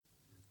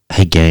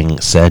Hey gang,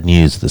 sad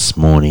news this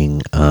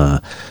morning.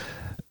 Alan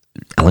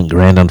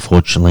Grant,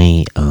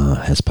 unfortunately,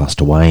 has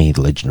passed away, the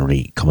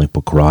legendary comic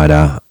book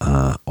writer.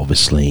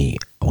 Obviously,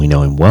 we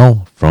know him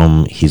well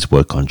from his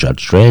work on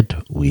Judge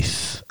Dredd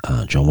with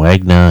John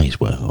Wagner, his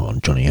work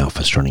on Johnny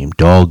Alpha, Strontium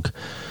Dog.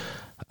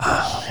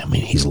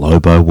 His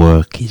Lobo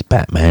work, his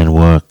Batman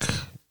work,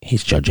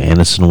 his Judge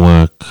Anderson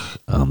work.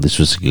 This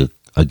was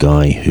a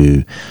guy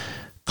who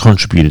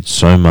contributed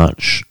so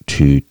much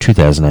to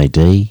 2000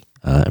 AD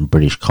and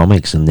British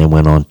comics, and then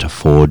went on to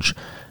forge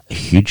a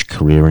huge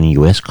career in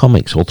US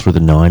comics all through the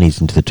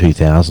 90s into the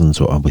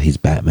 2000s with his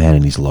Batman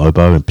and his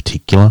Lobo in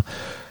particular.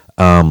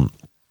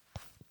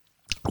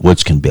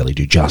 Words can barely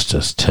do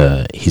justice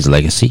to his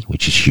legacy,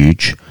 which is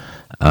huge,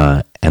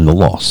 and the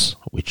loss,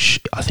 which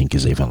I think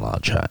is even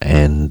larger.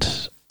 And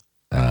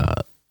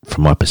from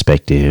my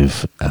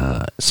perspective,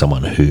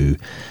 someone who,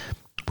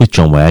 with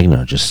John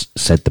Wagner, just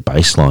set the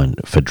baseline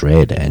for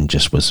Dredd and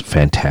just was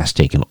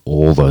fantastic, and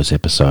all those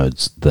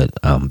episodes that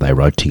they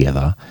wrote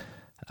together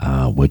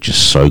were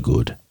just so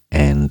good.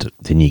 And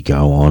then you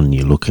go on and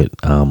you look at,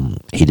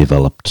 he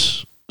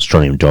developed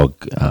Strontium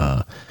Dog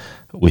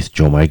with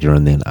John Wagner,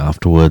 and then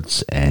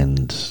afterwards,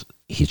 and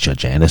his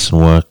Judge Anderson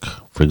work,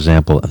 for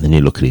example, and then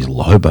you look at his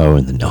Lobo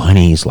in the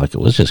 90s, like,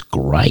 it was just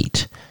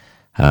great.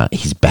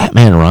 His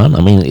Batman run,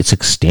 it's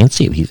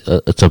extensive.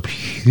 It's a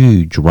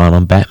huge run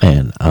on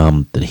Batman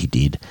that he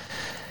did,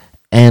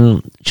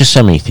 and just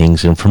so many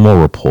things. And from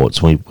all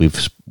reports,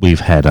 we've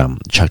had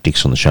Chuck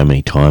Dix on the show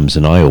many times,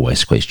 and I always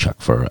squeeze Chuck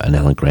for an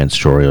Alan Grant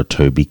story or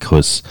two,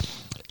 because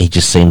he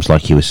just seems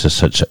like he was just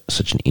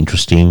such an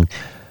interesting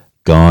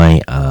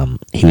guy.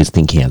 He was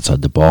thinking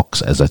outside the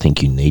box, as I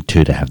think you need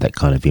to have that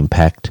kind of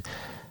impact.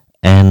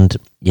 And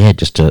yeah,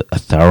 just a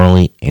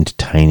thoroughly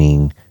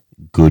entertaining,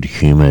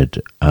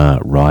 good-humoured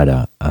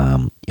writer.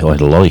 He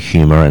had a lot of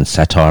humour and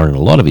satire in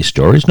a lot of his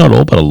stories, not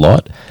all, but a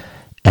lot.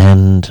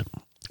 And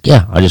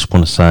yeah, I just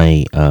want to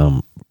say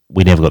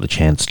we never got the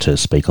chance to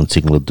speak on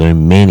Signal of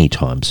Doom many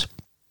times.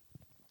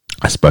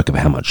 I spoke of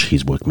how much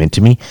his work meant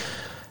to me.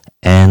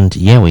 And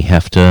yeah, we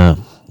have to,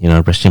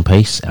 rest in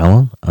peace,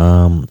 Alan.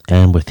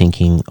 And we're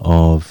thinking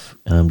of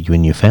you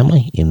and your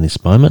family in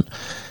this moment.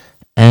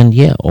 And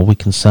yeah, all we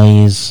can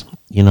say is,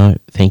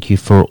 thank you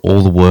for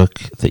all the work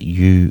that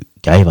you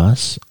gave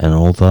us and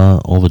all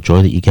the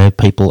joy that you gave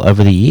people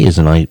over the years.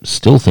 And I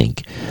still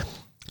think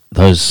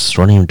those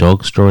Strontium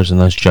Dog stories and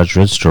those Judge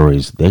Dredd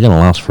stories, they're going to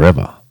last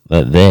forever.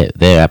 They're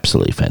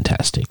absolutely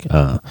fantastic.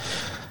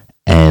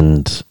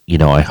 And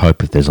I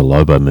hope if there's a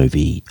Lobo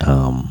movie,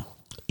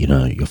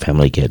 your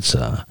family gets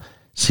a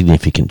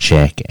significant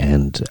check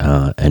and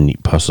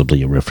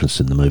possibly a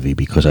reference in the movie,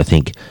 because I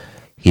think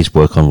his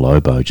work on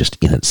Lobo just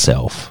in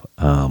itself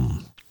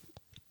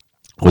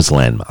was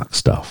landmark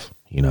stuff.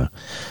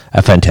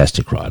 A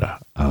fantastic writer,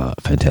 a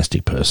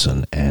fantastic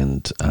person,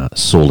 and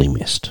sorely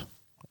missed.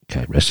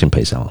 Okay, rest in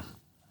peace, Alan.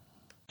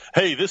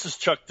 Hey, this is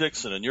Chuck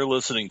Dixon, and you're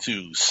listening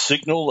to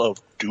Signal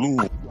of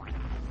Doom.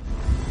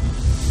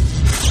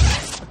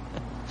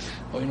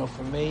 Well,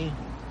 for me,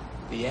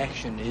 the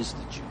action is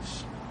the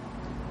juice.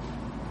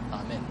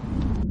 I'm in.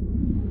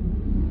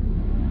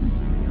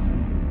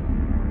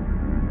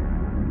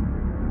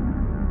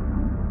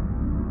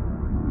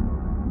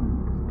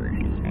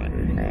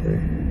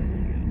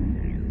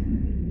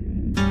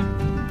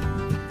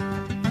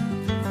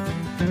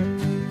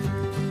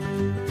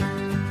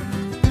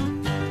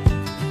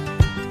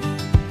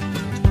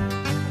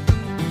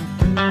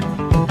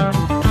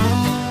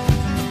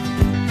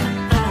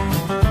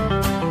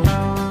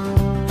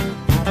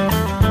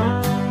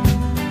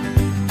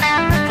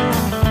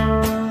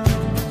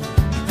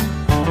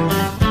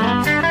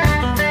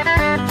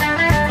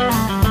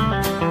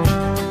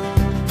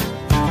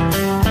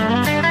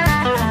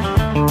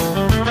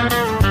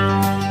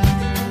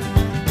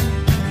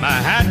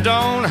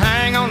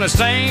 The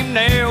same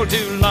nail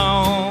too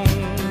long.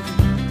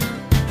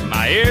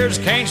 My ears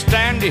can't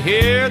stand to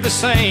hear the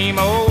same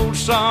old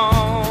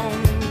song,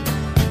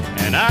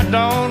 and I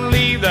don't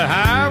leave the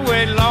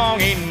highway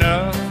long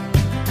enough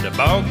to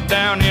bog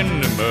down in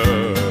the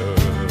mud,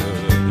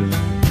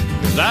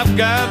 'cause I've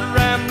got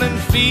rambling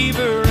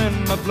fever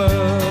in my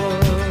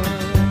blood.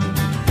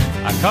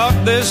 I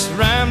caught this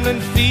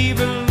rambling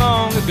fever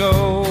long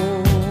ago,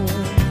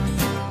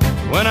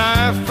 when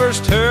I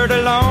first heard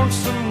a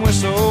lonesome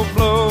whistle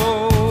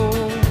blow.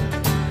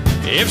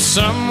 If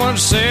someone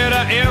said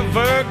I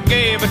ever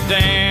gave a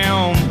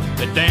damn,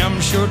 they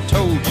damn sure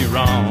told you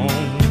wrong.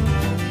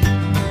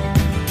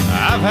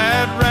 I've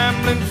had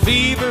rambling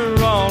fever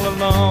all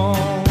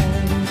along.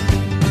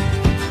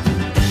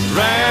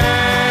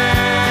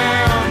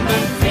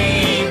 Rambling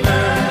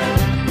fever,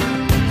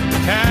 the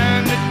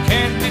kind that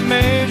can't be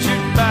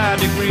measured by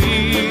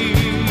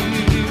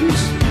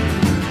degrees.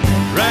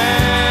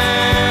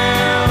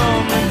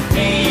 Rambling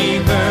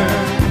fever,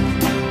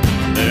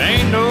 there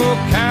ain't no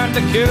kind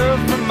of cure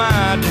for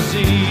my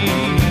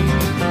disease.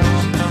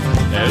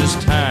 There's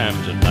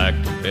times I'd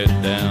like to bed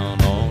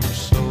down on the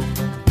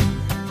sofa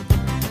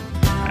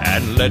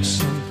and let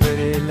some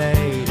pretty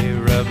lady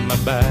rub my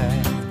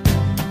back.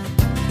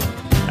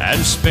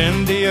 and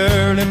spend the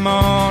early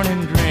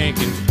morning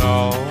drinking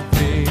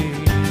coffee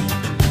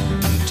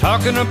and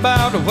talking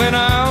about when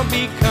I'll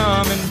be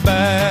coming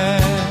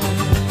back.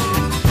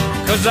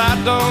 'Cause I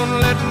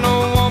don't let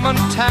no woman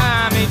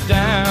tie me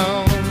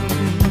down,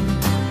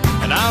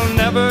 and I'll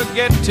never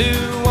get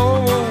too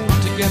old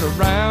to get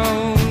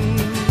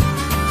around.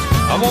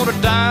 I want to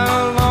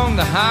die along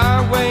the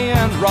highway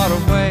and rot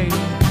away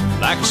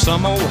like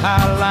some old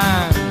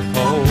highline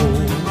pole.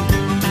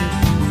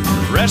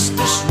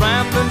 Restless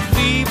rambling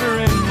fever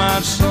in my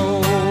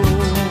soul.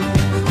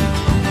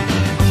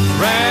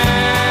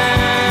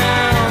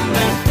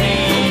 Rambling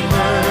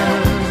fever,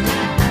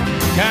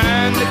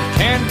 kind that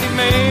can't be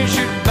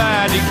measured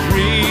by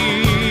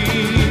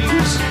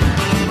degrees.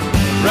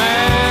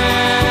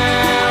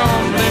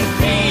 Rambling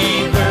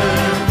fever,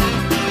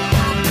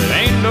 there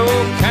ain't no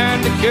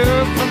kind of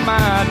cure for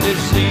my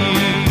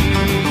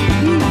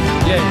disease.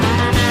 Yeah.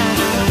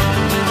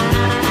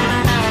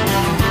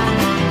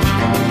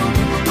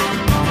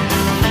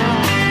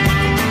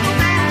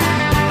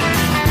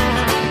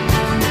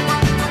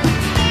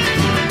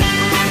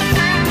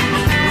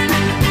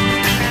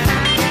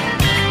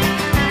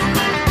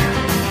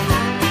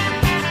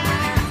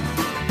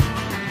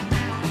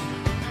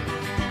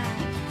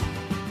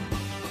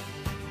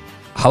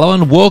 Hello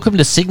and welcome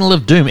to Signal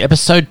of Doom,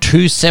 episode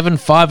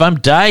 275. I'm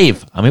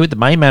Dave. I'm here with the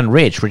main man,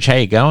 Rich. Rich, how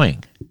you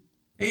going?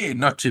 Hey,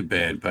 not too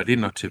bad, buddy.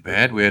 Not too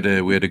bad. We had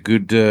a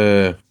good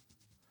Dread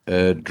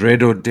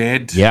or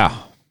Dead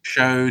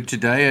show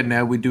today, and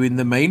now we're doing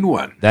the main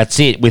one. That's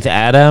it, with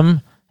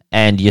Adam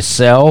and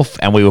yourself,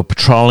 and we were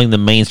patrolling the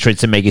mean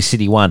streets of Mega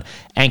City 1.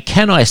 And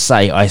can I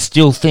say, I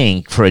still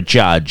think, for a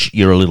judge,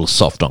 you're a little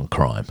soft on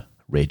crime,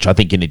 Rich. I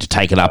think you need to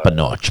take it up a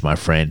notch, my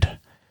friend.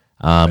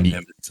 I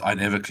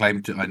never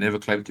claimed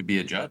to be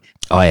a judge.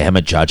 I am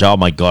a judge. Oh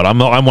my God, I'm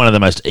one of the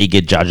most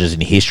eager judges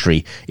in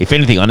history. If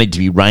anything, I need to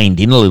be reined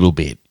in a little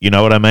bit. You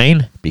know what I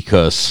mean?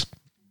 Because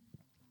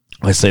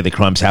I see the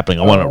crimes happening.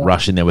 I want to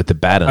rush in there with the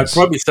batons. I'd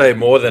probably say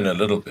more than a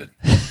little bit.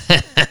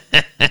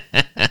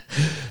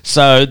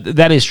 So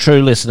that is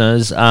true,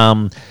 listeners.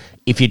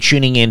 If you're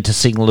tuning in to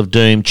Signal of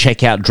Doom,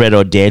 check out Dread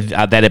or Dead.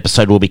 That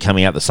episode will be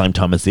coming out at the same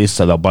time as this,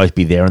 so they'll both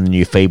be there in the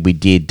new feed. We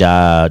did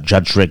Judge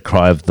Dredd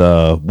Cry of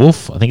the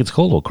Wolf, I think it's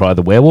called, or Cry of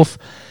the Werewolf,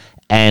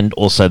 and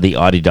also the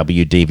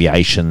IDW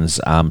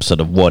Deviations sort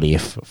of what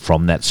if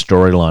from that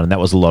storyline, and that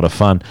was a lot of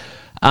fun.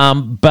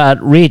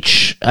 But,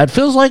 Rich, it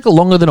feels like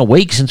longer than a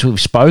week since we've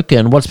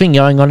spoken. What's been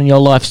going on in your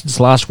life since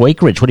last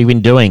week, Rich? What have you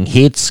been doing?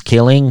 Hits,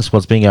 killings?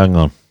 What's been going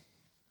on?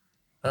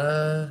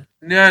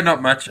 No,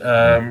 not much.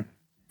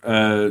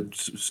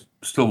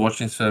 Still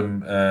watching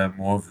some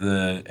more of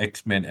the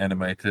X-Men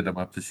animated. I'm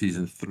up to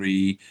season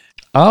 3.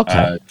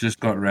 Okay. Just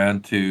got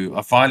around to.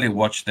 I finally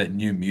watched that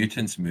New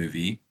Mutants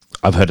movie.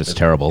 I've heard it's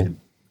terrible.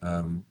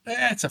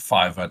 It's a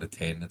 5 out of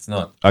 10. It's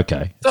not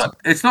okay.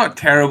 It's not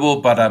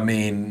terrible, but I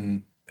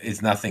mean,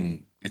 it's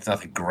nothing. It's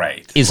nothing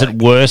great. Is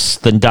it worse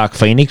than Dark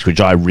Phoenix,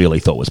 which I really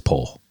thought was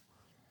poor?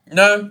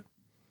 No.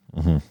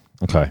 Mm-hmm.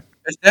 Okay.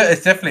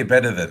 It's definitely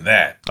better than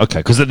that. Okay,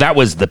 because that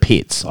was the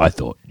pits. I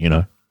thought,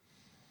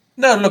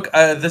 No, look,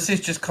 this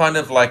is just kind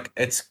of like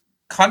it's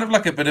kind of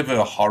like a bit of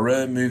a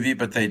horror movie,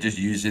 but they just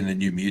using the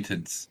New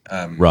Mutants,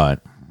 right,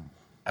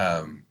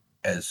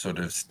 as sort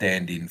of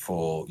stand-in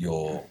for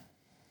your,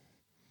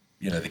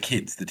 the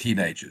kids, the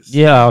teenagers.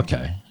 Yeah,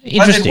 okay,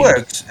 interesting.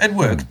 It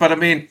works, but I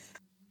mean,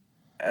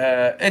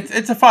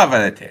 it's a 5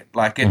 out of 10.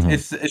 Like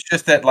it's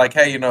just that, like,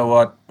 hey, you know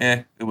what?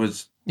 It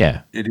was.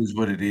 Yeah, it is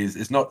what it is.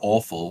 It's not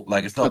awful.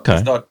 Like it's not. Okay.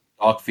 It's not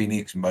Dark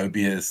Phoenix,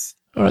 Mobius.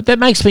 All right, that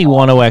makes me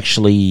want to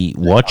actually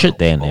watch it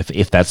then.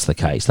 If that's the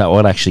case, that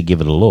would actually give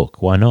it a look.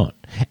 Why not?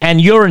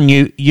 And you're a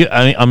new.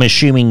 I'm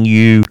assuming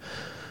you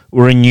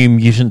were a New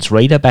Mutants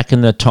reader back in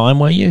the time,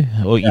 were you?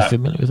 Or are you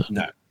familiar with it?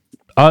 No.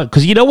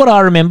 Because you know what I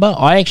remember?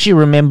 I actually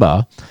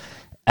remember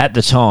at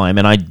the time,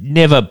 and I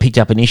never picked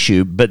up an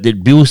issue, but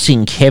that Bill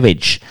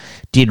Sienkiewicz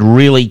did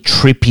really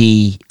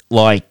trippy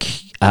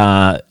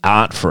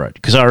art for it,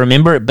 because I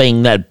remember it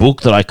being that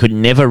book that I could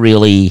never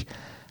really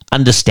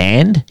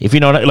understand, if you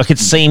know what I mean. Like, it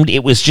seemed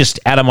it was just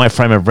out of my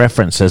frame of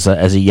reference as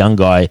a young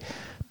guy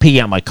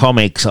picking up my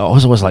comics. I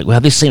was always like, wow,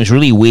 this seems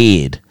really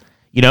weird,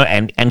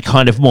 and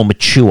kind of more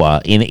mature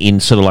in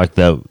sort of like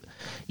the,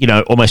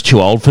 almost too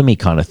old for me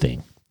kind of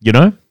thing,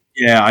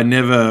 Yeah, I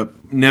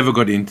never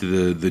got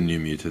into the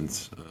New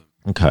Mutants.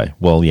 Okay,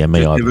 well, yeah,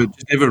 me either.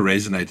 Never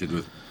resonated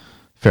with.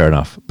 Fair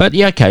enough. But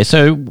yeah, okay,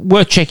 so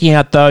worth checking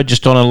out though,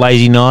 just on a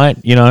lazy night,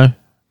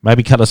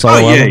 maybe cut a solo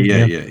album.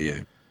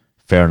 Yeah.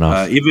 Fair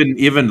enough.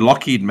 Even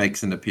Lockheed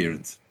makes an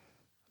appearance.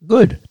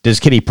 Good. Does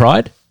Kitty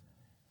Pryde?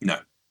 No.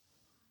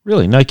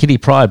 Really? No Kitty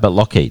Pryde, but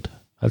Lockheed.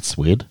 That's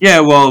weird.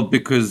 Yeah, well,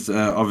 because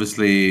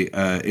obviously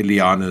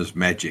Illyana's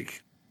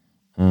magic.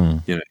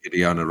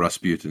 Illyana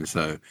Rasputin,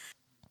 so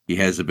he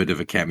has a bit of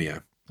a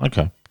cameo.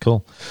 Okay,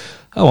 cool.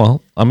 Oh,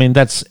 well, I mean,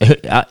 that's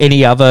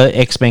any other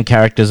X-Men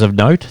characters of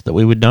note that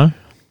we would know?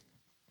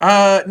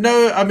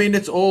 No, I mean,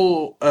 it's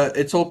all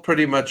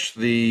pretty much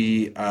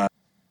the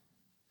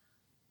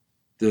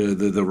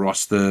the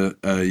roster.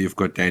 You've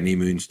got Danny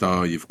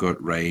Moonstar, you've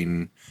got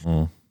Rain,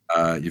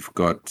 you've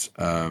got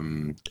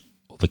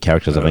all the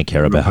characters I don't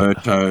care about.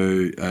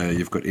 Roberto,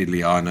 you've got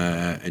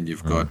Iliana, and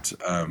you've got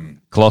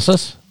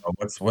Colossus.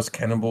 What's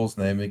Cannonball's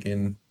name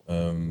again?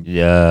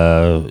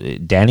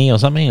 Danny or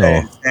something,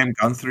 or Sam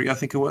Guthrie, I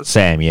think it was.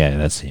 Sam, yeah,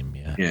 that's him.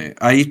 Yeah.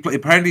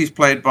 Apparently, he's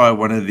played by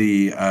one of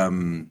the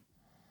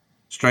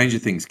Stranger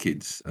Things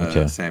kids,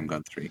 Sam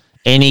Guthrie.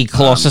 Any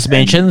Colossus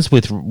mentions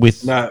with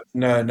no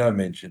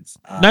mentions.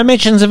 No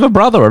mentions of a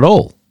brother at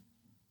all.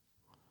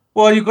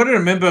 Well, you've got to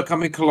remember,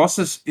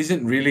 Colossus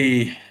isn't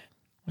really.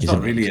 It's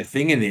not really a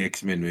thing in the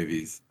X-Men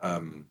movies,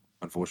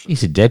 unfortunately.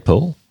 He's in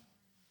Deadpool.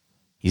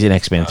 He's in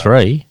X-Men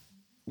 3.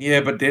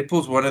 Yeah, but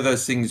Deadpool's one of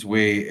those things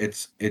where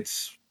it's.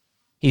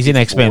 He's in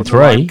X-Men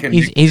 3.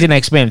 He's in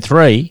X-Men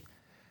 3,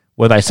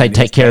 where they say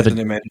take care of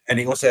the. And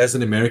he also has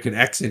an American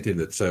accent in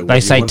it, so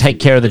they say take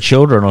care of the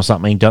children or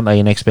something, don't they?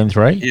 In X-Men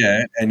 3.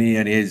 Yeah, and he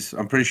is.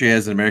 I'm pretty sure he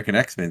has an American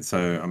accent.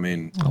 So I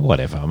mean,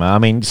 whatever. I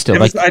mean,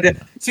 still.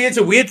 See, it's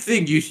a weird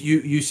thing.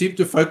 You seem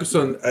to focus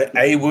on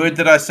a word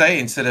that I say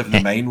instead of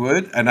the main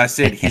word, and I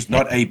said he's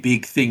not a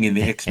big thing in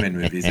the X-Men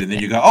movies, and then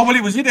you go, oh well,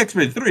 he was in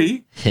X-Men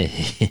 3.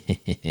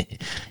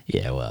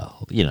 Yeah,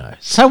 well,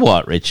 so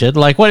what, Richard?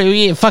 Like, what?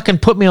 You fucking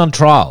put me on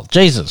trial,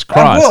 Jesus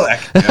Christ!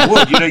 You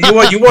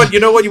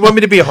want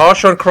me to be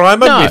harsh on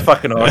crime? I'm going to be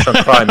fucking harsh on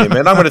crime,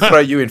 man. I'm going to throw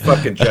you in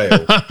fucking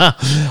jail.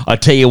 I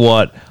tell you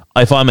what,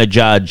 if I'm a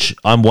judge,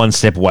 I'm one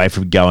step away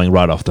from going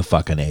right off the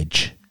fucking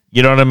edge.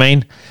 You know what I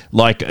mean?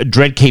 Like,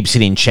 Dredd keeps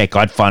it in check.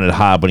 I'd find it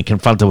hard when he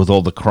confronted with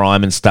all the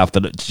crime and stuff to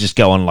just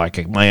go on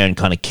like my own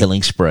kind of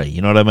killing spree.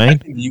 You know what I mean? I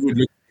think you would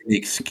look for an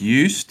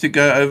excuse to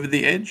go over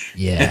the edge.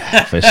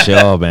 Yeah, for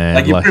sure, man.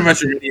 Like, you're pretty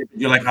much already,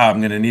 you're like, I'm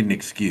going to need an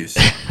excuse.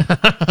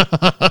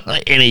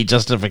 Any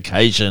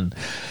justification.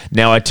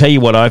 Now, I tell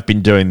you what I've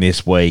been doing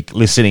this week,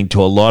 listening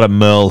to a lot of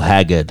Merle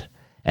Haggard.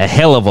 A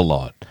hell of a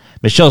lot.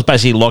 Michelle's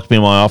basically locked me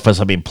in my office.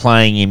 I've been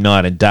playing him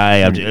night and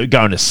day. I'm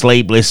going to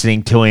sleep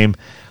listening to him.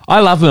 I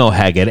love Merle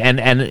Haggard,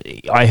 and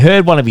I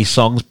heard one of his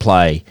songs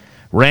play,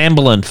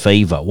 Ramblin'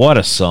 Fever. What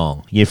a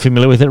song. You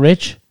familiar with it,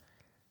 Rich?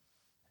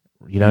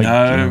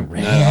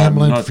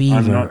 Ramblin'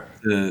 Fever.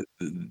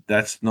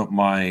 That's not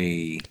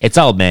my... It's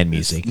old man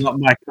music. It's not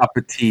my cup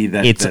of tea,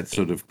 that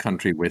sort of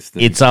country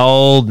western. It's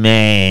old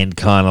man,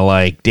 kind of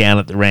like down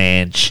at the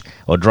ranch,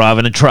 or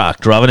driving a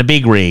truck, driving a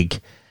big rig,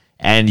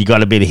 and you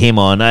got a bit of him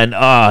on,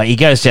 and he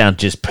goes down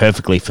just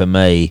perfectly for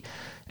me.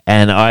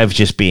 And I've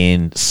just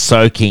been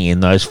soaking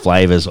in those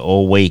flavors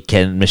all week.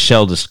 And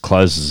Michelle just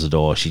closes the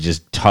door. She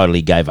just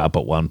totally gave up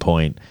at one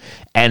point.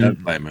 And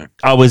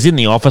I was in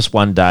the office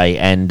one day,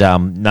 and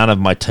none of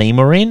my team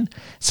were in,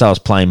 so I was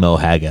playing Merle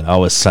Haggard. I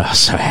was so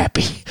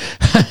happy.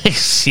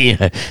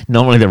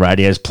 Normally the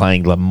radio's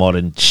playing like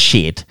modern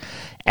shit,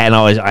 and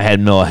I had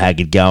Merle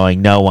Haggard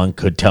going. No one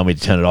could tell me to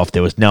turn it off.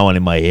 There was no one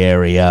in my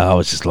area. I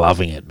was just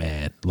loving it,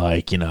 man.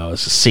 Like, I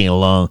was just singing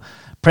along.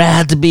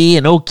 Proud to be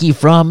an Okie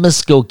from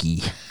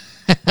Muskogee.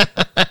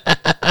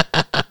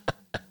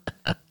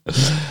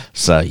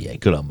 So, yeah,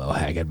 good on Merle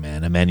Haggard,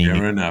 man.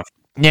 Fair enough.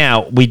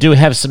 Now, we do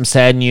have some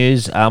sad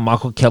news.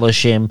 Michael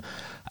Kellersham,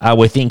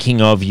 we're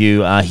thinking of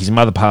you. His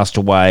mother passed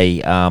away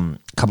a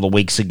couple of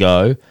weeks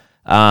ago.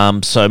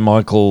 So,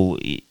 Michael,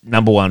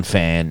 number one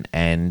fan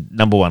and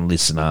number one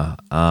listener,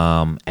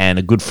 and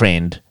a good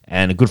friend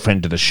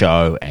to the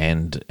show.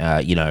 And,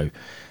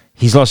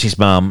 he's lost his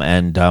mum,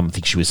 and I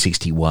think she was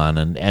 61,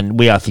 and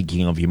we are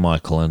thinking of you,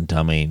 Michael, and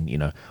I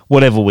mean,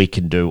 whatever we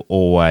can do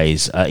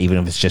always, even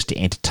if it's just to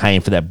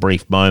entertain for that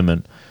brief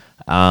moment,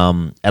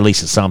 at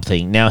least it's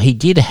something. Now, he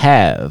did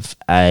have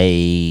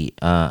a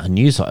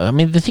news. I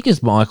mean, the thing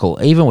is, Michael,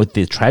 even with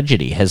the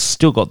tragedy, has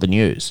still got the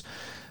news.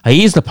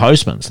 He is the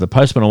postman, so the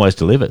postman always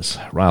delivers,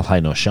 rail,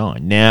 hay, nor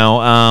shine.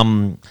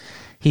 Now,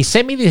 he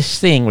sent me this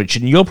thing,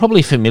 Richard, and you're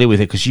probably familiar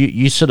with it because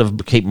you sort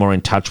of keep more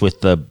in touch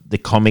with the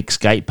Comics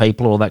Gate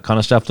people, all that kind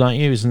of stuff, don't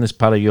you? Isn't this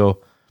part of you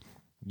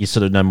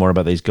sort of know more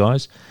about these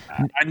guys?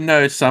 I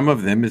know some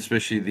of them,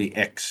 especially the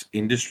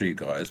ex-industry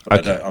guys,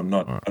 but okay. I'm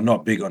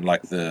not big on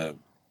like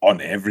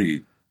on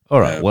every. All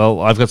right.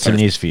 Well, I've got some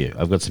news for you.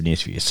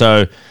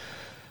 So,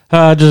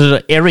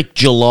 Eric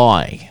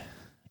July,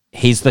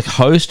 he's the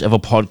host of a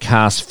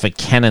podcast For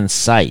Canon's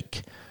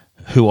Sake,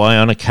 who I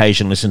on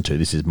occasion listen to.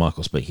 This is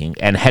Michael speaking,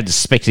 and had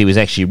suspected he was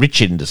actually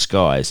Richard in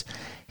disguise.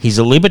 He's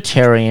a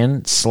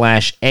libertarian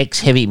 /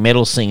 ex-heavy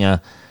metal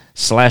singer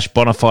 /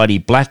 bona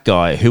fide black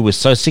guy who was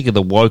so sick of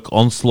the woke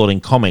onslaught in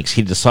comics,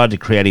 he decided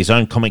to create his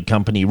own comic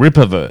company,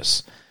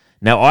 Rippaverse.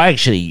 Now, I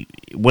actually,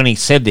 when he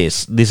said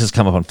this has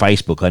come up on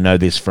Facebook. I know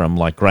this from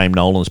like Graham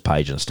Nolan's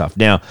page and stuff.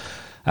 Now,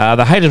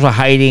 the haters were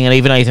hating, and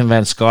even Ethan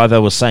Van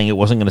Sciver was saying it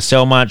wasn't going to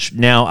sell much.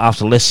 Now,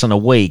 after less than a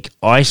week,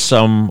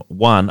 ISOM1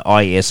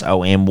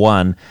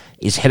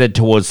 is headed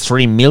towards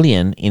 3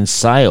 million in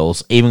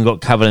sales, even got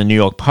covered in the New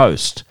York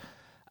Post.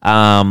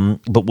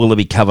 But will it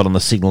be covered on the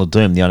Signal of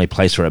Doom, the only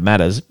place where it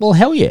matters? Well,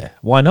 hell yeah,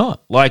 why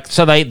not? Like,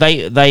 so it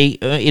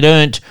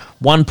earned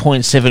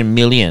 1.7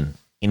 million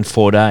in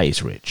 4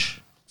 days,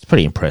 Rich. It's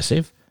pretty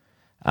impressive.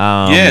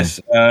 Yes,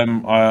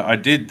 I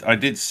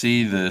did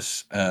see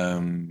this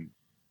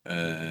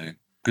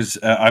because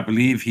I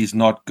believe he's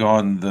not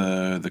gone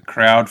the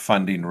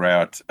crowdfunding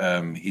route.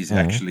 He's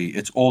actually,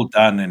 it's all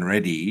done and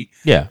ready.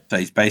 Yeah. So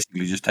he's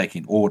basically just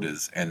taking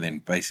orders and then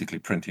basically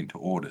printing to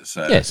orders.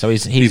 So yeah, so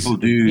he's people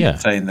do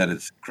saying that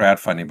it's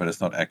crowdfunding, but it's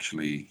not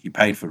actually. He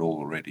paid for it all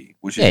already,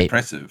 which is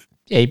impressive.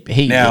 Yeah,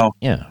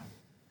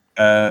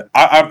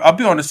 I'll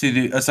be honest with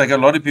you. It's like a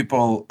lot of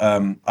people.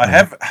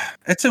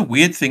 It's a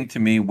weird thing to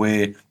me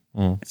where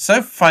it's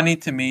so funny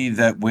to me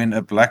that when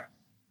a black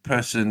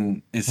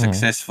person is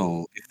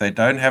successful, if they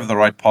don't have the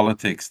right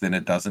politics, then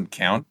it doesn't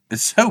count.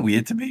 It's so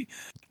weird to me.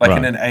 Like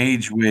in an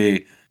age where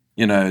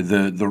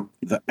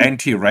the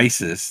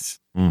anti-racists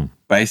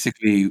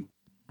basically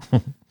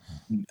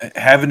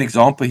have an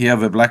example here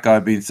of a black guy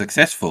being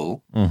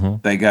successful.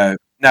 They go,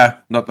 no,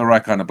 not the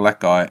right kind of black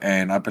guy.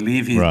 And I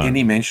believe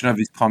any mention of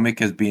his comic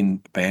has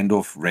been banned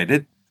off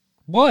Reddit.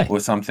 Why? Or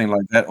something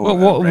like that. Or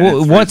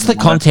what's the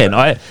content?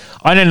 I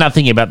know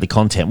nothing about the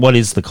content. What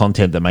is the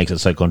content that makes it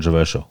so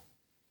controversial?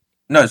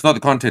 No, it's not the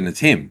content. It's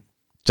him.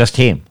 Just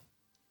him.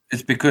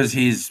 It's because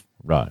he's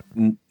right.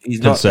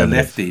 He's not a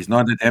lefty. He's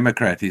not a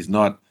Democrat. He's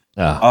not.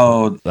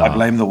 I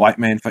blame the white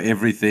man for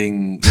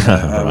everything.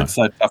 It's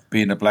so tough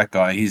being a black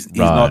guy. He's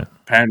not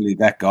apparently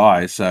that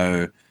guy.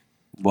 So,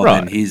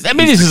 then he's. I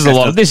mean, this is a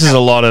lot. This is a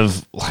lot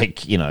of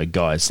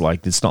guys.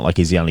 Like, it's not like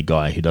he's the only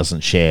guy who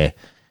doesn't share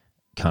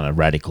kind of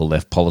radical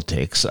left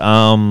politics.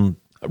 Right.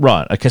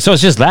 Okay. So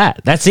it's just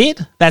that. That's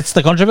it. That's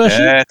the controversy.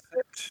 That's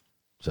it.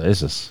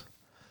 Jesus.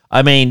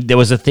 I mean, there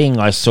was a thing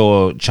I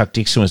saw Chuck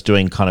Dixon was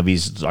doing, kind of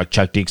his like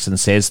Chuck Dixon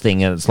says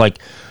thing, and it's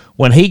like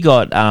when he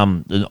got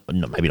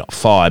maybe not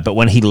fired, but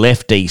when he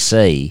left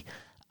DC,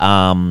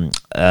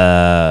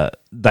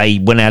 they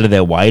went out of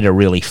their way to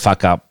really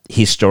fuck up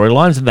his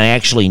storylines, and they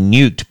actually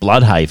nuked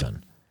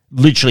Bloodhaven,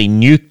 literally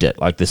nuked it,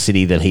 like the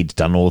city that he'd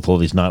done all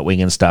his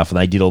Nightwing and stuff, and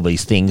they did all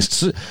these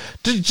things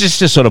just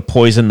to sort of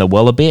poison the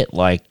well a bit,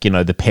 like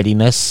the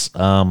pettiness,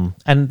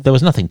 and there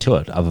was nothing to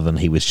it other than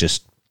he was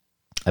just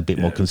a bit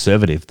more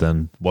conservative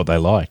than what they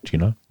liked,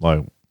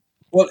 like.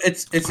 Well,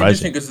 it's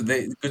interesting because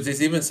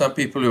there's even some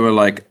people who are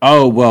like,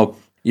 oh, well,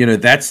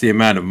 that's the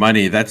amount of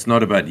money. That's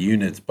not about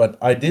units. But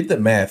I did the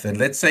math, and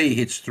let's say he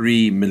hits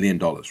 $3 million,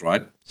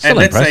 right? Still and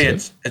let's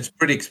impressive. say it's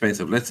pretty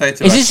expensive. Let's say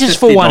it's is this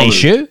just for one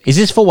issue? Is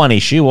this for one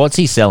issue? What's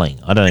he selling?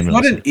 I don't even know.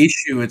 It's not an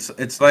issue.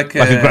 It's like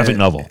a graphic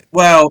novel.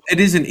 Well,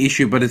 it is an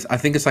issue, but I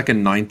think it's like a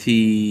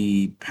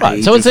 90-page.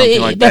 Right, so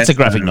that's a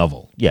graphic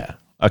novel. Yeah.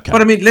 Okay.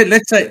 But I mean,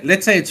 let's say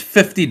it's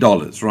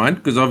 $50, right?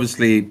 Because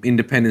obviously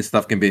independent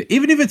stuff can be,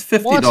 even if it's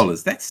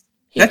 $50, that's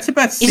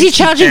about 60,000 Is he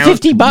charging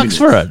 $50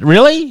 for it?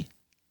 Really?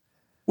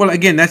 Well,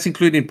 again, that's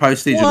including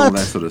postage and all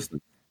that sort of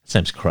stuff.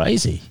 Seems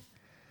crazy.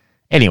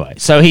 Anyway,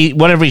 so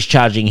whatever he's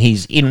charging,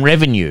 he's in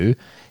revenue.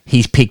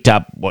 He's picked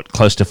up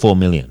close to $4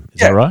 million.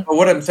 Is that right? But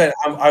what I'm saying,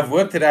 I've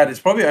worked it out. It's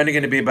probably only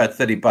going to be about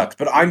 $30,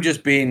 but I'm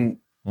just being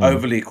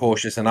overly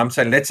cautious, and I'm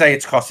saying, let's say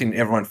it's costing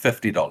everyone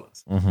 $50.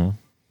 Mm-hmm.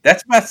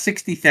 That's about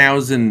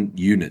 60,000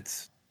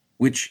 units,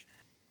 which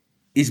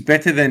is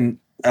better than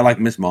like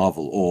Miss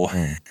Marvel or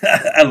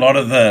a lot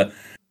of the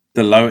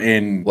low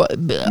end.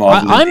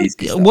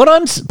 What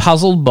I'm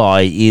puzzled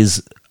by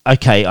is,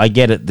 okay, I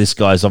get it. This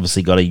guy's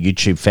obviously got a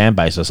YouTube fan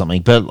base or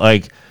something, but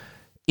like,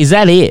 is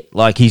that it?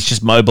 Like, he's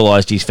just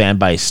mobilized his fan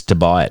base to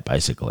buy it,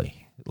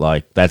 basically.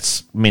 Like,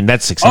 that's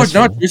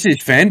successful. Oh, not just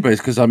his fan base,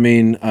 because I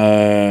mean,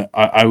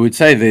 I would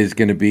say there's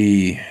going to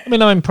be. I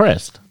mean, I'm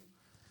impressed.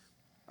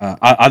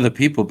 Other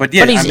people, but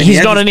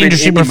he's not an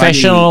industry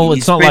professional.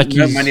 It's not like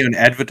he's money on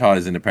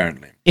advertising.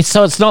 Apparently, it's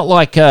not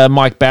like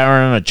Mike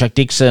Barron or Chuck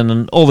Dixon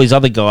and all these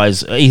other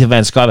guys, Ethan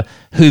Van Sciver,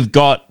 who've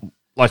got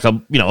like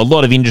a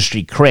lot of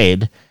industry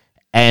cred,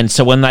 and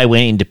so when they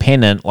went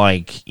independent,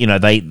 like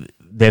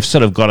they've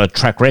sort of got a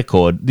track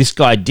record. This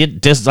guy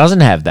doesn't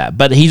have that,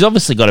 but he's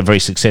obviously got a very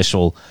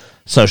successful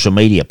social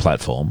media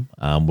platform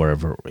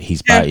wherever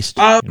he's based.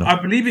 I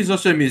believe he's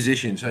also a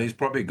musician, so he's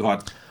probably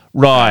got.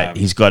 Right,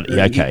 he's got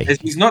okay.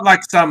 He's not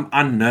like some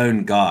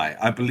unknown guy.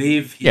 I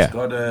believe he's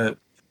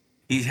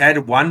he's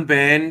had one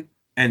band,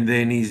 and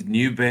then his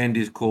new band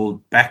is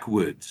called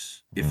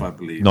Backwards. If I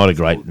believe, not a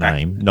great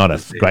name, not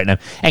a great name.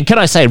 And can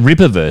I say,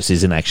 Ripperverse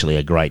isn't actually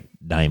a great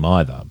name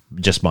either.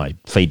 Just my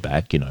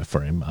feedback,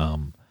 for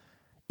him.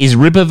 Is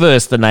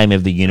Ripperverse the name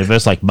of the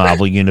universe, like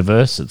Marvel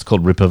Universe? It's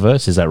called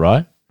Ripperverse. Is that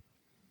right?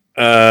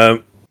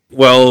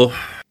 Well,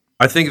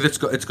 I think it's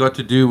got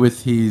to do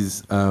with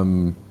his.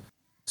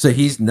 So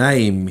his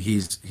name,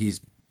 his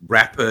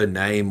rapper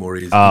name, or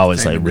his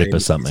it's like Ripper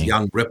something.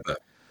 Young Ripper.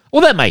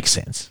 Well, that makes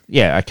sense.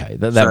 Yeah, okay,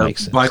 that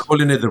makes sense. By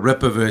calling it the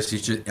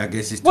Ripperverse, I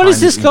guess he's. What is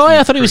this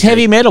guy? I thought he was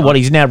heavy metal. What,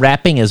 he's now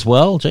rapping as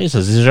well?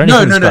 Jesus, is there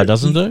anything this guy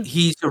doesn't do?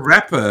 He's a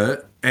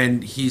rapper,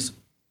 and he's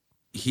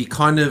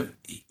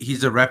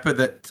a rapper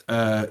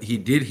that he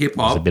did hip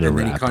hop, and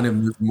then he kind of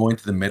moved more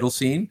into the metal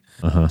scene.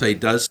 Uh-huh. So he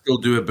does still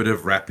do a bit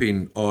of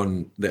rapping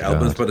on the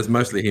albums, but it's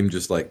mostly him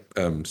just like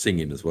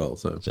singing as well.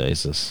 So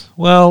Jesus.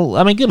 Well,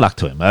 I mean, good luck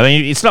to him. I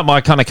mean, it's not my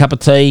kind of cup of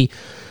tea,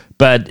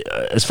 But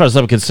as far as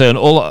I'm concerned,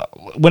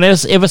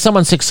 whenever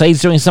someone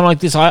succeeds doing something like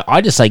this, I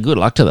just say good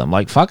luck to them.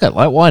 Like, fuck it.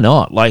 Like, why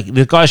not? Like,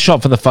 the guy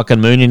shot for the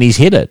fucking moon and he's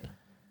hit it.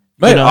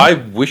 Mate, I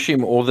wish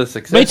him all the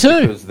success. Me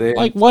too. Because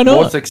like, why not?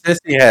 The more success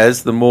he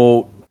has, the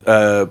more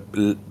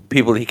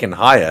people he can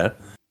hire.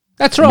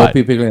 That's right. The more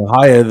people he can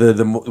hire,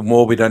 the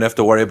more we don't have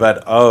to worry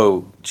about,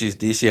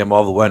 DC and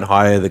Marvel won't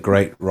hire the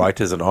great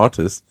writers and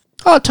artists.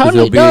 Oh,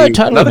 totally.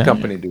 Totally. Another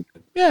company do.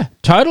 Yeah,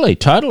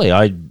 totally.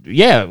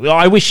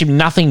 I wish him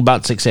nothing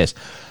but success.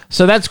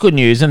 So that's good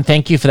news, and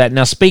thank you for that.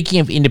 Now, speaking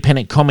of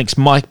independent comics,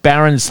 Mike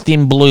Barron's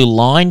Thin Blue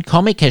Line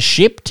comic has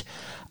shipped.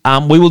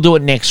 We will do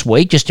it next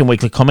week, just in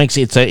Weekly Comics.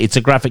 It's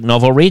a graphic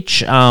novel,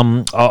 Rich.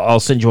 I'll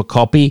send you a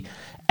copy,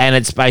 and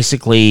it's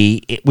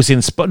basically, it was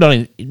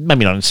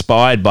maybe not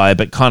inspired by it,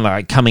 but kind of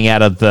like coming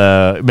out of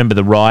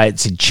the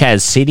riots in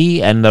Chaz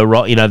City and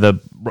the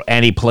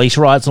anti-police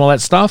riots and all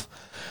that stuff.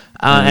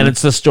 And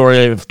it's the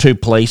story of two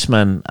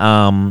policemen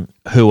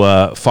who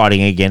are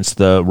fighting against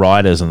the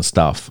rioters and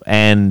stuff.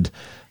 And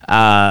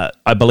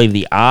I believe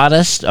the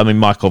artist,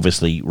 Mike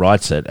obviously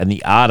writes it, and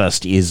the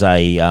artist is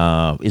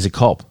a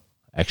cop,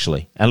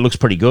 actually. And it looks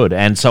pretty good.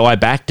 And so I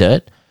backed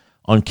it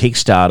on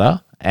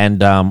Kickstarter,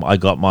 and I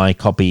got my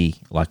copy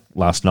like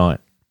last night.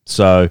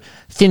 So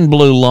Thin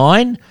Blue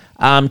Line,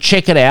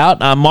 check it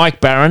out.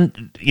 Mike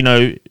Barron,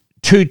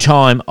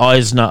 two-time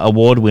Eisner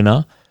Award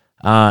winner.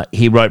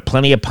 He wrote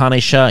plenty of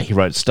Punisher. He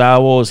wrote Star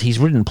Wars. He's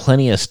written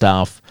plenty of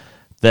stuff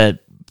that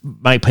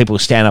make people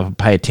stand up and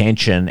pay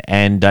attention.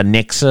 And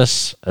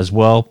Nexus as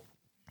well.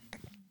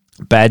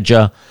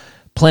 Badger.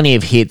 Plenty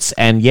of hits.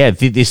 And yeah,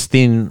 this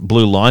Thin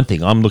Blue Line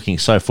thing, I'm looking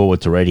so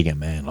forward to reading it,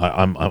 man.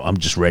 I'm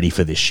just ready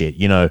for this shit,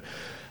 And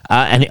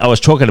I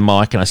was talking to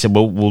Mike, and I said,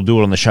 well, we'll do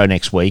it on the show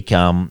next week.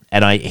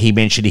 He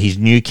mentioned his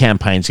new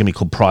campaign is going to be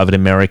called Private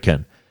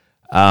American.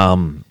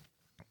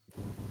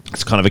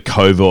 It's kind of a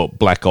covert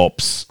black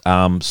ops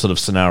sort of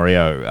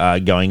scenario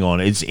going on.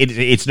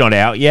 It's not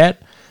out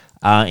yet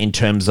in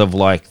terms of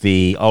like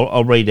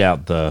I'll read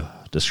out the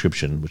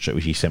description which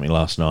he sent me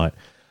last night.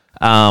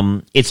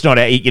 It's not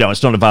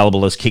it's not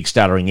available as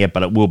Kickstartering yet,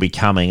 but it will be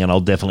coming, and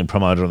I'll definitely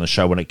promote it on the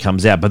show when it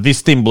comes out. But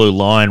this Thin Blue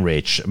Line,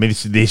 Rich,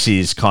 this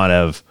is kind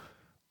of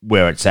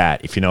where it's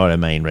at, if you know what I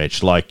mean,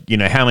 Rich. Like,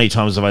 how many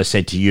times have I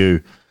said to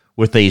you,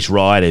 with these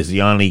writers,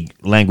 the only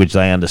language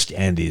they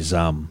understand is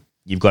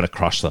you've got to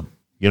crush them.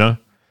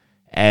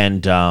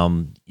 And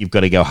you've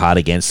got to go hard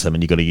against them,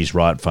 and you've got to use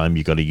riot foam,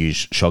 you've got to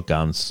use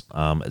shotguns,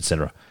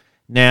 etc.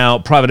 Now,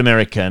 Private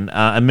American,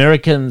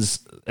 America's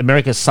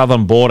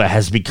southern border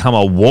has become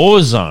a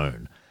war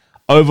zone,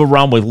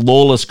 overrun with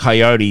lawless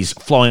coyotes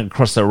flowing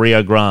across the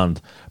Rio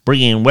Grande,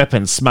 bringing in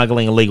weapons,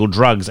 smuggling illegal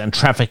drugs, and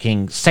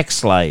trafficking sex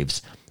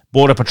slaves.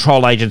 Border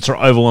Patrol agents are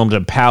overwhelmed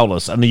and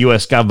powerless, and the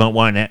US government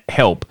won't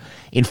help.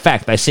 In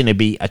fact, they seem to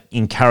be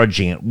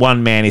encouraging it.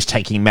 One man is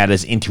taking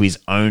matters into his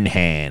own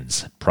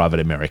hands. Private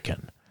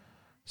American.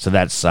 So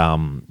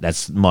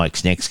that's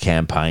Mike's next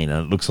campaign,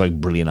 and it looks like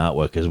brilliant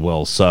artwork as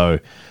well. So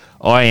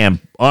I am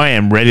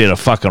ready to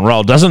fucking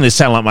roll. Doesn't this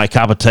sound like my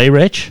cup of tea,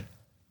 Rich?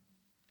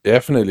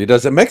 Definitely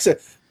does. It makes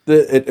it.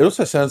 It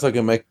also sounds like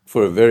it make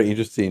for a very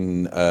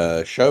interesting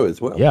show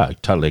as well. Yeah, I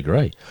totally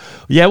agree.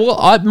 Yeah,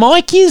 well,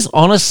 Mike is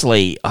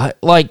honestly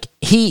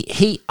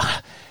he.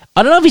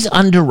 I don't know if he's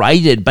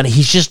underrated, but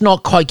he's just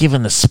not quite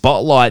given the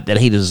spotlight that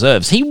he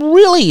deserves. He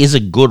really is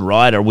a good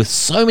writer with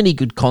so many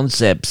good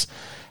concepts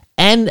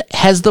and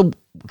has the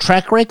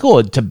track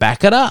record to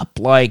back it up.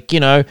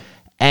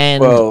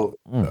 And well,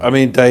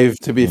 Dave,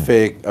 to be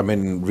fair,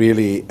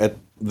 really,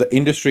 the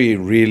industry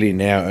really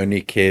now only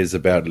cares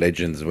about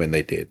legends when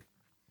they're dead.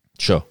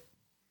 Sure.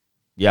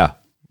 Yeah.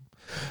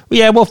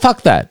 Yeah, well,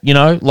 fuck that.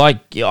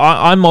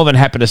 I'm more than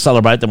happy to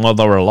celebrate them while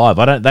they're alive.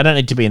 They don't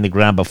need to be in the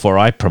ground before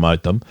I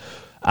promote them.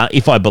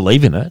 If I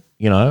believe in it,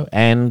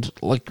 and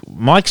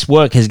Mike's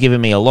work has given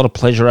me a lot of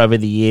pleasure over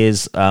the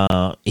years.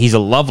 He's a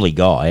lovely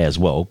guy as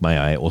well, may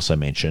I also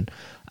mention.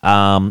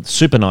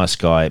 Super nice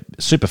guy,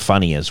 super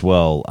funny as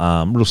well.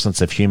 Real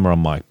sense of humor on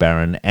Mike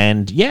Barron,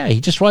 and yeah,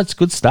 he just writes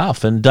good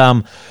stuff. And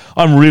I'm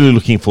really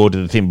looking forward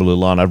to the Thin Blue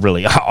Line. I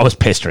was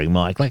pestering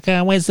Mike,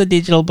 where's the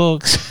digital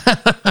books?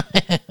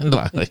 And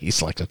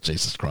he's like, oh,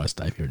 Jesus Christ,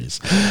 Dave, here it is.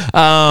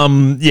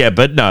 Yeah,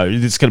 but no,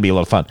 it's going to be a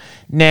lot of fun.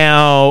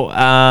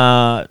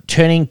 Now,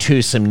 turning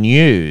to some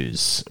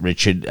news,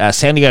 Richard,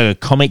 San Diego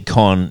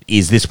Comic-Con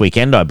is this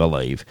weekend, I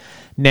believe.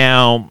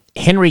 Now,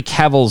 Henry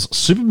Cavill's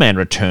Superman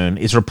return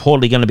is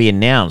reportedly going to be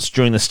announced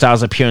during the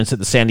star's appearance at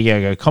the San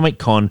Diego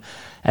Comic-Con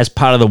as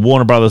part of the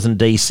Warner Brothers and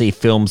DC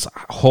Films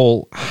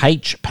Hall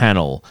H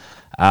panel.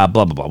 Blah,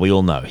 blah, blah. We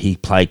all know he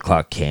played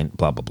Clark Kent,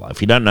 blah, blah, blah.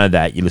 If you don't know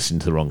that, you're listening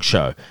to the wrong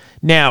show.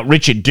 Now,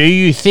 Richard, do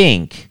you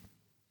think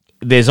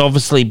there's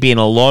obviously been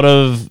a lot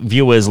of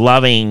viewers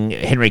loving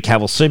Henry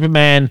Cavill's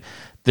Superman?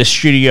 The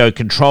studio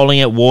controlling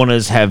it,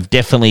 Warner's, have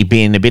definitely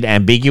been a bit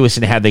ambiguous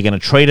in how they're going to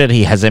treat it.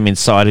 He hasn't been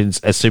cited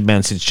as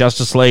Superman since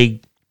Justice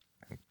League.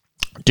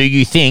 Do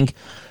you think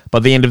by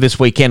the end of this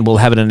weekend we'll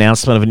have an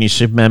announcement of a new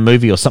Superman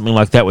movie or something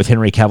like that with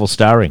Henry Cavill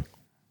starring?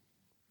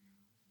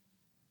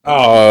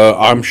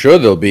 I'm sure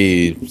there'll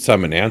be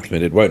some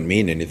announcement. It won't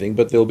mean anything,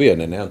 but there'll be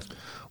an announcement.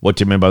 What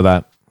do you mean by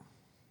that?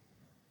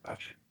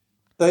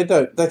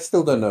 They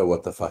still don't know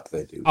what the fuck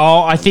they do.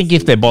 Oh, I think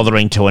if they're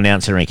bothering to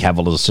announce Henry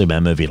Cavill as a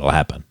Superman movie, it'll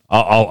happen.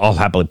 I'll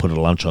happily put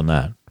a lunch on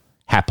that.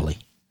 Happily.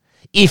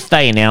 If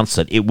they announce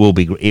it, it will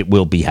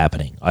be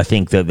happening. I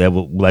think that they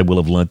will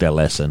have learnt their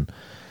lesson.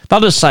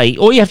 They'll just say,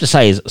 all you have to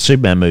say is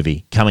Superman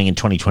movie coming in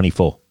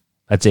 2024.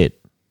 That's it.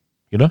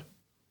 You know?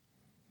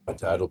 My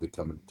dad will be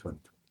coming in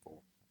 2024.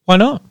 Why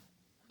not?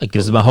 It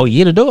gives them a whole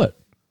year to do it.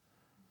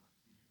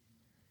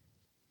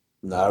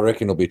 No, I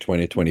reckon it'll be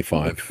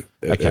 2025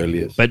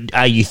 earliest. But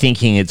are you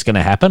thinking it's going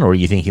to happen, or are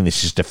you thinking this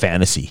is just a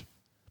fantasy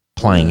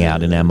playing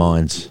out in our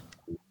minds?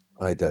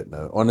 I don't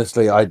know.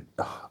 Honestly, I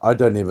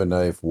don't even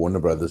know if Warner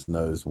Brothers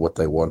knows what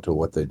they want or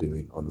what they're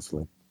doing,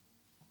 honestly.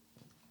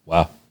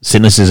 Wow.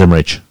 Cynicism,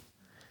 Rich.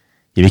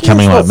 You're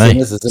becoming like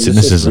me.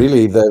 Cynicism.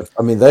 Really,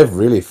 they've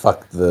really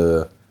fucked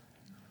the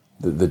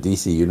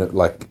DC unit,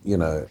 like, you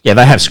know. Yeah,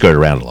 they have screwed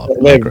around a lot.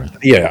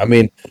 Yeah, I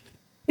mean,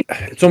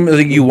 it's almost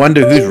like you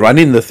wonder who's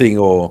running the thing,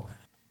 or,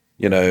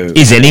 you know.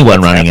 Is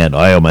anyone running it?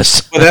 I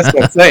almost. Well, that's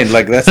what I'm saying.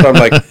 Like, that's what I'm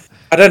like,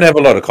 I don't have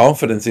a lot of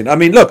confidence in. I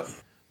mean, look,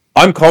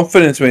 I'm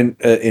confident when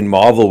in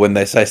Marvel, when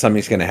they say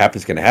something's going to happen,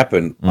 it's going to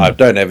happen. I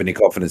don't have any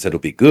confidence it'll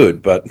be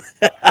good, but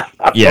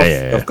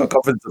I've got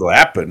confidence it'll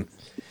happen.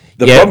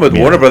 The problem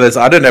with Warner Brothers,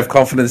 I don't have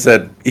confidence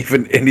that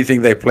even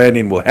anything they're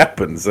planning will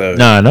happen. So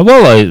no.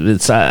 Well,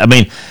 it's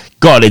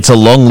it's a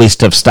long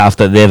list of stuff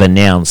that they've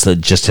announced that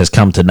just has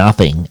come to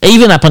nothing.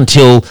 Even up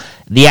until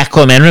the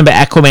Aquaman. Remember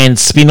Aquaman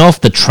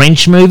spin-off, the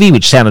Trench movie,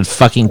 which sounded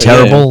fucking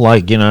terrible.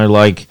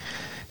 Yeah.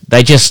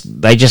 They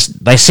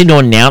seem to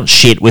announce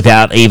shit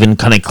without even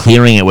kind of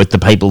clearing it with the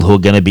people who are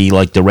going to be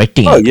like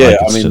directing it. Oh yeah,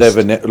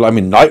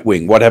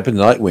 Nightwing. What happened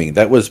to Nightwing?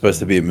 That was supposed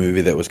to be a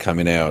movie that was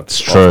coming out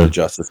after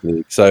Justice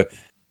League. So,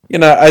 you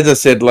know, as I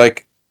said,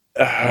 like,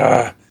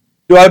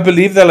 do I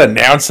believe they'll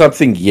announce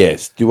something?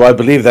 Yes. Do I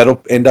believe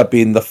that'll end up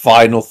being the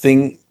final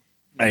thing?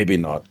 Maybe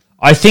not.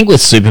 I think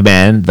with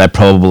Superman, they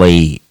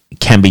probably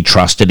can be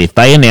trusted. If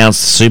they announce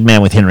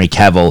Superman with Henry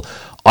Cavill,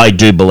 I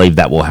do believe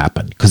that will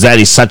happen, because that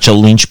is such a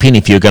linchpin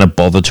if you're going to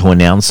bother to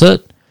announce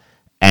it.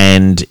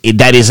 And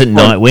that isn't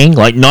Nightwing.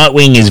 Like,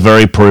 Nightwing is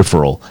very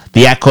peripheral.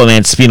 The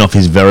Aquaman spin-off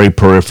is very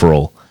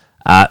peripheral.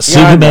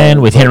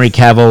 Superman with Henry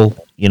Cavill,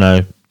 you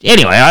know.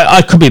 Anyway,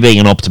 I could be being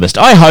an optimist.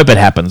 I hope it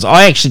happens.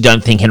 I actually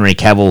don't think Henry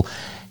Cavill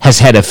has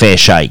had a fair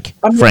shake,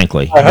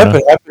 frankly. I hope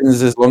it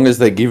happens as long as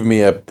they give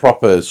me a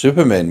proper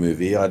Superman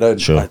movie. I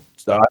don't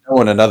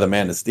want another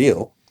Man of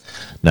Steel.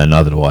 No,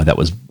 neither do I. That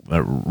was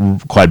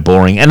quite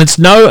boring. And it's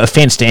no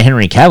offense to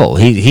Henry Cavill.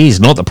 He's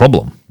not the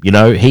problem. You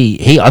know,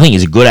 he I think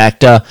he's a good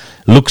actor,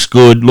 looks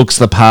good, looks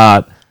the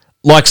part,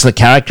 likes the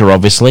character,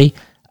 obviously.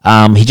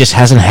 He just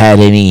hasn't had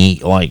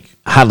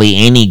hardly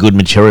any good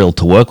material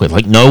to work with.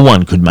 Like, no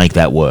one could make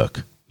that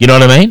work. You know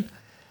what I mean?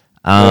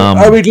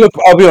 Look,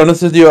 I'll be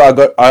honest with you.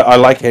 I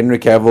like Henry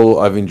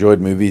Cavill. I've enjoyed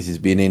movies he's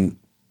been in.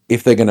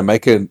 If they're going to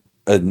make a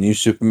new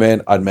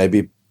Superman, I'd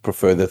maybe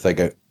prefer that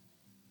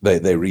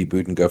they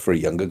reboot and go for a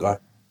younger guy.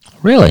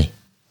 Really?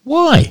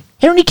 Why?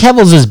 Henry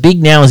Cavill's as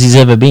big now as he's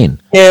ever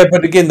been. Yeah,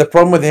 but again, the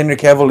problem with Henry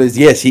Cavill is,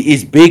 yes, he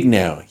is big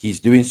now. He's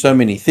doing so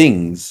many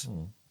things.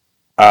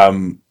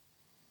 And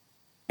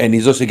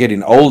he's also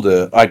getting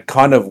older.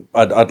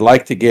 I'd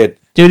like to get...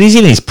 Dude, he's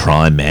in his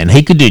prime, man.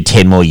 He could do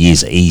 10 more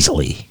years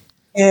easily.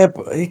 Yeah,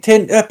 but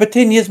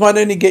 10 years might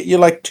only get you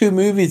like 2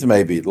 movies,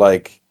 maybe.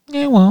 Like...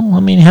 Yeah, well, I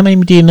mean, how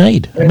many do you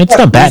need? I mean, it's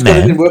not Batman.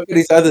 He's got to work at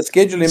his other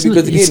scheduling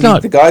because, again,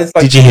 the guy's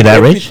like... Did you hear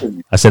that, Rich?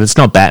 I said it's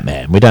not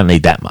Batman. We don't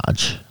need that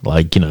much.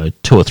 Like, 2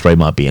 or 3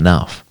 might be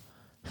enough.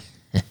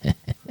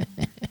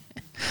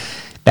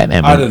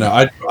 Batman. I don't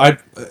know. I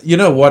you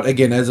know what?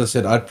 Again, as I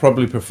said, I'd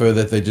probably prefer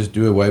that they just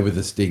do away with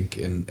the stink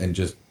and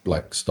just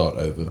like start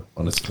over.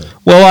 Honestly.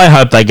 Well, I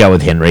hope they go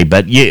with Henry,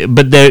 but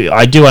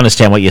I do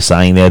understand what you're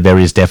saying. There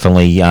is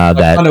definitely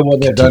that. Kind of what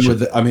they've done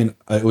with it. I mean,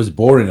 it was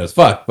boring as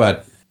fuck,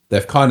 but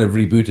they've kind of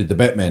rebooted the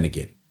Batman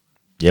again.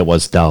 Yeah, it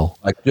was dull.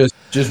 Like just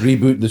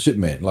reboot the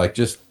Superman. Like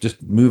just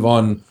move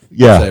on.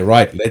 Yeah. And say,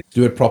 right, let's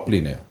do it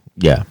properly now.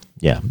 Yeah.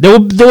 Yeah, there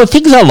were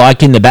things I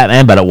liked in the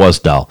Batman, but it was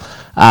dull.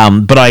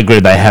 But I agree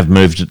they have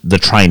moved the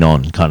train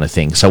on, kind of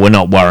thing. So we're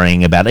not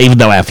worrying about it. Even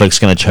though Affleck's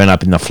going to turn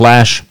up in The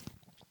Flash,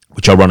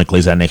 which ironically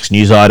is our next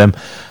news item,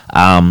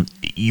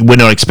 we're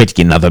not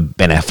expecting another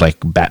Ben Affleck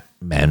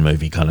Batman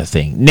movie kind of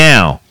thing.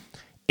 Now,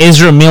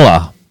 Ezra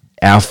Miller,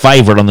 our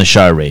favourite on the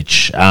show,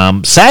 Rich.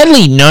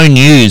 Sadly, no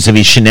news of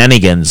his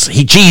shenanigans.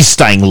 He's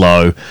staying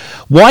low.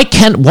 Why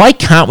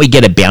can't we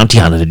get a bounty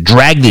hunter to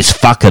drag this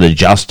fucker to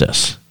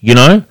justice? You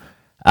know?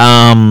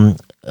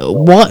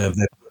 What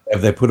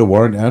have they put a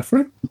warrant out for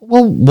him?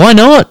 Well, why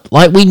not?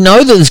 Like, we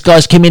know that this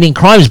guy's committing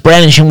crimes,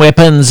 brandishing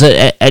weapons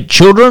at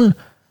children,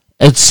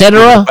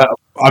 etc.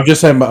 I'm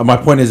just saying, my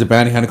point is, a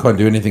bounty hunter can't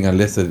do anything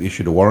unless they've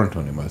issued a warrant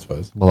on him, I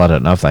suppose. Well, I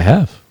don't know if they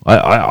have.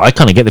 I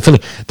kind of get the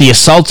feeling. The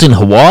assaults in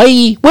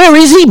Hawaii, where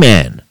is he,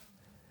 man?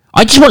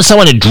 I just want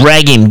someone to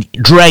drag him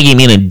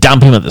in and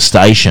dump him at the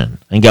station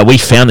and go, we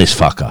found this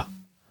fucker.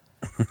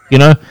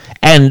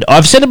 And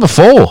I've said it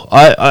before,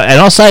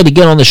 and I'll say it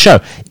again on the show.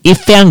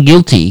 If found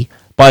guilty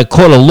by a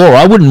court of law,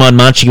 I wouldn't mind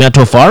marching him out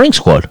to a firing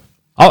squad.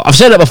 I've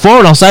said it before,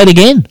 and I'll say it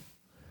again.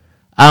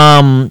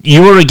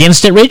 You were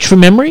against it, Rich, from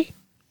memory?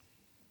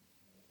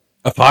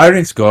 A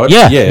firing squad?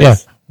 Yeah.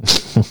 Yes.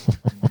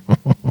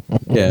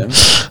 Yeah.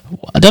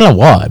 I don't know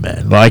why,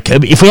 man. Like,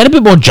 if we had a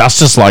bit more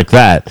justice like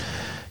that,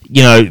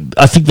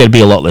 I think there'd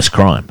be a lot less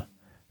crime.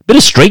 A bit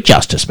of street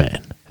justice,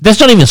 man. That's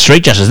not even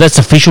street justice. That's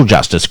official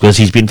justice because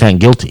he's been found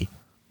guilty.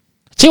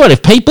 See what?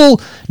 If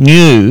people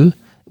knew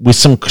with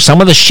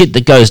some of the shit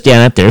that goes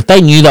down out there, if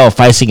they knew they were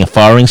facing a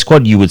firing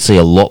squad, you would see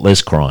a lot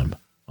less crime.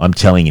 I'm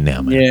telling you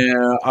now, man.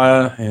 Yeah,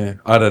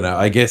 I don't know.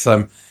 I guess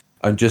I'm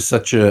just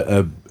such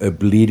a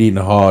bleeding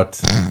heart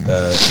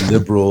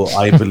liberal.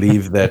 I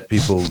believe that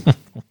people,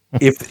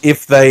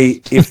 if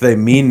they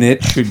mean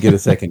it, should get a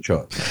second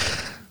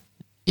chance.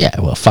 Yeah,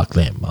 well, fuck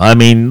them. I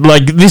mean,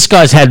 like, this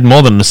guy's had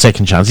more than a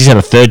second chance. He's had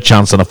a third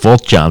chance and a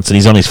fourth chance, and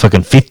he's on his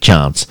fucking fifth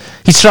chance.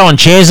 He's throwing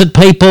chairs at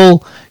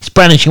people. He's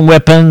brandishing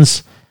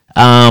weapons.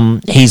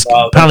 He's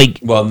apparently...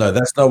 Well, no,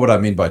 that's not what I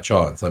mean by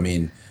chance. I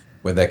mean,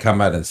 when they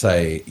come out and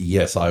say,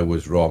 yes, I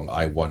was wrong,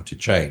 I want to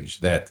change,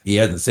 that he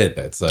hasn't said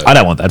that. So I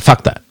don't want that.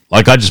 Fuck that.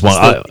 Like, I just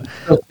want...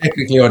 Still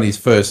technically on his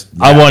first...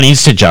 I want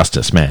instant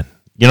justice, man.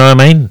 You know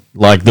what I mean?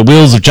 Like, the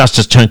wheels of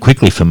justice turn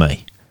quickly for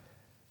me.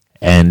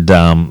 And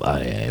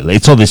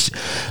it's all this...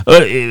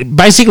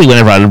 basically,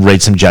 whenever I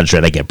read some Judge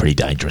Dredd, I get pretty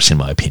dangerous in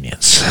my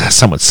opinions.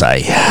 Some would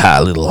say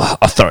a little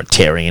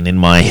authoritarian in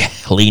my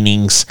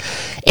leanings.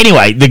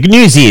 Anyway, the good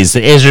news is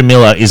that Ezra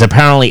Miller is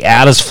apparently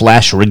out as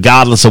Flash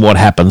regardless of what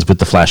happens with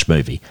the Flash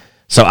movie.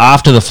 So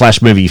after the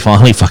Flash movie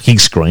finally fucking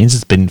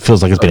screens,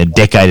 feels like it's been a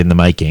decade in the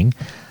making,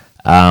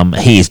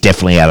 he is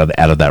definitely out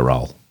of that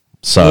role.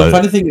 So well, the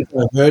funny thing is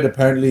I heard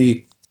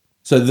apparently...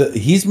 So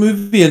his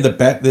movie and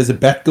there's a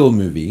Batgirl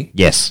movie.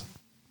 Yes.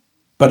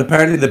 But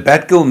apparently the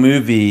Batgirl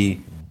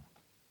movie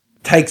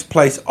takes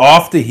place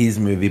after his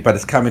movie, but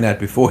it's coming out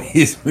before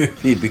his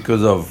movie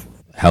because of...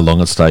 How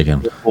long it's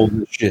taken. All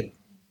this shit.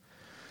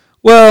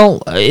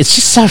 Well, it's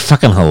just so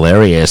fucking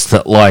hilarious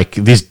that, like,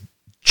 this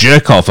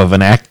jerk-off of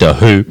an actor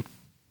who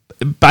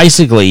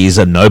basically is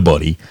a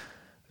nobody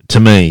to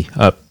me.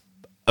 I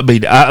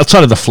mean,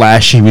 outside of The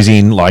Flash, he was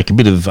in, like, a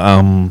bit of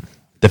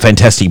The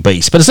Fantastic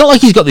Beast. But it's not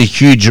like he's got this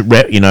huge,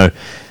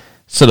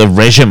 sort of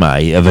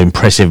resume of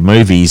impressive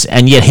movies,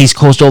 and yet he's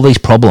caused all these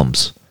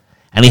problems.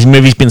 And his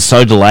movie's been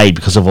so delayed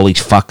because of all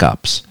these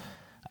fuck-ups.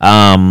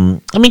 I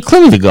mean,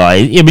 clearly the guy...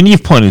 I mean,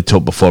 you've pointed to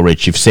it before,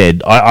 Rich. You've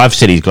said... I've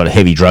said he's got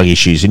heavy drug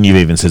issues, and you've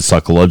even said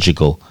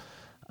psychological.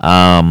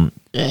 Yeah,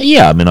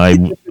 I mean,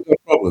 He's got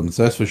problems,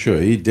 that's for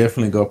sure. He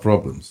definitely got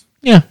problems.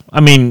 Yeah,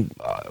 I mean,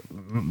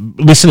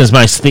 listeners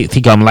may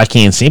think I'm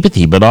lacking in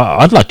sympathy, but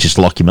I'd like to just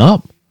lock him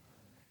up.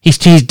 He's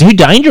too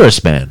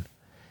dangerous, man.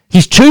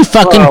 He's too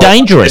fucking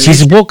dangerous.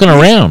 He's walking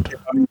around.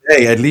 I mean,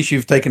 hey, at least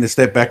you've taken a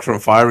step back from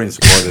firing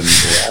squad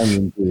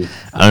and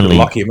to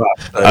lock him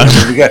up.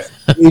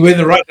 So we're in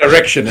the right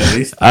direction, at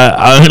least.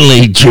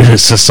 Only due to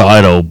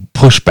societal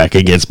pushback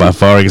against my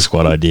firing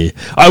squad idea.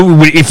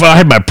 If I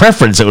had my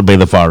preference, it would be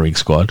the firing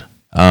squad.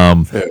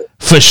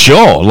 For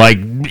sure. Like,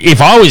 if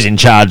I was in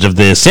charge of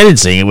the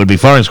sentencing, it would be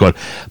firing squad.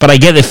 But I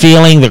get the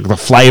feeling that the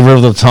flavour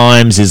of the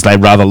times is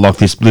they'd rather lock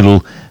this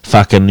little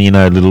fucking,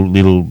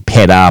 little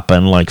pet up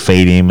and, like,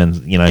 feed him, and,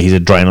 he's a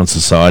drain on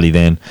society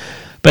then.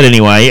 But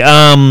anyway,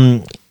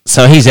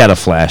 so he's out of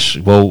Flash.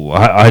 Well,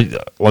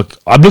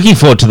 I'm looking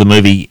forward to the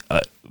movie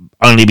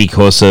only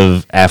because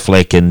of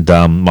Affleck and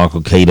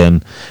Michael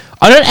Keaton.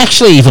 I don't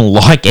actually even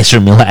like Ezra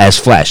Miller as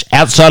Flash.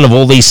 Outside of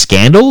all these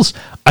scandals,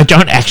 I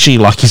don't actually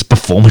like his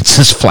performance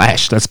as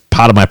Flash. That's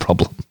part of my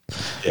problem.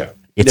 Yeah.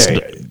 It's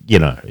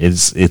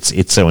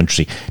it's so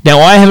interesting. Now,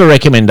 I have a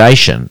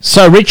recommendation.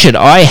 So, Richard,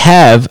 I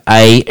have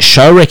a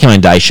show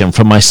recommendation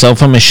from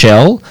myself and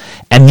Michelle,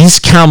 and this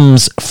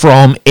comes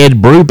from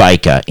Ed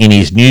Brubaker in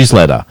his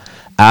newsletter.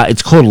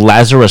 It's called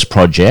Lazarus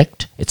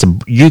Project. It's a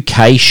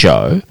UK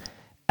show,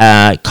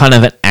 kind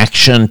of an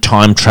action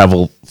time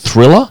travel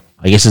thriller,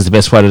 I guess is the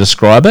best way to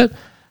describe it.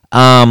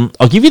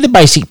 I'll give you the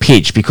basic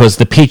pitch because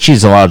the pitch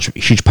is a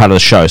huge part of the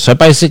show. So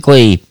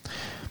basically,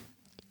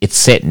 it's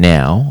set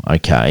now,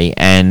 okay,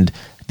 and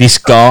this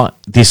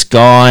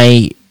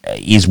guy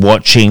is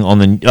watching on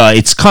the...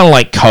 it's kind of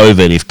like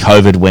COVID, if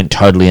COVID went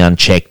totally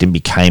unchecked and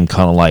became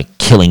kind of like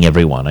killing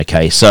everyone,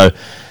 okay? So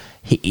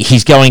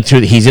he's going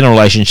through... He's in a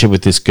relationship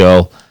with this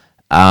girl.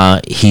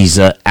 He's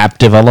an app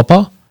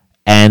developer.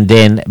 And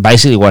then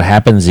basically what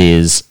happens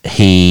is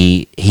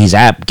his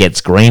app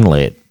gets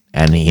greenlit,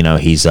 and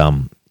he's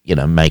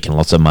making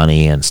lots of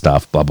money and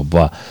stuff, blah blah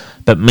blah.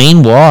 But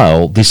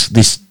meanwhile, this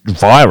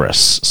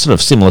virus, sort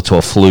of similar to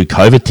a flu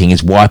COVID thing,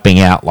 is wiping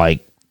out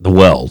like the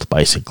world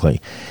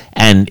basically,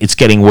 and it's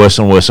getting worse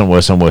and worse and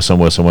worse and worse and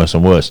worse and worse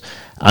and worse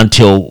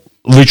until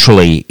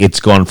literally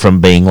it's gone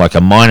from being like a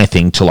minor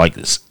thing to like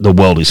the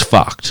world is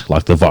fucked,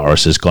 like the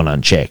virus has gone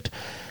unchecked,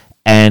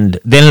 and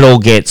then it all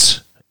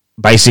gets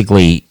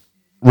basically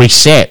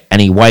reset, and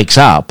he wakes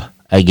up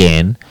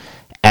again,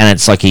 and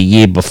it's like a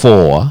year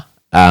before,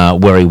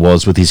 where he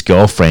was with his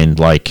girlfriend,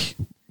 like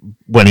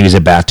when he was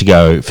about to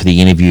go for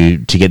the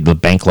interview to get the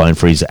bank loan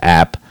for his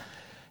app.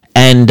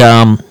 And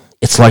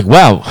it's like,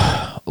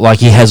 wow, like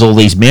he has all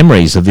these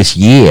memories of this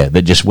year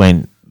that just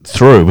went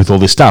through with all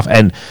this stuff.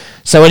 And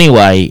so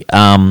anyway,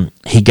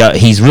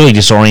 he's really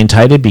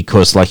disorientated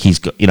because like he's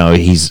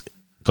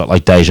got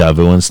like deja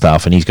vu and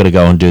stuff, and he's got to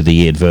go and do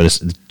the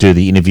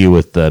interview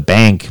with the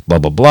bank, blah,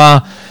 blah,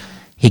 blah.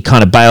 He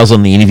kind of bails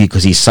on the interview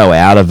because he's so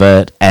out of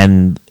it.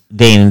 And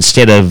then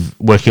instead of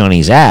working on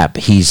his app,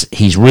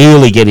 he's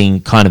really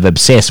getting kind of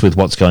obsessed with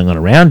what's going on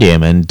around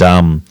him. And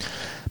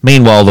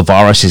meanwhile, the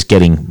virus is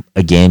getting,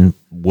 again,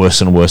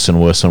 worse and worse and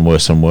worse and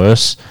worse and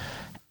worse.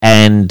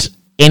 And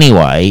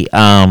anyway,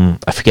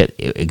 I forget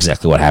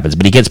exactly what happens,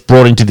 but he gets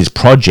brought into this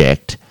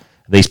project.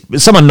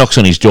 Someone knocks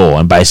on his door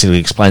and basically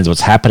explains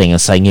what's happening and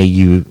saying,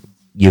 yeah,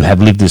 you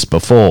have lived this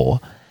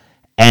before.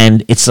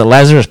 And it's the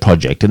Lazarus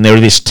Project, and they're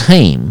this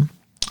team,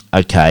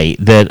 okay,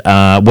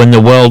 that when the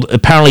world,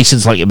 apparently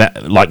since like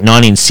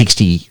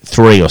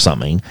 1963 or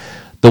something,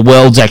 the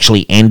world's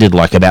actually ended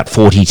like about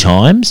 40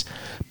 times.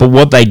 But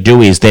what they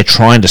do is they're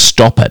trying to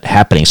stop it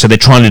happening. So they're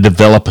trying to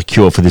develop a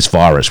cure for this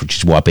virus, which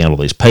is wiping out all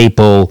these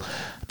people.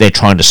 They're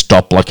trying to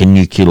stop like a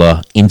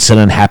nuclear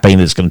incident happening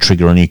that's going to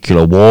trigger a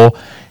nuclear war.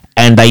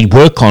 And they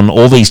work on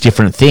all these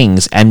different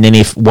things. And then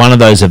if one of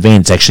those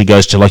events actually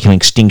goes to like an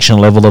extinction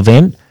level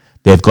event,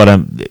 they've got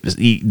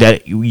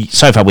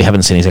so far we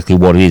haven't seen exactly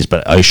what it is,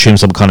 but I assume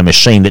some kind of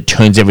machine that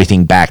turns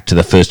everything back to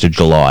the 1st of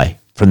July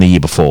from the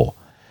year before.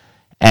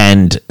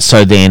 And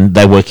so then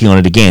they're working on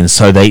it again.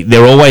 So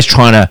they're always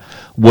trying to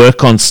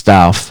work on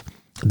stuff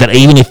that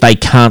even if they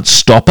can't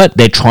stop it,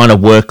 they're trying to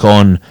work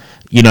on,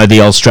 the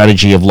old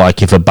strategy of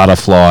like if a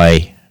butterfly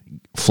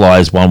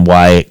flies one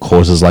way, it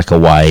causes like a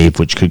wave,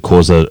 which could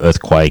cause an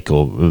earthquake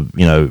or,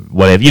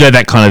 whatever.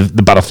 That kind of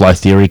the butterfly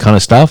theory kind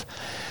of stuff.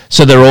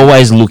 So they're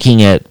always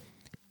looking at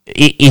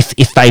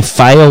if they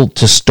fail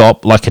to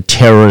stop like a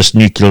terrorist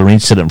nuclear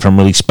incident from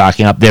really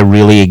sparking up, they're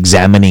really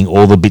examining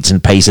all the bits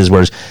and pieces.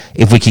 Whereas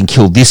if we can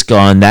kill this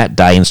guy on that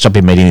day and stop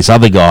him meeting this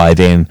other guy,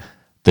 then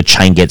the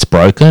chain gets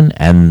broken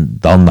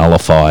and they'll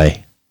nullify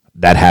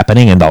that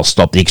happening and they'll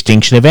stop the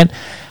extinction event.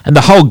 And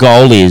the whole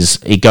goal is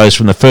it goes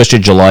from the 1st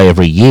of July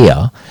every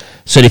year.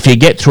 So if you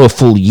get through a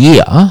full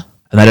year and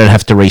they don't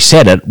have to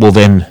reset it, well,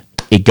 then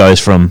it goes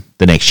from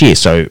the next year.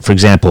 So, for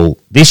example,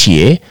 this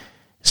year,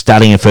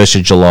 starting in 1st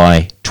of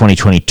July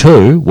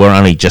 2022, we're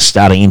only just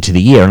starting into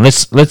the year. And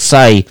let's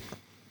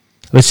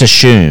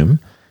assume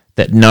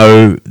that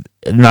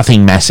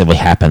nothing massively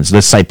happens.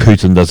 Let's say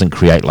Putin doesn't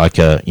create like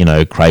a,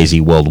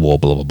 crazy world war,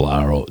 blah, blah,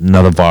 blah, or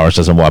another virus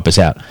doesn't wipe us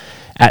out.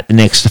 At the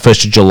next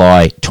 1st of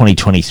July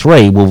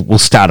 2023, we'll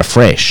start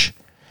afresh.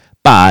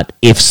 But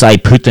if, say,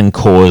 Putin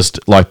caused,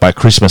 like by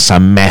Christmas,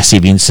 some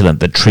massive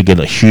incident that triggered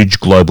a huge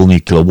global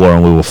nuclear war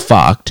and we were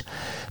fucked,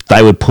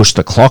 they would push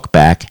the clock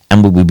back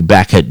and we would be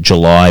back at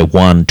July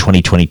 1,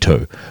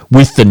 2022.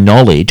 With the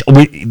knowledge,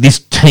 this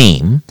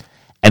team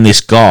and this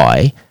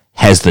guy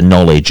has the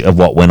knowledge of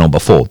what went on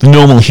before. The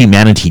normal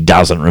humanity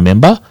doesn't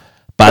remember,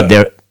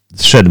 but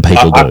certain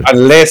people do.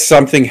 Unless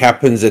something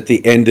happens at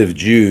the end of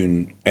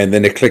June and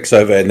then it clicks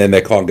over and then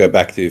they can't go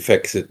back to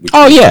fix it.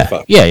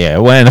 Yeah.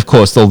 Well, and of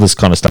course, all this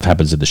kind of stuff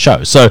happens in the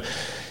show. So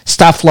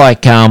stuff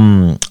like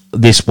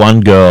this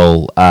one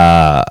girl,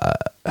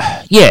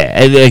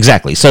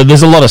 exactly. So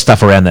there's a lot of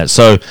stuff around that.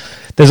 So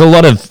there's a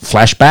lot of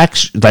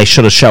flashbacks. They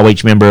sort of show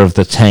each member of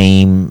the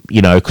team,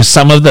 because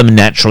some of them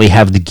naturally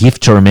have the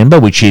gift to remember,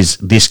 which is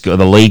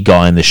the lead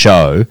guy in the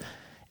show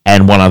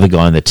and one other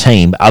guy in the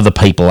team. Other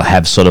people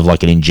have sort of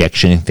like an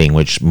injection thing,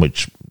 which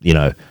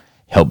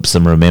helps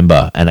them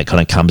remember, and it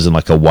kind of comes in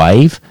like a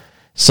wave.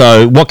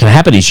 So what can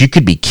happen is you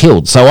could be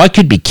killed. So I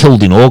could be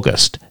killed in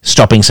August,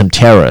 stopping some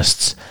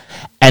terrorists,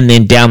 and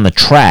then down the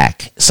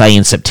track, say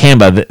in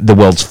September, the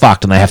world's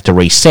fucked and they have to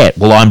reset.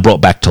 Well, I'm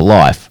brought back to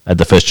life at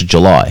the 1st of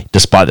July,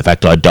 despite the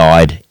fact I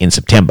died in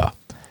September.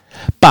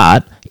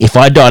 But if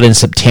I died in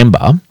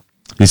September,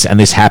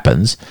 this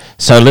happens,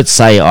 so let's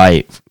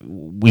say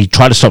we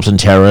try to stop some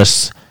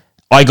terrorists,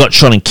 I got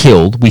shot and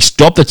killed, we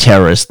stopped the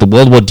terrorists, the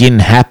World War didn't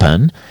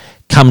happen,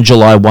 come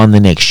July 1 the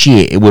next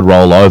year, it would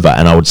roll over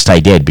and I would stay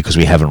dead because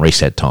we haven't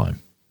reset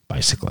time,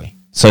 basically.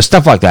 So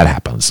stuff like that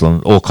happens,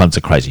 and all kinds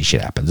of crazy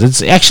shit happens.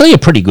 It's actually a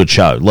pretty good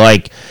show.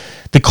 Like,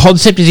 the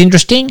concept is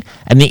interesting,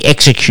 and the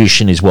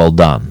execution is well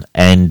done.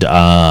 And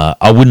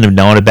I wouldn't have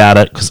known about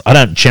it, because I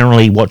don't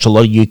generally watch a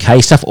lot of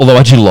UK stuff, although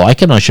I do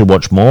like it, and I should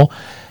watch more.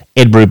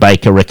 Ed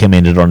Brubaker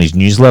recommended on his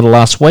newsletter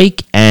last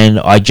week, and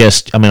I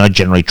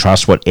generally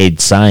trust what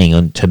Ed's saying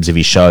in terms of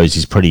his shows.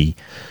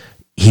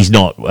 He's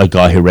not a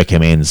guy who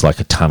recommends, like,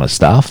 a ton of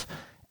stuff.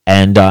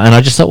 And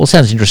I just thought, well,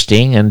 sounds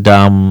interesting. And,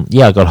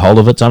 I got hold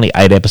of it. It's only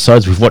 8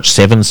 episodes. We've watched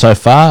 7 so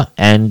far.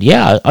 And,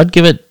 I'd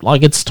give it,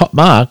 like, it's top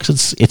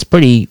marks. It's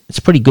pretty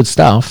good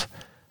stuff.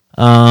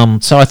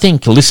 So I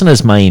think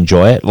listeners may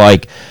enjoy it.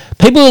 Like,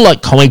 people who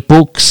like comic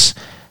books,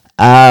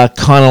 kind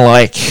of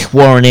like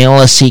Warren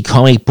Ellis-y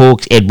comic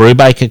books, Ed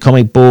Brubaker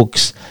comic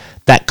books,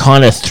 that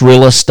kind of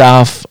thriller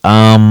stuff,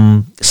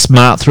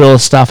 smart thriller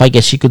stuff, I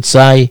guess you could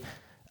say.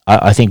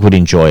 I think would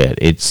enjoy it.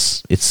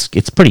 It's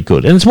pretty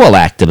good, and it's well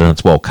acted and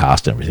it's well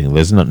cast and everything.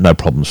 There's no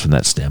problems from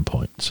that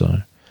standpoint. So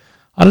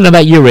I don't know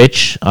about you,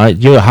 Rich.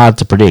 You're hard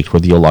to predict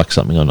whether you'll like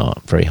something or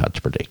not. Very hard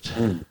to predict.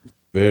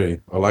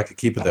 Very. I like to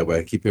keep it that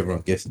way. Keep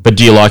everyone guessing. But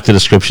do you like the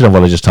description of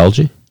what I just told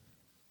you?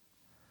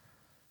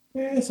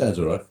 Yeah, it sounds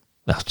all right.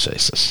 Oh,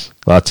 Jesus.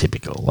 Well,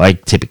 typical. I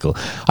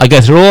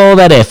go through all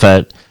that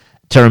effort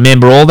to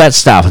remember all that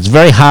stuff. It's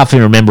very hard for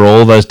me to remember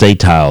all those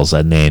details,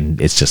 and then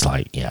it's just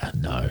like, yeah,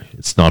 no,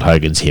 it's not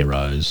Hogan's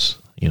Heroes.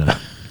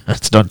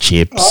 It's not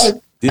Chips. I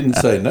didn't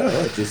say no.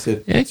 I just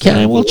said...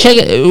 Okay, well, check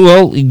it.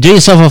 Well, do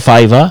yourself a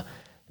favour.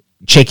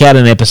 Check out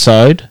an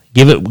episode.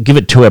 Give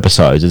it 2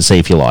 episodes and see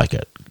if you like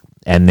it.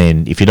 And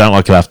then if you don't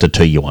like it after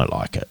 2, you won't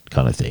like it,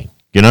 kind of thing.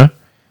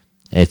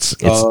 It's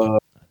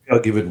I'll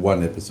give it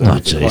 1 episode. Oh,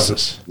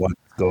 Jesus.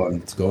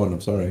 It's gone.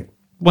 I'm sorry.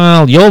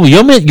 Well, you're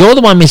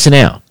the one missing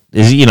out.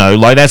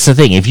 That's the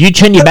thing. If you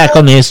turn your back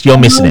on this, you're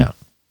missing out.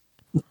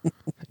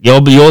 You're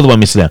the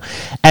one missing out.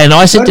 And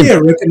I said a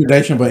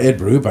recommendation by Ed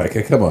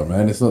Brubaker. Come on,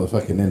 man. It's not the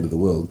fucking end of the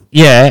world.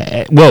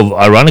 Yeah. Well,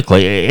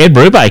 ironically, Ed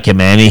Brubaker,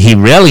 man, he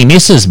rarely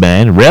misses,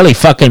 man. Rarely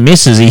fucking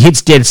misses. He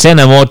hits dead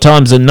center more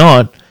times than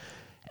not.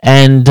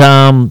 And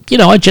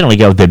I generally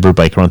go with Ed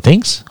Brubaker on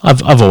things.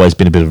 I've always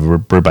been a bit of a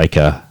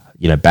Brubaker,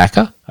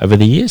 backer over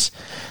the years.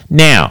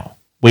 Now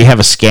we have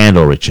a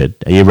scandal, Richard.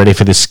 Are you ready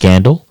for this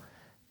scandal?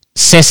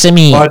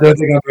 Sesame. I don't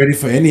think I'm ready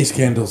for any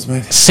scandals,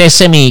 mate.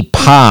 Sesame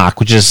Park,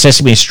 which is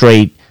Sesame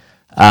Street,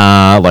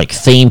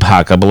 theme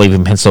park, I believe,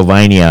 in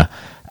Pennsylvania.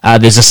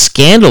 There's a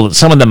scandal that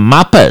some of the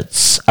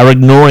Muppets are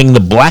ignoring the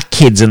black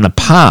kids in the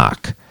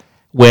park.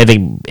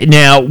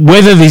 Now,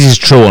 whether this is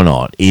true or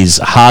not is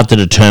hard to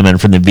determine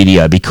from the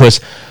video,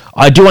 because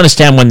I do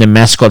understand when the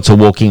mascots are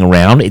walking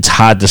around, it's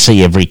hard to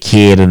see every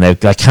kid, and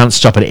they can't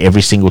stop at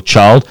every single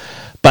child.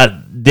 But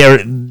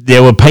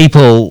there were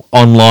people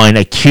online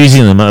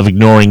accusing them of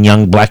ignoring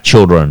young black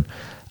children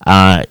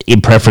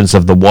in preference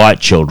of the white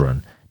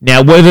children.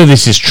 Now, whether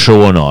this is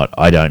true or not,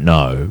 I don't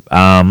know.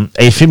 Are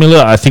you familiar,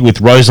 I think, with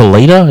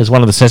Rosalita as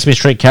one of the Sesame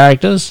Street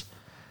characters?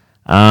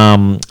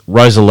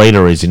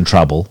 Rosalita is in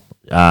trouble,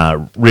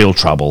 real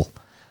trouble.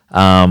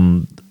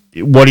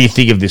 What do you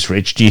think of this,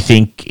 Rich? Do you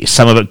think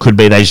some of it could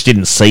be they just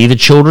didn't see the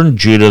children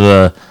due to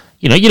the...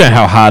 You know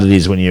how hard it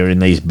is when you're in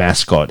these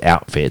mascot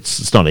outfits.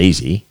 It's not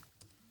easy.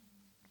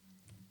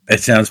 It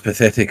sounds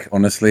pathetic,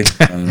 honestly.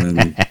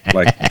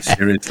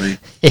 Seriously.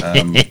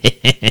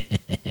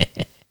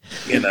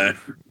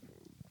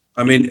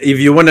 I mean, if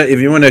you want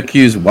to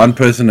accuse one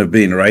person of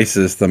being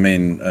racist, I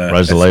mean,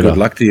 good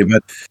luck to you.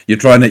 But you're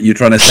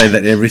trying to say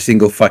that every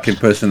single fucking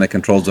person that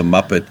controls a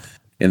Muppet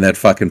in that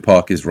fucking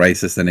park is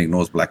racist and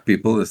ignores black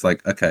people. It's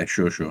like, okay,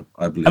 sure,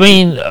 I believe. I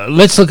mean,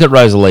 let's look at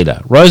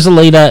Rosalita.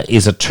 Rosalita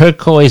is a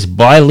turquoise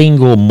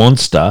bilingual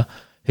monster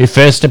who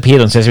first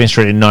appeared on Sesame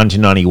Street in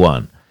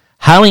 1991.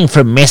 Hailing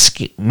from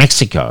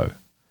Mexico,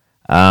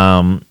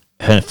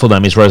 her full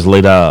name is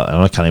Rosalita, and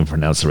I can't even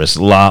pronounce the rest,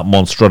 La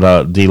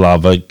Monstrota de la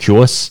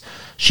Vacuous.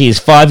 She is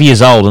 5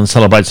 years old and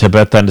celebrates her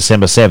birthday on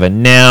December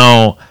 7.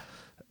 Now,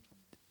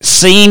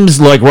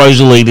 seems like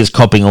Rosalita's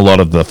copping a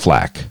lot of the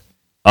flack.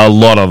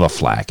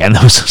 And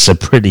there was some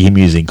pretty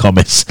amusing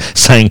comments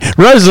saying,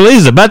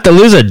 Rosalita's about to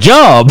lose a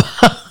job.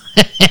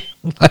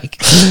 Is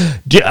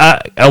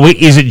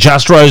it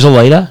just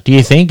Rosalita, do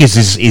you think?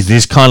 Is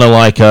this kind of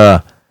like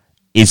a...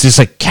 Is this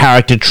a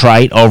character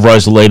trait of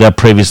Rosalita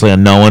previously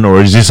unknown, or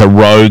is this a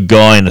rogue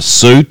guy in a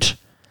suit,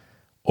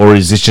 or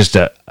is this just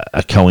a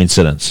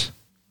coincidence?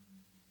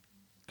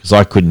 Because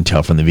I couldn't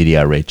tell from the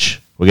video, Rich.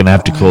 We're going to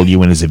have to call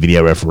you in as a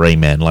video referee,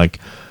 man.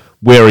 Like,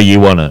 where are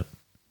you on it?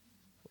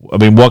 I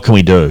mean, what can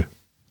we do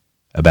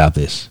about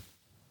this?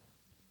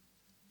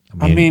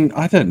 I mean,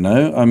 I don't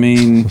know. I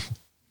mean...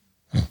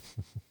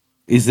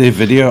 Is there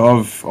video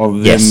of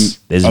them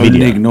there's only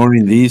video.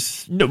 Ignoring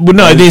these?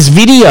 No, there's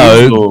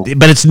video,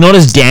 but it's not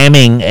as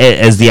damning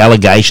as the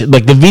allegation.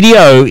 Like, the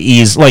video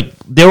is, like,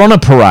 they're on a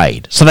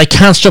parade, so they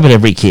can't stop at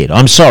every kid.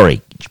 I'm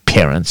sorry,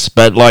 parents,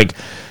 but, like,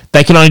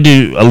 they can only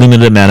do a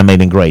limited amount of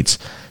meet and greets.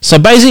 So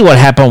basically what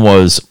happened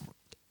was,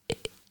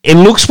 it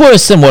looks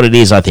worse than what it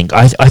is, I think.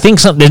 I think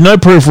there's no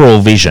peripheral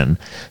vision,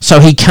 so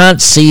he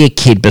can't see a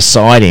kid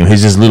beside him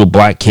who's this little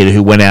black kid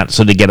who went out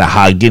sort of get a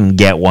hug, didn't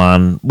get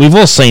one. We've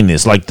all seen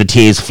this, like the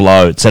tears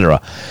flow,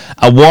 etc.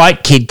 A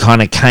white kid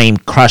kind of came,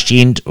 crushed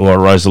into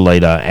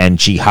Rosalita, and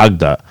she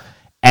hugged her.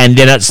 And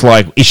then it's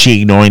like, is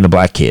she ignoring the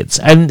black kids?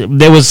 And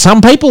there was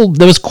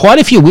quite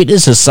a few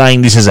witnesses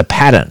saying this is a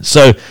pattern.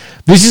 So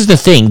this is the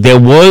thing. There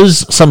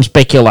was some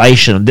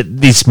speculation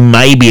that this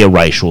may be a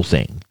racial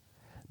thing.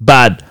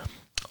 But...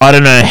 I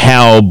don't know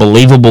how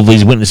believable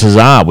these witnesses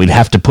are. We'd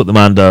have to put them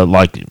under,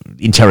 like,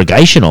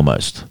 interrogation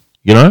almost,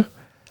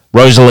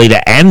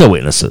 Rosalita and the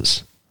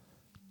witnesses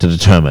to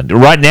determine.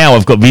 Right now,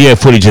 I've got video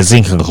footage that's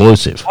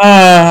inconclusive.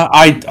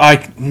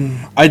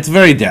 It's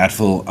very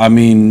doubtful. I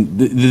mean,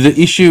 the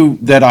issue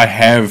that I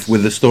have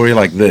with a story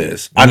like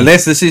this,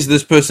 unless this is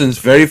this person's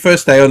very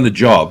first day on the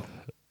job,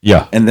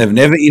 yeah, and they've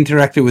never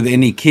interacted with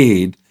any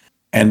kid,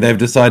 and they've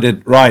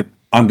decided, right,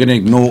 I'm going to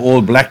ignore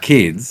all black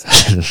kids.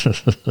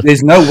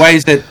 There's no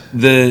ways that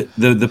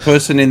the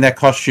person in that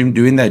costume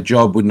doing that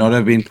job would not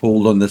have been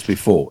pulled on this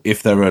before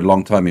if they were a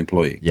long-time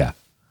employee. Yeah.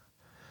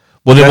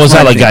 Well, there was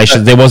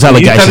allegations. There was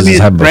allegations. You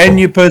tell me a brand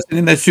new person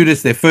in that suit,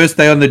 it's their first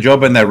day on the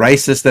job and they're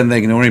racist and they're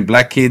ignoring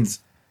black kids.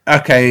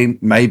 Okay,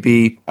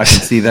 maybe I can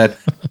see that.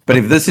 But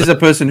if this is a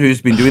person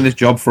who's been doing this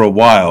job for a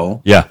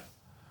while,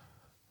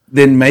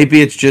 then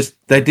maybe it's just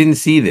they didn't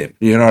see them.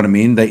 You know what I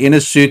mean? They're in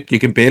a suit. You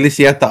can barely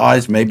see out the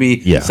eyes.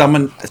 Maybe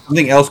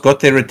something else got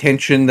their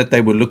attention that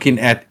they were looking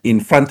at in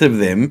front of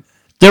them.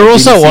 They're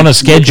also on a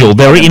schedule.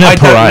 They're in a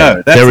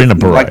parade. They're in a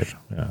parade.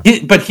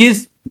 But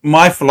here's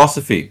my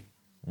philosophy.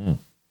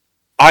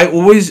 I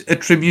always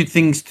attribute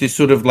things to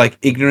sort of like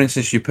ignorance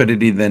and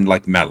stupidity than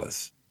like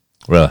malice.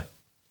 Really?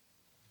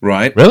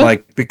 Right? Really?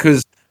 Like,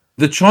 because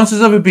the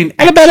chances of it being...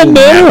 What about a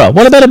murderer? Malice,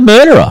 what about a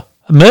murderer?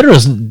 A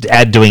murderer's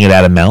doing it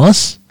out of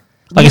malice.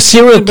 Like a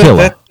serial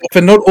killer.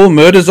 But not all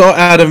murders are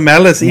out of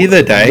malice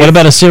either, Dave. What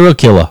about a serial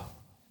killer?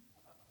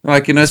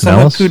 Like, you know,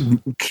 someone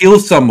could kill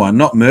someone,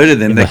 not murder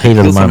them. They could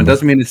kill someone. It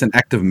doesn't mean it's an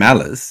act of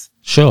malice.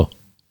 Sure.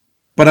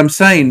 But I'm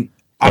saying...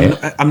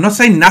 I'm not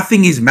saying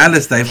nothing is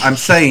malice, Dave. I'm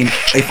saying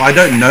if I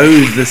don't know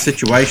the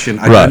situation,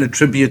 I don't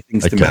attribute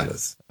things to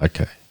malice.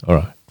 Okay. All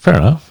right. Fair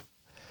enough.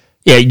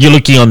 Yeah, you're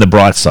looking on the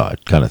bright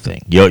side, kind of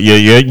thing. You're. I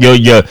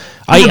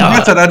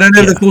don't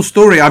know the full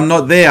story. I'm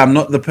not there. I'm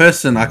not the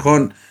person. I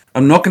can't.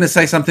 I'm not going to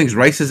say something's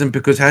racism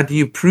because how do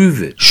you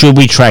prove it? Should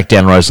we track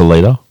down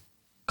Rosalita?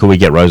 Could we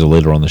get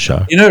Rosalita on the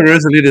show? You know,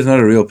 Rosalita's not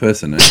a real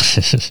person.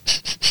 She's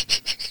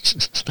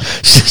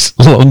just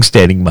a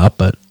long-standing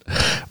muppet.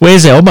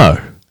 Where's Elmo?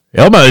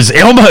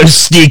 Elmo's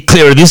steered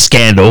clear of this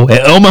scandal.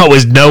 Elmo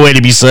was nowhere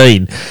to be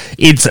seen.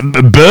 It's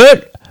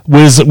Bert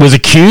was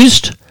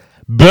accused.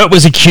 Bert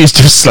was accused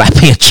of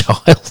slapping a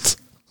child.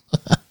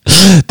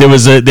 there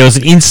was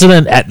an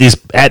incident at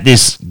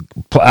this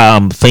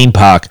theme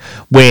park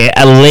where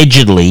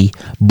allegedly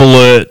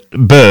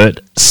Bert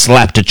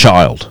slapped a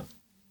child,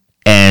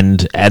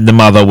 and the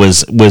mother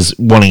was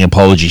wanting an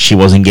apology. She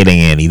wasn't getting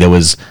any. There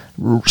was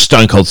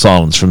stone cold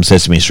silence from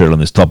Sesame Street on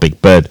this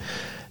topic, but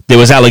there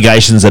was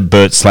allegations that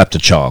Bert slapped a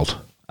child.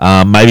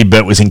 Maybe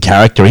Bert was in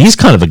character. He's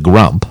kind of a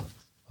grump,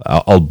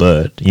 old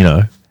Bert, you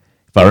know.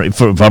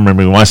 If I'm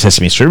remembering my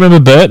Sesame Street,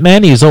 remember Bert,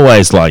 man? He was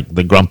always like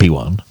the grumpy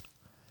one,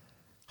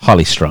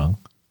 highly strung.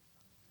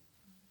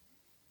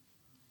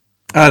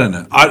 I don't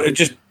know. I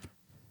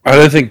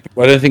don't think.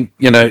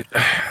 You know.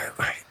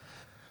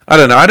 I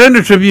don't know. I don't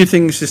attribute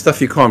things to stuff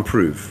you can't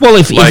prove. Well,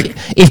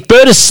 if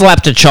Bert has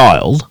slapped a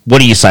child,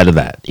 what do you say to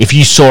that? If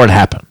you saw it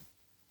happen,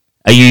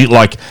 are you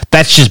like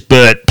that's just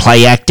Bert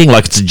play acting,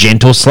 like it's a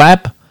gentle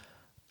slap,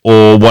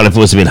 or what if it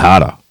was a bit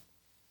harder?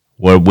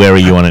 Where are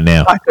you on it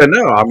now? I don't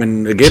know. I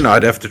mean, again,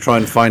 I'd have to try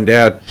and find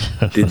out.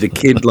 Did the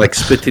kid like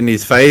spit in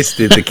his face?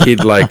 Did the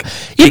kid like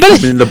kick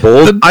him in the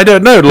balls? I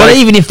don't know. But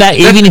even if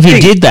he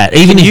did that,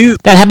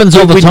 that happens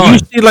all the time. When you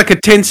see like a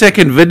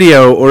 10-second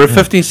video or a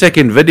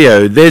 15-second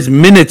video, there's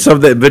minutes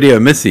of that video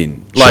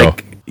missing.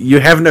 Like you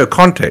have no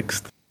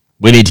context.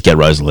 We need to get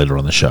Rosalita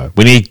on the show.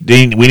 We need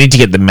to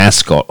get the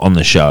mascot on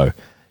the show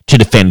to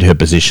defend her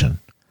position.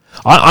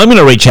 I'm going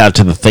to reach out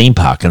to the theme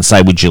park and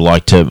say, would you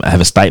like to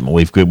have a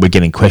statement? We're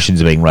getting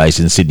questions being raised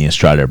in Sydney,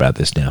 Australia about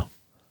this now.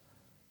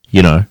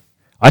 You know,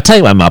 I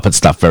take my Muppet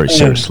stuff very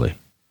seriously.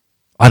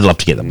 I'd love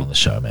to get them on the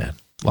show, man.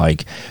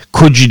 Like,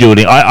 could you do it?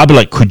 I'd be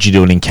like, could you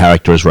do it in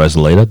character as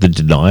Rosalita, the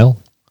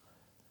denial?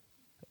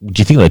 Do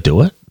you think they'd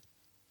do it?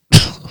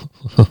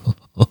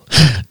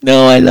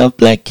 No, I love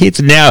black kids.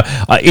 Now,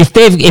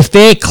 if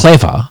they're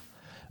clever,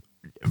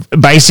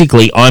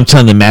 basically, I'm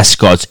telling the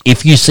mascots,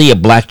 if you see a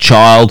black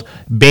child,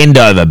 bend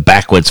over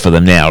backwards for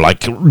them now.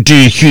 Like,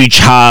 do huge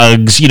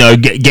hugs, you know,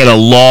 get a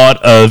lot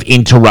of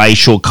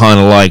interracial kind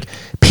of like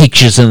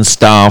pictures and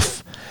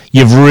stuff.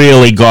 You've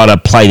really got to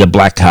play the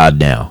black card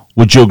now.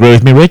 Would you agree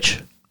with me,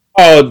 Rich?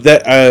 Oh,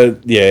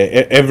 yeah.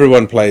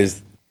 Everyone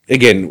plays,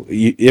 again,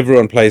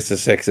 everyone plays the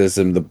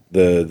sexism,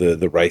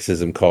 the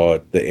racism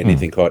card, the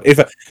anything card.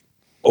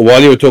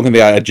 While you were talking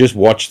there, I just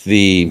watched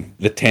the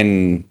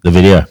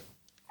video.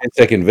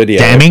 10-second video.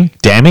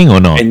 Damning or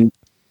not? And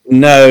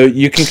no,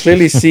 you can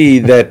clearly see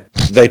that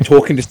they're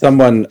talking to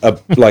someone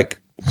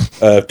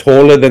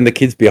taller than the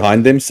kids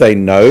behind them, say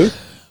no,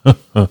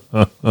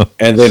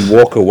 and then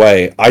walk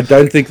away. I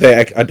don't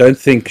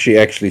think she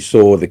actually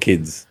saw the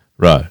kids.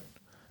 Right.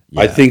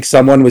 Yeah. I think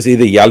someone was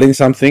either yelling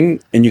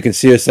something, and you can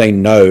see her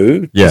saying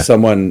no to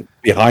someone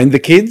behind the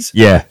kids.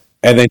 Yeah.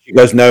 And then she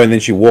goes no, and then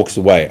she walks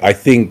away.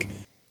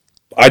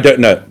 I don't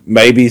know.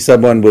 Maybe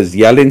someone was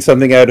yelling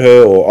something at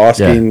her or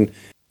asking. Yeah.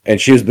 and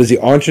she was busy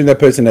answering that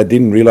person that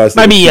didn't realize.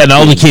 Maybe an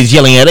older kid's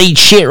yelling out, "Eat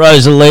shit,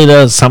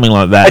 Rosalita," something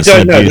like that. I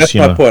don't know. That's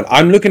my point.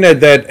 I'm looking at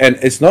that, and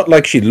it's not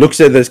like she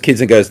looks at those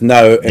kids and goes,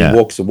 "No," and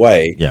walks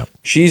away. Yeah.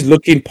 She's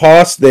looking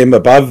past them,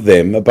 above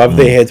their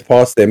heads,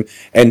 past them,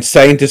 and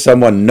saying to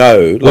someone,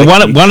 "No." Well,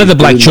 one of the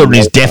black children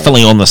is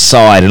definitely on the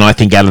side, and I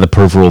think out of the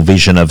peripheral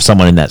vision of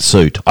someone in that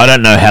suit. I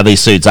don't know how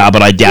these suits are,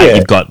 but I doubt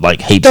you've got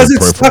like heaps of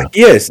peripheral. Suck?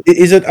 Yes.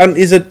 Is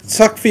it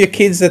suck for your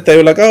kids that they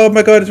were like, "Oh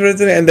my god, it's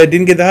Resident," and they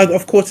didn't get the hug?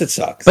 Of course it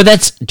sucks. But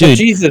that's, dude,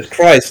 Jesus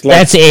Christ! Like,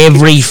 that's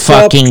every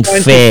fucking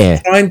fair.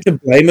 Trying to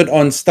blame it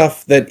on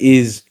stuff that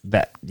is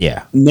not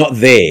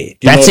there.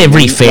 That's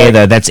every fair,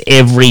 though. That's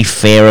every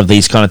fair of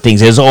these kind of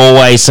things. There's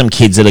always some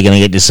kids that are going to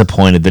get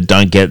disappointed that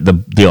don't get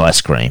the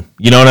ice cream.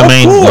 You know what I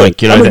mean?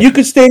 Course. Like, you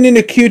could stand in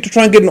a queue to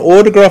try and get an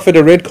autograph at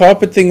a red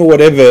carpet thing or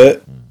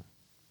whatever,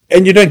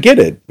 and you don't get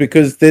it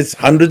because there's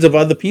hundreds of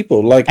other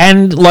people.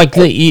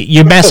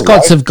 Your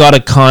mascots have got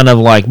to kind of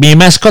your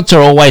mascots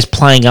are always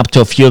playing up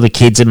to a few of the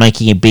kids and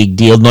making a big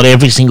deal. Not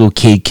every single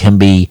kid can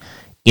be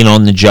in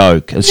on the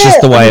joke. It's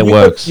just the way it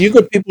works. You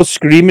got people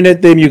screaming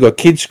at them. You got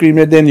kids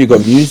screaming at them. You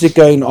got music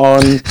going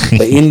on.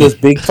 They're in this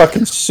big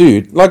fucking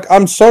suit. Like,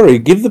 I'm sorry,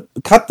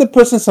 cut the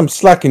person some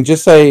slack and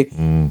just say,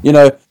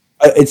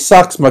 it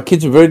sucks. My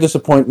kids were very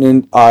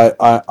disappointed.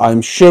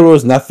 I'm sure it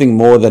was nothing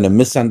more than a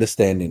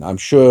misunderstanding. I'm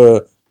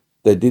sure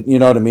they did. You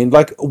know what I mean?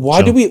 Like,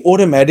 why do we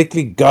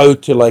automatically go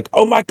to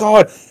oh my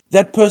god,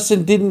 that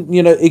person didn't,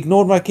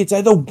 ignored my kids?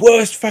 They're the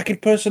worst fucking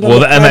person.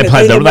 Well, and they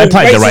played the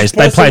race.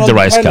 They played the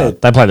race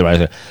card. They played the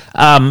race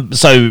card.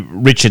 So,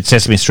 Richard,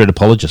 Sesame Street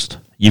apologist,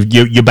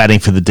 you're batting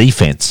for the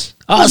defense.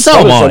 Oh, so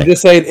am I. I'm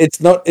just saying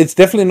it's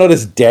definitely not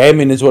as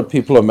damning as what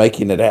people are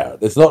making it out.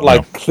 It's not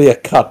clear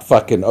cut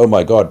fucking, oh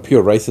my god,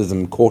 pure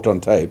racism caught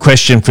on tape.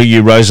 Question for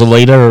you,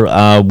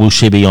 Rosalita. Will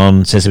she be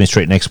on Sesame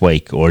Street next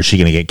week, or is she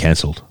going to get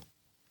cancelled?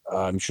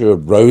 I'm sure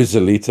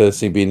Rosalita,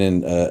 being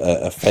in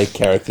a fake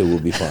character, will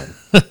be fine.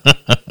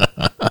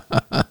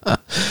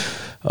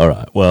 All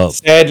right. Well,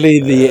 sadly,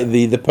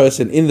 the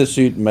person in the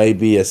suit may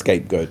be a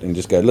scapegoat and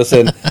just go,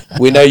 listen,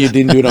 we know you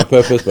didn't do it on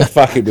purpose, but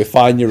fuck it, we're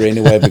fine you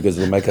anyway because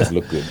it'll make us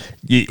look good.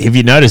 Have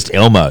you noticed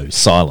Elmo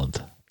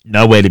silent?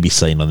 Nowhere to be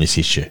seen on this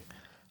issue.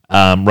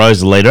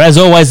 Rosalita, as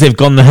always, they've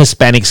gone the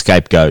Hispanic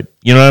scapegoat.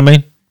 You know what I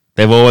mean?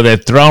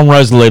 They've thrown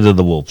Rosalita to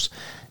the wolves.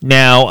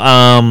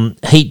 Now,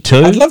 Heat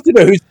 2. I'd love to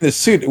know who's in the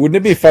suit. Wouldn't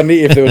it be funny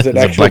if there was an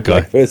actual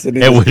black person in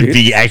the suit? It would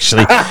be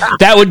actually.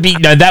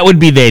 That would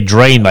be their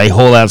dream. They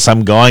haul out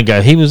some guy and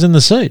go, he was in the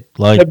suit.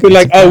 They'd be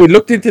like, we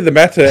looked into the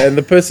matter and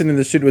the person in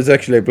the suit was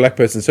actually a black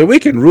person, so we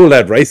can rule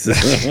out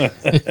racism.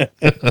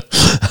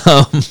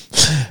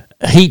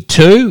 Heat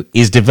 2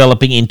 is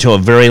developing into a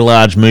very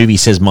large movie,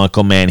 says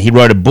Michael Mann. He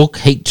wrote a book,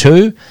 Heat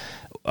 2.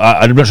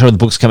 I'm not sure if the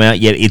book's come out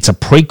yet. It's a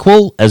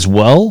prequel as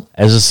well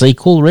as a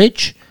sequel,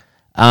 Rich.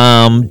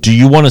 Do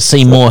you want to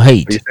see more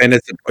Heat?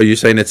 Are you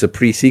saying it's a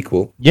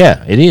pre-sequel?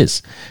 Yeah, it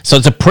is. So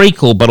it's a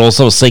prequel, but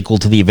also a sequel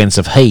to the events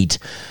of Heat.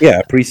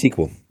 Yeah,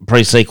 pre-sequel.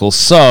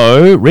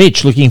 So,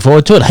 Rich, looking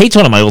forward to it. Heat's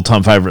one of my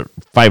all-time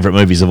favorite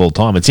movies of all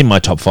time. It's in my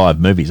top 5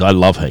 movies. I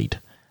love Heat.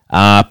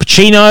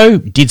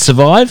 Pacino did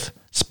survive.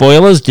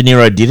 Spoilers, De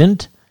Niro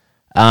didn't.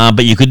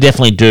 But you could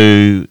definitely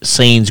do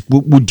scenes.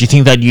 Would you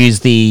think they'd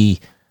use the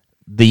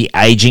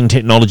aging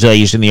technology they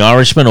used in The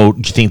Irishman, or do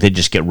you think they'd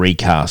just get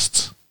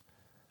recasts?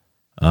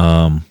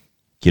 I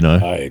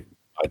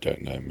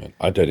don't know, man.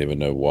 I don't even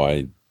know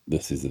why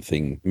this is a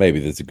thing. Maybe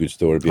there's a good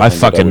story behind it.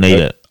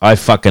 I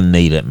fucking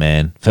need it,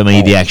 man. For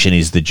me, the action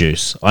is the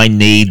juice. I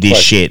need this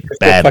shit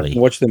badly.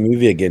 Watch the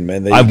movie again,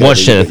 man. I've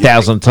watched it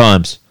 1,000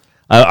 times.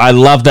 I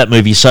love that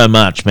movie so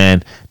much,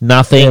 man.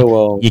 Nothing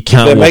you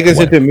can't. If they make this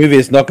into a movie,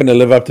 it's not going to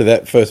live up to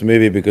that first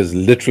movie because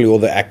literally all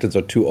the actors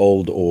are too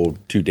old or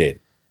too dead.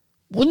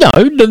 Well,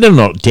 no, they're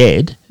not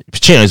dead.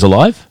 Pacino's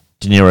alive.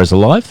 De Niro's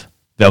alive.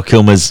 Val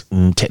Kilmer's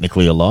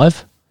technically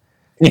alive.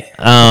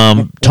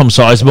 Tom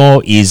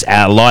Sizemore is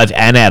alive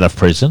and out of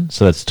prison,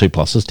 so that's 2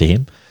 pluses to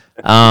him.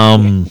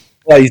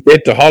 Well, he's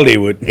dead to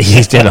Hollywood.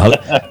 He's dead to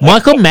Hollywood.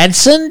 Michael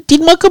Madsen?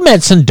 Did Michael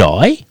Madsen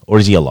die, or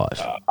is he alive?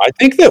 I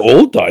think they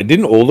all died.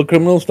 Didn't all the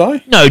criminals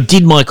die? No,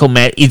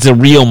 is a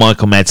real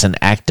Michael Madsen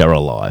actor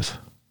alive?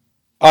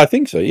 I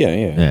think so,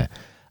 yeah.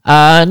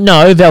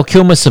 No, Val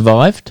Kilmer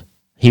survived.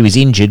 He was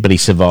injured, but he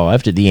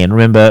survived at the end.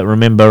 Remember.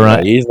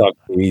 No, he's not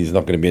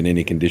going to be in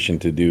any condition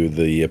to do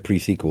the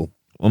pre-sequel.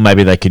 Well,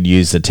 maybe they could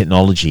use the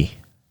technology.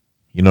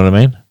 You know what I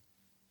mean?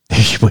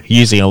 We're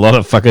using a lot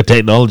of fucking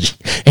technology,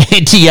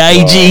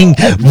 anti-aging,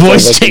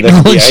 voice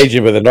technology.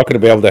 Anti-aging, but they're not going to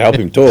be able to help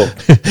him talk.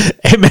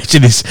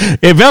 Imagine this: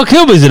 if Val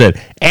Kilmer's in it,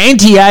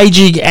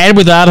 anti-aging and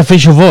with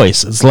artificial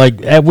voice. It's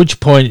like, at which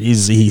point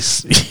is he?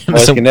 He's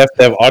going to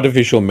have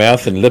artificial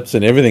mouth and lips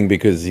and everything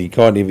because he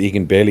can't. He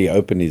can barely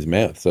open his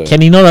mouth. So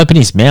can he not open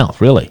his mouth?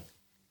 Really?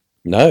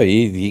 No,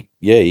 he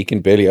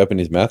can barely open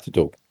his mouth to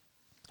talk.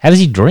 How does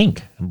he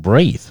drink and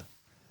breathe?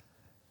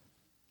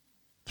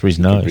 Through his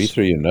nose. Breathe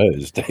through your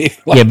nose,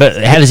 Dave. Yeah,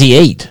 but how does he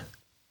eat?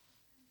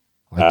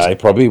 He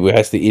probably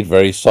has to eat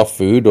very soft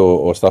food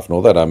or stuff and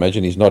all that. I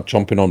imagine he's not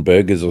chomping on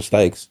burgers or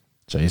steaks.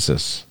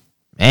 Jesus.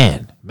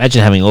 Man,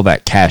 Imagine having all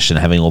that cash and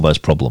having all those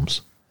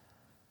problems.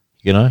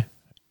 You know?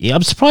 Yeah,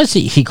 I'm surprised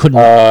he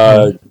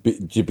couldn't.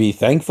 Be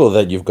thankful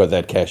that you've got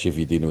that cash if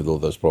you're dealing with all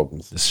those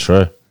problems. That's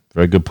true.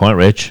 Very good point,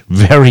 Rich.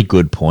 Very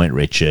good point,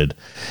 Richard.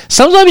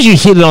 Sometimes you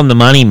hit it on the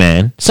money,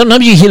 man.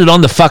 Sometimes you hit it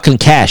on the fucking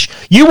cash.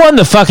 You won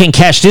the fucking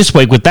cash this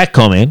week with that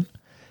comment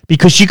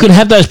because you could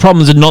have those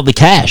problems and not the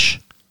cash.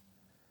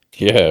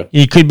 Yeah.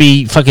 You could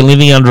be fucking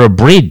living under a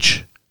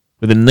bridge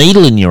with a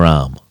needle in your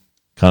arm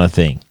kind of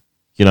thing.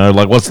 You know,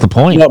 like, what's the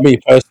point? Not me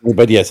personally,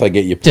 but yes, I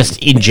get your point.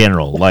 Just in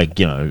general, like,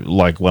 you know,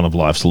 like one of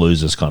life's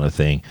losers kind of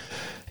thing.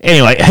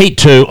 Anyway, Heat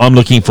 2, I'm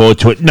looking forward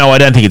to it. No, I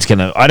don't think it's going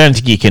to... I don't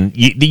think you can...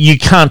 You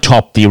can't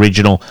top the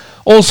original.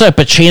 Also,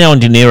 Pacino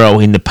and De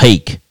Niro in the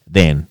peak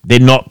then. They're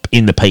not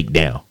in the peak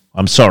now.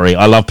 I'm sorry.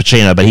 I love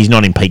Pacino, but he's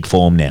not in peak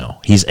form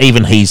now.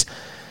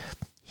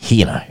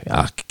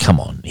 Come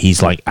on.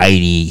 He's like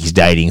 80. He's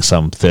dating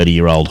some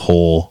 30-year-old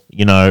whore,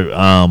 you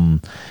know.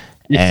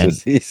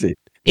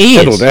 He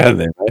Settle is. Down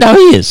there, mate. No,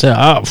 he is.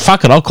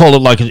 Fuck it. I'll call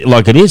it like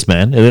it is,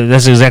 man.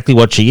 That's exactly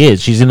what she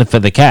is. She's in it for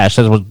the cash.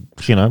 That's what,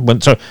 you know.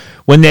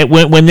 When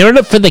they're in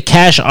it for the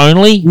cash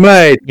only,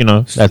 mate, you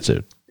know, that's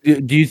it.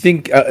 Do you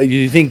think Al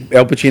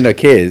Pacino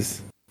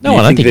cares? No,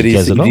 I don't think he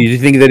cares at all. Do you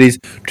think that he's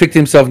tricked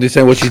himself into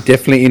saying, well, she's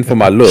definitely in for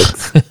my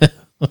looks? No,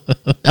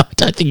 I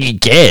don't think he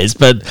cares,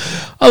 but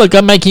look,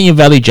 I'm making a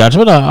value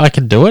judgment. I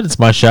can do it. It's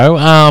my show.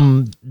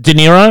 De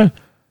Niro,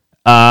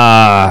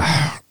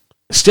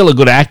 still a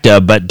good actor,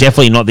 but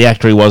definitely not the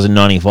actor he was in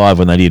 95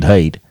 when they did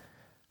Heat.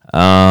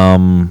 I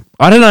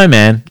don't know,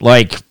 man.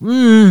 Like,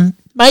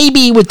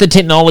 maybe with the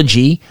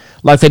technology,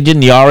 like they did in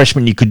The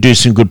Irishman, you could do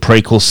some good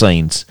prequel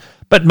scenes.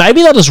 But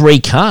maybe they'll just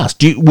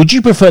recast. Would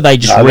you prefer they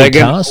just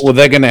recast?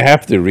 They're going to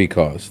have to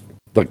recast.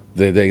 Like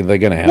they're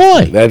going to have.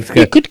 Why? To. That's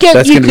going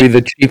to be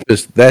the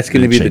cheapest. That's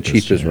going to be the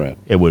cheapest route.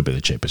 It would be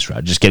the cheapest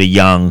route. Just get a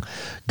young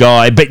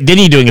guy, but then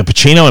you're doing a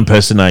Pacino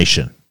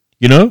impersonation.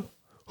 You know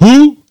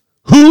who?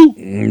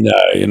 No,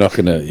 you're not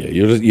going to.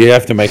 You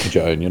have to make it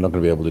your own. You're not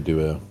going to be able to do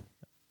it.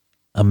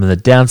 I'm on the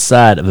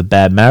downside of a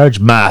bad marriage.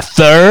 My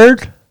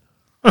third.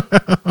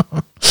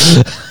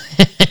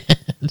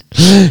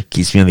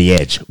 Keeps me on the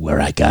edge where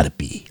I gotta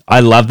be. I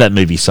love that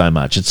movie so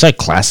much. It's so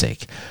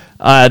classic.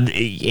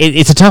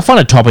 It's a tough one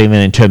to top even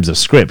in terms of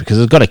script because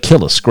it's got a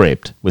killer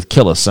script with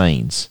killer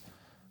scenes.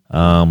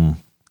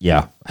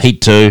 Yeah,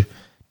 Heat 2.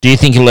 Do you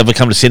think it'll ever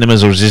come to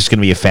cinemas, or is this going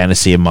to be a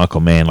fantasy of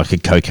Michael Mann, like a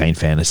cocaine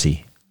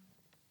fantasy?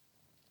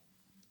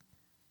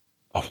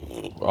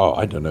 Oh,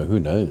 I don't know. Who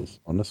knows?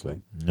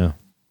 Honestly. Yeah.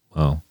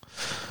 Well,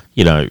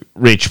 you know,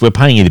 Rich, we're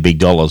paying you the big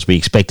dollars. We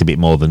expect a bit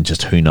more than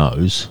just who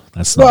knows.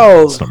 That's not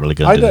really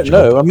going to do the job. I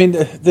don't know. I mean,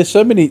 there's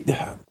so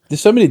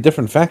many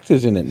different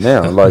factors in it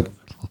now. Like,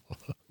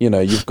 you know,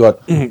 you've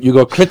got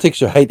critics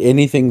who hate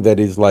anything that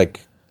is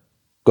like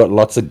got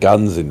lots of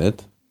guns in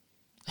it.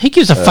 He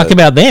gives a fuck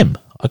about them.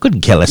 I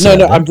couldn't care less. No,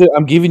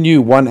 I'm giving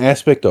you one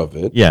aspect of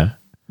it. Yeah.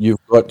 You've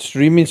got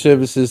streaming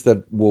services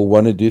that will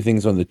want to do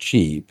things on the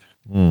cheap.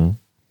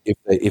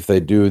 If they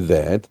do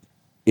that.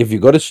 If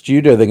you've got a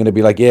studio, they're going to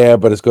be like, yeah,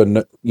 but it's got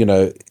no, you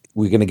know,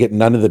 we're going to get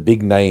none of the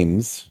big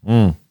names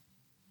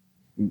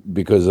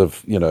because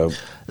of, you know.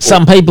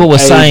 Some people were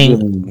saying,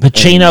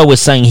 Pacino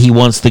was saying he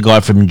wants the guy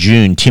from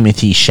June,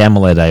 Timothy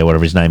Chalamet, or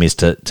whatever his name is,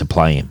 to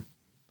play him.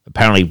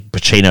 Apparently,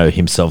 Pacino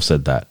himself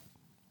said that.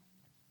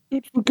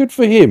 Good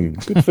for him.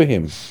 Good for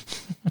him.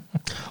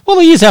 Well,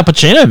 he is Al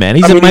Pacino, man.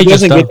 He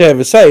doesn't get to have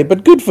a say,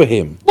 but good for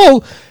him.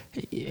 Well,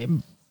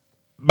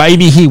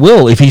 maybe he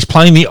will if he's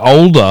playing the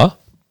older.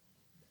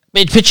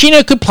 But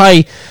Pacino could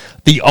play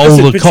the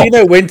older cop.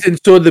 Pacino went and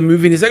saw the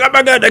movie and he's like, oh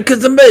my God, that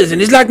kid's amazing.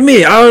 He's like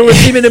me. I want to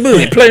see him in the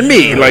movie. Play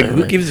me. Like,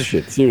 who gives a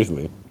shit?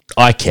 Seriously.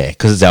 I care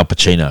because it's Al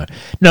Pacino.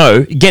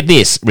 No, get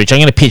this, Rich. I'm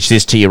going to pitch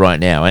this to you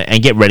right now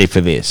and get ready for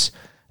this.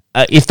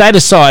 If they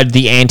decide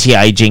the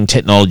anti-aging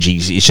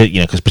technologies, you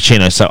know, because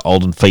Pacino's so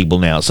old and feeble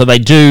now, so they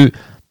do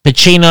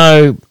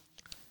Pacino,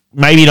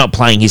 maybe not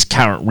playing his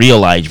current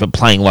real age, but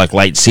playing like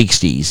late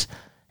 60s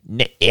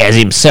as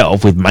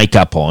himself with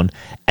makeup on,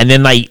 and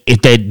then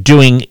if they're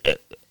doing,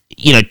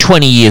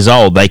 20 years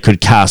old, they could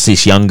cast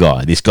this young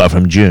guy, this guy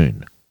from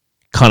June,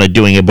 kind of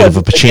doing a bit of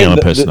a Pacino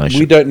impersonation.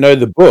 We don't know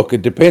the book.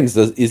 It depends.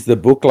 Is the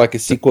book like a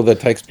sequel that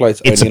takes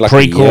place it's only a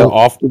prequel. A year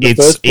after the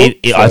first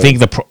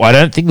book? I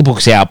don't think the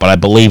book's out, but I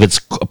believe it's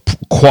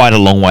quite a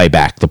long way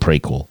back, the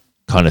prequel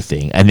kind of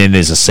thing. And then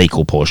there's a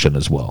sequel portion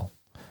as well.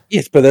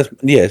 Yes,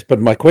 but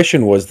my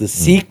question was the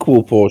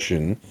sequel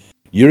portion.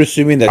 You're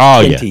assuming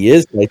that 20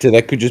 years later,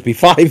 that could just be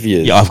 5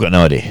 years. Yeah, I've got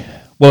no idea.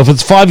 Well, if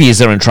it's 5 years,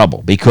 they're in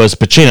trouble because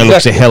Pacino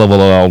looks a hell of a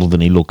lot older than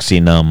he looks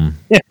in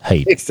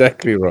Heat.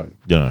 Exactly right.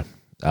 You know,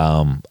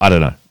 I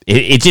don't know.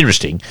 It's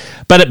interesting.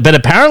 But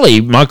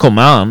apparently Michael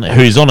Mann,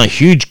 who's on a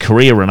huge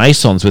career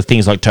renaissance with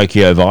things like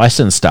Tokyo Vice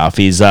and stuff,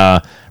 is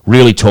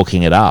really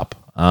talking it up.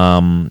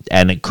 And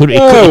it could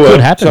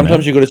happen.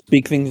 Sometimes you've got to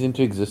speak things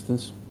into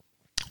existence.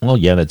 Well,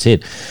 yeah, that's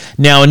it.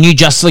 Now, a new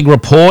Justice League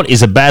report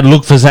is a bad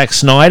look for Zack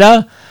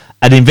Snyder.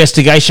 An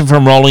investigation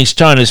from Rolling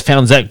Stone has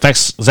found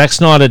Zack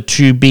Snyder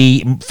to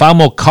be far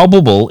more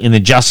culpable in the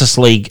Justice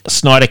League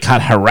Snyder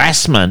Cut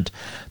harassment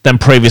than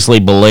previously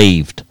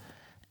believed.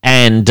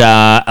 And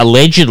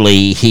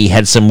allegedly, he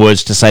had some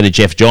words to say to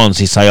Geoff Johns.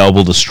 He say, "I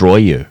will destroy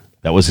you."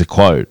 That was a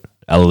quote,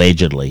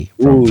 allegedly,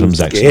 from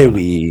Zack Snyder.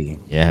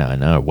 Yeah, I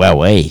know.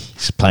 Wowee.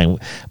 He's playing.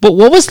 But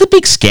what was the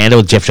big scandal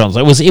with Geoff Johns?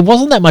 It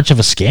wasn't that much of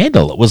a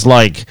scandal. It was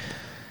like,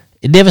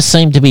 it never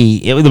seemed to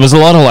be. There was a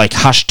lot of like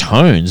hushed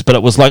tones, but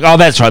it was like, oh,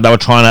 that's right. They were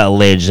trying to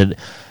allege that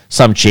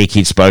some chick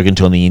he'd spoken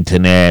to on the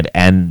internet,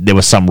 and there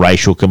was some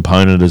racial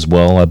component as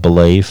well, I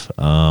believe.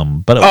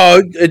 But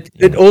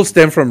it all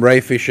stemmed from Ray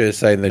Fisher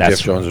saying that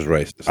Geoff Johns was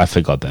racist. I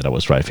forgot that it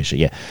was Ray Fisher.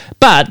 Yeah,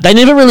 but they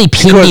never really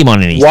pinned him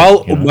on anything.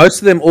 While most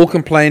of them all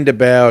complained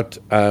about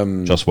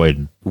Joss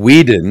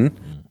Whedon,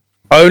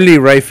 only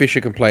Ray Fisher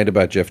complained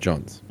about Geoff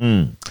Johns.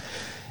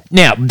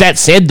 Now that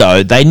said,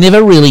 though, they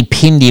never really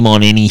pinned him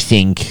on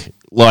anything.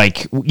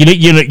 Like,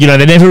 you know,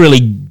 they never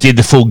really did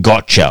the full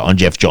gotcha on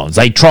Geoff Johns.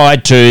 They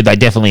tried to. They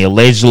definitely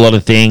alleged a lot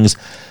of things,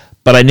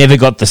 but I never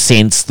got the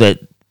sense that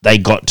they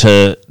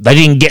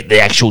didn't get the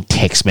actual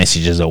text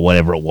messages or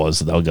whatever it was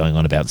that they were going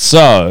on about.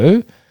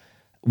 So,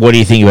 what do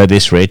you think about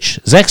this,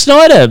 Rich? Zack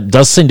Snyder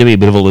does seem to be a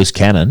bit of a loose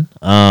cannon.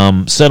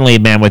 Certainly a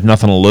man with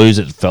nothing to lose,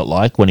 it felt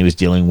like, when he was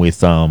dealing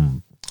with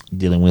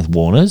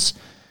Warner's.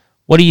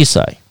 What do you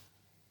say?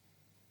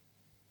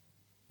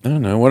 I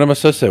don't know. What am I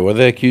supposed to say? What are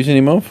they accusing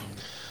him of?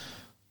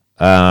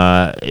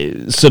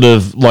 Sort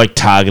of like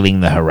targeting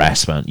the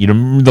harassment,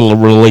 the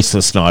release of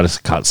the Snyder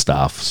Cut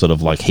stuff, sort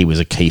of like he was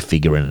a key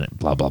figure in it,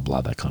 blah, blah,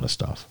 blah, that kind of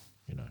stuff,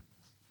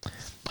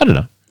 I don't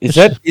know. Is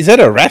that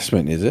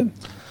harassment, is it?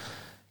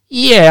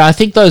 Yeah, I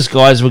think those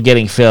guys were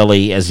getting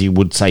fairly, as you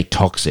would say,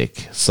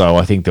 toxic. So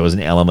I think there was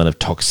an element of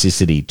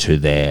toxicity to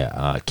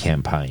their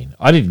campaign.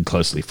 I didn't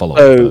closely follow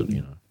it, but,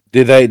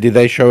 Did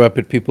they show up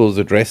at people's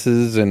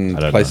addresses and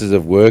places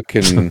of work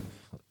and...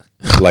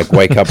 like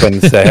wake up and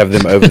say have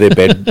them over their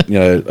bed,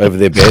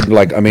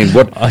 Like, I mean,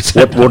 what are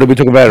we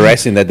talking about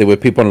harassing? That there were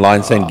people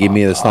online saying, "Give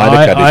me the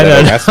Snyder Cut."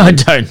 I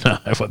don't know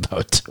what they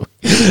were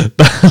doing,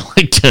 but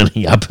like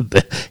turning up at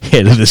the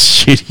head of the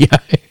studio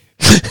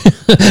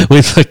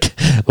with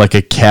like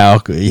a cow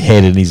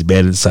head in his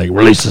bed and saying,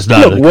 "Release the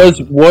Snyder." Look,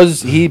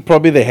 was he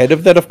probably the head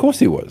of that? Of course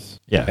he was.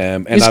 Yeah,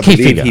 and I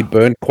believe he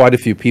burned quite a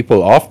few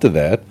people after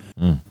that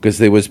because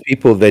there was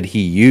people that he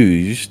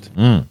used.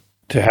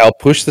 To help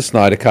push the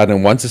Snyder Cut,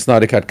 and once the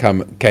Snyder Cut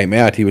came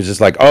out, he was just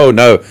like, "Oh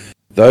no,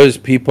 those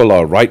people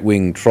are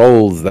right-wing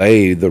trolls.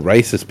 The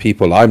racist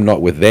people. I'm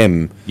not with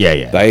them.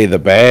 Yeah. They the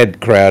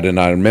bad crowd." And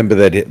I remember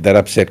that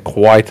upset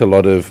quite a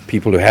lot of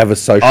people who have a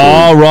social.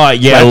 Oh right,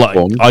 yeah,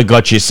 I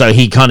got you. So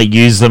he kind of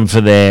used them for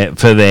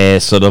their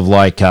sort of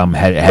like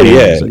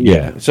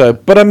yeah. So,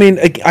 but I mean,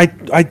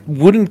 I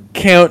wouldn't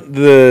count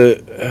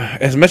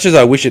as much as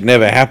I wish it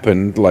never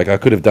happened. Like I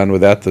could have done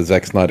without the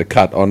Zack Snyder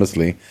Cut,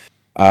 honestly.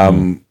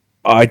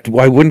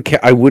 I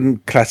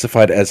wouldn't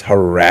classify it as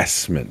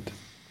harassment.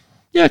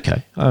 Yeah,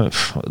 okay. I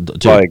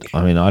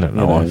mean, I don't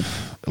know.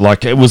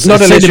 Like it was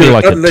not unless you're,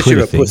 like not unless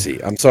you're a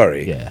pussy. I'm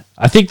sorry. Yeah,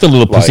 I think the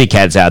little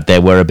pussycats out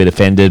there were a bit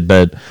offended,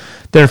 but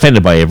they're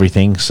offended by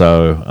everything.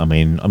 So I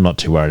mean, I'm not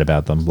too worried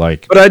about them.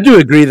 But I do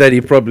agree that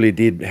he probably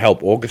did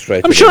help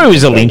orchestrate. I'm sure he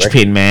was a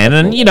linchpin man,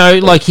 and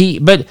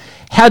But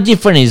how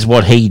different is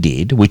what he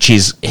did, which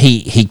is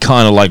he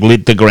kind of like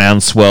lit the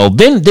groundswell.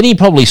 Then he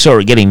probably saw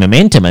it getting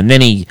momentum, and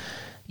then he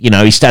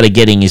started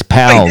getting his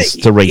pals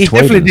to retweet. He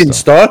definitely didn't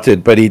start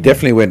it, but he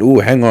definitely went, "Oh,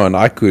 hang on,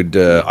 I could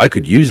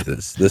use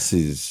this. This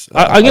is."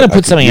 I'm going to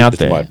put something out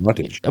there. I'm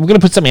going to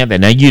put something out there.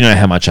 Now, you know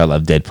how much I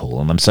love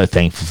Deadpool, and I'm so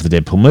thankful for the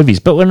Deadpool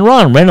movies. But when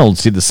Ryan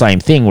Reynolds did the same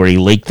thing, where he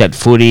leaked that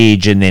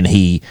footage, and then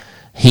he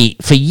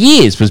for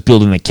years was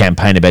building the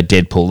campaign about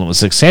Deadpool, and it was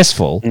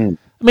successful. I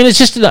mean, it's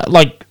just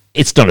like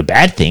it's not a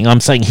bad thing.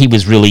 I'm saying he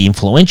was really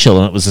influential,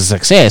 and it was a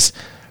success.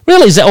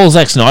 Really, all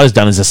Zack Snyder's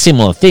done is a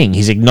similar thing.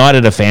 He's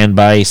ignited a fan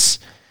base.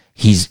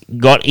 He's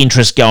got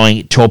interest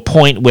going to a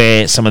point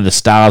where some of the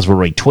stars were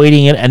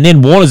retweeting it, and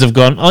then Warners have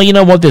gone, "Oh, you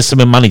know what? There's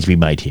some money to be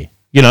made here,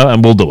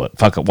 and we'll do it.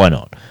 Fuck it, why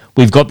not?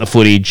 We've got the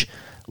footage.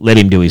 Let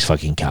him do his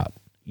fucking cut,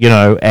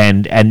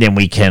 and then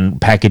we can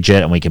package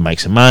it and we can make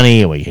some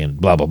money and we can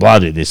blah blah blah,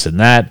 do this and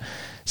that,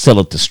 sell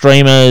it to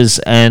streamers,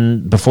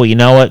 and before you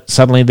know it,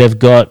 suddenly they've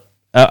got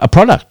a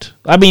product.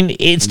 I mean,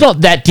 it's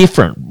not that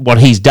different. What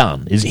he's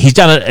done is he's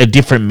done a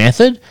different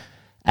method."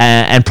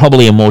 And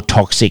probably a more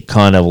toxic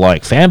kind of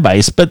like fan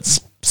base, but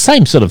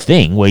same sort of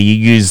thing where you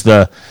use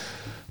the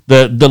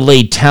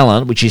lead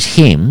talent, which is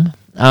him,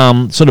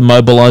 sort of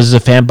mobilizes a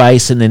fan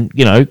base, and then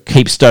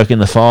keep stoking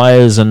the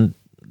fires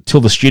until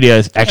the studio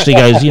actually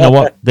goes, you know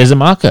what, there's a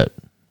market.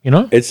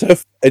 It's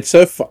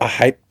so.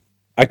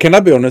 I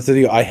cannot be honest with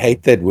you. I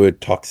hate that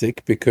word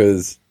toxic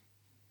because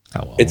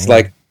it's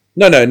like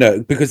no,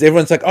 because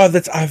everyone's like, I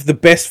have the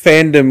best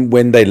fandom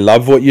when they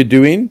love what you're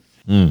doing.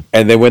 And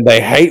then when they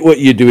hate what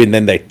you're doing,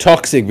 then they're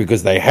toxic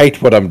because they hate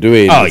what I'm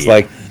doing. Fan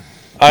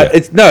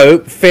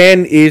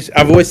is,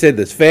 I've always said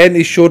this, fan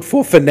is short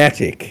for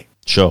fanatic.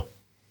 Sure.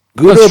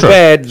 Good or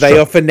bad, they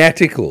are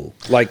fanatical.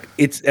 Like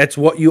that's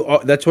what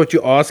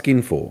you're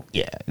asking for.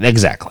 Yeah,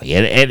 exactly.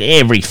 And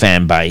every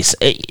fan base,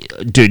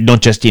 dude,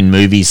 not just in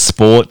movies,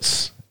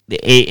 sports,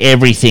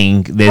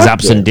 everything. There's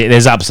ups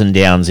and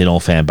downs in all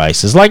fan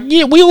bases. Like,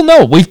 yeah, we all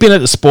know. We've been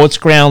at the sports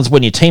grounds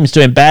when your team's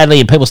doing badly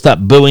and people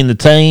start booing the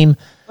team.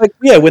 Like,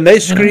 yeah, when they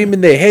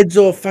screaming their heads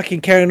off,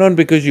 fucking carrying on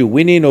because you're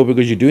winning or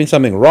because you're doing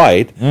something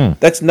right,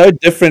 that's no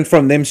different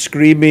from them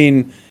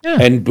screaming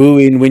and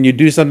booing when you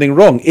do something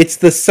wrong. It's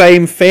the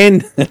same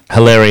fan.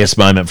 Hilarious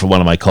moment from one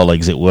of my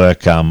colleagues at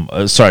work.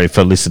 Sorry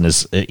for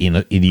listeners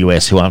in the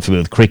US who aren't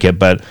familiar with cricket,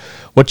 but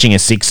watching a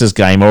Sixers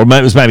game, or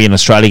it was maybe an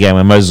Australia game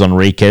when Moses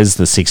Enriquez,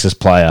 the Sixers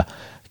player,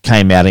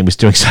 came out and was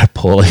doing so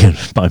poorly, and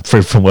my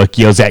friend from work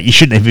yells out, "You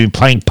shouldn't have been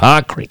playing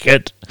park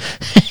cricket."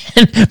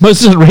 And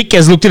Moses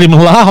Enriquez looked at him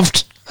and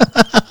laughed.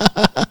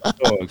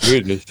 Oh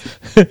goodness!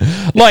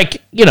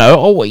 Like, you know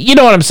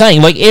what I'm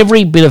saying. Like,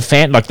 every bit of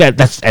fan like that.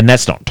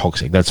 That's not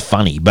toxic. That's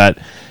funny, but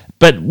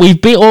we've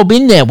all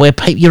been there where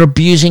you're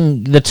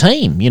abusing the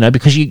team. You know,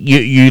 because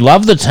you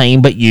love the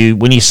team, but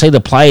when you see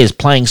the players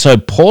playing so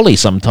poorly,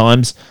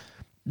 sometimes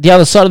the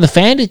other side of the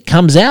fan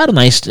comes out and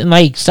they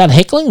start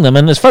heckling them.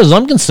 And as far as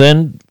I'm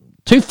concerned,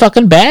 too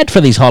fucking bad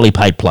for these highly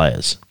paid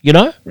players. You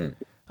know,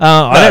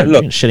 I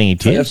don't shed any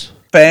tears.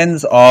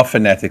 Fans are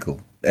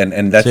fanatical.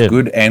 And that's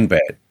good and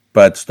bad.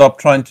 But stop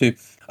trying to...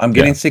 I'm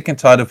getting sick and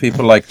tired of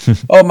people like,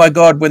 oh my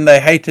God, when they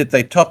hate it,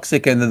 they're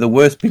toxic and they're the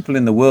worst people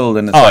in the world.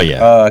 And it's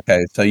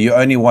okay, so you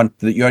only want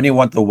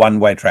the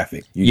one-way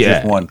traffic. You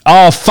just want...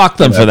 Oh, fuck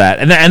them for that.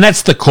 And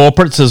that's the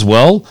corporates as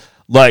well.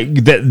 Like,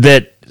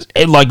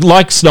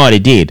 like Snyder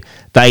did.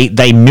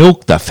 They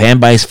milk the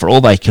fan base for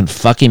all they can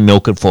fucking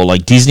milk it for.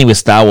 Like Disney with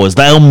Star Wars,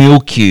 they'll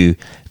milk you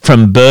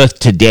from birth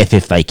to death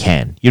if they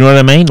can. You know what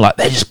I mean? Like,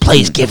 they just,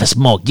 please give us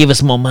more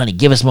money,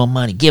 give us more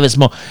money, give us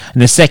more. And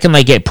the second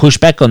they get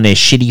pushback on their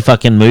shitty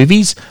fucking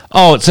movies,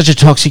 oh, it's such a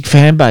toxic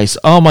fan base.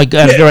 Oh my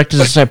God, directors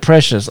are so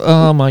precious.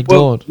 Oh my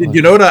God.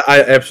 You know what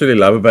I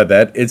absolutely love about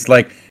that? It's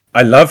like,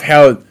 I love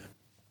how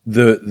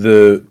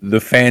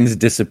the fans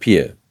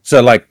disappear. So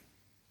like,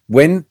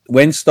 when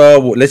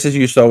Star Wars, let's just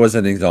use Star Wars as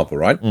an example,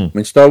 right?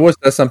 When Star Wars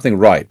does something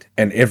right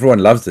and everyone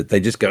loves it, they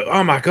just go,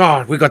 oh my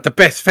God, we got the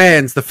best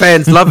fans. The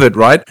fans love it,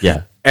 right?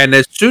 Yeah. And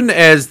as soon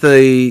as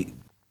the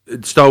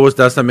Star Wars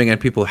does something and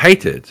people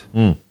hate it,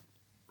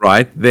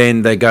 right?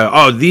 Then they go,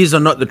 oh, these are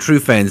not the true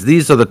fans.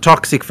 These are the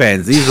toxic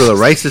fans. These are the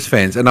racist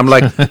fans. And I'm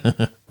like,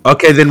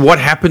 okay, then what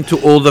happened to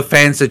all the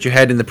fans that you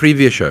had in the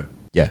previous show?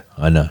 Yeah,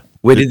 I know.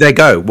 Where did they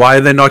go? Why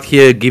are they not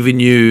here giving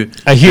you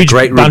a huge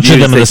great bunch of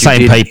them are the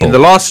same people in the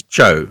last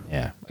show?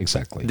 Yeah,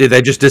 exactly. Did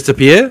they just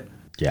disappear?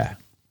 Yeah.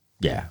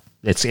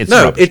 It's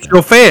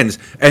your fans,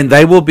 and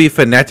they will be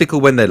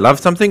fanatical when they love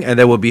something, and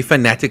they will be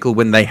fanatical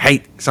when they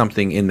hate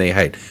something in their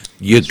hate.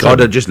 You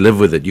gotta just live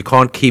with it. You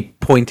can't keep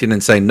pointing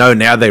and saying, no,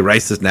 now they're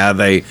racist. Now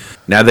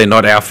they're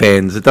not our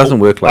fans. It doesn't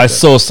work like that. I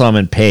saw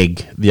Simon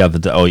Pegg the other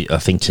day. I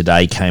think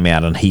today came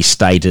out, and he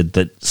stated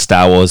that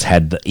Star Wars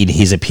had, in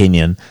his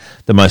opinion,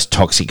 the most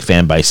toxic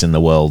fan base in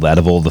the world out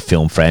of all the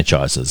film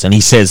franchises. And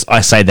he says,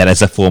 I say that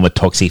as a former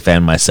toxic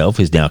fan myself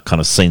who's now kind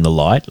of seen the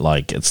light.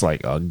 Like, it's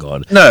like, oh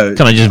God, no,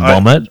 can I just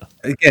vomit?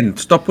 Again,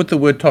 stop with the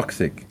word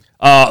toxic.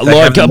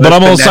 But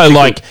I'm also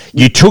like,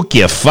 you took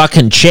your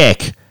fucking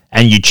check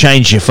and you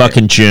changed your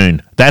fucking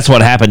tune. That's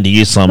what happened to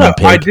you, Simon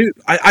Pegg.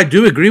 I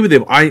do agree with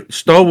him.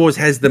 Star Wars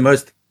has the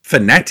most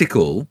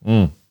fanatical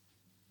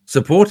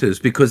supporters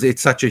because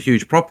it's such a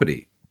huge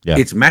property. Yeah.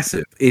 It's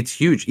massive. It's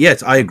huge.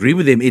 Yes, I agree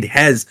with him. It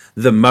has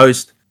the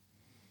most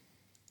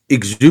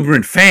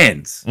exuberant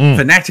fans,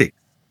 fanatics,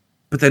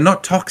 but they're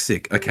not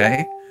toxic,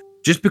 okay?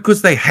 Just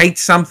because they hate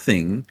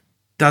something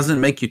doesn't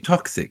make you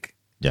toxic.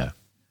 Yeah.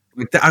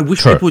 I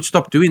wish people would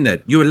stop doing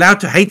that. You're allowed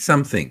to hate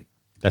something.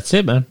 That's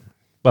it, man.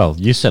 Well,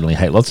 you certainly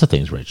hate lots of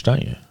things, Rich,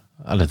 don't you?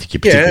 I don't think you're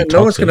particularly toxic.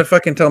 No one's going to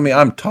fucking tell me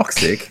I'm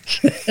toxic.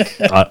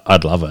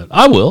 I'd love it.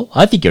 I will.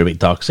 I think you're a bit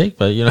toxic,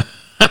 but, you know.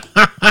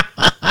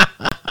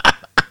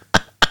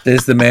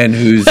 There's the man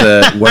who's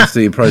wants to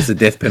impose the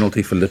death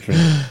penalty for littering.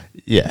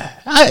 Yeah,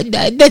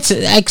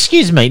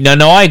 excuse me. No,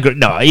 I agree.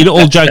 No,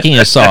 all joking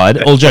aside,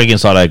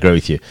 I agree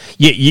with you.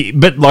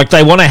 But like,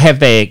 they want to have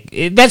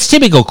that's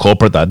typical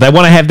corporate though. They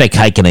want to have their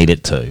cake and eat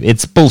it too.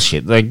 It's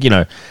bullshit. Like, you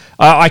know,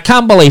 I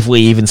can't believe we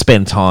even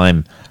spend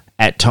time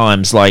at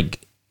times like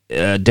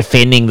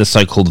defending the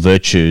so-called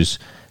virtues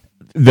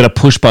that are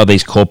pushed by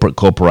these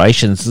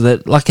corporations.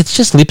 That, like, it's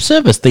just lip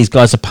service these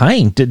guys are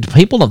paying. Do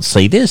people not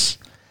see this?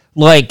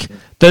 Like,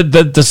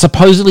 the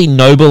supposedly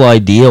noble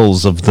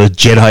ideals of the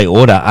Jedi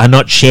Order are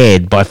not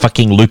shared by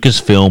fucking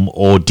Lucasfilm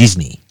or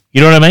Disney.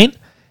 You know what I mean?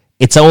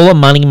 It's all a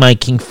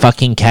money-making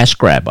fucking cash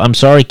grab. I'm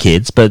sorry,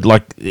 kids, but,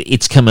 like,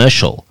 it's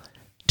commercial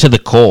to the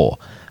core.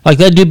 Like,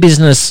 they do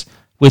business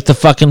with the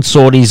fucking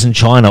Saudis in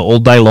China all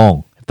day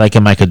long if they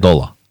can make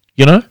 $1,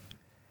 you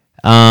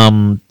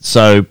know?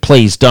 So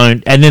please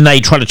don't. And then they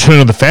try to turn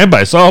on the fan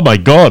base. Oh, my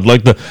God.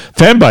 Like, the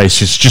fan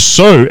base is just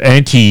so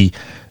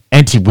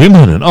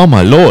anti-women, and oh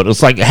my Lord,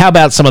 it's like, how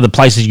about some of the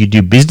places you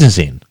do business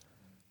in?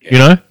 You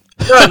know,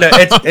 No,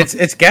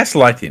 it's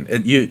gaslighting.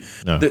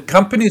 The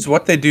companies,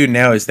 what they do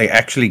now is they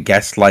actually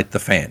gaslight the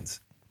fans.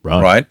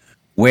 Right?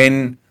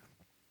 When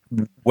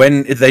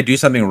if they do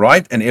something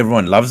right and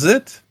everyone loves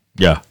it,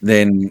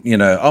 then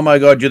oh my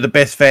god, you're the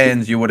best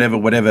fans, you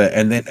whatever,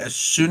 and then as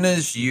soon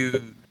as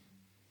you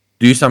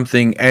do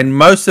something and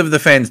most of the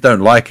fans don't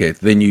like it,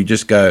 then you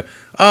just go,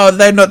 oh,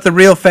 they're not the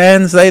real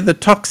fans, they're the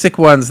toxic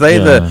ones, they're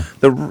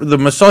the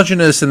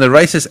misogynists and the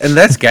racists, and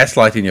that's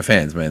gaslighting your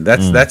fans, man.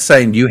 That's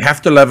saying you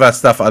have to love our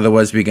stuff,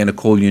 otherwise we're going to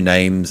call you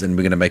names and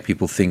we're going to make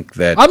people think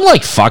that. I'm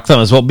like, fuck them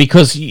as well,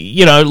 because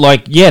you're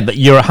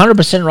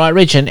 100% right,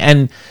 Rich,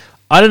 and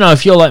I don't know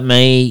if you're like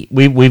me,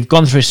 we've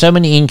gone through so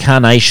many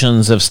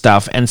incarnations of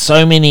stuff and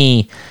so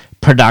many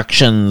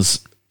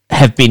productions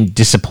have been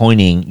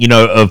disappointing,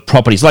 of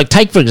properties. Like,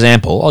 take, for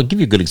example, I'll give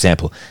you a good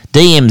example,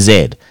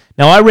 DMZ.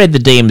 Now, I read the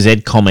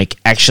DMZ comic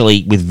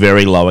actually with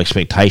very low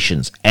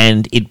expectations,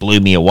 and it blew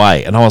me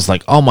away. And I was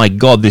like, oh my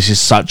God, this is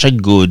such a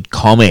good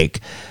comic.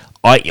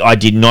 I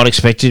did not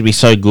expect it to be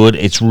so good.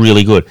 It's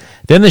really good.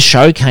 Then the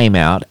show came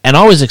out, and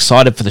I was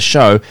excited for the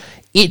show.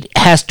 It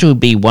has to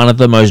be one of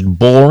the most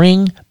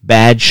boring,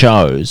 bad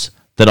shows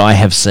that I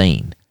have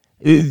seen.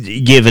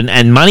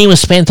 And money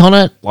was spent on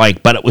it,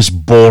 but it was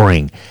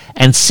boring.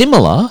 And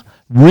similar,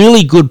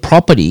 really good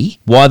property,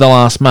 Y the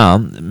Last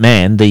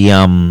Man,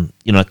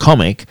 the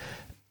comic,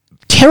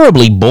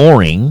 terribly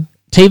boring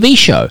TV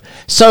show.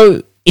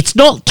 So it's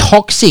not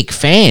toxic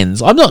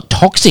fans. I'm not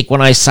toxic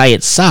when I say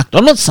it sucked.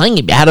 I'm not saying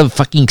it out of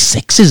fucking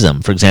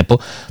sexism, for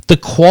example. The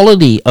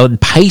quality and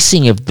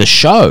pacing of the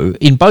show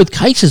in both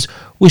cases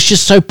was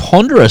just so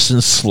ponderous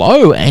and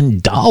slow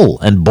and dull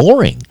and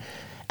boring.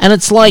 And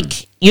it's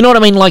like, you know what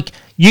I mean? Like,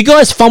 you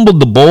guys fumbled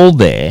the ball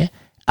there.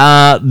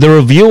 The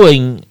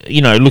reviewing,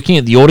 looking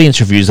at the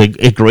audience reviews,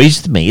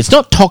 agrees with me. It's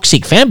not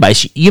toxic fan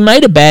base. You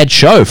made a bad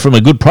show from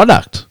a good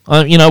product.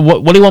 What do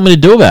you want me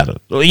to do about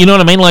it? You know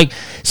what I mean? Like,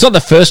 it's not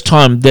the first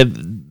time that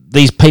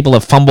these people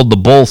have fumbled the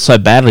ball so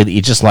badly that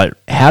you're just like,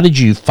 how did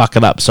you fuck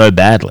it up so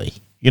badly?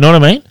 You know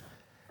what I mean?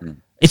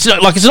 It's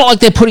not like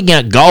they're putting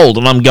out gold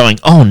and I'm going,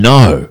 oh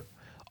no,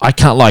 I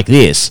can't like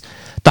this.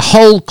 The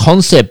whole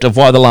concept of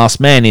Y the Last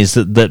Man is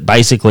that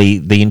basically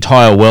the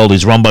entire world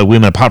is run by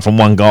women apart from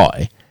one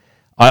guy.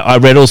 I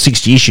read all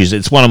 60 issues.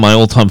 It's one of my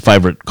all-time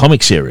favorite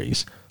comic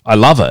series. I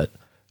love it.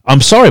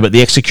 I'm sorry, but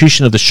the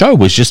execution of the show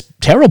was just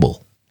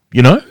terrible.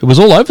 It was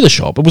all over the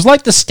shop. It was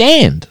like The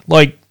Stand.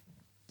 Like,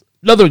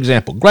 another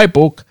example. Great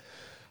book.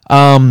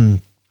 Killer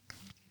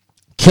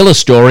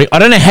story. I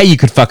don't know how you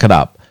could fuck it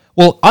up.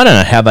 Well, I don't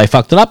know how they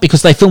fucked it up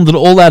because they filmed it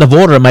all out of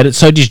order and made it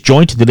so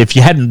disjointed that if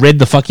you hadn't read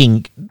the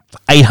fucking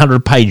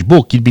 800-page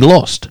book, you'd be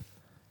lost.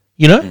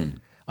 You know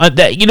what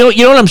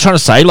I'm trying to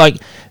say? Like,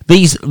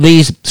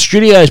 these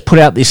studios put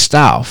out this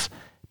stuff,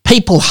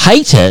 people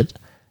hate it,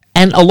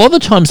 and a lot of the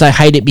times they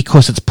hate it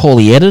because it's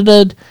poorly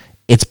edited,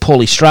 it's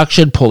poorly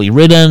structured, poorly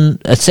written,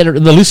 etc.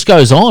 The list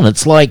goes on.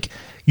 It's like,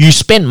 you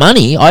spent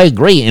money. I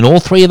agree in all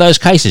three of those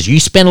cases. You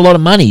spent a lot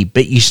of money,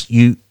 but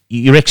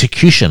your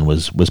execution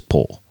was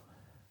poor.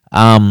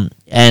 But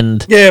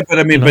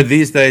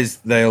these days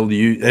they'll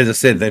use, as I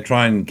said, they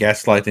try and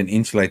gaslight and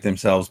insulate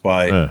themselves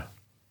by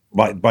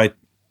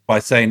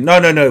saying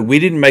no, we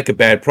didn't make a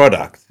bad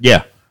product.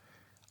 Yeah.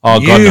 Oh,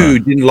 you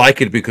didn't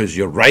like it because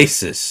you're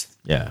racist.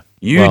 Yeah.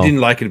 You didn't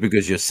like it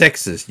because you're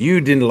sexist.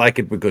 You didn't like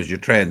it because you're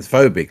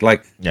transphobic.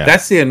 Like,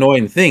 that's the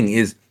annoying thing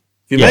is,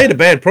 if you made a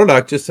bad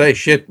product, just say,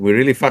 shit, we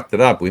really fucked it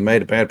up. We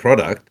made a bad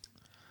product.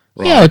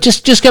 Right. Yeah,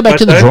 just go back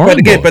to the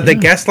drawing board. But they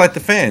gaslight the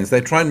fans.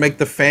 They try and make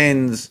the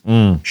fans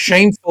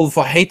shameful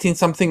for hating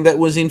something that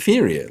was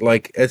inferior.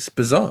 Like, it's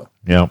bizarre.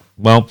 Yeah.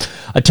 Well,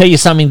 I tell you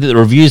something that the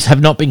reviews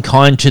have not been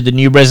kind to the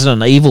new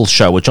Resident Evil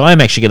show, which I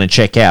am actually going to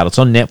check out. It's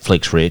on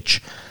Netflix,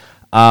 Rich.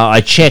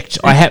 I checked.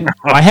 I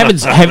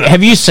haven't.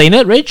 Have you seen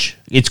it, Rich?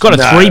 It's got a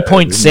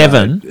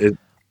 3.7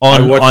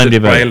 on I watched IMDb. The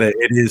trailer.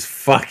 It is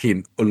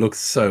fucking. It looks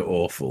so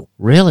awful.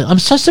 Really, I'm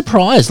so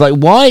surprised. Like,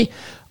 why?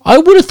 I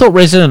would have thought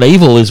Resident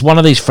Evil is one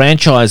of these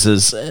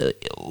franchises,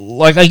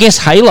 like I guess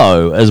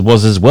Halo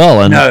was as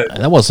well, and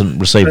that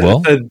wasn't received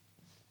well.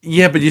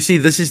 Yeah, but you see,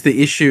 this is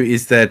the issue: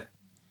 is that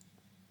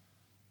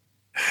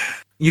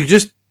you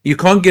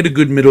can't get a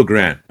good middle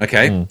ground.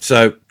 Okay,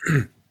 so.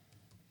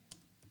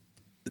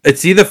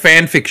 It's either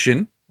fan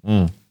fiction,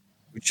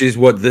 which is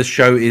what this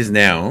show is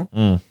now,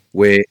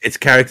 where it's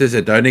characters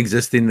that don't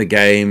exist in the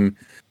game.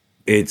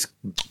 It's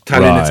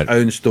telling its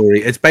own story.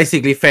 It's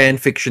basically fan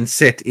fiction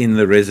set in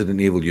the Resident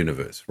Evil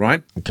universe,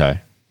 right? Okay.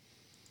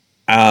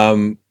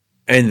 And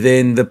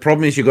then the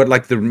problem is you got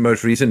like the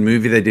most recent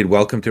movie they did,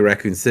 Welcome to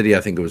Raccoon City,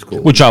 I think it was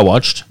called. Which I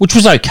watched, which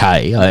was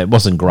okay. It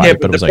wasn't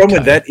great, but it was okay. The problem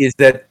with that is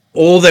that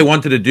all they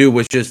wanted to do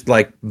was just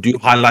like do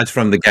highlights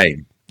from the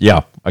game.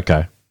 Yeah,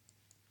 okay.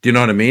 Do you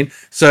know what I mean?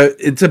 So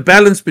it's a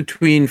balance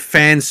between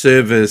fan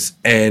service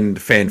and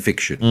fan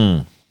fiction.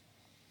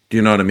 Do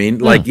you know what I mean?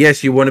 Like,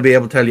 yes, you want to be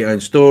able to tell your own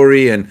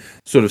story and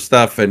sort of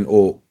stuff,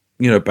 or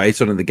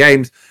based on the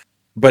games,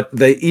 but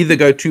they either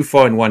go too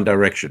far in one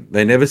direction.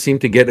 They never seem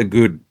to get a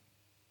good,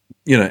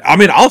 I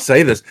mean, I'll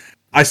say this.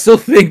 I still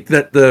think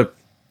that the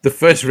the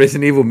first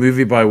Resident Evil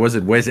movie by, was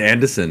it Wes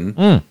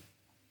Anderson,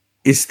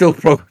 is still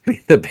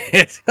probably the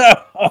best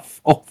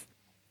of all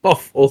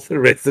the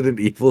Resident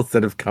Evils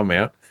that have come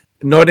out,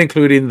 not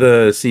including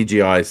the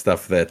CGI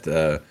stuff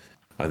that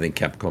I think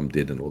Capcom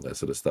did and all that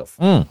sort of stuff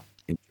in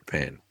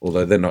Japan,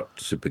 although they're not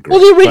super great.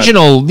 Well,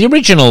 the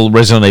original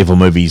Resident Evil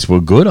movies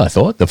were good, I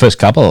thought. The first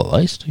couple, at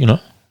least, you know.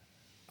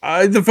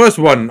 The first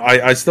one,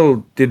 I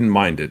still didn't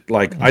mind it.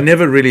 Like, I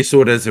never really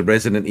saw it as a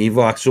Resident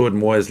Evil. I saw it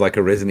more as like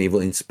a Resident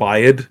Evil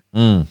inspired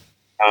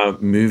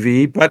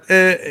movie. But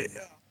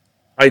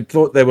I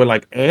thought they were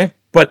like,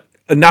 but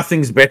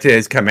nothing's better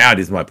has come out,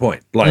 is my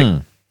point.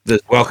 Like, the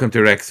Welcome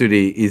to Raccoon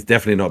City is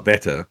definitely not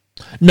better.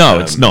 No,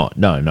 it's not.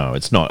 No,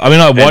 it's not. I mean,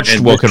 I watched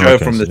Welcome to Raccoon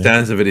City. From the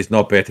sounds of it, is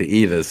not better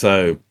either.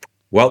 So,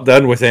 well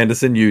done, Wes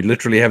Anderson. You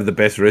literally have the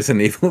best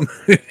Resident Evil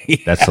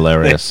movie. That's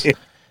hilarious.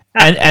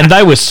 And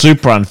they were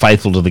super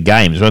unfaithful to the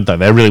games, weren't they?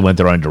 They really went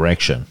their own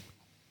direction.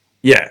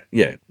 Yeah.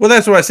 Well,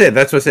 that's what I said.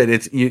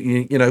 It's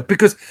you know,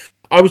 because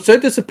I was so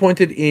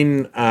disappointed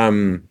in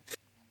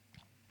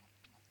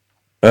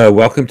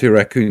Welcome to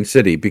Raccoon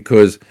City,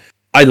 because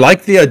I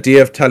like the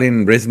idea of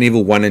telling Resident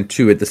Evil 1 and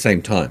 2 at the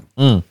same time,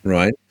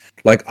 right?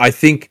 Like, I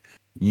think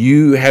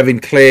you having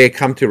Claire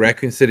come to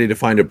Raccoon City to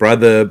find her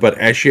brother, but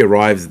as she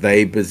arrives,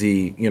 they've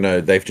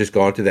just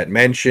gone to that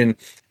mansion,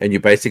 and you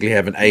basically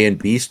have an A and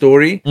B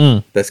story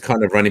that's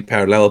kind of running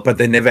parallel, but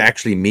they never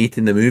actually meet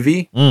in the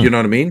movie. You know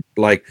what I mean?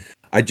 Like,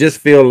 I just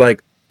feel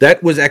like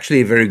that was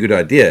actually a very good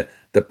idea.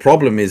 The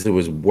problem is it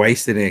was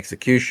wasted in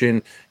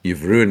execution.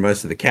 You've ruined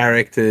most of the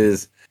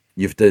characters.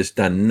 You've just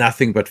done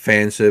nothing but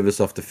fan service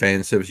after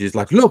fan service. You're just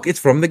like, look, it's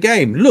from the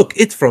game. Look,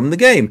 it's from the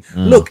game.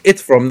 Look,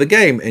 it's from the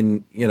game.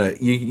 And, you know,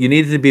 you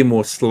needed to be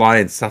more sly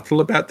and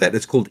subtle about that.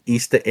 It's called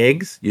Easter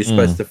eggs. You're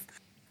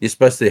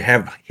supposed to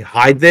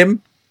hide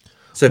them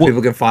so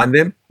people can find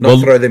them, not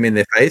throw them in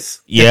their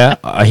face. Yeah,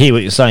 I hear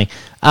what you're saying.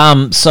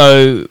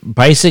 So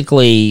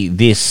basically,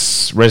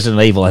 this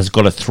Resident Evil has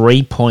got a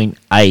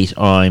 3.8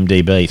 on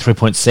IMDb,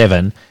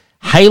 3.7.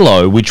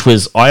 Halo, which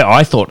was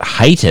I thought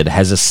hated,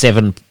 has a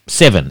 7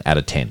 out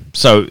of 10.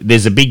 So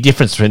there's a big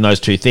difference between those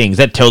two things.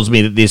 That tells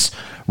me that this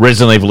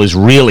Resident Evil is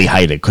really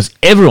hated, because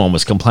everyone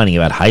was complaining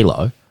about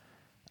Halo,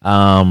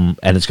 and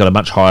it's got a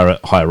much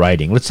higher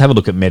rating. Let's have a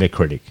look at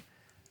Metacritic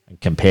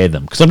and compare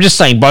them, because I'm just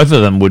saying both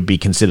of them would be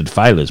considered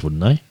failures,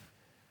 wouldn't they?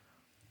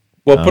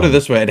 Well, put it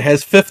this way: it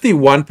has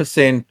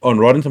 51% on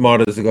Rotten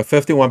Tomatoes. It's got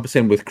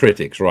 51% with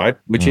critics, right?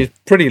 Which is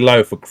pretty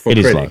low for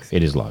critics.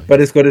 It is low.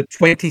 But it's got a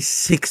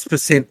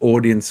 26%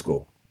 audience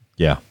score.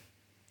 Yeah.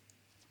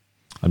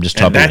 I'm just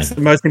typing. That's the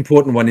most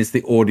important one, is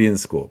the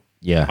audience score.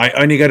 Yeah. I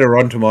only go to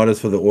Rotten Tomatoes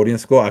for the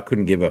audience score. I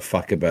couldn't give a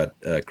fuck about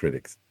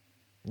critics.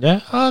 Yeah.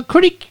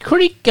 Critic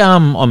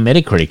on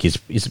Metacritic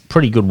is a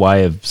pretty good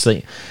way of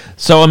seeing.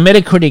 So on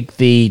Metacritic,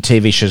 the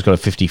TV show's got a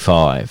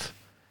 55.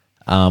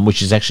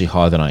 Which is actually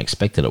higher than I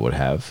expected it would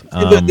have.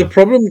 The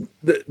problem,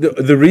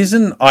 the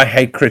reason I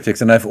hate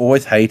critics, and I've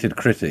always hated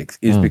critics,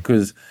 is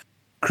because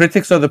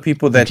critics are the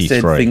people that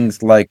 53. Said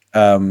things like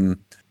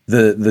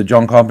the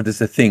John Carpenter's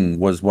The Thing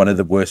was one of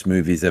the worst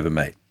movies ever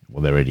made.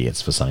 Well, they're idiots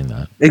for saying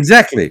that.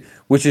 Exactly,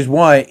 which is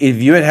why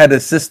if you had a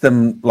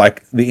system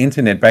like the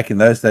internet back in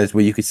those days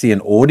where you could see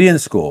an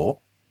audience score,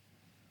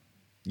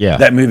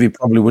 that movie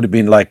probably would have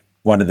been like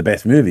one of the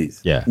best movies.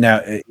 Yeah.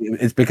 Now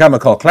it's become a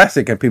cult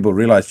classic, and people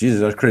realize, Jesus,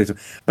 those critics.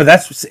 But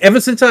that's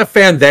ever since I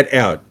found that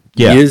out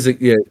years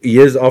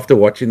after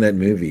watching that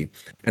movie,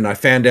 and I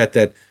found out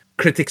that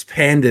critics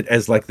panned it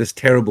as like this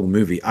terrible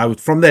movie.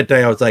 From that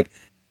day I was like,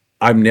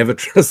 I'm never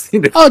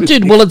trusting it. Oh,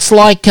 dude. Well, it's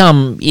like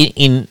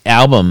in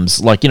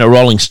albums, like, you know,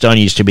 Rolling Stone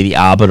used to be the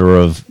arbiter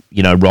of,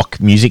 you know, rock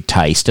music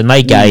taste, and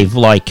they gave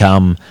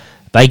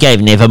They gave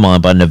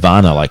Nevermind by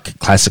Nirvana, like,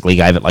 classically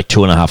gave it like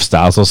 2.5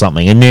 stars or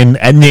something, and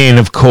then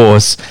of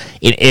course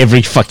in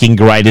every fucking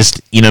greatest,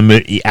 you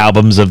know,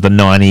 albums of the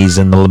 90s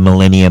and the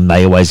millennium,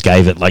 they always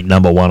gave it like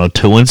number 1 or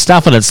 2 and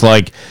stuff, and it's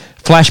like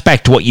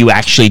flashback to what you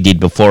actually did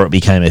before it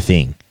became a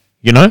thing,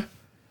 you know.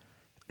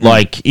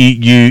 Like,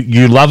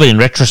 you love it in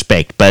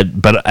retrospect, but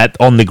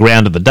on the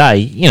ground of the day,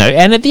 you know,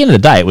 and at the end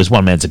of the day, it was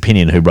one man's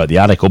opinion who wrote the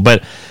article.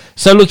 But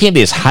so looking at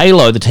this,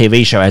 Halo, the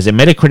TV show, has a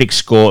Metacritic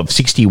score of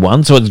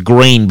 61, so it's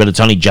green, but it's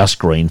only just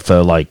green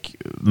for like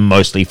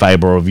mostly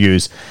favourable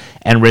reviews,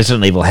 and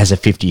Resident Evil has a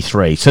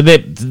 53. So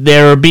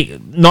they're a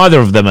big. Neither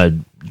of them are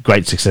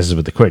great successes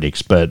with the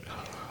critics, but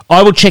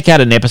I will check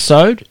out an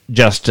episode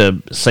just to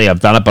see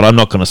I've done it, but I'm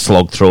not going to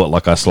slog through it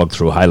like I slogged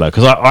through Halo,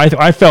 because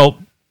I felt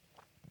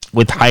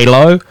with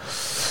Halo,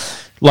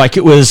 like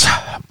it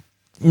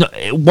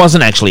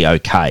wasn't actually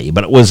okay,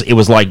 but it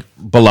was like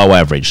below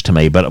average to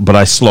me, but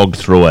I slogged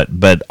through it,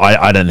 but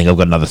I don't think I've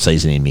got another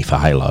season in me for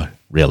Halo.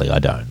 Really, I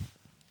don't.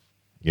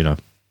 You know?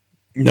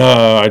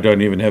 No, I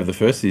don't even have the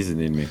first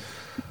season in me.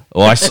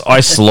 Well,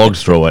 I slogged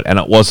through it, and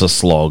it was a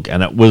slog,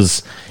 and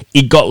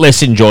it got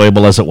less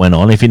enjoyable as it went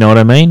on, if you know what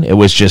I mean.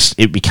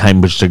 It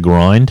became just a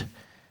grind.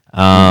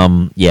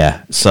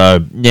 Yeah. So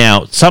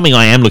now something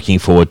I am looking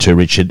forward to,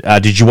 Richard.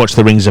 Did you watch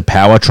the Rings of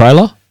Power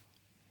trailer?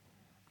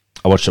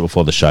 I watched it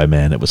before the show,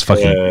 man. It was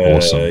fucking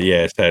awesome.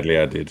 Yeah, sadly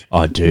I did.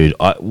 Oh, dude,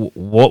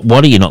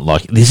 what do you not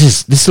like?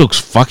 This looks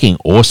fucking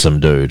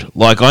awesome, dude.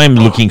 Like, I am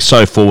looking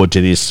so forward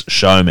to this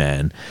show,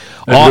 man.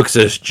 It looks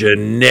as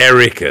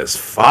generic as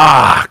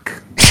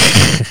fuck.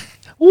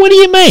 What do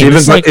you mean?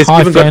 It's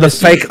even got the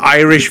fake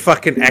Irish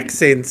fucking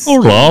accents. Oh,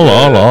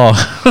 la.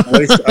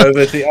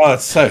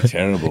 It's so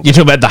terrible. You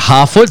talking about the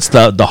Harfoots,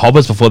 the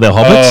hobbits before they're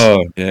hobbits?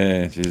 Oh,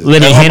 yeah. Jesus.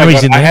 Lenny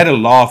Henry's in there. I had a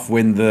laugh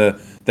when they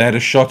had a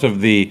shot of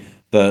the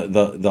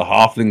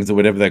halflings or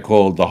whatever they're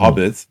called, the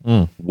hobbits,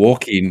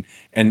 walking,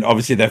 and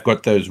obviously they've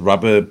got those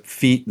rubber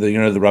feet, the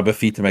rubber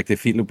feet to make their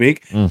feet look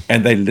big,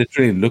 and they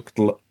literally look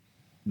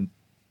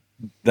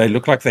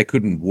like they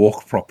couldn't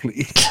walk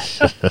properly.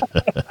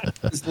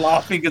 Just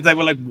laughing because they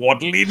were like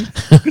waddling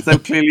because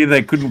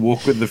they couldn't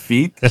walk with the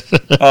feet.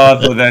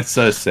 Oh, that's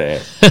so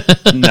sad.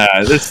 No,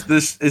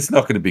 this it's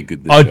not going to be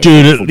good. Oh,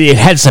 dude, it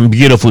had some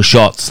beautiful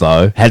shots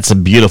though.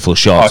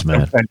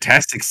 Man.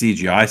 Fantastic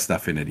CGI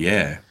stuff in it.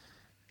 Yeah.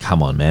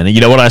 Come on, man. And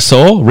you know what I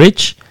saw,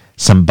 Rich?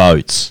 Some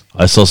boats.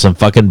 I saw some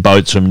fucking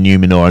boats from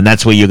Numenor, and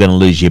that's where you're going to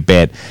lose your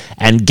bet.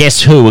 And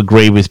guess who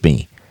agreed with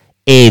me?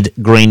 Ed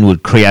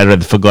Greenwood, creator of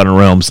the Forgotten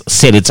Realms,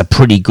 said it's a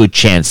pretty good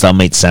chance they'll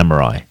meet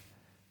samurai.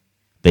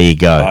 There you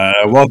go.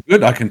 Well,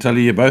 good. I can tell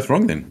you're both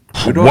wrong then.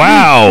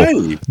 Wow.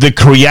 The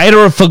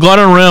creator of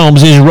Forgotten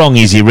Realms is wrong,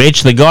 is he,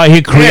 Rich? The guy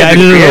who created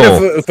it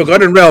all. Of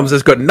Forgotten Realms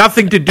has got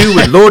nothing to do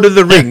with Lord of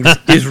the Rings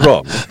is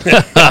wrong.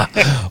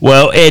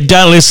 Well, Ed,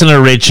 don't listen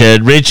to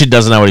Richard. Richard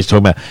doesn't know what he's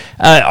talking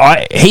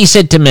about. He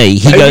said to me,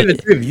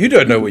 you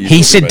don't know what you're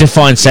He said to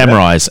find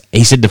samurais.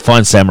 He said to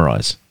find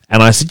samurais.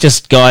 And I said,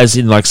 just guys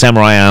in like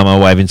samurai armor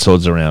waving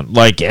swords around.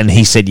 And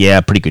he said,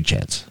 yeah, pretty good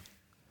chance.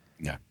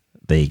 Yeah.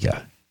 There you go.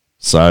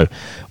 So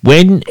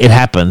when it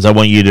happens, I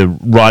want you to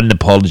write an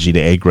apology to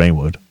Ed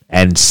Greenwood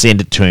and send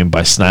it to him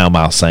by snail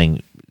mail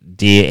saying,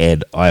 "Dear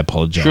Ed, I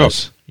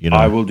apologize." Sure.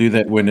 I will do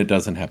that when it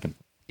doesn't happen.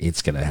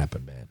 It's going to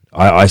happen, man.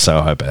 I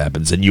so hope it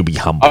happens, and you'll be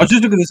humble. I was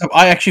just looking this up.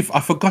 I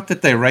forgot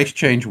that they race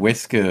changed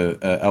Wesker,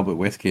 Albert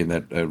Wesker in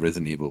that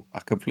Resident Evil.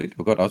 I completely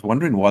forgot. I was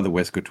wondering why the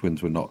Wesker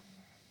twins were not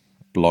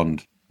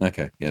blonde.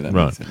 Okay, yeah, that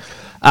makes sense.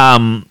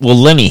 Well,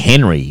 Lenny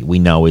Henry, we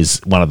know, is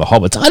one of the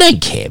hobbits. I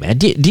don't care, man.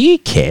 Do you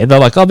care? They're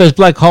like, oh, there's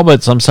black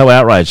hobbits. I'm so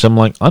outraged. I'm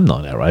like, I'm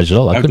not outraged at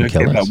all. I couldn't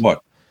care less. About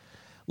what?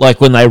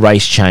 Like when they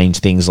race change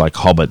things like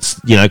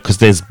hobbits, because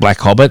there's black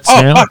hobbits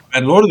now. Fuck,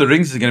 and Lord of the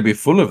Rings is going to be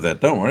full of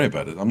that. Don't worry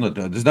about it.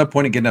 There's no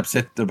point in getting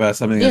upset about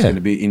something that's going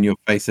to be in your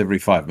face every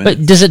 5 minutes.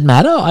 But does it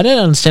matter? I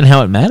don't understand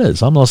how it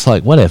matters. I'm just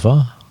like,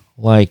 whatever.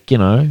 Like,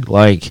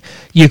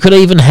 you could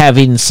even have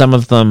in some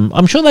of them,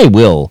 I'm sure they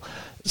will.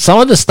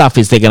 Some of the stuff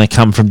is they're going to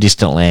come from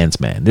distant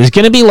lands, man. There's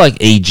going to be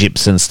like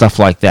Egypts and stuff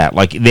like that,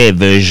 like their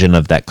version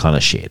of that kind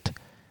of shit.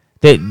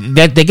 They're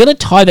going to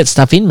tie that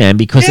stuff in, man,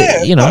 because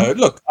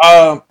look,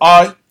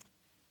 I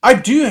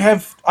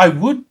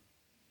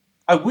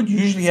would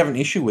usually have an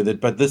issue with it,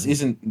 but this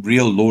isn't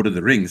real Lord of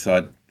the Rings,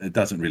 so it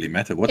doesn't really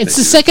matter what. It's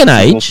the second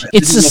age.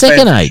 It's the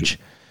second age,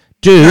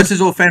 dude. This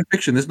is all fan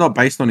fiction. This is not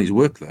based on his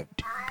work, though.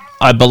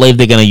 I believe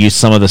they're going to use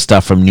some of the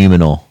stuff from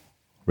Numenor.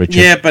 Richard.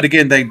 Yeah, but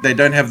again, they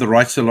don't have the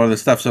rights to a lot of the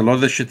stuff, so a lot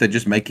of the shit they're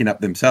just making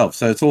up themselves.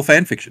 So it's all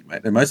fan fiction,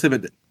 mate. And most of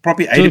it,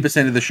 probably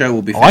 80% of the show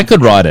will be fan I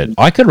could write it.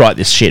 I could write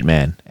this shit,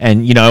 man.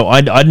 And,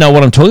 I know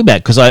what I'm talking about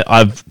because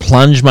I've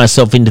plunged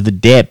myself into the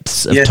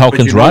depths of Tolkien's writing.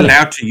 But you're not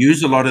allowed to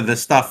use a lot of the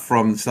stuff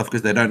from stuff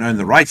because they don't own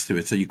the rights to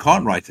it, so you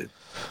can't write it.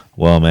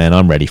 Well, man,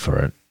 I'm ready for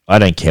it. I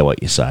don't care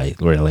what you say,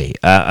 really.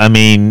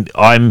 When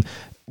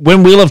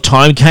Wheel of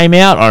Time came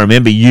out, I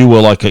remember you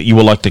were like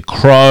the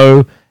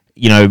crow,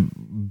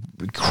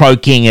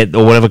 croaking at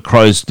or whatever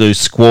crows do,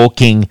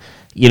 squawking,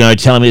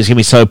 telling me it's going to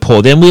be so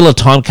poor. Then Wheel of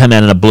Time came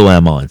out and it blew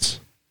our minds.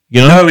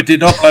 No, it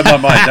did not blow my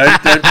mind.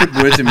 Don't put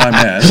words in my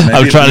mouth.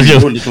 I'm trying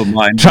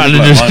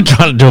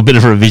to do a bit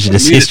of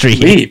revisionist history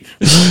here.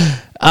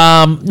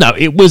 No,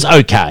 it was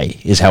okay,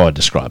 is how I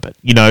describe it.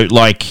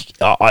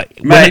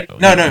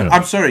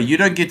 I'm sorry. You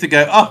don't get to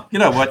go, oh, you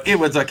know what? It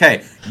was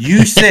okay.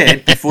 You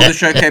said before the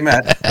show came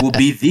out, will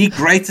be the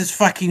greatest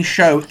fucking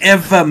show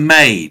ever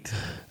made.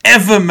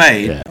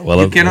 Yeah,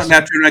 well, you cannot now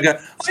turn around and go,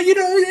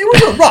 it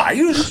was all right.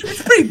 It was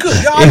pretty good.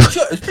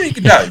 It's pretty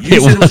good. No, you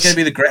said it was going to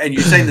be the great, and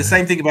you're saying the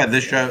same thing about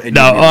this show.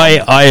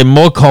 I am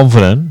more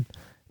confident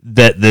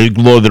that the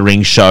Lord of the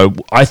Rings show,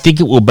 I think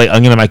it will be,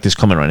 I'm going to make this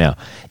comment right now,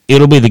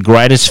 it'll be the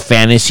greatest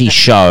fantasy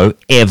show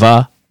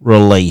ever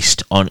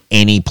released on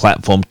any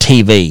platform,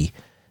 TV.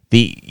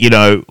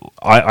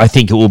 I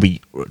think it will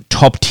be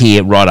top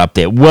tier right up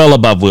there, well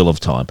above Wheel of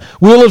Time.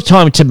 Wheel of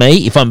Time, to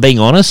me, if I'm being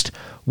honest,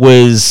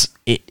 was...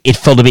 It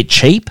felt a bit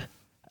cheap,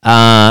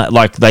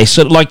 like they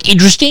sort of like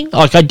interesting.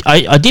 Like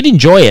I did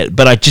enjoy it,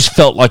 but I just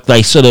felt like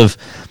they sort of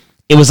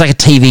it was like a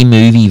TV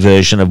movie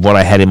version of what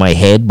I had in my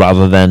head,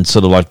 rather than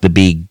sort of like the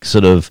big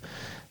sort of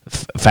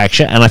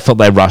faction. And I felt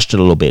they rushed it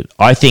a little bit.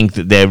 I think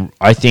that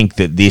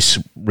this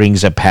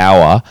Rings of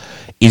Power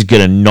is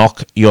going to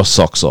knock your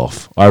socks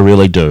off. I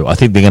really do. I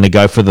think they're going to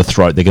go for the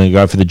throat. They're going to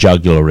go for the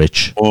jugular,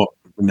 Rich.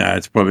 No,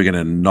 it's probably going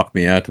to knock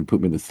me out and put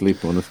me to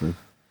sleep. Honestly,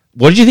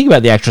 what did you think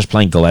about the actress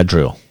playing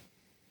Galadriel?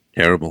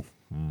 Terrible.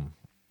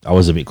 I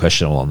was a bit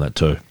questionable on that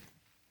too.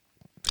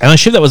 And I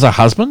assume that was her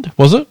husband,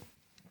 was it?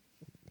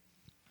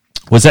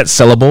 Was that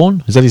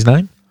Celeborn? Is that his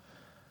name?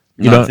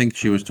 I think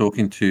she was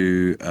talking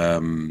to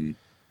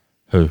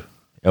who?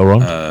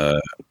 Elrond?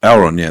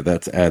 Elrond, yeah,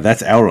 that's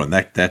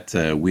Elrond.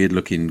 That weird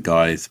looking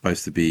guy is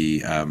supposed to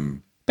be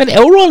But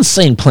Elrond's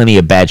seen plenty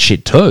of bad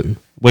shit too.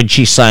 When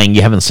she's saying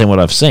you haven't seen what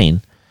I've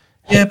seen.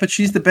 Yeah, but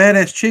she's the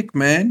badass chick,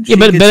 man. Yeah,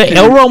 but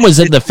Elrond was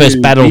at the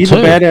first battle too. The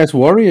badass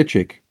warrior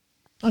chick.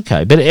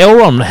 Okay, but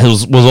Elrond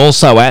was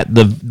also at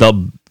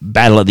the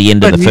battle at the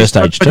end of the first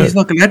stage too. But he's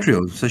not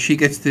Galadriel, so she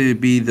gets to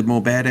be the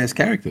more badass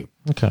character.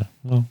 Okay,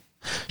 well,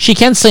 she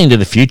can see into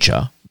the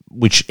future,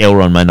 which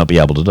Elrond may not be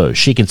able to do.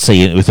 She can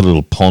see it with a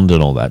little pond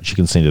and all that. She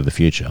can see into the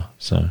future.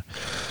 So,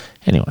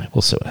 anyway,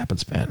 we'll see what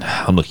happens, man.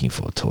 I'm looking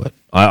forward to it.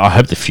 I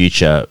hope the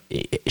future,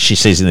 she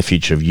sees in the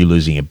future of you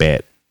losing a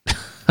bet.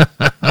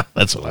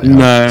 That's what I hope.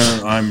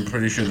 No, I'm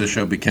pretty sure the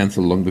show will be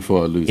cancelled long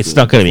before I lose. It's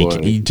not going to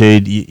be,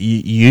 dude.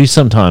 You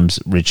sometimes,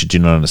 Richard, do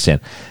not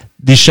understand.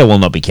 This show will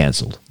not be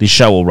cancelled. This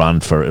show will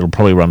it'll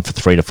probably run for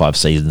 3 to 5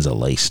 seasons at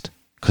least,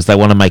 because they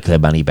want to make their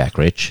money back,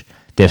 Rich.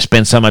 They've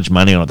spent so much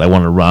money on it. They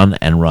want to run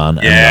and run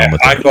and run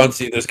with it. I can't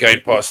see this going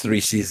past 3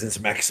 seasons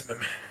maximum.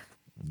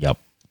 Yep,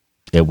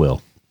 it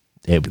will.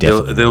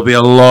 There'll be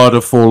a lot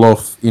of fall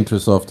off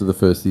interest after the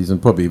first season,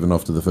 probably even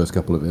after the first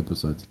couple of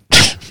episodes.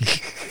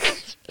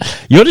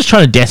 You're just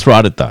trying to death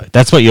ride it, though.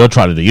 That's what you're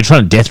trying to do. You're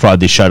trying to death ride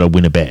this show to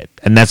win a bet,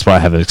 and that's what I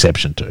have an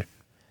exception to.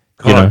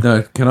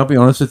 No, can I be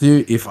honest with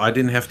you? If I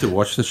didn't have to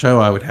watch the show,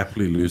 I would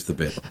happily lose the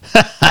bet.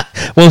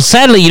 Well,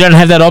 sadly, you don't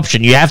have that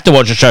option. You have to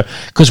watch the show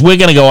because we're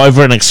going to go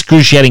over in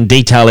excruciating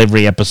detail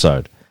every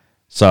episode.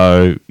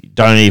 So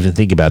don't even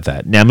think about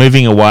that. Now,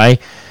 moving away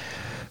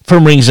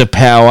from Rings of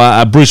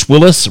Power, Bruce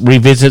Willis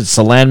revisits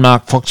the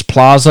landmark Fox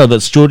Plaza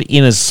that stood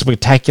in as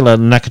spectacular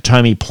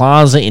Nakatomi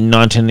Plaza in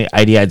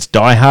 1988's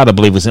Die Hard. I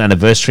believe it was an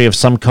anniversary of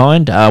some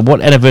kind.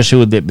 What anniversary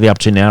would it be up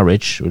to now,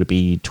 Rich? Would it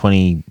be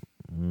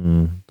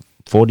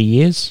 40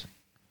 years?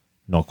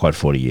 Not quite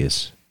 40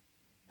 years.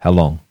 How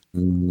long?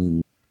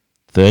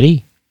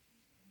 30?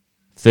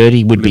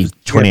 30 would be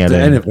 2018.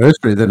 The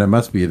anniversary, then it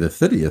must be the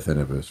 30th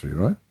anniversary,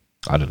 right?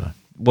 I don't know.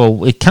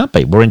 Well, it can't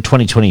be. We're in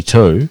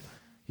 2022.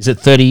 Is it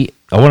 30?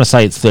 I want to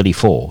say it's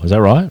 34. Is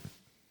that right?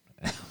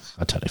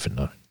 I don't even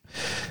know.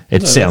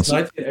 It sounds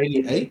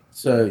 1988.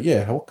 So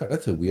yeah,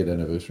 that's a weird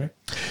anniversary.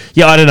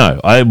 Yeah, I don't know.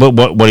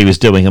 What he was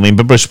doing. I mean,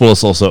 but Bruce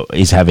Willis also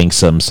is having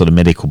some sort of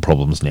medical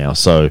problems now.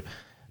 So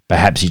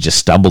perhaps he just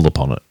stumbled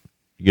upon it.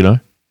 You know,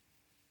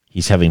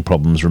 he's having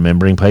problems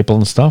remembering people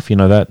and stuff. You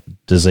know that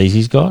disease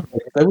he's got.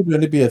 That would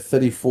only be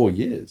 34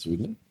 years,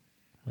 wouldn't it?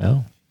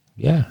 Well,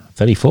 yeah,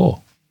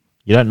 34.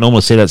 You don't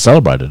normally see that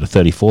celebrated, a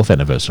 34th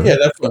anniversary. Yeah,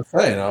 that's what I'm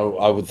saying.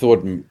 I would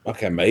thought,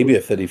 okay, maybe a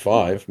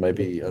 35,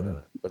 maybe, I don't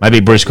know. Maybe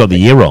Bruce got the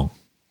year wrong,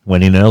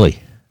 went in early.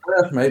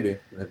 Maybe.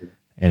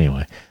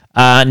 Anyway.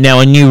 Now,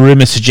 a new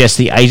rumor suggests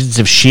the Agents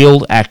of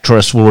S.H.I.E.L.D.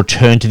 actress will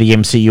return to the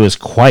MCU as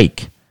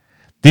Quake.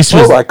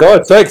 Oh my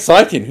God, so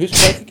exciting. Who's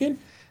Quake again?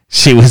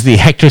 She was the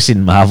actress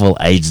in Marvel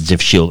Agents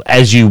of S.H.I.E.L.D.,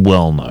 as you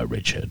well know,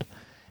 Richard.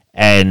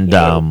 And,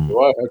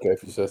 okay,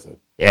 if you say so.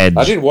 I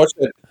didn't watch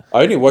it.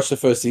 I only watched the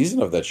first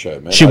season of that show,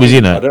 man. She was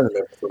in it. I don't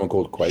remember someone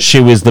called Quake. She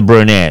was the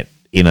brunette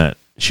in it.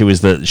 She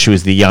was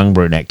the young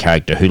brunette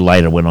character who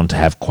later went on to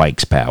have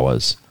Quake's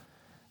powers.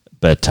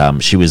 But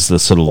she was the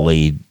sort of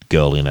lead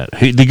girl in it.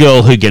 The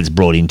girl who gets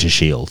brought into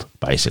S.H.I.E.L.D.,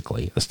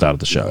 basically, at the start of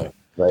the show.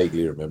 Yeah,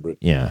 vaguely remember it.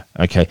 Yeah,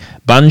 okay.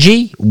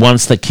 Bungie,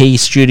 once the key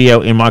studio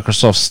in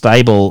Microsoft's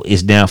stable,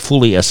 is now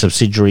fully a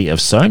subsidiary of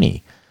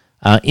Sony.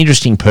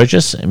 Interesting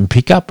purchase and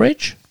pickup,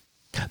 Reg?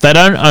 They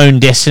don't own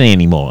Destiny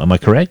anymore, am I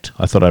correct?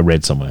 I thought I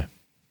read somewhere.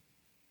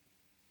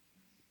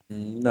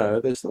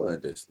 No, they still own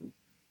Destiny.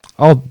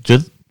 Oh,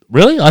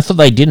 really? I thought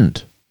they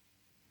didn't.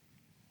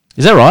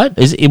 Is that right?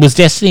 Was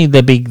Destiny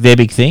their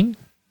big thing?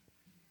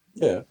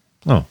 Yeah.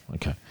 Oh,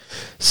 okay.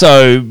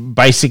 So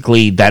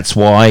basically, that's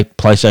why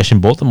PlayStation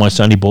bought them. Why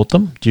Sony bought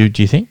them? Do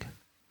you think?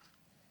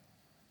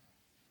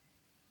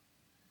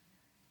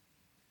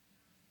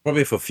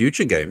 Probably for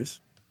future games.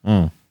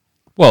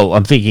 Well,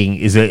 I'm thinking,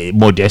 is there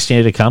more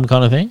Destiny to come,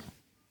 kind of thing?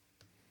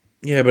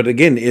 Yeah, but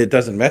again, it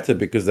doesn't matter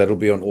because that'll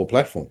be on all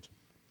platforms.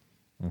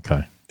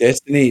 Okay.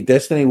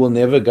 Destiny will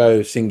never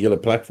go singular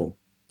platform.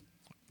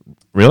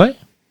 Really?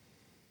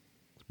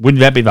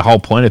 Wouldn't that be the whole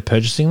point of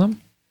purchasing them?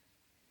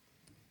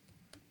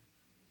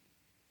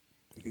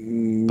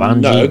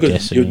 Bungie, no,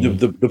 because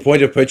the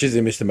point of purchasing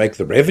them is to make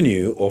the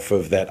revenue off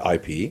of that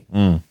IP.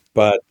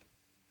 But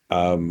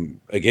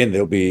again,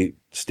 there'll be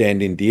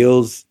stand-in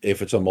deals.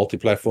 If it's on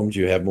multi-platforms,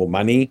 you have more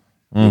money.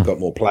 You've got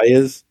more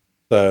players.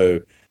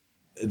 So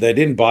they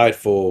didn't buy it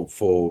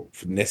for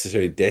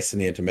necessarily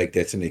Destiny and to make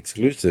Destiny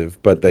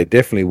exclusive, but they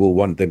definitely will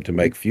want them to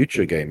make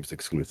future games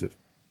exclusive.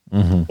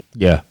 Mm-hmm.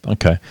 Yeah,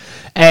 okay.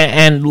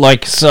 And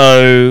like,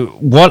 so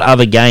what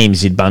other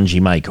games did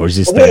Bungie make? Or is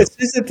this it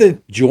says that they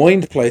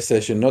joined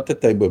PlayStation, not that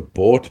they were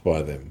bought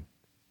by them.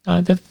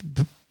 No,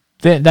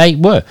 they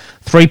were.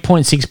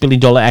 $3.6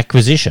 billion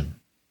acquisition.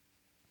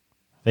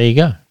 There you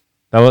go.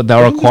 They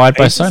were acquired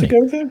by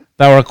Sony.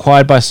 They were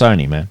acquired by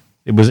Sony, man.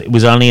 It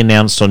was only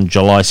announced on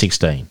July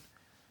 16.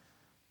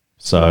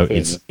 So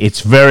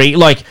it's very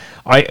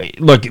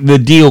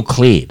the deal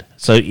cleared.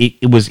 So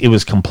it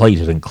was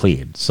completed and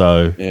cleared.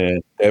 So yeah,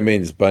 that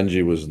means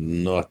Bungie was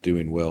not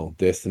doing well.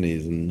 Destiny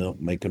is not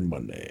making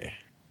money.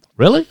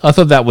 Really? I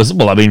thought that was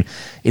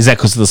is that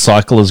because the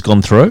cycle has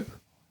gone through?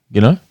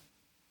 You know.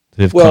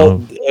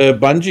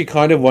 Bungie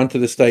kind of wanted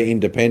to stay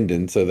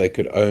independent so they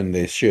could own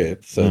their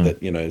shit. So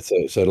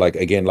that so like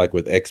again, like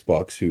with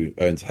Xbox, who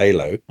owns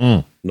Halo,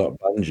 not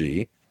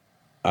Bungie.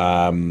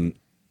 I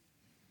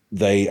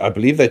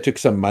believe they took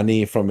some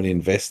money from an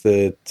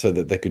investor so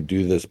that they could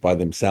do this by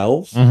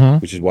themselves,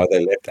 which is why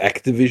they left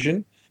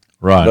Activision.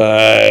 Right.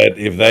 But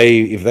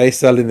if they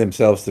selling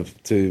themselves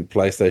to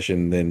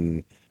PlayStation,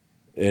 then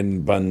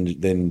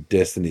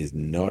Destiny is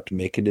not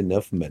making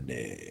enough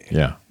money.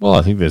 Yeah. Well,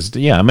 I think there's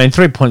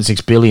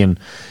 3.6 billion.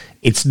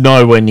 It's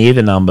nowhere near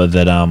the number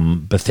that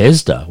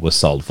Bethesda was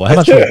sold for.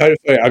 I'm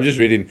just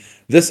reading.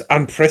 This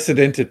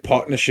unprecedented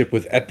partnership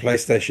with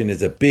PlayStation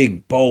is a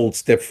big, bold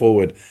step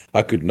forward.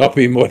 I could not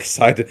be more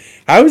excited.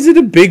 How is it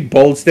a big,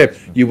 bold step?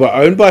 You were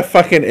owned by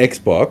fucking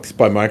Xbox,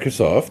 by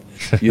Microsoft.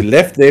 You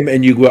left them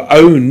and you were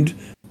owned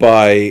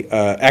by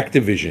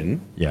Activision.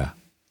 Yeah.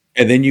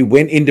 And then you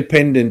went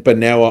independent, but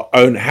now are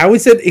owned. How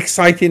is it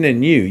exciting and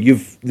new?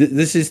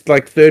 This is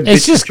like third.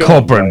 It's just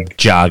corporate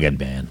jargon,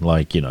 man.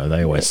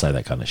 They always say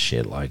that kind of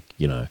shit.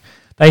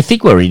 They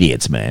think we're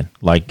idiots, man.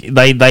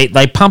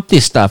 They pump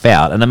this stuff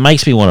out, and it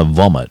makes me want to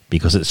vomit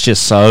because it's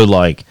just so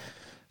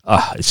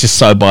it's just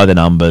so by the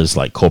numbers,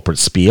 like corporate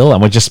spiel,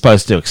 and we're just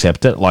supposed to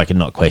accept it, and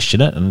not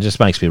question it, and it just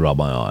makes me roll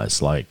my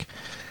eyes.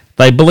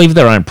 They believe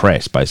their own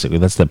press, basically.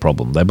 That's their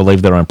problem. They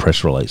believe their own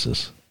press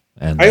releases.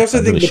 And I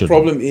also think the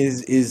problem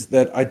is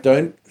that I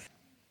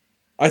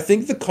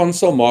think the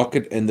console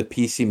market and the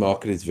PC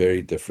market is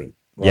very different.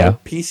 Right? Yeah.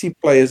 PC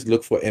players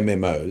look for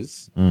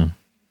MMOs.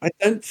 I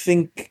don't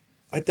think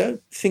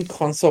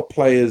console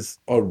players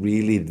are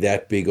really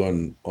that big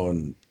on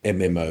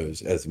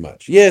MMOs as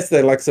much. Yes,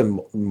 they like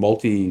some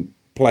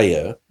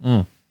multiplayer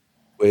where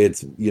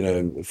it's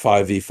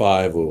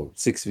 5v5 or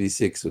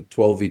 6v6 or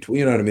 12v12.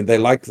 You know what I mean? They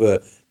like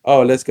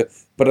let's go.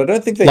 But I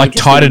don't think they like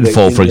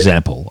Titanfall, for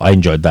example. I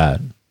enjoyed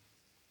that.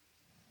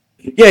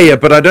 Yeah,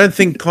 but I don't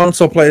think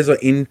console players are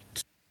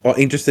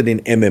interested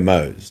in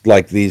MMOs,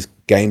 like these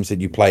games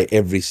that you play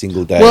every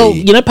single day. Well,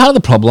 part of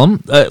the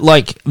problem,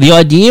 the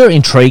idea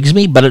intrigues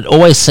me, but it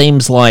always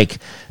seems like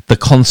the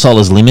console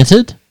is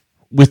limited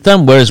with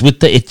them, whereas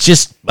with it's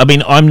just,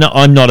 I'm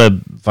not a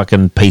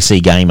fucking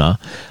PC gamer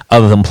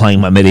other than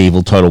playing my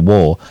Medieval Total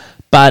War,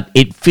 but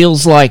it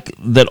feels like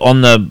that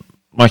on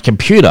my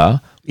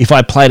computer, if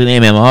I played an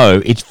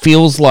MMO, it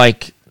feels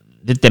like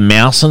the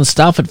mouse and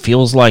stuff, it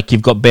feels like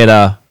you've got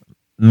better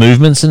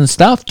movements and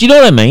stuff. Do you know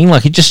what I mean?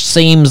 It just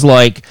seems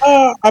like...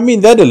 that a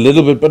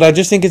little bit, but I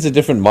just think it's a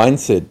different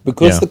mindset.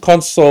 Because the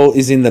console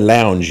is in the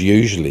lounge,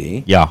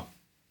 usually. Yeah.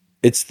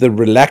 It's the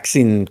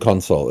relaxing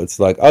console. It's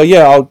like,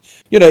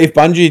 if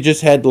Bungie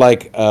just had,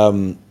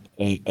 a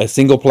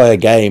single-player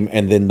game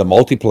and then the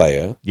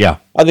multiplayer... Yeah.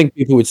 I think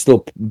people would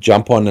still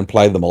jump on and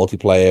play the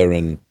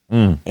multiplayer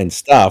and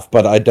stuff,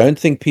 but I don't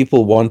think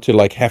people want to,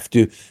 have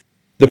to...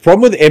 The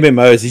problem with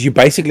MMOs is you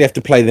basically have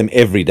to play them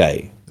every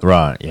day.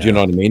 Right. Yeah. Do you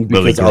know what I mean?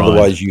 Because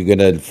otherwise you're going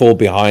to fall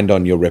behind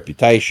on your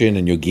reputation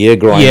and your gear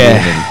grinding.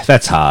 Yeah,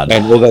 that's hard.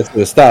 And all that sort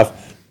of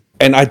stuff.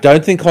 And I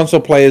don't think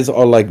console players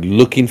are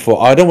looking for,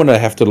 I don't want to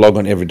have to log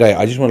on every day.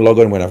 I just want to log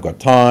on when I've got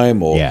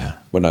time or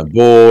when I'm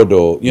bored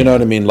or, you know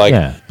what I mean?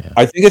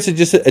 I think it's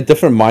just a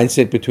different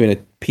mindset between a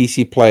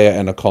PC player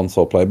and a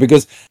console player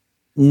because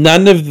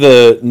none of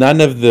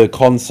the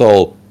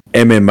console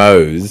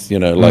MMOs,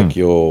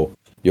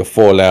 your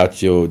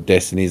Fallout, your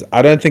Destinies,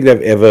 I don't think they've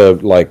ever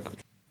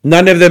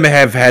none of them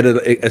have had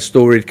a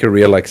storied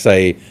career like,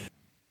 say,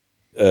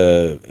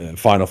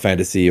 Final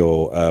Fantasy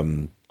or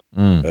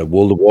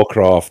World of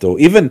Warcraft or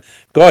even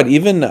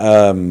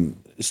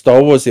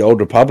Star Wars: The Old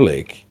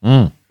Republic.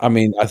 I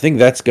think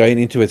that's going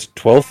into its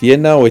 12th year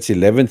now, or its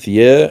 11th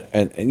year,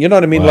 and you know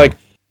what I mean. Wow.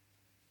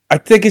 I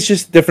think it's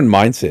just a different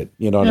mindset.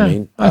 You know what I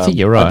mean? I think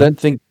you're right. I don't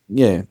think,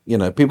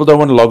 people don't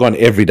want to log on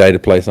every day to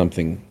play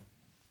something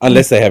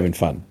unless they're having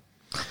fun,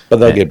 but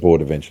they'll get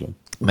bored eventually.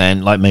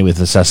 Man, like me with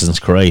Assassin's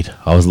Creed,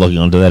 I was logging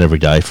onto that every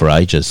day for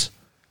ages,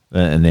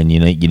 and then you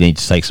need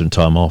to take some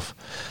time off.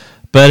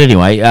 But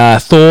anyway,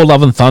 Thor: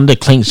 Love and Thunder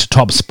clings to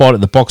top spot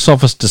at the box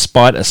office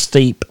despite a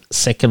steep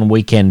second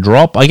weekend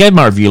drop. I gave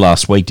my review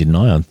last week, didn't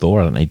I, on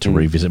Thor? I don't need to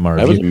revisit my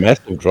review. That was a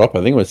massive drop.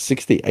 I think it was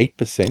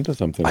 68% or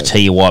something. I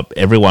tell you what,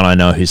 everyone I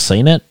know who's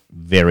seen it,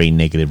 very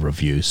negative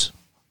reviews.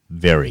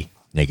 Very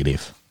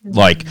negative.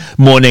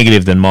 More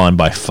negative than mine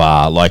by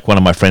far. One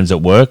of my friends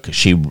at work,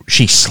 she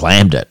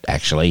slammed it,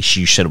 actually.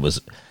 She said it was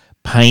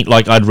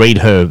I'd read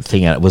her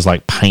thing out. It was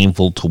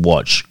painful to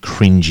watch,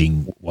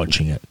 cringing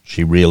watching it.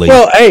 She really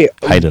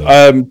hated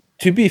it.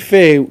 To be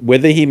fair,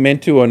 whether he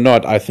meant to or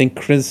not, I think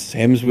Chris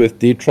Hemsworth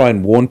did try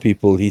and warn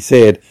people. He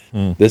said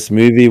this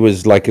movie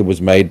was it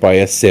was made by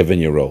a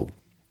 7-year-old.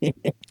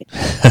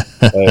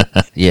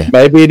 Yeah.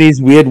 Maybe in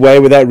his weird way,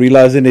 without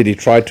realizing it, he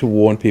tried to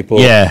warn people.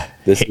 Yeah.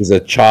 This is a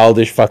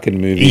childish fucking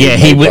movie. Yeah,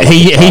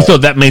 he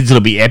thought that means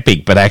it'll be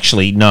epic, but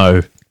actually,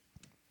 no.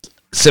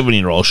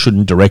 7-year-old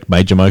shouldn't direct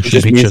major motion it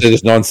just pictures. Means that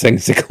it's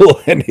nonsensical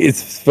and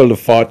it's full of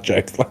fart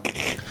jokes.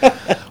 Like,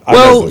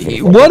 well,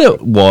 what it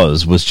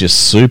was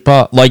just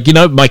super. Like, you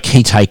know, my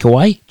key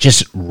takeaway,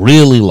 just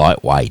really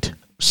lightweight,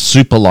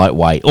 super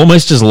lightweight,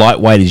 almost as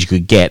lightweight as you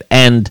could get.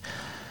 And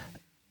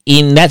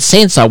in that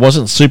sense, I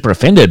wasn't super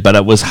offended, but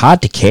it was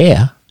hard to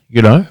care,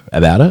 you know,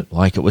 about it.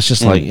 Like, it was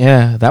just like,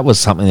 yeah, that was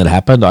something that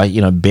happened. I,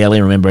 you know,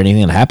 barely remember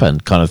anything that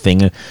happened, kind of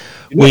thing.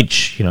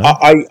 Which, you know,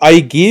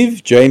 I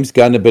give James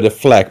Gunn a bit of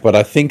flack, but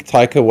I think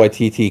Taika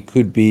Waititi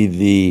could be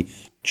the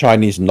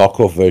Chinese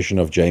knockoff version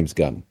of James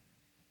Gunn.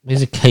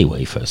 He's a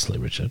Kiwi, firstly,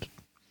 Richard.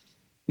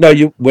 No,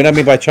 when I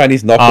mean by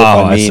Chinese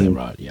knockoff, I mean see,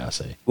 right? Yeah, I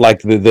see.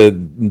 Like the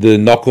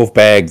knockoff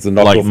bags, the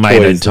knockoff like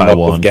toys, the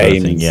knockoff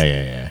games. Kind of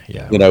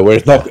yeah. You know, where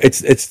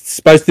it's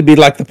supposed to be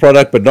like the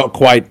product, but not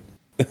quite.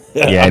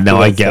 Yeah, no,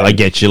 I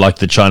get you. Like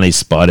the Chinese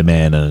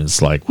Spider-Man, and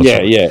it's like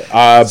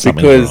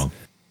because wrong.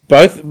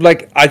 Both,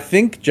 like, I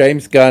think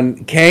James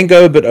Gunn can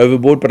go a bit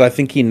overboard, but I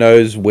think he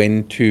knows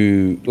when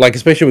to, like,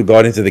 especially with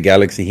Guardians of the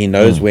Galaxy, he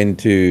knows when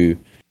to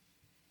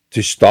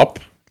stop.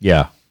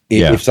 Yeah.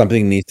 If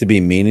something needs to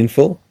be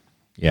meaningful.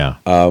 Yeah.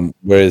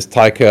 Whereas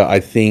Taika, I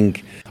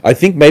think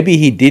maybe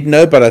he did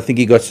know, but I think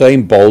he got so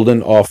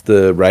emboldened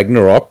after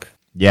Ragnarok.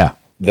 Yeah.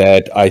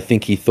 That I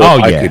think he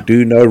thought I could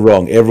do no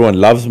wrong.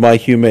 Everyone loves my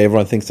humor.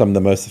 Everyone thinks I'm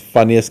the most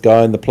funniest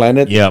guy on the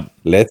planet. Yep.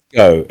 Let's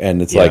go.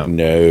 And it's like,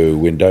 no,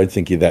 we don't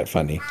think you're that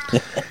funny.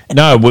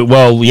 No,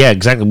 well, yeah,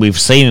 exactly. We've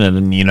seen it,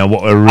 and you know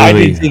what? I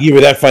didn't think you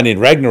were that funny in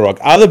Ragnarok.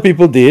 Other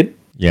people did.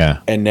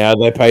 Yeah. And now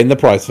they're paying the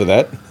price for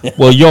that.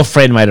 Well, your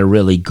friend made a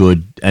really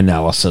good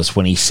analysis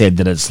when he said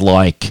that it's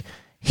like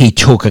he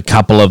took a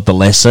couple of the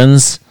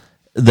lessons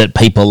that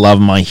people love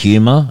my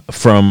humor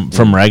from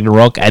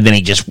Ragnarok, and then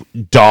he just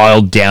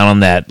dialed down on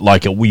that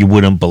like you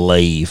wouldn't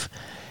believe.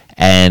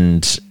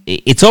 And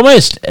it's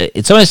almost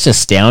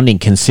astounding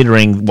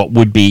considering what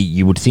would be,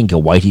 you would think, a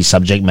weighty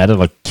subject matter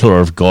like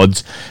Killer of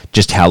Gods,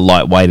 just how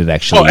lightweight it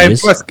actually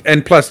is.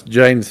 Plus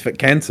Jane's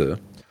cancer.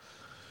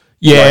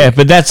 Yeah,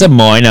 but that's a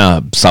minor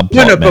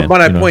subplot. But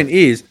my point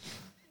is,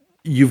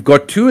 you've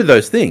got two of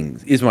those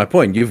things, is my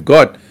point. You've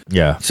got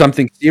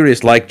something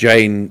serious like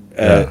Jane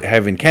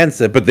having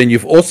cancer, but then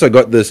you've also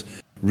got this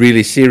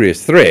really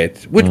serious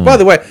threat, which, by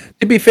the way,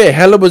 to be fair,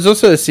 Hela was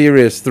also a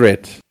serious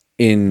threat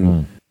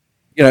in,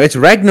 you know, it's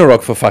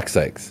Ragnarok for fuck's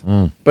sakes.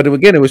 But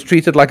again, it was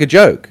treated like a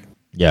joke.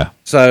 Yeah.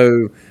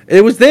 So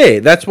it was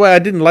there. That's why I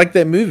didn't like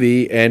that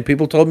movie, and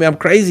people told me I'm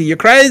crazy. You're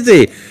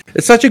crazy.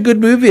 It's such a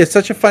good movie. It's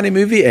such a funny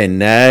movie, and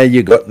now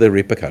you got the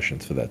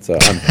repercussions for that. So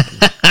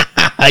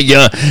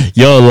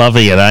You're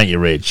loving it, aren't you,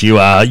 Rich?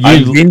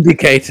 I'm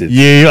vindicated.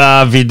 You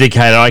are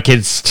vindicated. I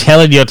can tell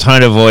in your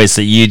tone of voice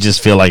that you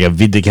just feel like a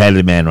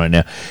vindicated man right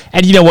now.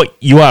 And you know what?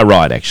 You are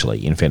right,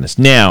 actually, in fairness.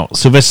 Now,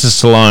 Sylvester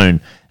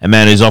Stallone, a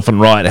man who's often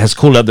right, has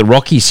called out the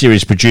Rocky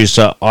series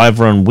producer,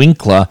 Ivan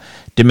Winkler,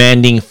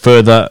 demanding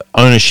further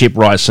ownership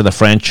rights to the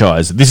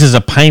franchise. This is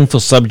a painful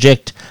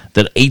subject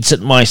that eats at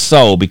my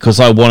soul because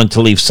I wanted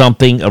to leave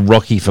something of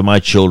Rocky for my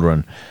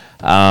children,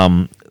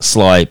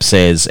 Sly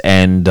says.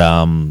 And,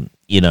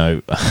 you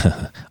know,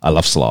 I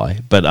love Sly,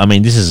 but I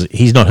mean,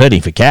 he's not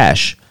hurting for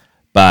cash,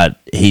 but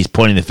he's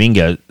pointing the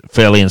finger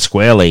fairly and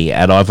squarely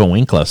at Ivan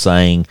Winkler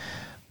saying,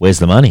 where's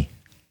the money?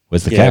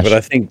 Where's the cash? Yeah, but I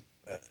think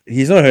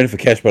he's not hurting for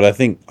cash, but I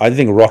think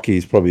Rocky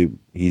is probably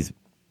his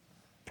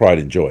pride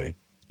and joy.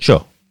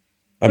 Sure.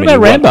 What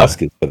about Rambo?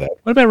 For that.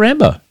 What about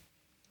Rambo?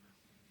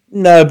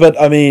 No, but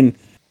I mean,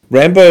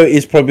 Rambo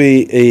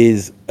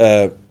is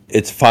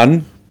it's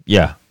fun.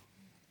 Yeah.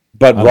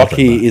 But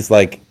Rocky is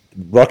like,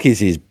 Rocky's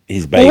his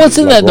baby. Well,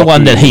 wasn't that the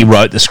one that he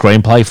wrote the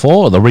screenplay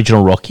for, the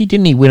original Rocky?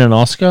 Didn't he win an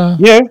Oscar?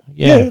 Yeah,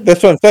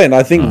 that's what I'm saying.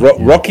 I think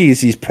Rocky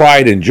is his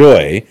pride and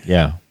joy.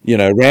 Yeah. You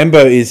know,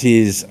 Rambo is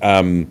his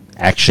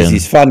action, is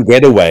his fun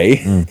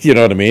getaway. You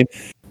know what I mean?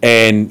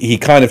 And he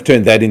kind of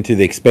turned that into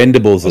the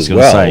Expendables as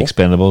well. Say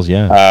Expendables,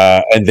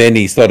 yeah. And then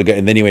he started,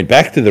 and then he went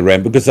back to the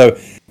Rambo because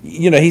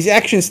you know, his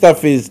action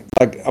stuff is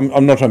like,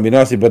 I'm not trying to be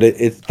nasty, but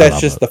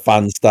that's just the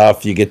fun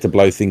stuff. You get to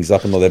blow things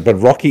up and all that. But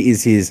Rocky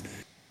is his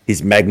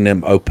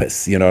magnum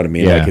opus. You know what I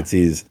mean? Like it's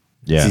his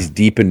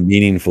deep and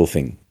meaningful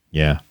thing.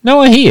 Yeah. No,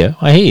 I hear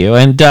you.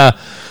 And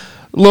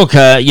look,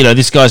 you know,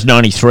 this guy's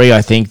 93,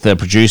 I think, the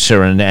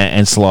producer,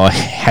 and Sly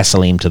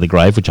hassle him to the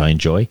grave, which I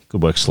enjoy.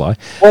 Good work, Sly.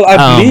 Well,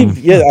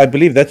 I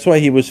believe that's why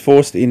he was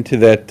forced into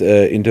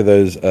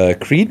those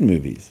Creed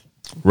movies.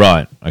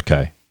 Right.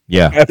 Okay.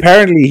 Yeah.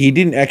 Apparently, he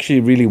didn't actually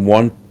really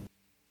want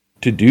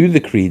to do the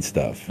Creed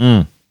stuff.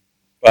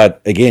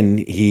 But again,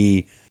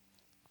 he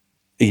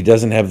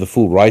doesn't have the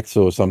full rights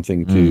or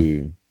something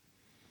to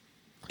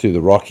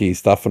the Rocky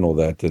stuff and all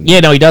that. And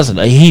no, he doesn't.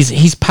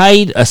 He's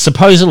paid,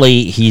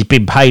 supposedly he's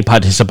been paid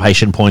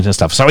participation points and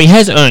stuff. So he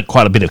has earned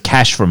quite a bit of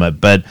cash from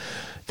it, but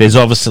there's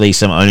obviously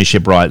some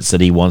ownership rights that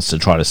he wants to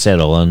try to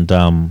settle. And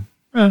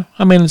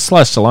I mean,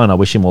 Sly Stallone, I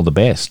wish him all the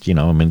best. You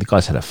know, I mean, the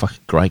guy's had a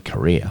fucking great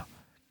career.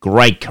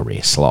 Great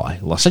career, Sly.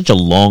 Like, such a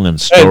long and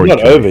storied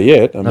It's not over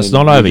yet. It's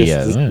not over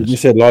yet. You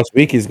said last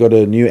week he's got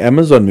a new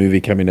Amazon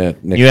movie coming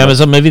out next month.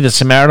 Amazon movie, The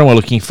Samaritan. We're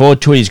looking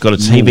forward to it. He's got a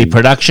TV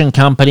production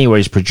company where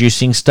he's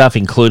producing stuff,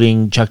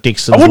 including Chuck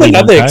Dixon's I want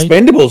another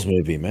Expendables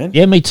movie, man.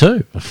 Yeah, me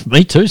too.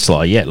 Me too,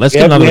 Sly. Yeah, let's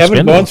get another Expendables. We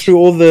haven't gone through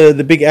all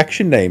the big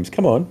action names.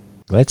 Come on.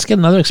 Let's get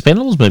another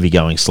Expendables movie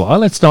going, Sly.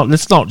 Let's not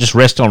just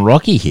rest on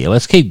Rocky here.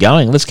 Let's keep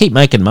going. Let's keep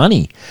making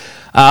money.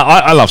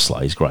 I love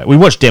Sly. He's great. We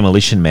watched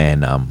Demolition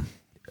Man.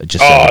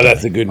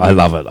 That's a good movie.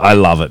 I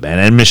love it, man.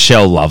 And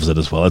Michelle loves it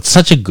as well. It's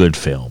such a good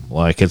film.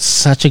 Like, it's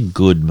such a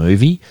good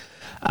movie.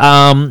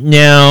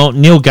 Now,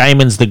 Neil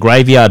Gaiman's The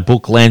Graveyard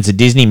Book lands a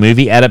Disney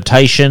movie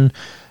adaptation.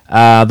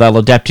 They'll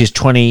adapt his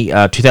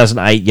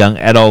 2008 young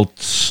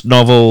adult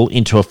novel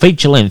into a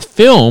feature-length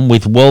film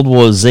with World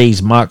War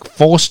Z's Mark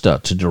Forster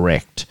to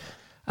direct.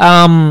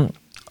 Can't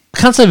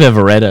say I've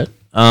ever read it.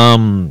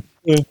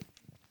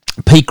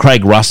 P.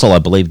 Craig Russell, I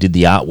believe, did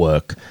the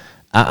artwork.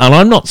 And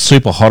I'm not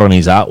super hot on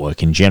his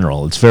artwork in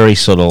general. It's very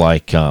sort of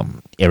like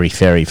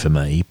airy-fairy for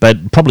me,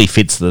 but probably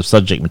fits the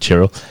subject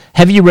material.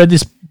 Have you read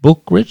this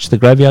book, Rich, The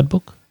Graveyard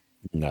Book?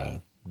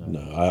 No.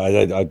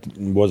 I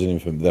wasn't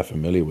even that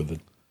familiar with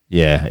it.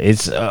 Yeah,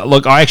 it's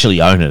look, I actually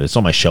own it. It's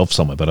on my shelf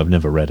somewhere, but I've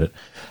never read it.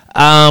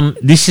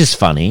 This is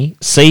funny.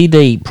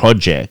 CD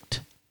Projekt,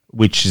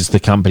 which is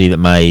the company that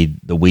made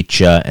The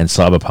Witcher and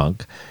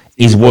Cyberpunk,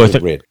 is worth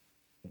it. Red.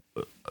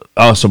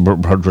 Oh, so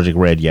Project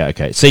Red, yeah,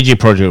 okay. CG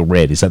Project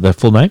Red, is that the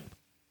full name?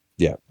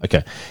 Yeah.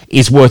 Okay.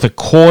 Is worth a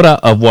quarter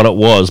of what it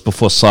was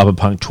before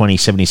Cyberpunk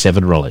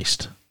 2077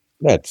 released.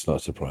 That's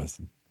not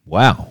surprising.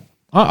 Wow.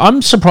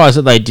 I'm surprised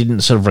that they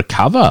didn't sort of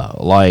recover,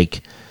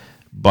 like,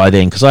 by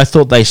then, because I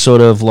thought they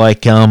sort of,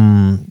 like, They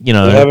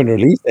haven't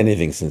released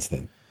anything since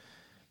then.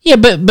 Yeah,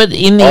 but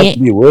in the... It's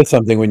be worth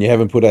something when you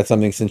haven't put out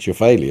something since your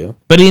failure.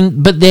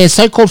 But their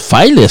so-called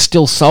failure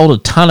still sold a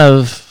ton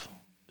of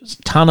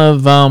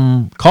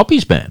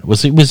copies, man.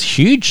 It was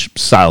huge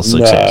sales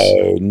success.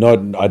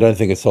 No, I don't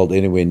think it sold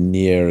anywhere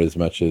near as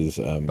much as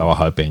they were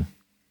hoping.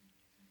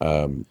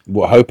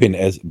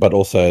 But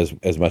also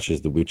as much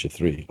as The Witcher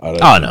 3.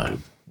 I know.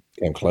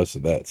 Came close to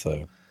that.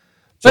 So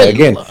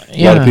again,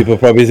 a lot of people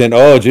probably saying,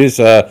 "Oh, geez,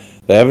 they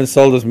haven't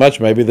sold as much.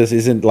 Maybe this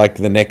isn't like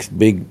the next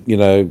big,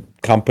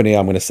 company.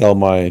 I'm going to sell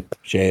my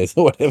shares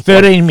or whatever."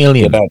 13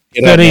 million.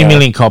 13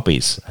 million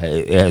copies.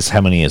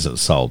 How many has it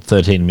sold?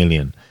 13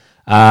 million.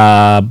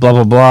 Blah,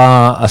 blah,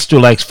 blah,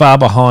 still lags far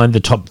behind the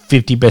top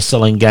 50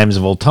 best-selling games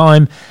of all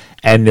time,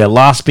 and their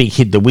last big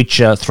hit, The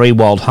Witcher 3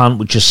 Wild Hunt,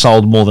 which has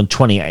sold more than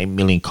 28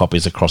 million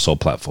copies across all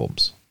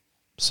platforms.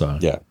 So,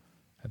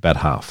 about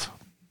half.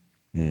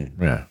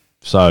 Yeah.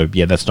 So,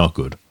 that's not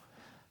good.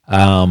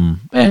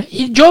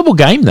 Enjoyable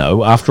game,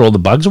 though, after all the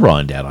bugs were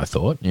ironed out, I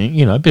thought.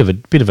 A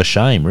bit of a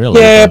shame,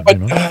 really. Yeah,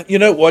 but you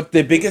know what?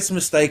 Their biggest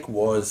mistake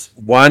was,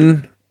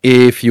 one,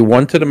 if you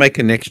wanted to make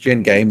a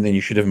next-gen game, then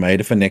you should have made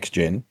it for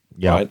next-gen.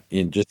 Yeah. Right?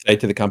 You just say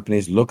to the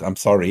companies, look, I'm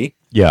sorry.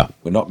 Yeah.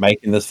 We're not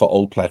making this for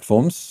old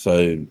platforms.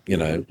 So,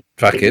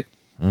 fuck it.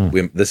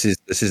 This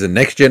is a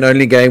next gen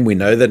only game. We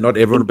know that not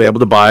everyone will be able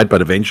to buy it,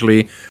 but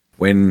eventually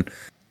when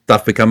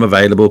stuff become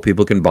available,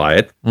 people can buy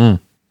it.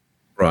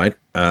 Right.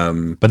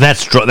 But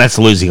that's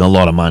losing a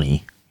lot of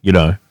money,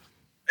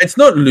 It's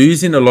not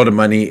losing a lot of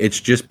money. It's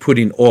just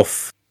putting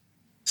off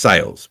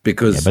sales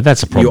because but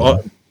that's a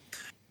problem.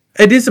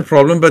 It is a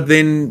problem, but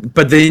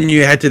then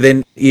you had to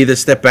then either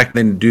step back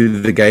and do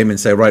the game and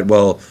say, right,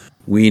 well,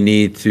 we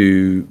need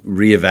to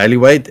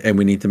reevaluate and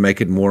we need to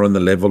make it more on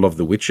the level of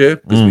The Witcher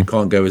because we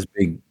can't go as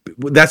big.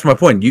 That's my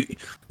point.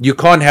 You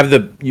can't have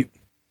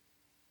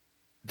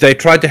they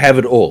tried to have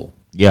it all.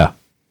 Yeah.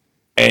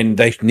 And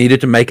they needed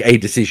to make a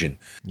decision.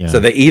 Yeah. So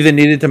they either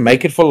needed to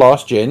make it for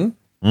last gen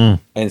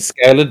and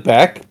scale it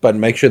back, but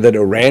make sure that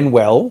it ran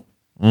well,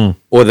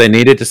 or they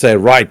needed to say,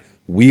 right,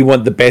 we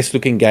want the best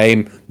looking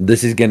game.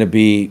 This is going to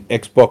be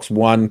Xbox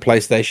One,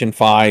 PlayStation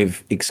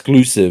 5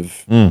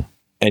 exclusive. And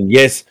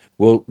yes,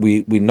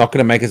 we're not going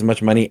to make as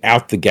much money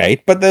out the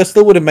gate, but they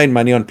still would have made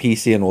money on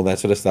PC and all that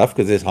sort of stuff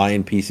because there's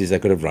high-end PCs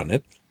that could have run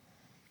it.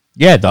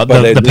 Yeah, the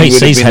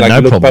PCs had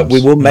no problems. But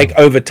we will make,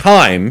 over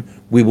time,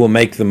 we will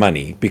make the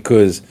money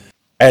because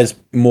as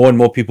more and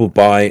more people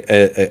buy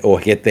or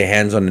get their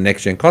hands on the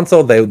next-gen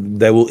console, they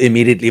will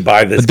immediately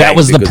buy this. But that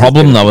was the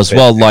problem, though, as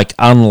well. Like,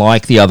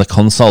 unlike the other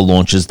console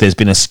launches, there's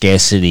been a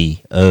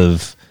scarcity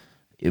of,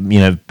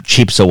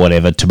 chips or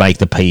whatever to make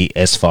the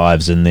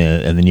PS5s and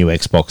the new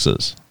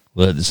Xboxes.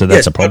 So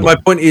that's a problem. But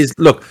my point is,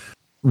 look,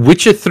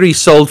 Witcher 3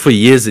 sold for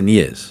years and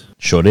years.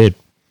 Sure did.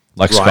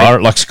 Like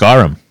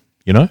Skyrim,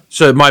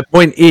 So my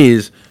point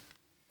is,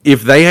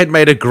 if they had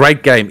made a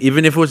great game,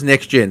 even if it was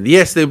next gen,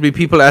 yes, there would be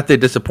people out there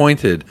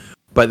disappointed,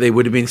 but there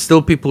would have been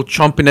still people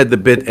chomping at the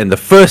bit, and the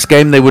first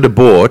game they would have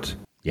bought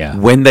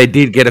when they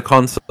did get a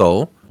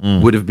console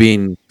would have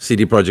been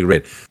CD Projekt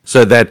Red.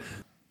 So that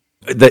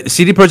the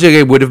CD Projekt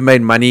Red would have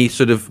made money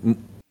sort of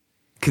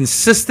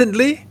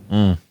consistently,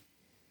 and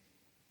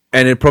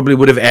it probably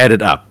would have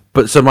added up.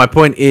 But so my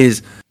point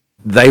is,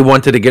 they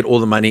wanted to get all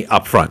the money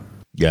up front.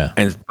 Yeah,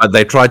 and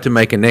they tried to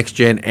make a next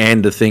gen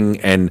and a thing,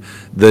 and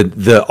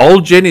the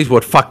old gen is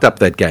what fucked up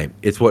that game.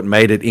 It's what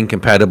made it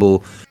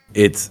incompatible.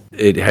 It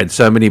had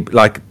so many,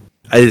 like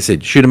as I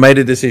said, should have made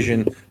a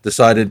decision,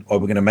 decided, we're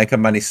going to make our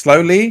money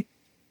slowly,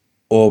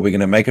 or we're going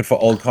to make it for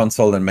old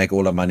console and make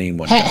all our money in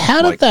one.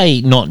 How did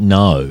they not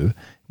know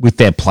with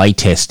their play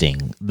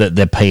testing that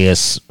their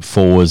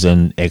PS4s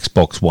and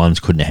Xbox Ones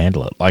couldn't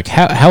handle it? Like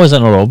how is that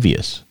not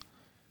obvious?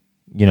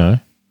 You know,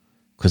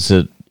 because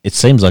it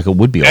seems like it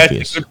would be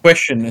obvious. That's a good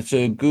question. It's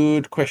a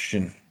good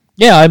question.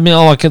 Yeah, I mean,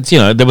 like it's, you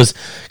know, there was,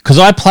 because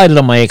I played it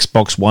on my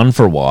Xbox One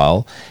for a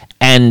while,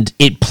 and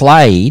it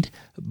played,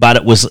 but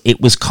it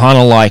was kind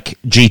of like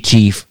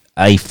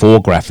GTA 4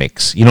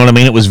 graphics. You know what I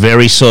mean? It was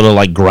very sort of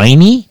like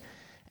grainy,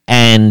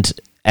 and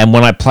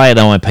when I play it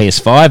on my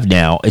PS5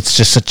 now, it's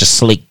just such a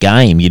sleek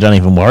game. You don't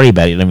even worry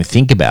about it. You don't even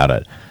think about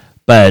it.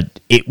 But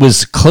it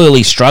was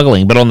clearly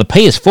struggling. But on the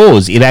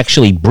PS4s, it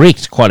actually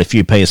bricked quite a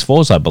few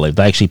PS4s, I believe.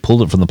 They actually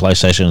pulled it from the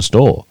PlayStation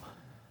Store.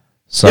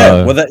 So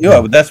yeah,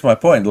 well, that's my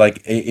point.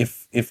 Like,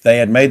 if they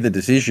had made the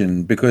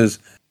decision, because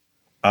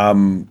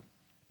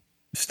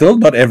still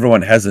not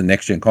everyone has a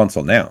next-gen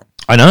console now.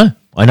 I know.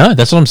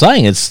 That's what I'm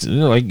saying. It's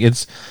like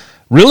it's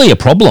really a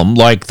problem,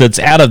 like that's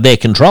out of their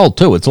control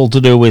too. It's all to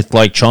do with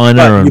like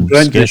China and you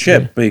burned the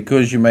ship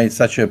because you made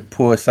such a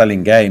poor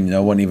selling game.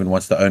 No one even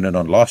wants to own it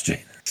on last gen.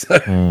 So,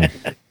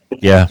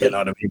 yeah, you know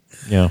what I mean.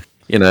 Yeah,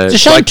 you know, it's a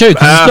shame too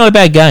because it's not a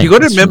bad game. You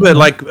got to remember,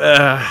 like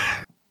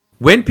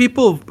when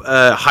people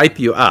hype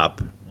you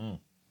up,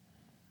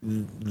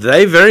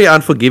 they're very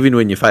unforgiving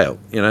when you fail.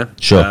 You know,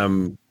 sure.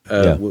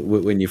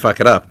 When you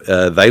fuck it up,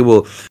 they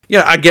will.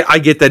 Yeah, I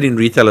get that in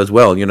retail as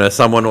well. You know,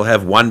 someone will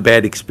have one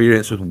bad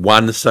experience with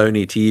one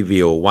Sony TV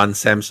or one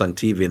Samsung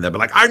TV, and they'll be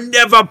like, "I'm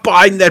never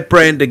buying that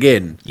brand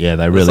again." Yeah,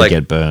 they really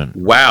get burnt.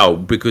 Wow,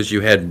 because you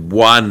had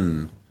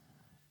one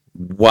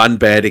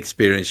bad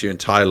experience your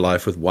entire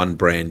life with one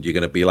brand, you're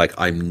going to be like,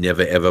 I'm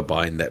never ever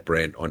buying that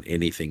brand on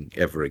anything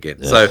ever again.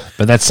 Yeah. So,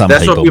 but that's what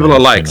people are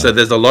like. You know? So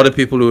there's a lot of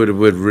people who would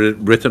have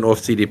written off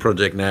CD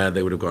Projekt now.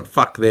 They would have gone,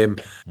 fuck them.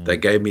 They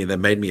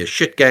made me a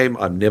shit game.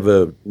 I'm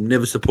never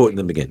supporting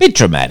them again. Bit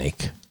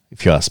dramatic,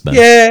 if you ask me.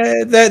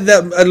 Yeah,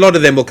 a lot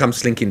of them will come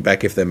slinking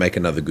back if they make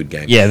another good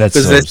game. Yeah,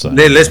 that's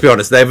let's be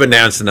honest, they've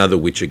announced another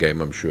Witcher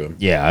game, I'm sure.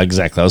 Yeah,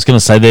 exactly. I was going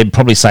to say they're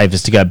probably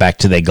safest to go back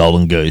to their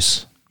Golden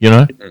Goose, you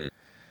know?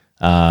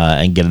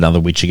 And get another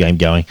Witcher game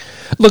going.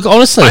 Look,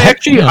 honestly,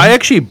 I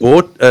actually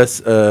bought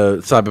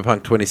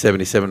Cyberpunk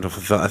 2077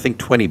 for I think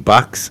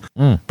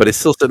 $20, but it's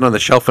still sitting on the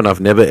shelf, and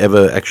I've never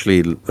ever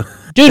actually. Dude,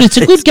 it's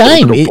a good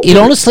game. It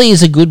honestly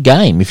is a good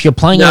game. If you're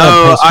playing,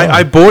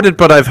 I bought it,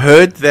 but I've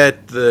heard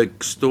that the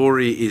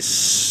story is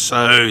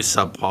so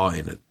subpar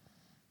in it.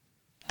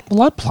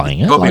 Well, I'm playing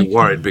it. Got me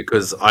worried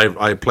because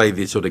I play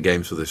these sort of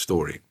games with a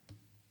story.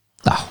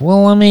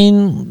 Well, I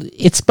mean,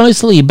 it's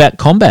mostly about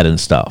combat and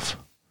stuff.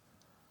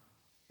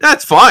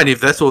 That's fine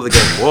if that's all the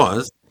game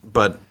was,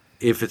 but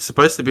if it's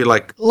supposed to be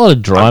like a lot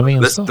of driving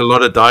and stuff, a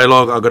lot of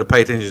dialogue, I've got to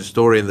pay attention to the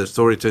story, and the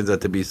story turns out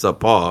to be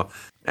subpar.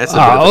 That's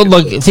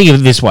look, think of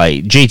it this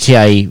way: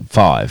 GTA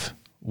 5.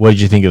 What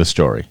did you think of the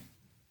story?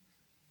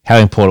 How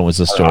important was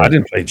the story? I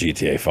didn't play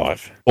GTA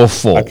 5 or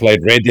 4. I played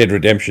Red Dead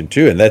Redemption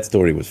 2, and that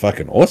story was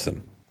fucking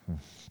awesome.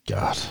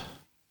 God,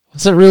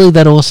 was it really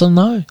that awesome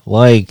though?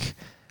 Like,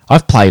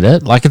 I've played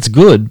it, like it's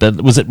good,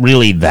 but was it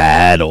really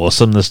that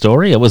awesome, the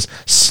story? It was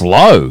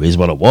slow, is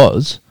what it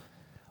was.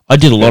 I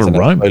did a lot of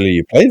roaming. Only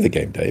you played the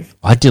game, Dave.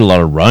 I did a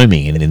lot of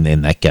roaming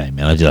in that game,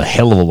 and I did a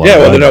hell of a lot of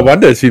roaming. No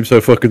wonder it seems so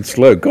fucking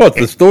slow. God,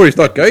 the story's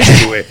not going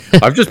anywhere.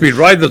 I've just been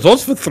riding this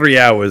horse for 3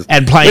 hours.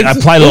 And I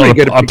played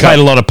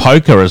a lot of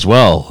poker as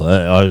well.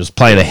 I was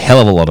playing a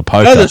hell of a lot of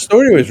poker. No, the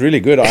story was really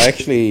good. I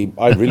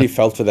really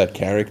felt for that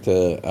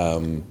character.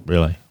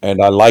 Really? And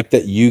I like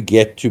that you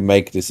get to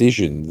make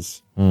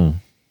decisions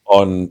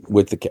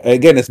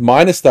again, it's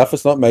minor stuff.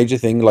 It's not major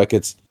thing. Like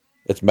it's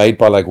made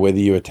by like whether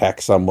you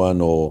attack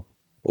someone or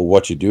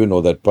what you do and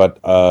all that. But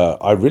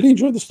I really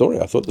enjoyed the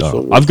story. I thought the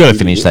story. I've got to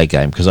finish that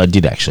game because I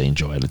did actually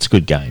enjoy it. It's a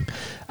good game.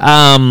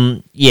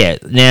 Yeah.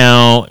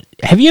 Now,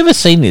 have you ever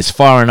seen this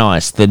Fire and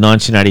Ice, the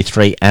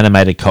 1983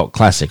 animated cult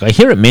classic? I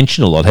hear it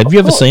mentioned a lot. Have you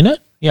ever seen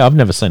it? Yeah, I've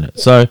never seen it.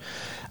 So.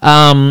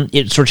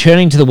 It's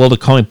returning to the world of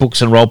comic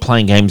books and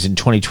role-playing games in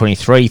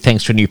 2023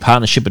 thanks to a new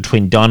partnership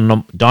between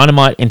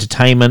Dynamite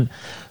Entertainment,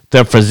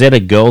 the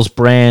Frazetta Girls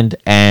brand,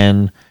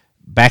 and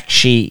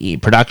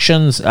Bakshi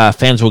Productions.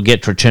 Fans will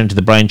get to return to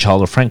the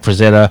brainchild of Frank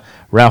Frazetta,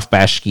 Ralph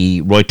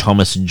Bakshi, Roy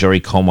Thomas, and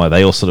Jerry Conway.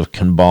 They all sort of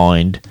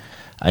combined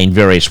in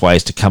various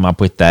ways to come up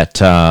with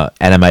that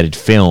animated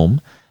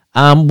film.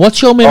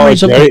 What's your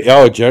memories of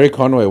it? Jerry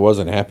Conway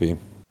wasn't happy.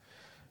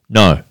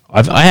 No.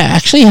 I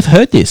actually have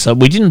heard this.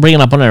 We didn't bring it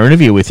up on our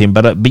interview with him,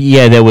 but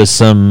yeah, there was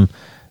some.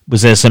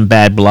 Was there some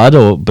bad blood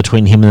or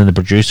between him and the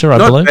producer? I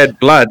believe not bad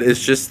blood.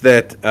 It's just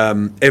that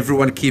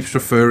everyone keeps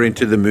referring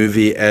to the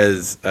movie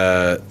as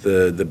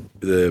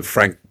the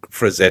Frank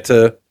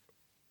Frazetta,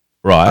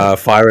 right?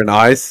 Fire and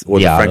Ice, or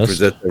the Frank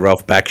Frazetta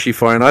Ralph Bakshi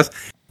Fire and Ice,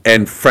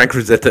 and Frank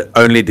Frazetta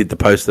only did the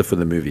poster for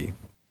the movie.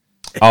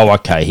 Oh,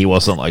 okay. He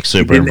wasn't like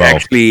super didn't involved.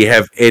 Actually,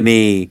 have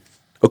any,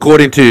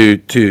 according to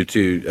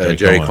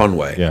Jerry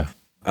Conway. Yeah.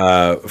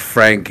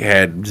 Frank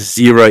had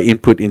zero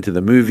input into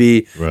the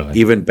movie. Really?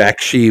 Even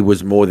Bakshi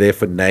was more there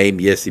for name.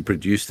 Yes, he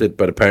produced it,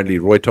 but apparently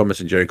Roy Thomas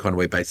and Jerry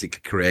Conway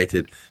basically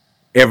created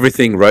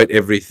everything, wrote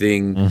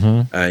everything,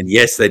 and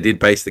yes, they did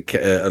base the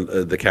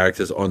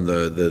characters on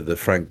the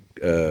Frank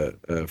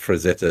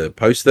Frazetta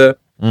poster,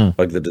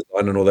 like the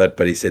design and all that.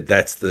 But he said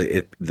that's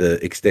the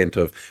extent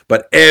of.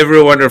 But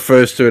everyone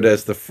refers to it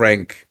as the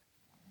Frank,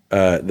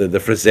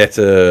 the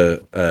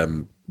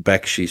Frazetta.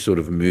 Bakshi sort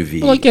of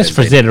movie. Well, I guess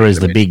Frazetta is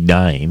the big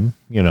name,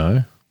 you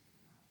know.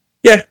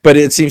 Yeah, but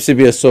it seems to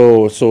be a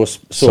sore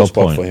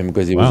spot for him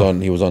because he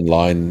was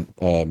online.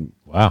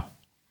 Wow,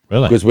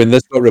 really? Because when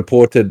this got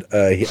reported,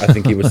 I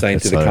think he was saying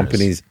to the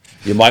companies,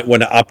 you might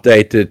want to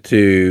update it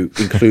to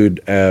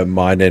include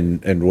mine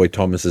and Roy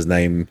Thomas's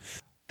name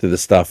to the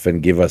stuff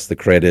and give us the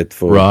credit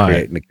for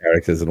creating the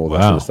characters and all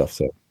that sort of stuff.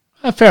 So,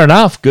 fair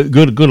enough.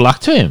 Good luck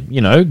to him. You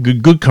know,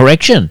 good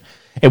correction.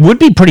 It would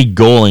be pretty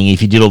galling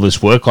if you did all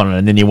this work on it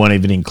and then you weren't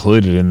even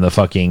included in the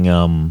fucking,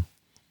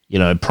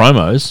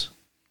 promos.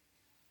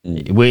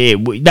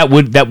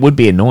 That would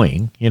be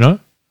annoying, you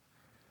know.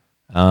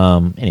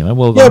 Anyway,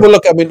 well,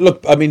 look. I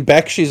mean,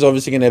 Bakshi's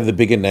obviously going to have the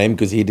bigger name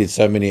because he did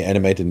so many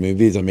animated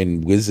movies. I mean,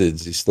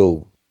 Wizards is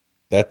still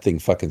that thing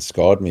fucking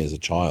scarred me as a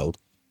child.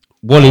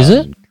 What is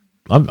it?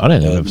 I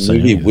don't know.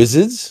 Movie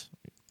Wizards.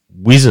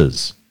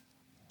 Wizards.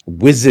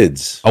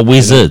 Oh,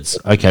 Wizards.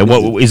 Okay,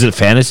 what is it?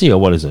 Fantasy or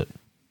what is it?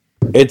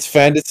 It's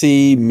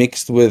fantasy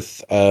mixed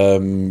with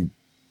science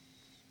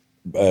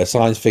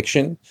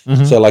fiction.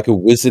 So, like a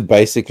wizard,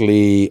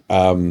 basically,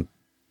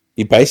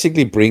 he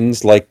basically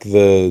brings like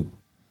the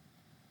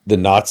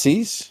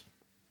Nazis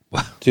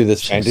to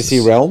this fantasy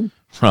realm,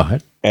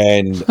 right?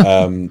 And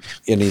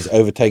he's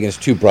overtaken his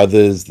two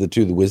brothers, the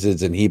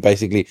wizards, and he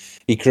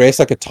creates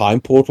like a time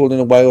portal in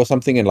a way or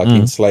something, and like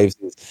enslaves.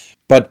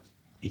 But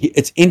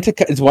it's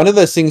intercut. It's one of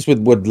those things with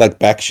what like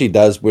Bakshi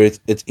does, where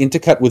it's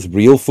intercut with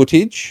real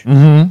footage.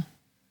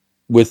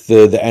 With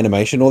the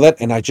animation, all that,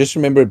 and I just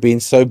remember it being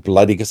so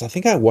bloody because I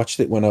think I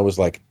watched it when I was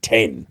like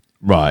 10.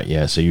 Right,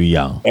 yeah, so you're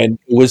young. And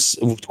it was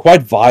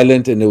quite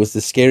violent, and there was the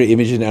scary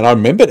imaging, and I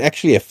remember it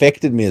actually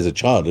affected me as a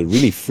child. It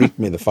really freaked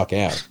me the fuck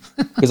out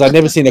because I'd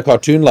never seen a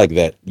cartoon like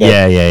that.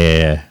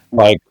 Yeah.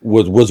 Like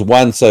was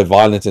one so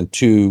violent, and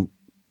two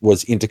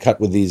was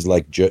intercut with these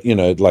like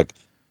like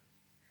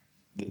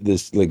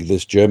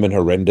this German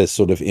horrendous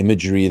sort of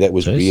imagery that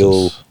was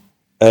real.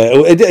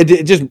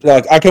 It just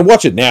like I can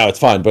watch it now, it's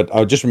fine, but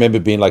I just remember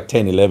being like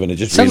 10, 11. It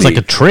just sounds like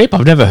a trip.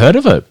 I've never heard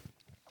of it.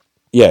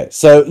 Yeah,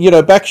 so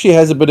Bakshi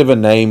has a bit of a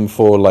name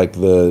for like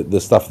the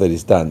stuff that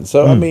he's done.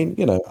 So I mean,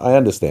 I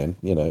understand.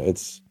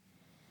 It's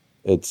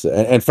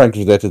and Frank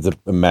Frazetta is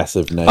a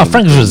massive name. Oh,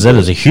 Frank Frazetta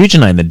is a huge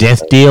name. The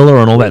Death Dealer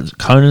and all that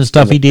Conan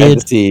stuff he did.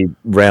 Fantasy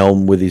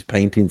realm with his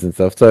paintings and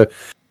stuff. So.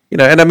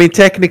 And I mean,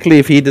 technically,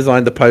 if he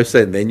designed the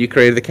poster and then you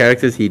created the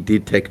characters, he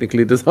did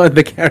technically design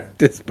the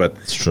characters. But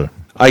it's true.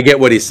 I get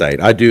what he's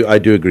saying. I do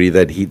agree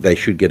that they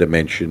should get a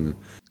mention.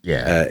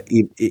 Yeah,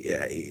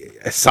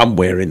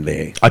 somewhere in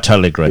there. I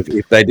totally agree.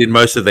 If they did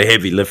most of the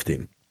heavy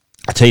lifting.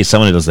 I tell you,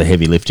 someone who does the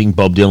heavy lifting,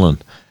 Bob Dylan.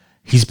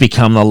 He's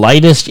become the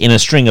latest in a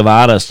string of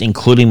artists,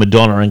 including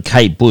Madonna and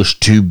Kate Bush,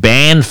 to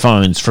ban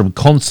phones from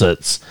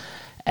concerts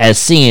as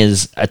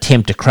singers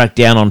attempt to crack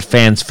down on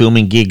fans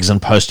filming gigs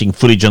and posting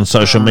footage on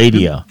social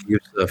media. Who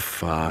gives a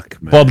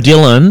fuck, man? Bob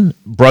Dylan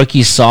broke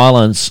his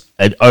silence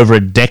over a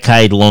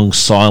decade-long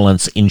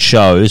silence in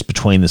shows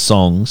between the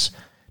songs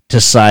to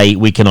say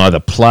we can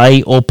either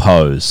play or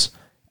pose.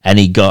 And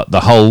he got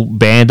the whole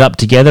band up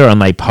together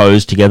and they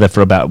posed together for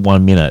about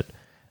 1 minute.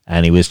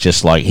 And he was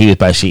just like,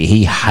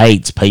 he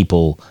hates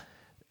people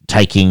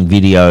taking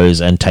videos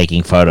and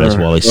taking photos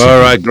while he's singing.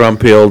 All right,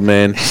 grumpy old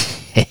man.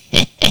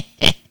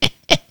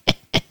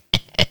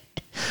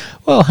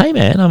 Well, hey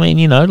man, I mean,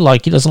 he doesn't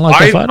like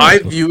the photos. I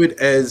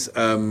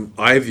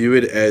view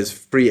it as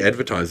free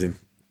advertising.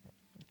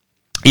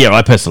 Yeah,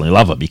 I personally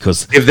love it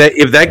because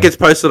if that gets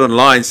posted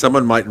online,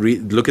 someone might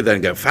look at that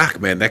and go,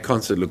 "Fuck, man, that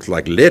concert looks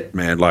like lit,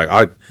 man. Like,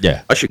 I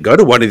should go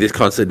to one of these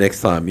concerts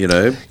next time."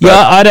 But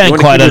I don't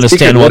quite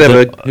understand you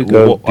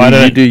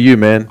do you,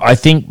 man. I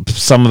think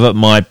some of it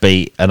might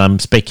be, and I'm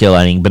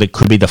speculating, but it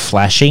could be the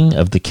flashing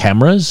of the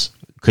cameras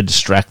could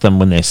distract them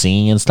when they're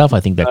singing and stuff. I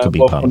think that could be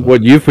part of it.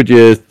 What you've put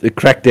your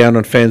crack down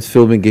on fans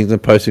filming gigs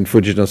and posting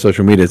footage on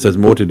social media. So it's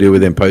more to do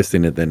with them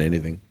posting it than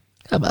anything.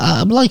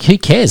 I'm like, who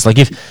cares? Like,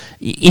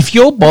 if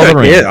you're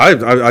bothering,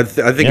 I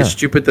think it's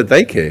stupid that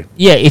they care.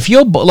 Yeah, if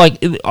you're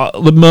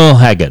with Merle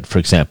Haggard, for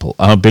example,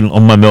 I've been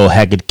on my Merle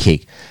Haggard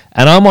kick,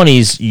 and I'm on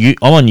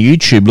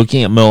YouTube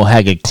looking at Merle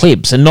Haggard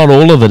clips, and not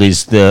all of it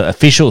is the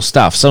official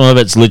stuff. Some of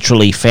it's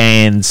literally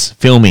fans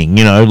filming,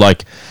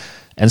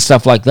 and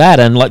stuff like that.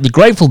 And like the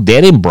Grateful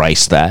Dead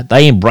embraced that.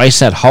 They embraced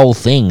that whole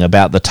thing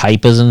about the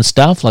tapers and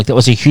stuff. Like that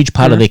was a huge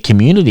part of their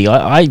community.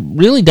 I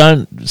really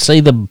don't see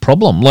the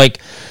problem. Like,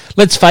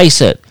 let's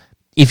face it.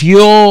 If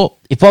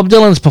Bob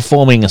Dylan's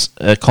performing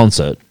a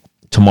concert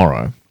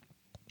tomorrow,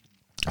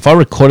 if I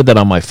recorded that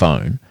on my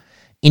phone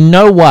in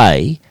no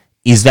way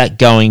is that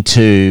going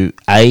to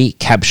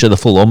capture the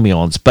full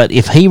ambiance. But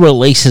if he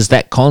releases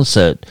that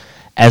concert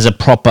as a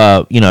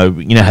proper, you know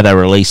how they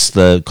release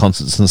the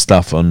concerts and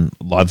stuff on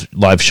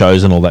live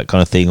shows and all that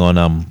kind of thing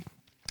on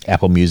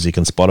Apple Music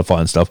and Spotify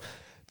and stuff,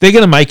 they're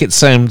going to make it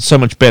sound so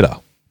much better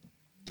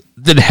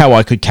than how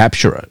I could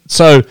capture it.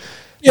 So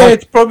yeah,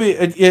 it's probably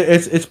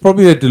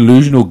a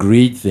delusional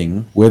greed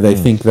thing where they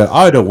think that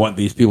I don't want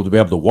these people to be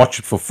able to watch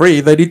it for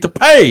free. They need to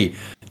pay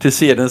to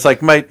see it. And it's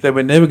like, mate, they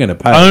were never going to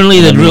pay. Only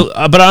a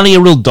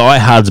real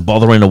diehard's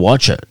bothering to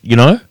watch it. You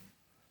know?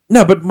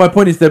 No, but my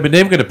point is they were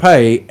never going to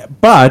pay.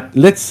 But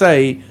let's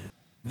say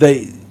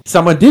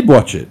someone did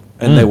watch it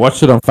and they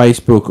watched it on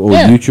Facebook or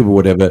YouTube or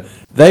whatever.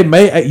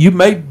 You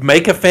may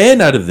make a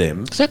fan out of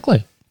them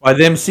exactly by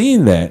them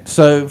seeing that.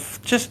 So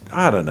just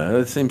I don't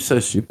know. It seems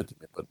so stupid to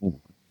me, but.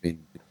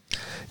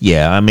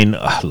 Yeah, I mean,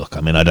 look,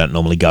 I don't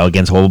normally go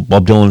against what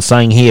Bob Dylan's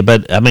saying here,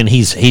 but I mean,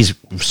 he's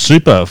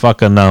super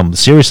fucking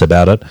serious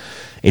about it.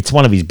 It's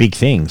one of his big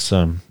things,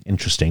 so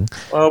interesting.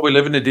 Well, we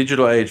live in a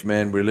digital age,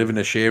 man. We live in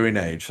a sharing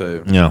age,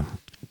 so yeah.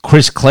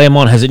 Chris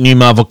Claremont has a new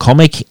Marvel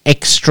comic,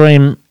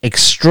 Extreme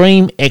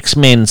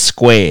X-Men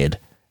Squared,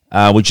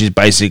 which is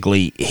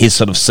basically his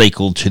sort of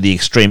sequel to the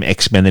Extreme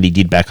X-Men that he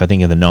did back, I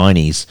think, in the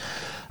 90s.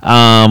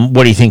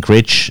 What do you think,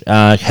 Rich?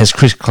 Has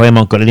Chris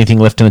Claremont got anything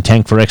left in the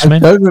tank for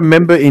X-Men? I don't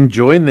remember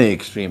enjoying the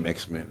Extreme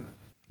X-Men.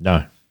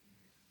 No.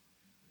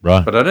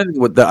 Right. But I don't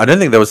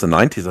think that was the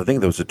 90s. I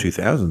think that was the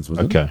 2000s, wasn't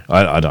it? Okay.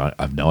 I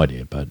have no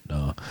idea, but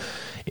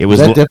it was...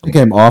 That definitely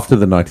came after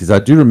the 90s. I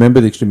do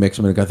remember the Extreme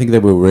X-Men. I think they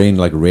were wearing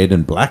like red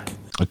and black.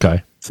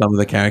 Okay. Some of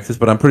the characters,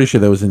 but I'm pretty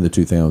sure that was in the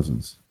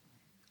 2000s.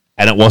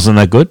 And it wasn't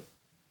that good?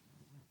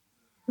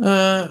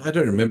 I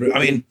don't remember. I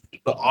mean,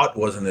 the art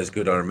wasn't as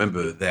good. I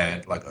remember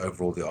that. Like,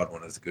 overall, the art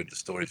wasn't as good. The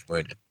stories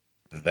weren't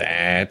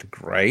that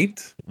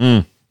great.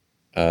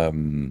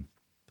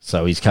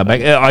 So he's come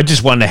back. I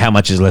just wonder how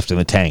much is left in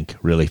the tank,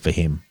 really, for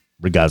him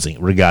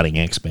regarding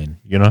X-Men.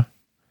 You know,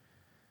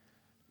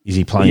 is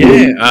he playing?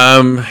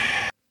 Yeah.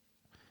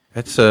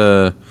 That's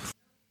look.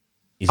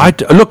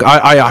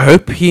 I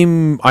hope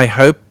him. I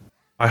hope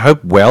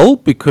well,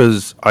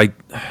 because I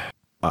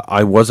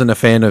wasn't a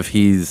fan of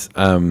his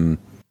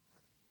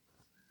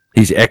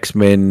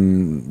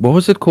X-Men. What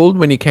was it called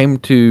when he came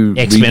to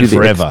X-Men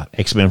Forever?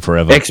 X-Men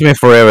Forever. X-Men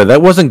Forever.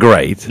 That wasn't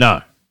great.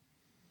 No.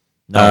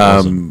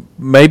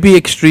 Maybe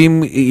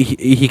Extreme.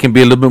 He can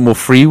be a little bit more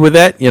free with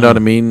that. You know what I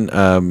mean?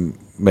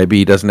 Maybe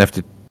he doesn't have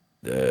to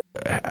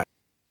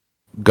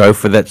go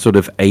for that sort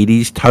of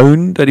 80s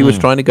tone that he was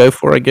trying to go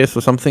for, I guess,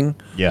 or something.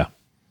 Yeah.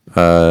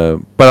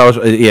 But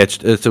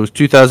it was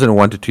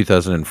 2001 to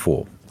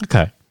 2004.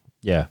 Okay.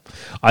 Yeah.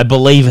 I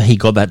believe he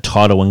got that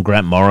title when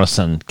Grant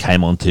Morrison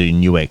came on to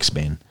New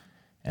X-Men,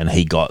 and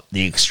he got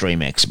the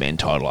Extreme X-Men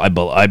title.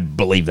 I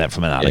believe that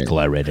from an article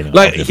I read. Anyway.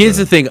 Like, here's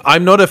the thing.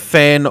 I'm not a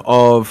fan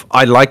of...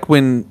 I like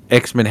when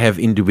X-Men have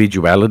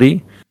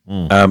individuality.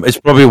 It's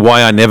probably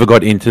why I never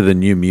got into the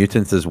New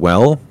Mutants as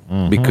well,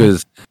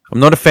 because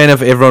I'm not a fan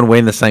of everyone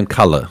wearing the same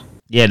color.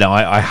 Yeah, no,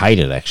 I hate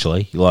it,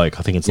 actually. Like,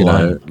 I think it's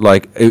lame.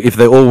 Like, if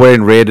they're all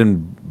wearing red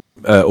and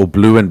or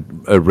blue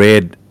and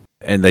red,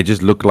 and they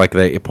just look like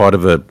they're part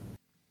of a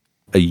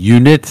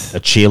unit,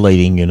 a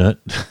cheerleading unit.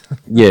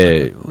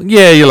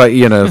 yeah, you're like,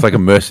 it's like a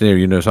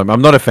mercenary unit or something.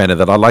 I'm not a fan of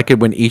that. I like it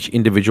when each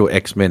individual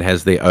X-Men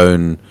has their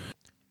own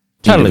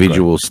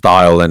individual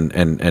style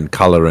and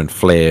color and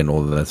flair and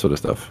all of that sort of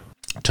stuff.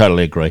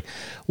 Totally agree.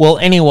 Well,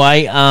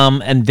 anyway,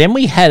 and then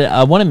we had,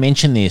 I want to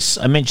mention this.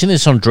 I mentioned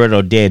this on Dread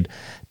or Dead.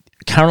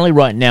 Currently,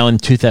 right now in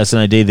 2000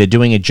 AD, they're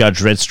doing a Judge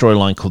Dredd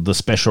storyline called The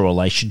Special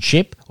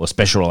Relationship,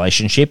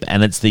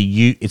 and it's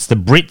the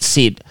Brit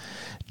Sit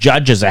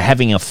judges are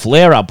having a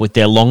flare-up with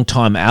their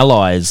longtime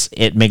allies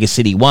at Mega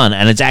City 1,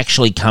 and it's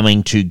actually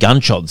coming to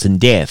gunshots and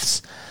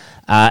deaths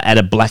at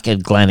a Black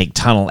Atlantic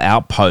Tunnel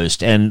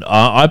outpost. And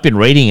I've been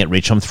reading it,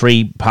 Rich. I'm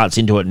 3 parts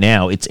into it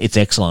now. It's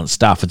excellent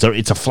stuff. It's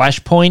a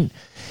flashpoint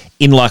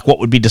in like what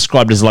would be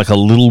described as like a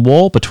little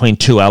war between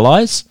two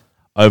allies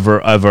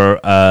over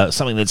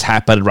something that's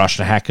happened.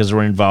 Russian hackers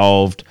are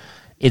involved.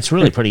 It's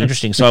really pretty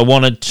interesting. So I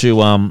wanted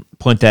to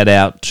point that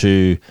out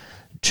to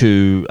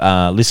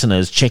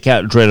listeners. Check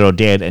out Dread or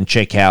Dead and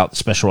check out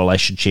Special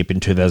Relationship in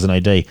 2000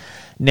 AD.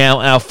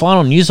 Now, our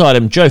final news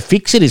item, Joe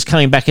Fixit is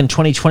coming back in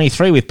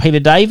 2023 with Peter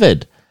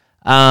David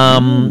in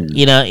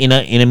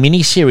a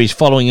mini-series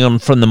following on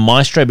from the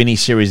Maestro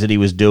mini-series that he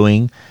was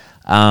doing.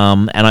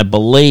 And I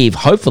believe,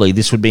 hopefully,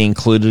 this would be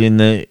included in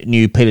the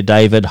new Peter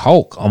David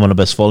Hulk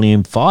Omnibus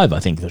Volume 5, I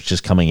think, that's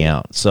just coming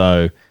out.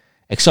 So,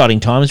 exciting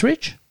times,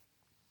 Rich?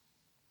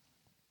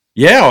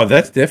 Yeah,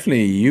 that's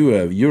definitely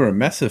you. You're a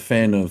massive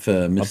fan of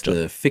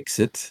Mr.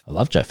 Fixit. I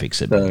love Joe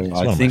Fixit. So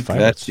I think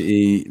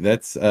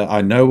that's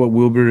I know what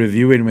we'll be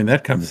reviewing when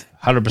that comes.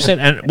 100%.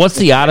 And what's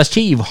the artist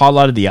here? You've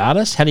highlighted the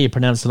artist. How do you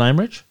pronounce the name,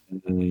 Rich?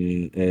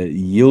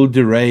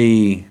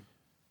 Yildiray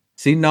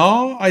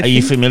Cinar. Are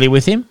you familiar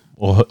with him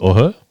or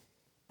her?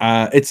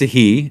 It's a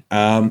he.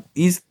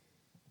 He's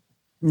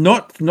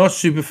not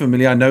super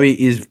familiar. I know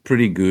he is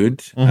pretty good.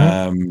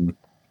 Mm-hmm.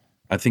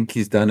 I think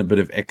he's done a bit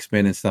of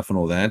X-Men and stuff and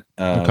all that.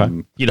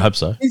 Okay, you'd hope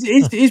so.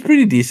 He's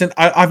pretty decent.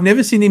 I've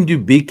never seen him do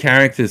big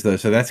characters though,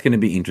 so that's going to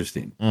be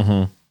interesting.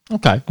 Mm-hmm.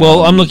 Okay,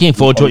 well, I'm looking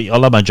forward to it. I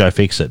love my Joe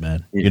Fixit,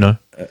 man. Yeah. You know,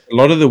 a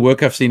lot of the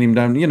work I've seen him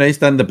done. You know, he's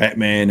done the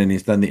Batman and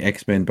he's done the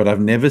X-Men, but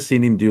I've never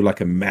seen him do like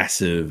a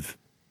massive,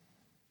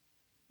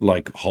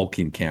 like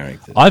hulking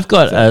character. I've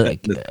got a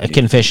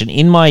confession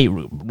in my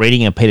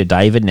reading of Peter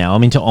David. Now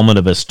I'm into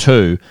Omnibus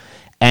 2.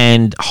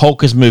 And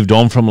Hulk has moved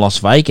on from Las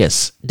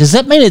Vegas. Does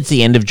that mean it's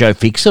the end of Joe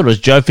Fixit, or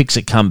does Joe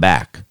Fixit come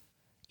back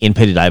in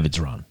Peter David's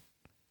run?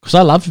 Because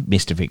I love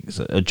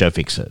Joe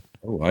Fixit.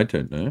 Oh, I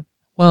don't know.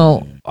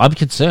 Well, I'm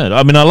concerned.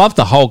 I mean, I love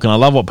the Hulk and I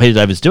love what Peter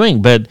David's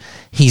doing, but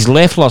he's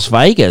left Las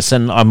Vegas,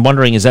 and I'm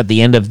wondering, is that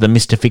the end of the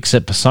Mr.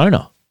 Fixit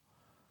persona?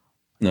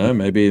 No,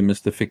 maybe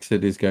Mr.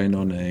 Fixit is going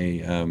on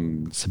a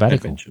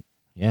sabbatical. Adventure.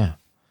 Yeah.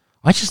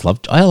 I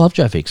love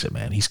Joe Fixit,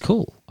 man. He's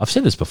cool. I've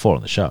said this before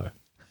on the show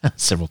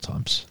several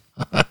times.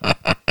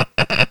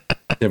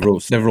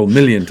 several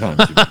million times.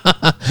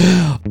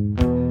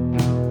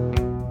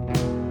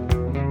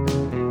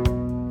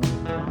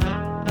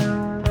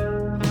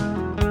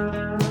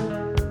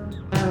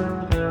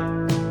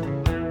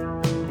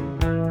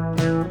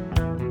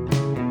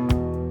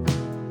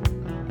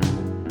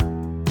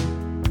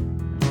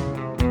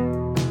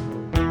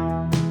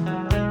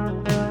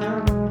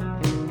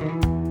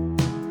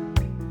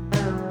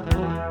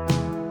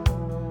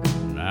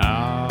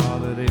 Now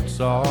that it's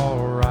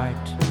all right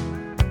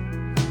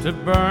to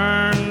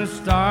burn the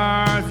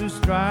stars and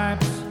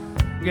stripes,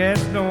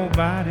 guess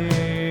nobody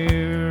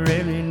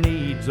really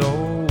needs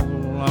old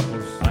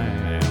Uncle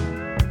Sam.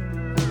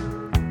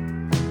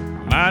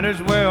 Might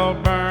as well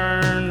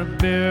burn the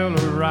Bill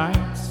of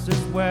Rights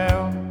as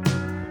well,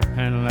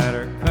 and let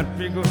our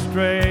country go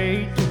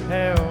straight to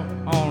hell.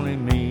 Only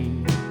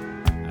me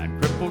and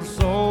crippled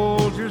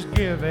soldiers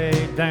give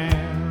a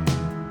damn.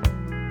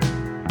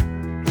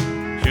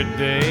 Should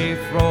they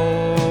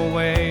throw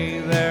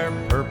away their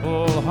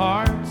Purple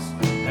Hearts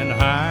and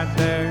hide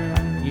their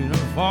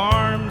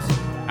uniforms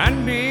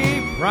and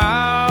be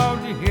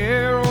proud to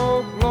hear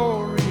old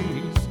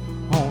glories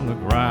on the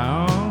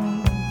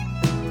ground?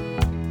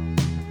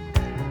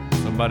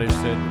 Somebody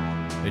said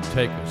they'd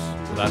take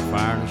us without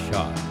firing a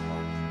shot.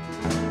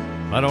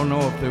 I don't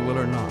know if they will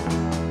or not,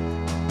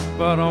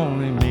 but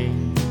only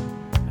me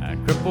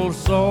and crippled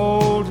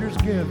soldiers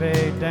give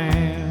a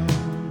damn.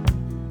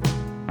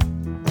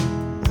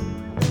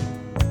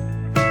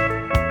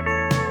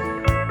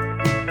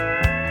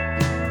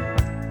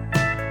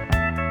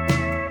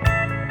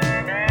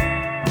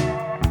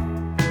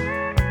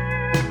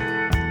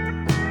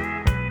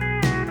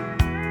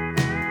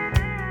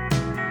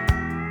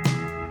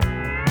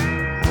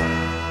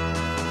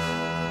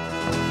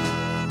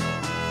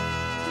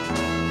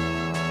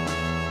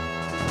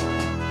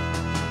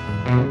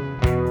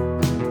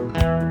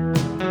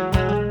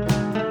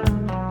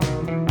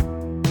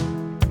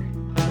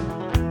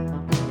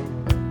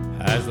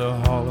 Has the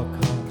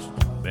Holocaust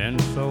been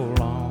so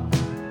long?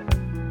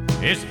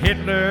 Is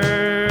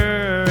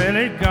Hitler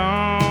really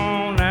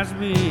gone as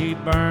we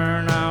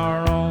burn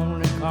our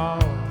only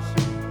cause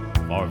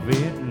for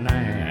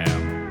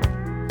Vietnam?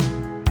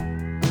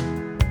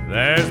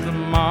 There's the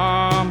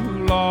mom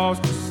who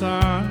lost a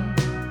son.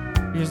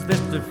 Is this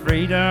the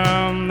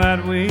freedom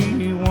that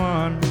we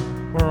won?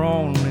 For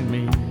only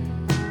me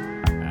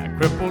and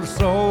crippled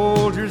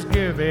soldiers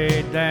give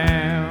a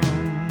damn.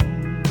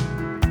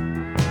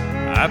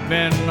 I've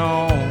been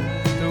known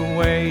to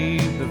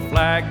wave the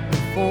flag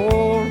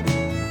before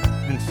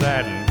and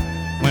saddened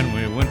when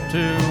we went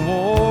to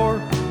war,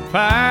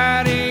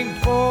 fighting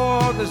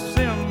for the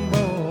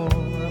symbol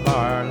of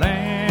our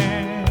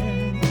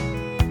land.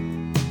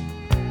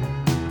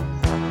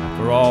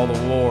 For all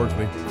the wars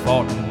we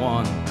fought and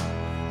won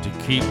to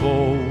keep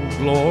old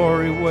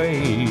glory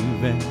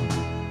waving,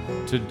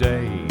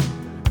 today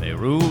they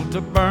rule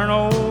to burn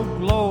old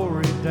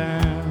glory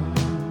down.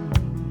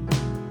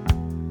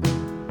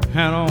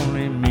 And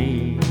only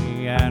me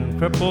and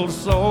crippled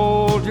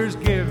soldiers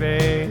give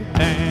a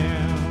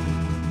damn.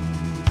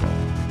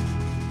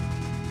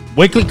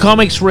 Weekly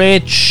Comics,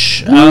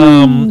 Rich.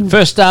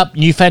 First up,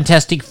 New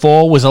Fantastic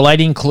Four was a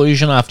late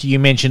inclusion after you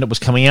mentioned it was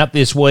coming out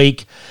this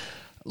week.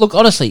 Look,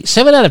 honestly,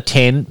 7 out of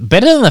 10,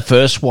 better than the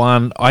first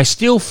one. I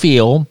still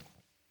feel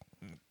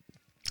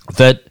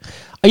that,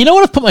 you know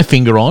what I've put my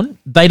finger on?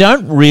 They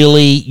don't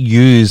really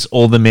use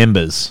all the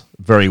members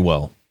very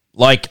well.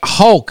 Like,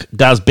 Hulk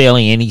does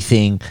barely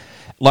anything.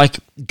 Like,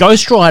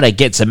 Ghost Rider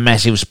gets a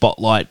massive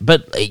spotlight.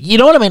 But, you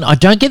know what I mean? I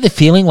don't get the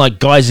feeling like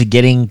guys are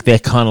getting their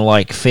kind of,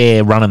 like,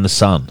 fair run in the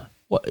sun.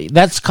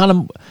 That's kind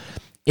of...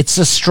 It's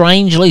a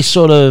strangely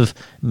sort of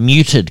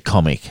muted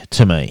comic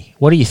to me.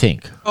 What do you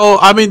think? Oh,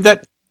 I mean,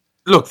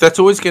 that's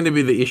always going to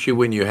be the issue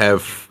when you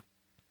have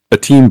a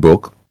team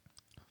book.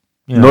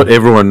 Yeah. Not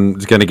everyone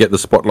is going to get the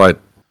spotlight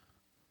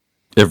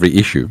every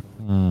issue.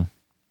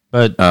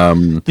 But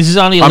this is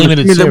only a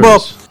limited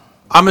series.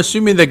 I'm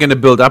assuming they're going to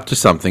build up to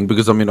something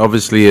because, I mean,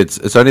 obviously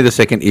it's only the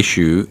second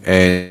issue,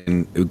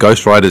 and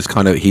Ghost Rider's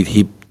kind of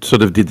he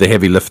sort of did the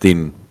heavy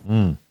lifting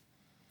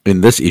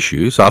in this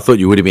issue, so I thought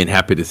you would have been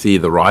happy to see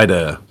the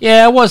Rider.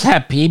 Yeah, I was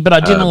happy, but I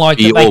didn't like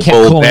that they kept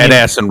calling him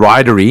badass and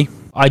ridery.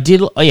 I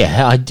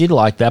did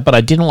like that, but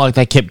I didn't like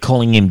they kept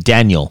calling him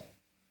Daniel.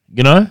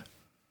 You know,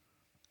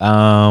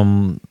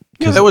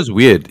 yeah, that was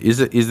weird. Is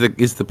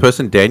the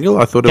person Daniel?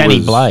 I thought Danny it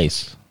was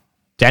Blaze.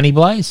 Danny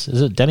Blaze?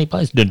 Is it Danny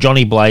Blaze? No,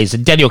 Johnny Blaze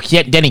and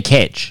Danny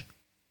Ketch.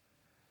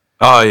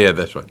 Oh yeah,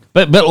 that's right.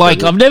 But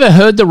like I've never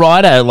heard the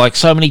Rider like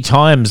so many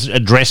times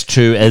addressed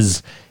to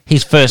as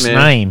his first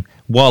name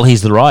while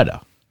he's the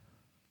Rider.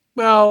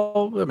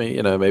 Well, I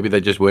mean, maybe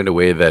they just weren't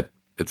aware that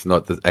it's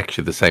not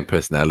actually the same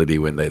personality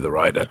when they're the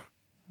Rider.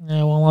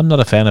 Yeah, well, I'm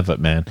not a fan of it,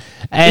 man.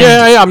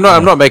 And, I'm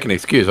not making an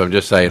excuse. I'm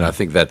just saying. I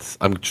think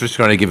I'm just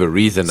trying to give a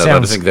reason. I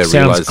don't think they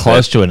realize sounds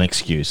close to an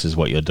excuse is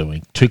what you're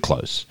doing. Too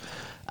close.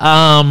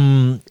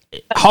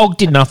 Hulk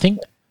did nothing.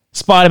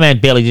 Spider-Man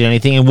barely did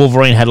anything, and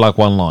Wolverine had like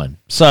one line.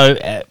 So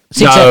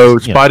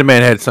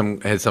Spider-Man had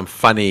some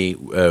funny,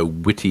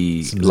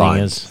 witty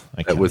lines.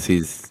 Okay.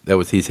 That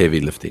was his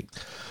heavy lifting.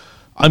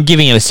 I'm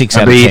giving it a 6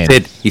 out of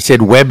 10. He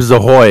said Webs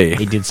Ahoy.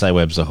 He did say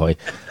Webs Ahoy.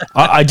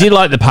 I did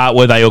like the part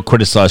where they all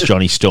criticised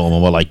Johnny Storm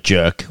and were like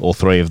jerk, all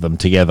three of them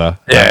together.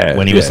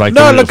 When he was like,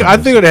 no, look, I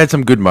think it had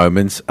some good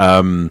moments.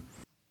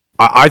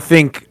 I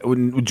think,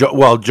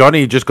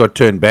 Johnny just got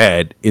turned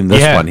bad in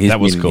this one.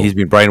 Cool. He's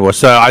been brainwashed.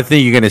 So I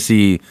think you're going to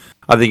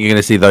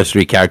see those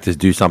three characters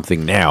do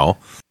something now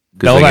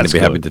because they're going to be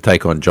having to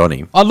take on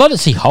Johnny. I'd like to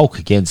see Hulk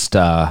against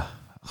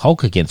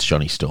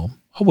Johnny Storm.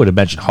 I would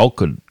imagine Hulk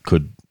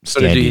could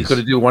stand. You've got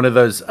to do one of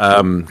those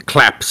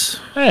claps.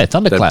 Yeah,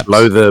 thunderclaps.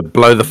 Blow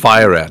the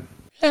fire out.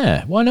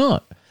 Yeah, why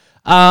not?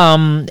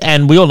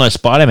 And we all know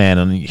Spider-Man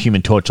and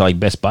Human Torch are like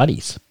best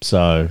buddies.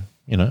 So,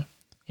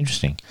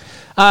 interesting.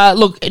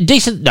 Look,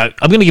 decent. No,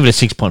 I'm going to give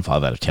it a 6.5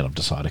 out of 10. I've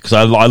decided because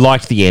I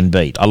liked the end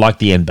beat. I liked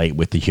the end beat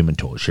with the Human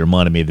Torch. It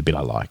reminded me of the bit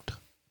I liked.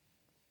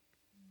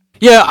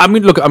 Yeah, I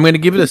mean, look, I'm going to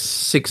give it a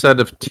 6 out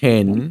of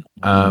 10.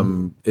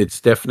 It's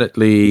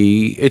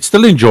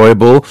still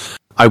enjoyable.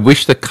 I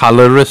wish the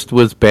colorist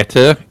was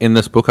better in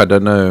this book. I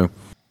don't know.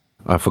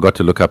 I forgot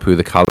to look up who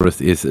the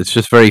colorist is. It's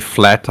just very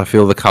flat. I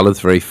feel the color's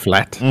very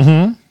flat.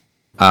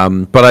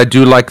 Mm-hmm. But I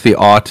do like the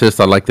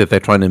artist. I like that they're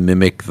trying to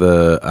mimic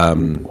the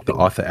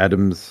Arthur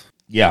Adams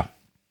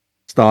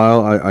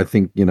style. I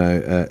think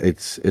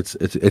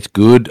it's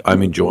good.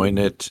 I'm enjoying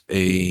it.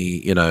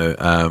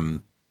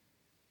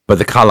 But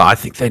the color, I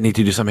think they need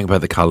to do something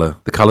about the color.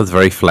 The color's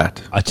very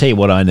flat. I tell you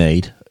what I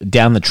need.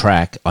 Down the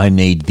track, I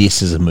need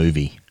this as a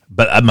movie,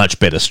 but a much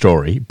better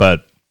story.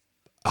 But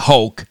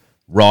Hulk,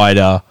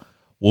 Rider,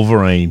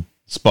 Wolverine,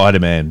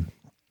 Spider-Man.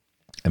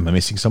 Am I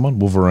missing someone?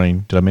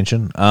 Wolverine, did I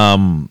mention?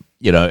 And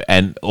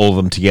all of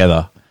them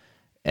together.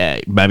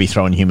 Maybe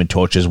throw in Human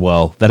Torch as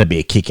well. That'd be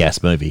a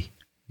kick-ass movie.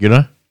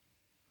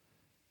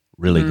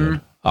 Really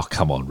good. Oh,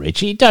 come on,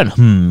 Richie. Don't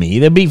me.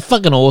 That'd be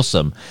fucking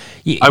awesome.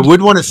 I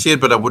would want to see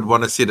it, but I would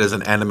want to see it as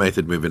an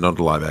animated movie, not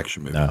a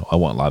live-action movie. No, I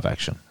want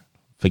live-action.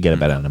 Forget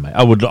about anime.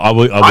 I would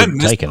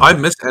take it. I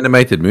miss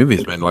animated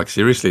movies, man. Like,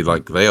 seriously,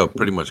 like, they are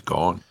pretty much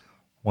gone.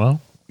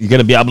 Well, you're going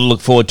to be able to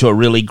look forward to a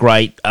really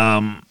great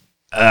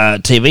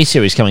TV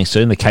series coming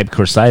soon, the Cape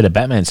Crusader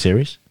Batman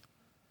series.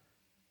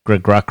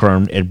 Greg Rucka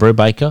and Ed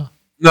Brubaker.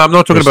 No, I'm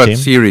not talking about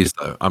series,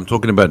 though. I'm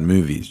talking about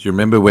movies. Do you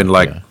remember when,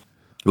 like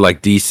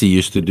DC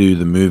used to do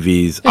the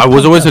movies? I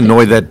was always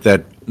annoyed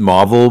that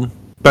Marvel,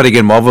 but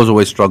again, Marvel's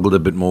always struggled a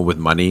bit more with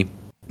money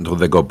until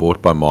they got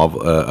bought by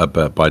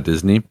by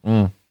Disney.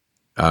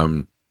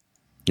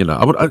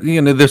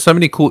 There's so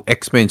many cool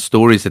X-Men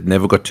stories that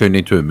never got turned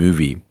into a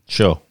movie.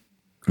 Sure.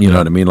 You know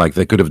what I mean? Like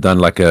they could have done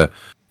like a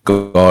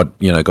God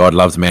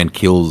loves, man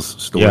kills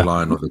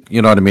storyline, or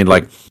you know what I mean?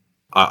 Like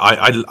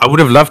I would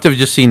have loved to have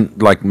just seen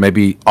like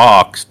maybe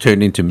arcs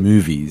turned into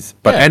movies,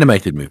 but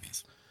animated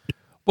movies.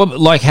 Well,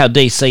 like how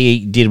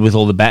DC did with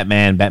all the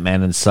Batman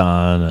and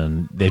Son,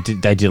 and they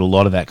did a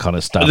lot of that kind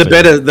of stuff.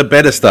 The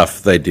better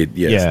stuff they did,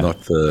 yes, not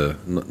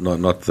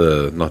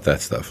that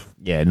stuff.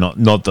 Yeah,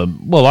 not the.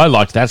 Well, I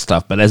liked that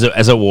stuff, but as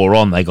it wore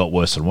on, they got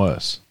worse and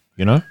worse.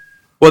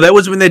 Well, that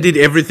was when they did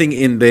everything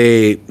in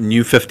their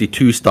New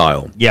 52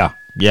 style. Yeah.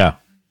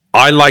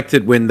 I liked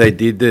it when they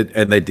did it,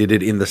 and they did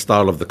it in the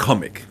style of the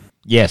comic.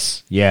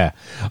 Yes, yeah,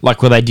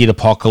 like when they did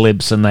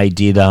Apocalypse and they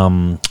did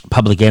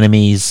Public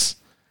Enemies.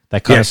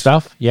 That kind of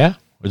stuff, yeah?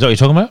 Is that what you're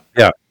talking about?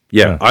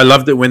 Yeah. I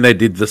loved it when they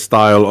did the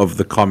style of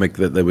the comic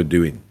that they were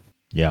doing.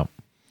 Yeah.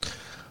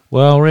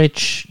 Well,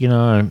 Rich,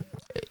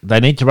 they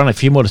need to run a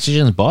few more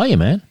decisions by you,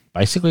 man.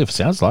 Basically, it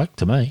sounds like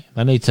to me.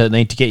 They need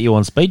to get you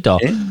on speed dial.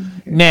 Yeah.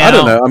 Now, I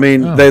don't know. I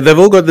mean, they've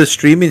all got the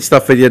streaming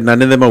stuff, but yet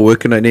none of them are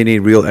working on any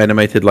real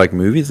animated like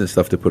movies and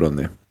stuff to put on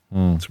there.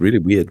 It's really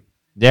weird.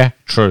 Yeah,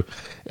 true.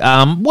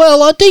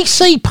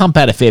 DC pump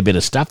out a fair bit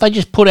of stuff. They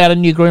just put out a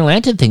new Green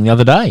Lantern thing the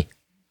other day.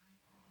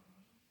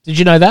 Did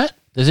you know that?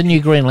 There's a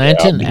new Green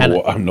Lantern.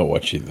 I'm not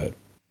watching that.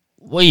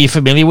 Well, are you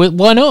familiar with?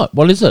 Why not?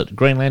 What is it?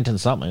 Green Lantern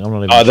something? I'm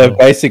not even sure. They've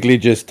basically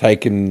just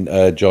taken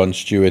John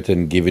Stewart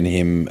and given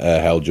him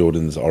Hal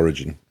Jordan's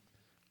origin.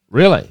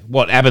 Really?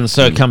 What, Abin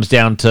Sur comes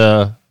down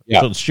to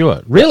John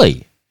Stewart?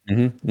 Really?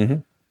 Mm-hmm.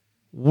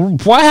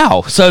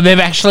 Wow. So they've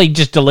actually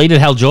just deleted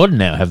Hal Jordan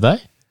now, have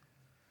they?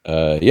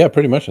 Yeah,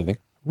 pretty much, I think.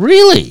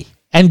 Really?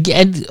 And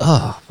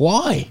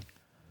why?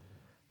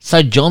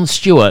 So Jon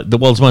Stewart, the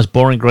world's most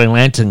boring Green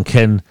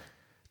Lantern,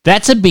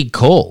 that's a big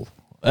call.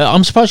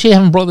 I'm surprised you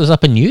haven't brought this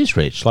up in news,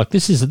 Rich. Like,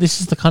 this is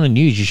the kind of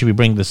news you should be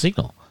bringing to the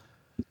Signal.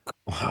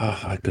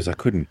 Because I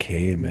couldn't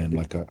care, man.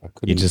 Like, I couldn't.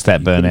 You're just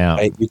that burnt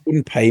out. You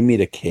couldn't pay me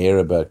to care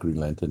about Green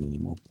Lantern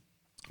anymore.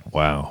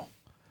 Wow.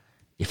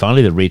 If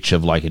only the Rich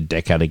of like a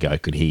decade ago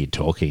could hear you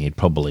talking, he'd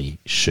probably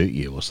shoot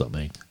you or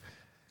something.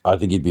 I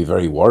think he'd be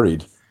very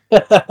worried.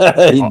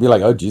 He'd be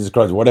like, "Oh, Jesus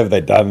Christ, what have they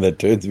done that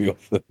turns me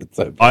off?"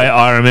 So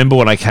I remember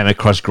when I came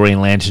across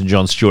Green Lantern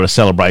Jon Stewart, a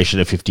celebration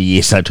of 50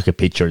 years, so I took a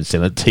picture and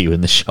sent it to you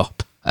in the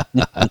shop.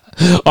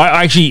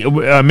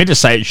 I meant to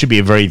say it should be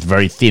a very,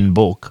 very thin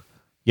book,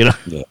 you know?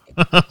 Yeah.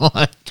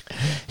 Like,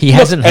 he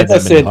hasn't had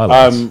that many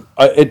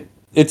highlights.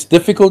 It's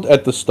difficult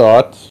at the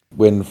start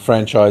when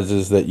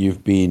franchises that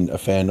you've been a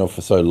fan of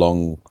for so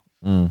long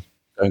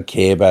don't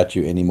care about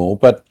you anymore,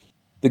 but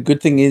the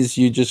good thing is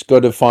you just got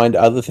to find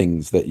other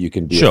things that you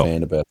can be a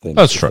fan about things.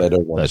 That's true. They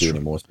don't want you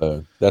anymore.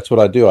 So that's what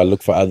I do. I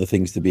look for other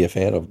things to be a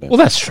fan of now. Well,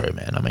 that's true,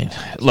 man. I mean,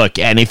 look,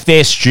 and if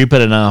they're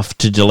stupid enough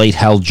to delete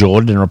Hal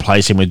Jordan and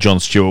replace him with Jon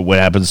Stewart, what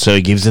happens? So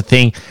he gives a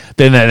thing,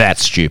 then they're that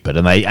stupid,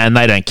 and they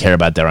don't care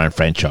about their own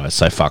franchise.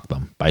 So fuck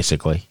them,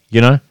 basically. You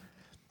know,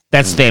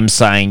 that's them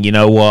saying, you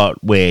know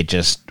what, we're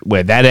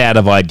that out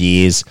of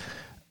ideas.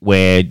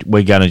 We're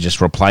going to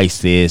just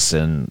replace this,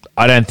 and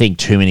I don't think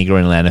too many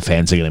Green Lantern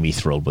fans are going to be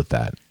thrilled with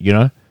that, you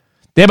know?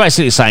 They're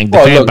basically saying the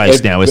fan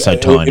base now is so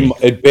tiny.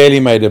 It barely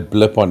made a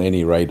blip on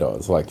any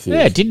radars. Like,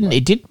 seriously. Yeah,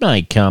 it did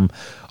make...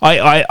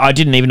 I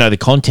didn't even know the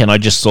content. I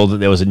just saw that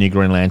there was a new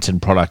Green Lantern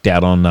product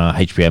out on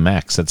HBO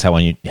Max. That's how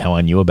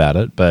I knew about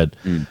it, but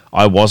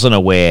I wasn't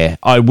aware.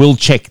 I will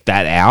check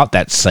that out,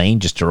 that scene,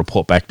 just to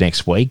report back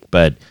next week,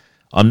 but...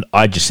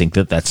 I just think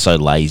that's so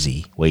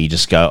lazy, where you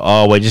just go,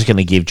 oh, we're just going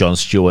to give Jon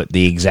Stewart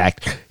the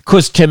exact...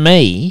 Because to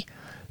me,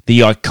 the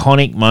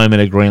iconic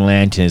moment of Green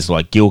Lantern is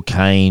like Gil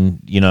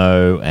Kane, you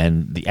know,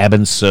 and the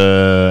Abin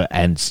Sur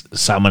and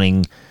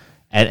summoning,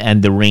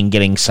 and the ring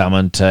getting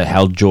summoned to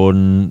Hal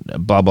Jordan,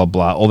 blah, blah,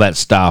 blah, all that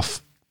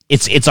stuff.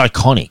 It's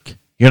iconic,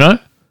 you know?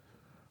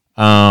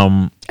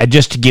 And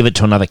just to give it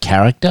to another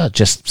character,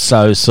 just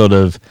so sort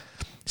of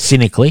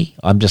cynically,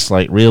 I'm just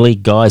like, really,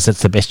 guys,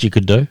 that's the best you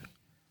could do?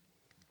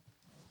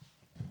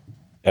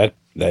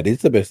 That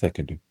is the best I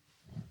can do.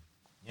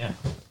 Yeah.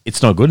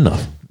 It's not good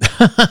enough.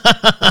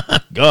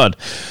 God.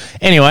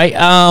 Anyway,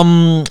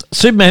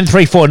 Superman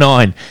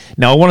 349.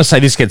 Now, I want to say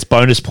this gets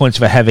bonus points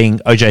for having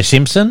O.J.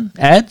 Simpson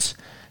ads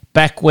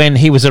back when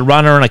he was a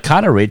runner and a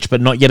cutter, Rich, but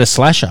not yet a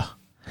slasher.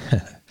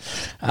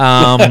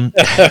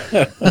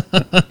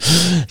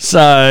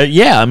 So,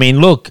 yeah, I mean,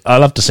 look, I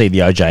love to see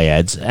the O.J.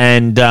 ads.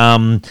 And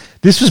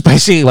this was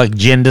basically like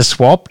gender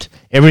swapped.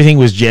 Everything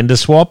was gender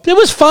swapped. It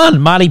was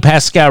fun. Marty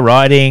Pascal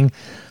writing.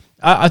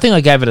 I think I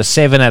gave it a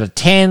 7 out of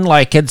 10.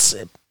 Like, it's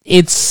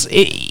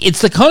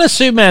the kind of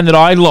Superman that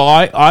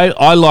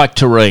I like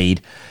to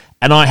read,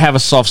 and I have a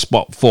soft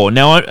spot for.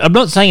 Now, I'm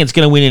not saying it's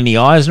going to win any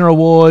Eisner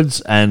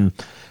Awards, and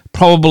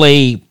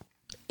probably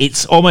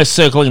it's almost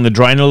circling the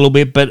drain a little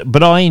bit,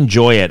 but I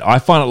enjoy it. I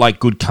find it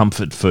like good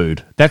comfort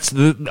food.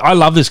 I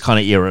love this kind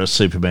of era of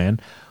Superman.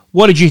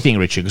 What did you think,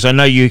 Richard? Because I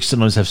know you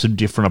sometimes have some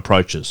different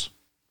approaches.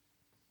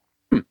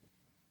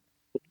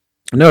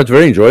 No, it's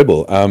very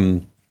enjoyable.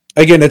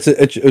 Again,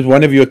 it's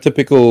one of your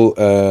typical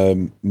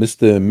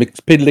Mr.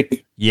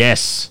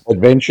 Mxyzptlk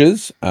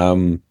adventures,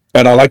 and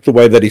I like the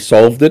way that he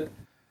solved it.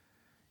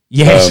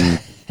 Yes,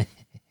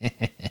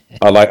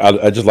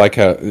 I just like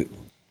how.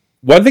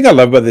 One thing I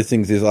love about these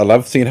things is I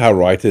love seeing how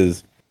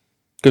writers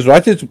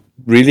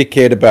really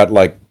cared about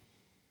like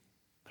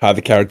how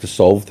the characters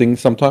solve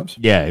things sometimes.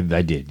 Yeah,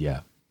 they did. Yeah,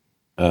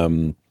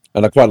 and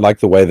I quite like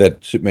the way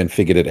that Superman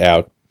figured it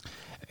out.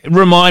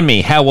 Remind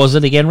me, how was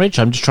it again, Rich?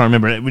 I'm just trying to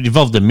remember. It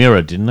involved a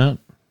mirror, didn't it?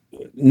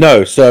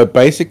 No. So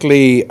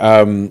basically,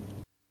 in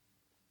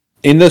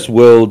this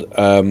world,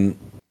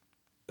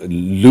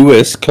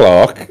 Lois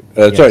Clark.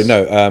 Yes. Sorry,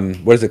 no.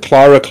 What is it?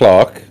 Clara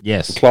Clark.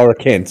 Yes. Clara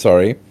Kent.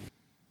 Sorry.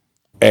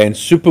 And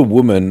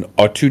Superwoman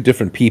are two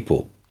different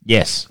people.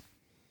 Yes.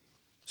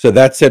 So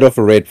that set off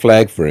a red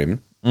flag for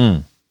him.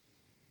 Mm.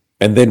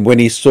 And then when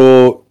he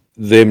saw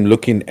them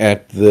looking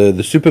at the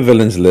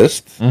supervillains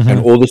list, and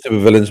all the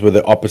supervillains were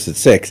the opposite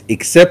sex,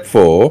 except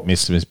for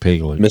Mr.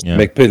 Mxyzptlk. Mr.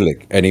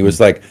 Mxyzptlk. And he was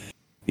like,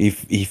 he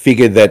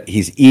figured that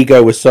his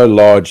ego was so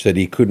large that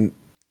he couldn't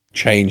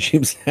change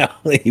himself.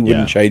 He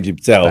wouldn't change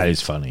himself. That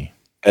is funny.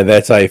 And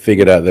that's how he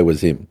figured out that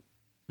was him.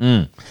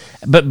 Mm.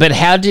 But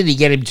how did he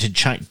get him to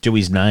do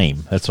his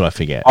name? That's what I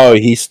forget. Oh,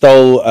 he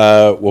stole,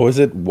 what was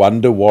it?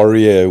 Wonder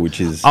Warrior,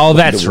 which is... Oh,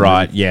 that's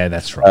right. Yeah,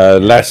 that's right.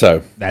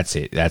 Lasso. That's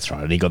it. That's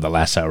right. And he got the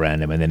lasso around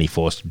him, and then he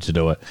forced him to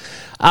do it.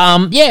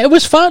 Yeah, it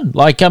was fun.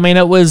 Like, I mean,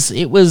 it was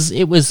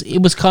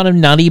kind of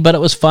nutty, but it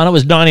was fun. It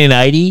was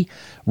 1980,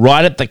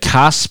 right at the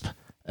cusp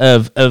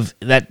of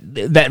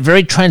that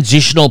very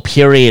transitional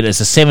period as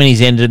the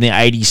 70s ended and the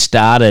 80s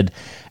started.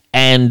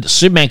 And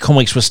Superman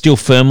comics were still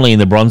firmly in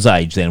the Bronze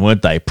Age then,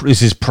 weren't they?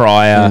 This is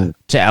prior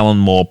to Alan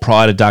Moore,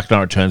 prior to Dark Knight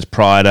Returns,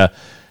 prior to,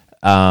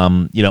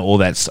 all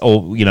that,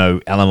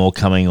 Alan Moore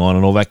coming on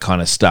and all that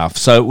kind of stuff.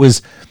 So it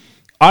was,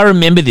 I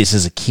remember this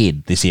as a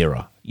kid, this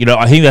era.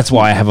 I think that's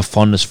why I have a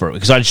fondness for it,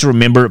 because I just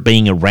remember it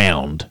being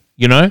around,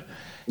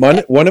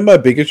 One of my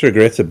biggest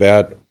regrets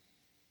about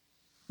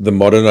the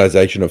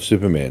modernization of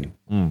Superman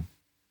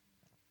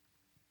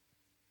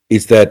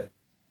is that,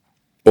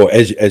 or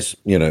as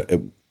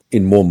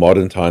in more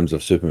modern times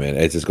of Superman,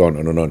 as it's gone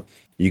on and on,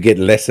 you get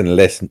less and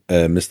less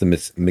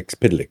Mr.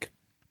 Mxyzptlk.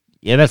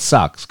 Yeah, that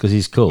sucks because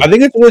he's cool. I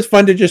think it's always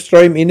fun to just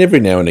throw him in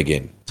every now and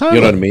again. Totally,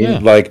 you know what I mean? Yeah.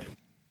 Like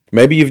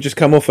maybe you've just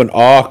come off an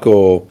arc,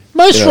 or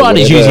most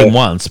writers use him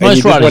once.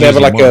 Most writers use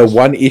him once. A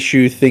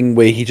one-issue thing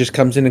where he just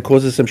comes in and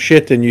causes some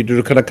shit, and you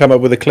do kind of come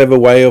up with a clever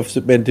way of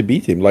Superman to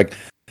beat him. Like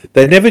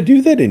they never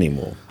do that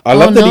anymore. I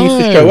love that he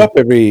used to show up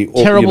every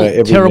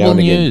terrible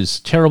news.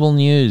 Terrible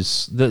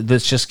news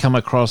that's just come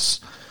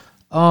across.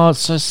 Oh, it's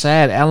so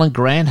sad. Alan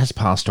Grant has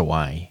passed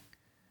away.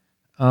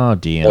 Oh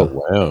dear.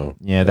 Oh wow.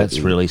 Yeah, that's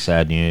really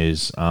sad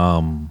news.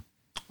 Oh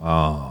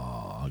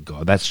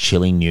God, that's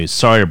chilling news.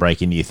 Sorry to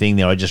break into your thing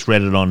there. I just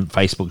read it on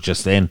Facebook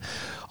just then.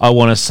 I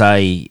want to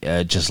say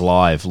just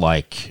live,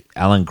 like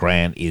Alan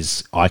Grant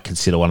is, I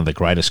consider, one of the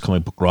greatest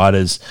comic book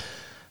writers.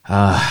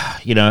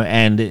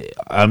 And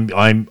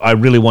I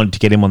really wanted to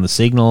get him on the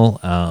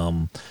Signal.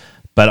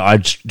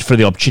 But for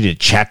the opportunity to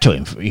chat to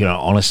him,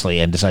 honestly,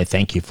 and to say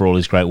thank you for all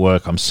his great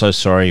work. I'm so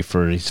sorry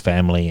for his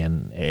family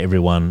and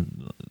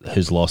everyone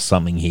who's lost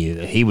something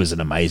here. He was an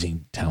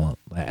amazing talent,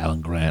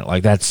 Alan Grant.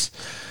 Like that's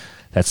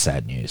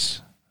sad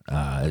news.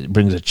 It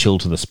brings a chill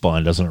to the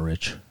spine, doesn't it,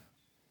 Rich?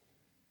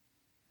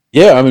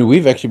 Yeah, I mean,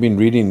 we've actually been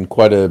reading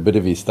quite a bit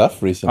of his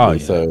stuff recently. Oh,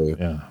 yeah, so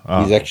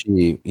yeah. He's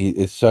actually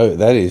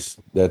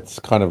that's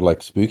kind of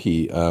like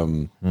spooky.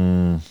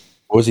 What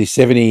was he,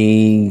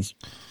 70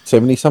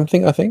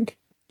 something, I think?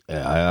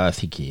 I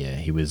think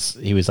he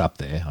was up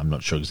there. I'm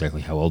not sure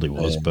exactly how old he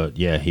was, but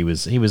yeah, he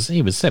was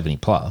 70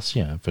 plus,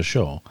 for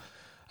sure.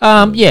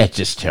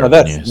 Just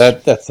terrible news.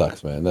 That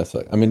sucks, man. That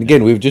sucks. I mean,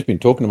 again, we've just been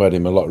talking about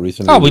him a lot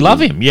recently. Oh, we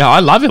love him. Yeah, I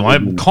love him.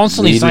 I'm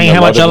constantly saying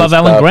how much I love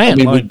Alan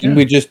Grant. I mean,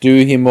 we just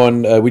do him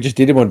on. We just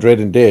did him on Dread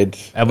and Dead,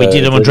 and we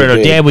did him on Dread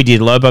and Dead. We did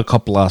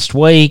Lobocop last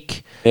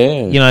week.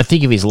 Yeah.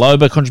 Think of his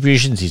Lobo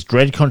contributions, his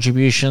Dread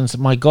contributions.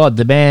 My God,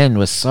 the man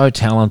was so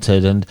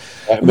talented. And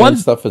Batman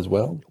stuff as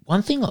well.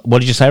 One thing, what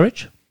did you say,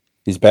 Rich?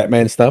 His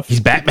Batman stuff. His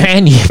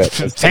Batman. Yeah.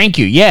 Thank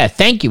you. Yeah,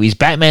 thank you. His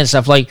Batman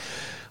stuff. Like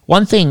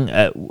one thing,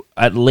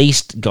 at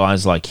least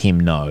guys like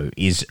him know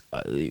is,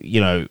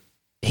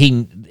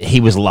 he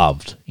was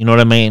loved. You know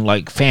what I mean?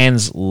 Like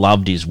fans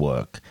loved his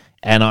work.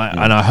 And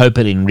I hope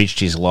it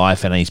enriched his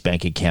life and his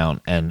bank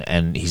account,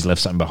 and he's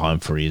left something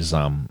behind for his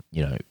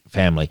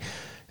family.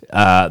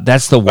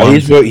 That's the one.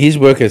 His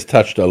work has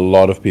touched a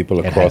lot of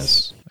people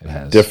across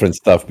different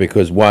stuff,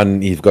 because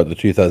one, he's got the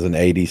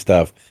 2080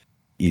 stuff,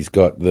 he's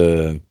got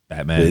the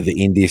Batman, the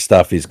indie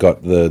stuff, he's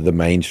got the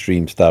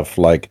mainstream stuff.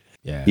 Like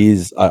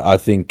I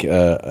think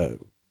a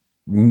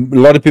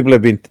lot of people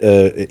have been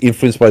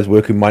influenced by his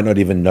work who might not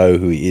even know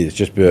who he is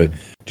just by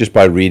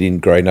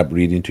growing up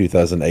reading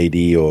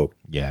 2080 or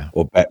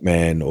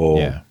Batman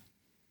or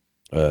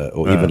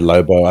even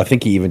Lobo. I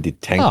think he even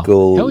did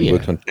Tankle. He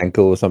worked on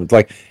Tankle or something. It's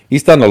like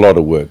he's done a lot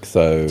of work.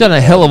 So he's done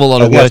a hell of a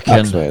lot of work,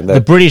 and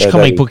the British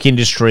comic book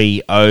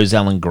industry owes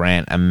Alan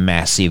Grant a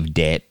massive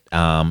debt.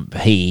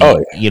 He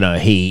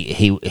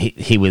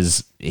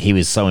was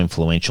so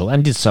influential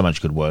and did so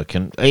much good work,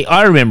 and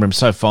I remember him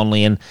so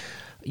fondly. And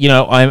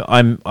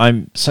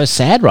I'm so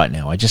sad right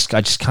now. I just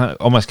can't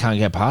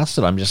get past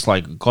it. I'm just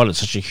like, God, it's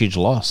such a huge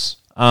loss.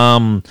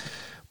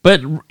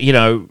 But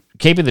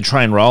keeping the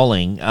train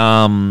rolling,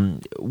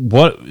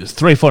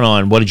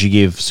 349, what did you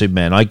give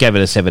Superman? I gave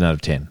it a 7 out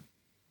of 10.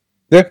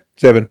 Yeah,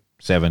 7.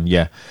 7,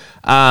 yeah.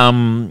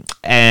 And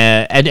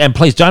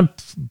please don't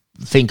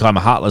think I'm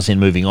heartless in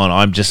moving on.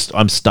 I'm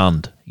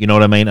stunned. You know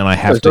what I mean? And I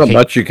have to keep,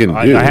 much you can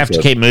do. I have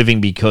to keep moving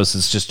because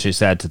it's just too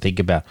sad to think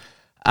about.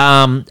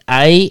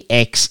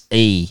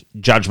 AXE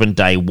Judgment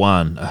Day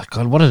 1. Oh,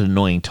 God, what an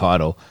annoying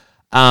title.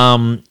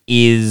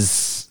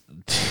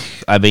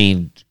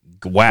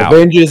 Wow.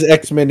 Avengers,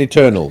 X-Men,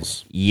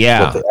 Eternals.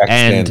 Yeah.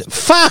 And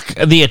fuck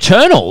the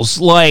Eternals.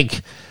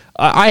 Like,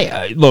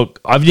 I look,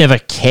 I've never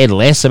cared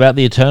less about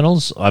the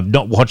Eternals. I've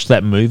not watched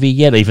that movie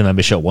yet, even though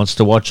Michelle wants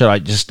to watch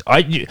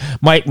it.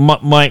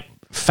 My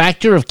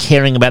factor of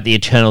caring about the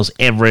Eternals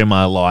ever in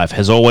my life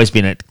has always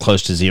been at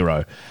close to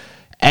 0.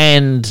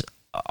 And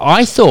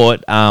I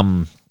thought,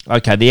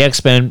 okay, the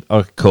X-Men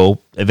are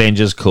cool.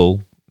 Avengers,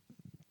 cool.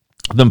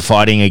 Them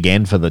fighting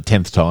again for the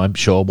 10th time.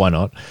 Sure, why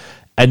not?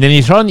 And then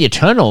you throw in the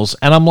Eternals,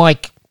 and I'm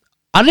like,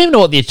 I don't even know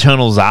what the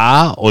Eternals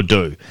are or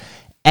do.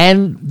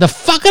 And the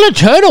fucking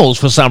Eternals,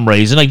 for some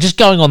reason, are just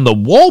going on the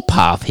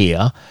warpath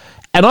here,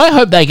 and I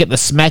hope they get the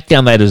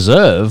smackdown they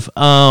deserve.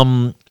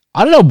 I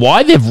don't know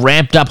why they've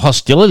ramped up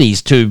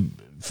hostilities to,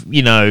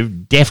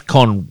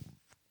 DEFCON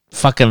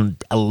fucking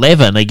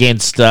 11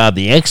 against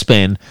the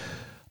X-Men.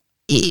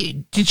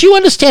 did you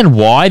understand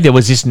why there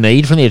was this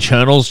need from the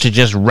Eternals to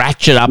just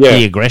ratchet up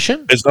the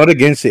aggression? It's not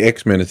against the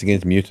X-Men; it's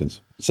against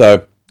mutants.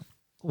 So,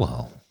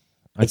 well,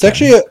 okay. It's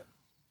actually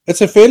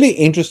a fairly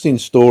interesting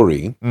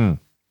story.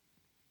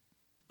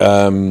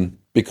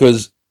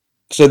 Because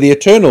the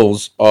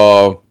Eternals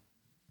are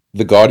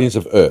the guardians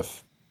of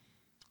Earth,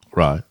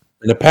 right?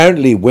 And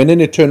apparently, when an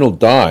Eternal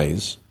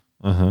dies,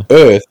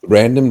 Earth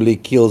randomly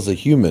kills a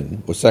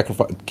human or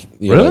sacrifices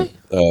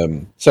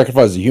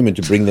a human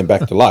to bring them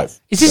back to life.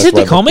 Is this in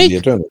the comic?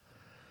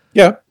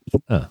 Yeah.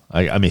 Oh,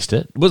 I missed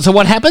it. So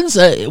what happens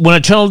when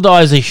Eternal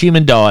dies? A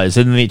human dies,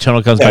 and then the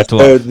Eternal comes back to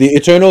life. The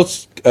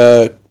Eternals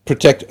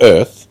protect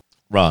Earth,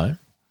 right?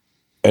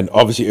 And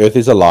obviously, Earth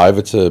is alive.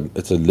 It's a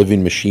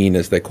living machine,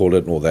 as they call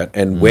it, and all that.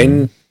 And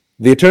when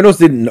the Eternals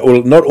didn't,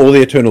 or not all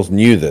the Eternals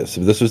knew this.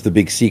 This was the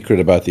big secret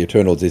about the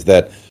Eternals: is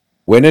that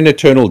when an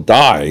Eternal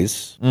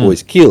dies or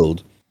is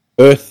killed,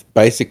 Earth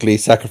basically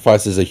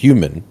sacrifices a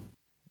human.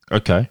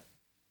 Okay.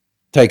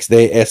 Takes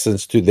their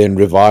essence to then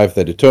revive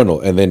that Eternal,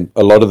 and then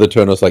a lot of the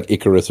Eternals, like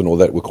Icarus and all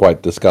that, were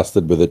quite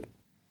disgusted with it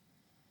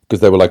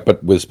because they were like,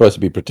 "But we're supposed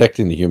to be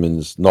protecting the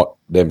humans, not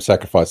them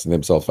sacrificing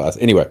themselves for us."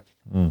 Anyway,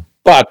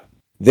 but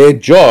their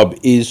job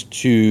is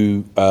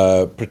to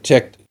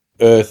protect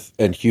Earth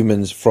and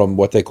humans from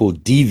what they call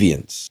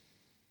deviants,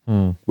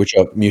 which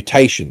are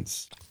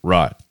mutations.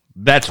 Right.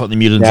 That's what the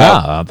mutants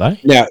are, aren't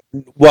they? Now,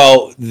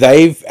 well,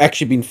 they've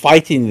actually been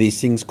fighting these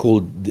things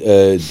called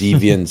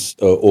deviants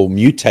or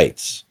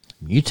mutates.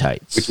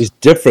 Mutates. Which is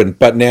different.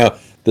 But now,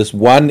 this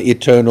one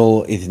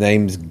Eternal, his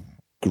name's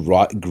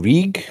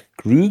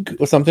Grug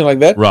or something like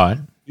that. Right.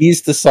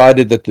 He's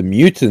decided that the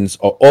mutants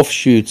are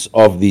offshoots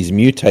of these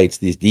mutates,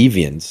 these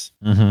deviants,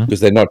 because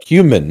they're not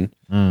human.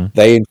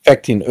 They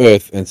infect in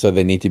Earth, and so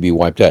they need to be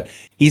wiped out.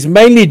 He's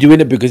mainly doing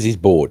it because he's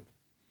bored.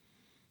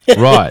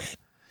 Right.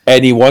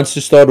 And he wants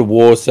to start a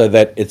war so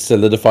that it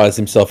solidifies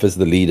himself as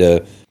the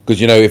leader. Because,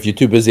 if you're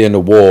too busy in a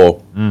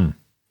war, you're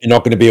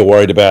not going to be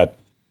worried about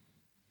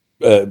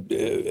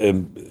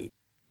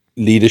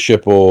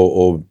leadership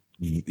or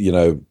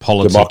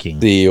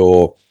democracy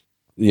or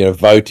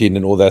voting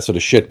and all that sort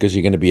of shit, because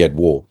you're going to be at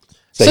war.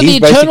 So the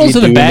Eternals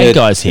are the bad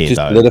guys here,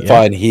 though.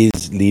 Solidifying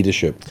his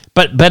leadership.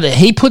 But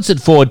he puts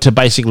it forward to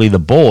basically the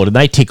board, and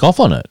they tick off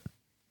on it.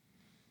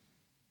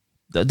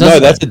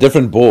 That's a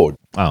different board.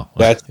 Oh,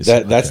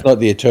 that's not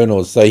the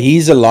Eternals. So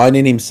he's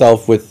aligning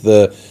himself with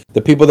the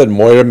people that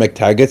Moira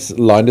McTaggart's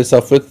aligned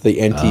herself with, the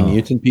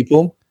anti-mutant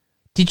people.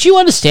 Did you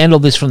understand all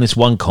this from this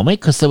one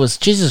comic? Because there was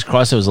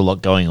a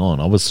lot going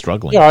on. I was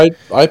struggling. Yeah,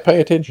 I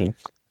pay attention.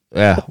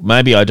 Yeah,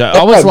 maybe I don't.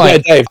 I was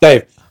like,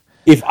 Dave.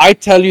 If I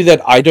tell you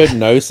that I don't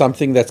know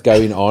something that's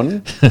going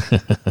on,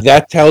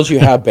 that tells you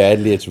how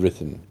badly it's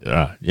written.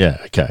 Yeah.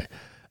 Okay.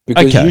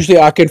 Because usually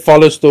I can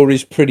follow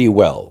stories pretty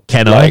well.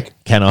 Can I?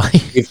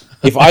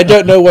 If I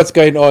don't know what's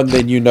going on,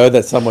 then you know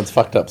that someone's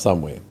fucked up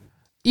somewhere.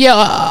 Yeah,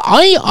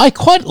 I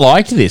quite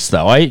liked this,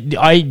 though.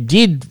 I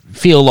did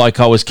feel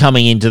like I was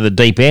coming into the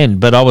deep end,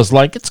 but I was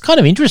like, it's kind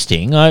of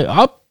interesting.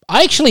 I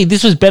actually,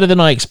 this was better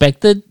than I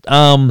expected.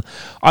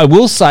 I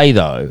will say,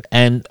 though,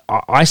 and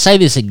I say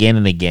this again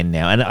and again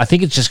now, and I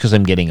think it's just because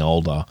I'm getting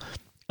older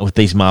with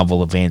these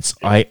Marvel events,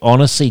 I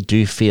honestly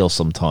do feel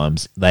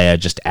sometimes they are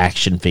just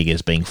action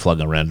figures being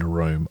flung around a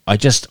room. I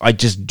just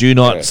do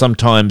not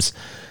sometimes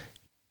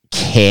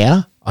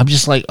care. I'm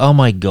just like, oh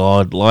my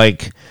God,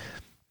 like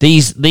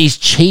these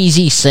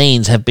cheesy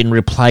scenes have been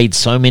replayed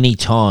so many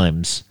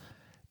times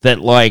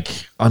that like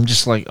I'm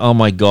just like, oh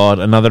my God,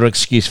 another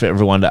excuse for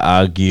everyone to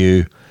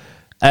argue.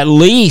 At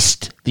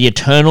least the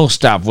Eternal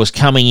stuff was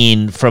coming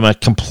in from a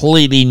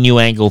completely new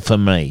angle for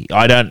me.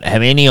 I don't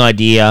have any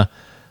idea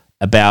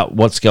about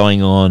what's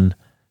going on,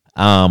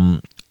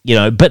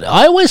 but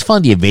I always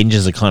find the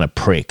Avengers are kind of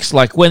pricks.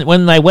 Like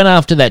when they went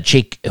after that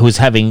chick who was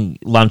having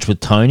lunch with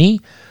Tony,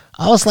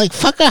 I was like,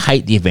 fuck, I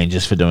hate the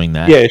Avengers for doing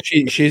that. Yeah,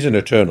 she's an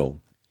Eternal.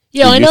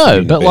 Yeah, I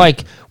know, but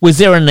like, was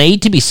there a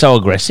need to be so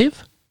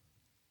aggressive?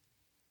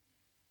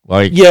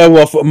 Like, yeah,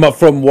 well,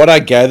 from what I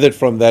gathered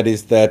from that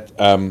is that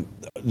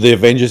the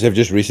Avengers have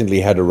just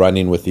recently had a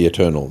run-in with the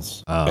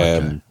Eternals,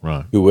 right,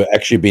 who were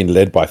actually being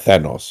led by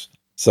Thanos.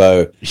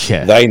 So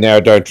they now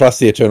don't trust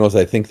the Eternals.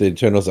 They think the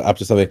Eternals are up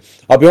to something.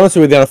 I'll be honest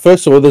with you, when I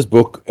first saw this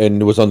book and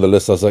it was on the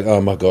list, I was like,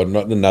 oh my God,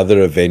 not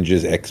another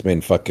Avengers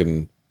X-Men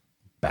fucking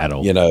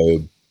battle.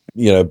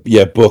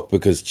 Book,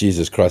 because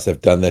Jesus Christ, they've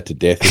done that to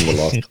death in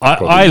the last.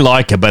 I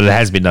like it, but it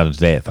has been done to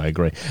death. I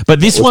agree. But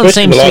this one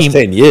seems to be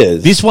 10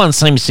 years. This one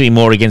seems to be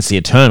more against the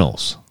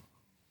Eternals.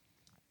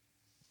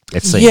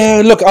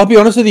 Yeah, look, I'll be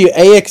honest with you.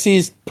 AX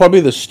is probably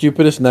the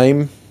stupidest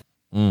name.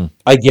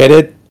 I get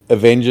it.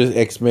 Avengers,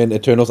 X-Men,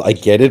 Eternals, I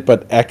get it,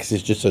 but X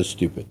is just so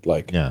stupid.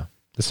 Like, yeah,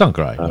 it's not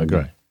great. I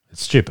agree.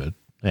 It's stupid.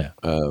 Yeah.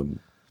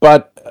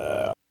 But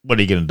what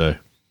are you going to do?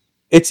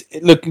 It's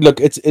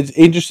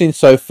interesting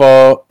so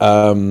far.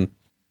 In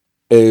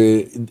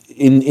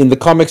the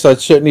comics, I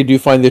certainly do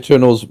find the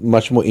Eternals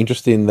much more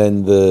interesting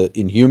than the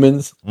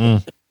Inhumans.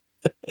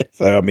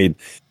 So I mean,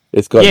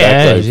 it's got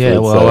that.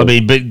 Well, I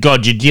mean, but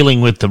God, you're dealing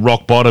with the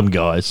rock bottom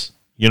guys,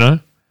 you know.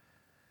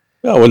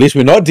 well, at least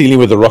we're not dealing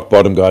with the rock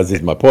bottom guys.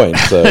 Is my point.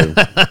 So,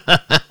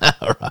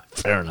 all right,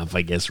 fair enough,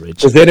 I guess, Rich.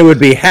 Because then it would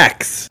be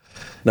hacks.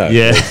 No,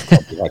 yeah,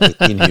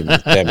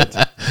 Inhumans. Damn it,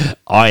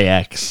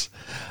 Iax.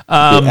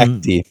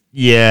 active.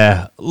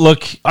 Yeah,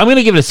 look, I'm going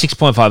to give it a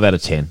 6.5 out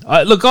of 10.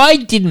 Look, I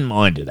didn't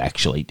mind it,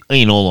 actually,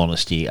 in all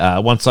honesty.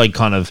 Once I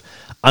kind of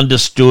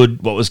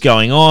understood what was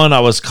going on, I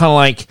was kind of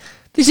like,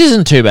 this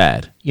isn't too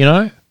bad, you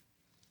know?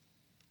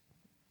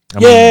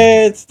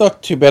 It's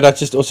not too bad. I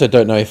just also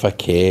don't know if I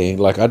care.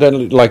 Like, I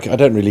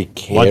don't really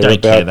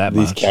care about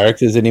these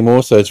characters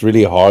anymore, so it's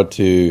really hard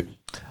to...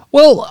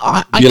 Well,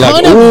 I be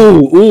like,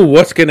 ooh,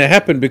 what's going to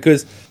happen?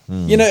 Because,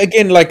 you know,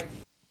 again, like,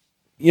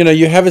 you know,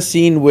 you have a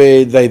scene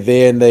where they're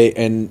there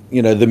and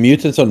you know, the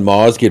mutants on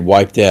Mars get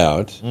wiped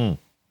out.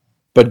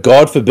 But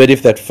God forbid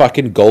if that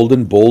fucking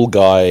golden ball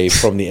guy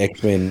from the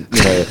X-Men,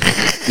 you know,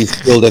 is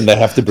killed and they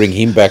have to bring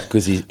him back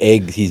because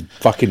his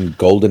fucking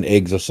golden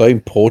eggs are so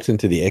important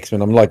to the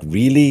X-Men. I'm like,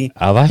 really?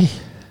 Are they?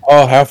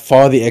 Oh, how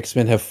far the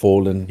X-Men have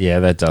fallen.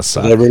 Yeah, that does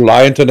suck. They're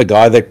reliant on a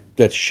guy that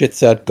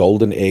shits out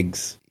golden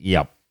eggs.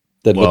 Yep.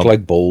 That look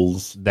like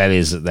balls. That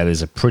is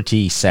a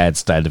pretty sad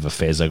state of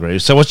affairs, I agree.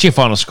 So what's your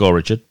final score,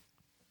 Richard?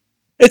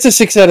 It's a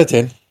 6 out of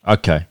 10.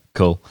 Okay,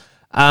 cool.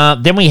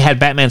 Then we had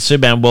Batman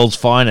Superman World's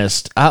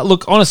Finest.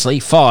 Look, honestly,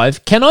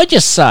 5. Can I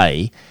just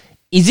say,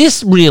 is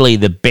this really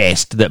the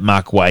best that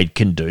Mark Waid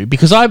can do?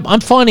 Because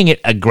I'm finding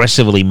it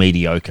aggressively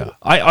mediocre.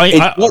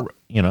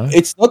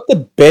 It's not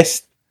the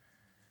best,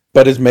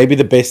 but it's maybe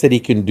the best that he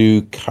can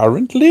do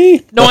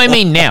currently. No, I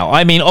mean now.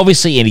 I mean,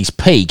 obviously at his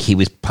peak, he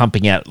was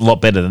pumping out a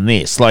lot better than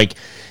this. Like,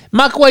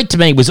 Mark Waid to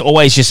me was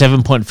always your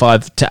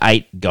 7.5 to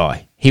 8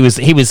 guy. He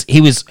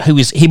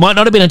might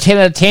not have been a 10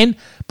 out of 10,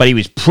 but he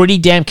was pretty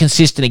damn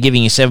consistent at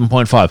giving you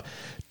 7.5.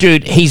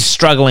 Dude, he's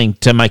struggling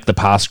to make the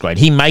pass grade.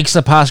 He makes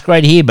the pass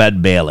grade here,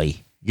 but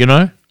barely, you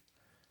know?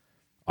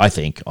 I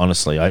think,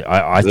 honestly.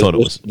 I thought it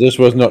was... This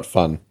was not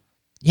fun.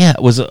 Yeah,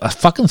 it was a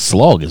fucking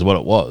slog is what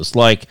it was.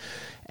 Like,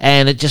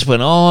 and it just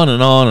went on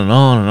and on and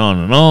on and on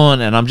and on,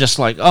 and I'm just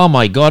like, oh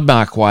my God,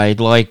 Mark Waid,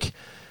 like,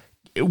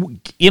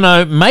 you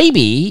know,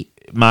 maybe...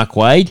 Mark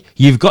Waid,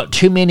 you've got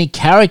too many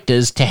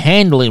characters to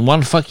handle in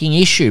one fucking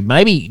issue.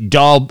 Maybe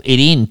dial it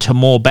in to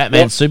more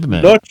Batman,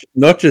 Superman.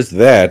 Not just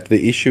that.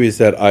 The issue is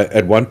that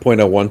at one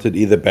point I wanted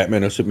either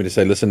Batman or Superman to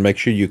say, listen, make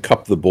sure you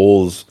cup the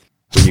balls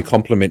when you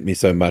compliment me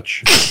so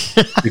much.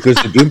 Because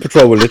the Doom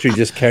Patrol were literally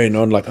just carrying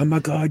on like, oh my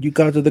God, you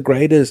guys are the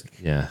greatest.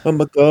 Yeah. Oh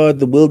my God,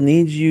 the world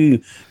needs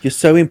you. You're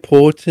so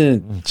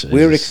important.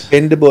 We're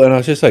expendable. And I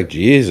was just like,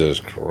 Jesus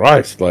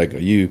Christ. Like, are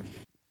you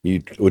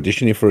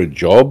auditioning for a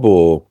job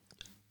or...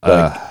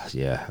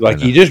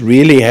 you just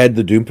really had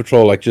the Doom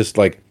Patrol just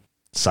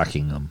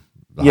sucking them.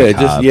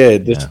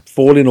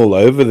 Falling all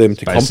over them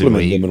to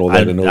compliment them and all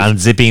that, and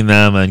unzipping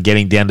them and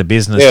getting down to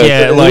business.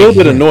 A little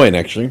bit annoying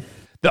actually.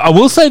 I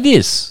will say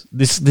this, and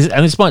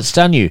this might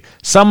stun you.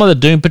 Some of the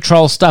Doom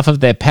Patrol stuff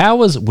of their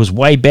powers was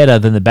way better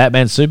than the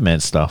Batman Superman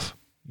stuff.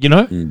 You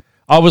know,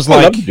 I was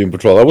like, love the Doom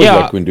Patrol. I always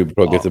like when Doom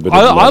Patrol gets a bit.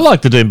 I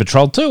like the Doom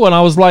Patrol too, and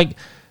I was like,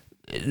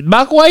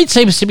 Mark Waid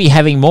seems to be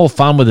having more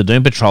fun with the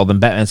Doom Patrol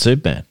than Batman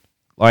Superman.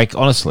 Like,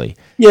 honestly.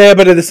 Yeah,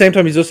 but at the same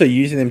time, he's also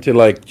using them to,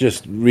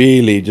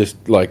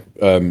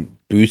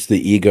 boost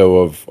the ego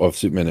of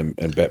Superman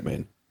and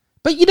Batman.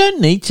 But you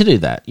don't need to do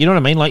that. You know what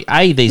I mean? Like,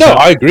 these No,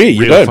 I agree.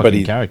 You don't,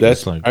 but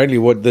that's only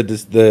what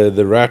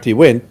the route he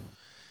went.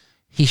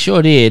 He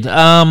sure did.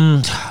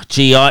 I'm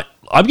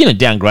going to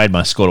downgrade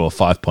my score to a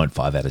 5.5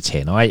 out of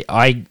 10.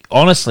 I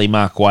honestly,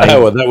 Mark Waid...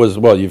 Oh,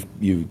 well,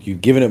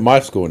 you've given it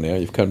my score now.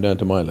 You've come down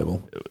to my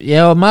level.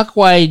 Yeah, well, Mark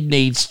Waid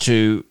needs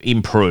to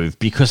improve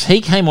because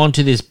he came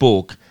onto this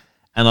book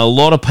and a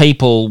lot of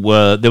people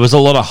there was a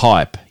lot of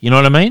hype. You know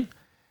what I mean?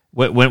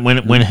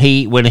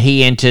 When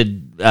he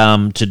entered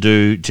to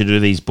do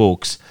these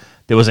books,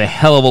 there was a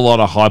hell of a lot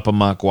of hype on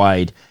Mark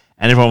Waid.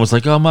 And everyone was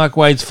like, oh, Mark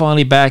Waid's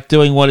finally back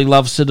doing what he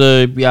loves to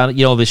do. You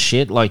know, all this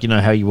shit. Like, you know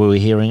how you were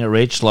hearing it,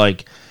 Rich?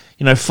 Like,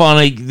 you know,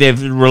 finally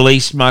they've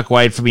released Mark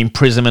Waid from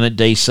imprisonment at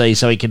DC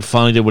so he can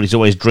finally do what he's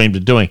always dreamed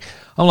of doing.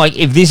 I'm like,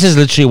 if this is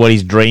literally what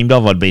he's dreamed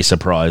of, I'd be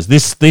surprised.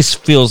 This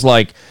feels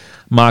like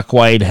Mark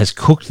Waid has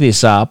cooked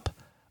this up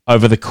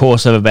over the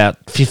course of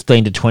about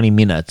 15 to 20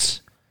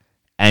 minutes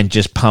and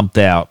just pumped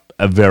out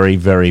a very,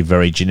 very,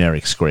 very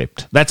generic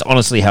script. That's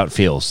honestly how it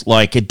feels.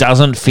 Like, it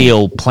doesn't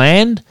feel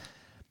planned.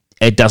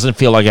 It doesn't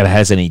feel like it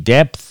has any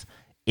depth.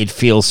 It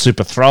feels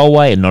super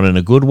throwaway and not in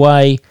a good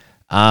way.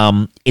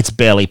 It's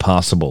barely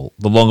passable.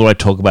 The longer I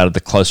talk about it, the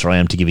closer I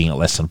am to giving it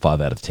less than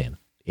 5 out of 10.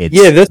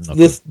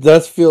 This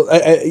does feel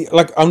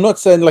like I'm not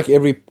saying like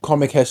every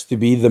comic has to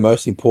be the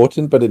most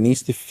important, but it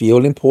needs to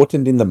feel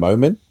important in the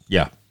moment.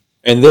 Yeah,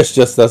 and this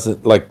just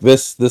doesn't like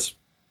this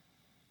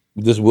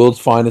World's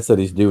Finest that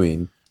he's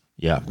doing.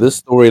 Yeah,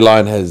 this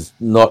storyline has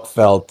not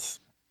felt.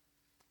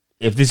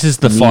 If this is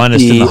the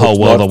finest in the whole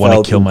world, I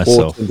want to kill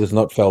myself. It has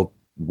not felt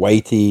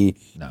weighty.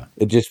 No,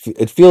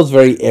 it feels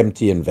very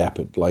empty and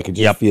vapid. Like it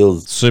just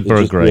feels super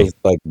agree. Feels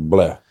like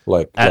bleh.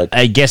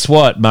 Hey, guess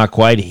what, Mark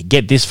Waid?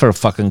 Get this for a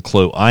fucking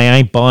clue. I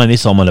ain't buying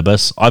this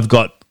omnibus. I've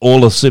got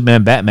all of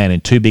Superman, Batman,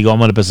 and two big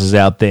omnibuses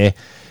out there.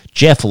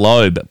 Jeff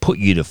Loeb put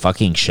you to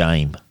fucking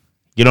shame.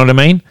 You know what I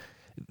mean?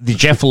 The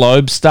Jeff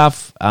Loeb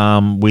stuff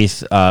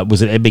with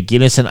was it Ed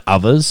McGuinness and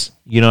others?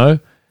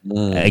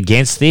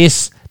 Against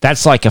this,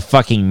 that's like a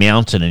fucking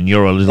mountain, and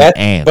you're a little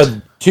ant.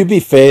 But to be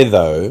fair,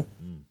 though,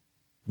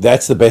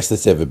 that's the best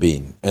it's ever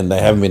been, and they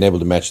haven't been able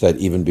to match that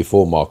even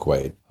before Mark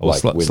Waid.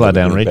 Slow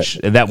down, Rich.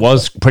 That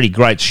was pretty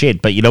great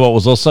shit. But you know what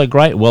was also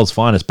great? World's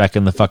Finest back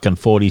in the fucking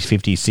 40s,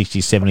 50s,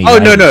 60s, 70s. Oh,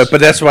 80s. No.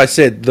 But that's why I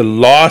said the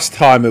last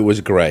time it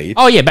was great.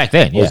 Oh, yeah, back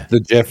then, was the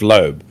Jeff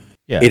Loeb.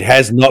 Yeah. It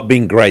has not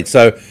been great.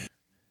 So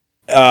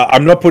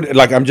I'm not putting,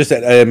 I'm just,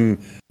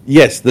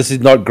 yes, this is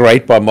not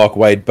great by Mark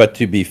Waid, but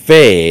to be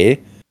fair,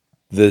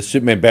 the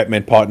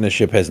Superman-Batman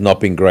partnership has not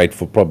been great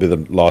for probably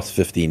the last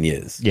 15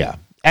 years. Yeah.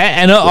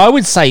 And I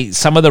would say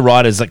some of the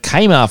writers that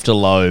came after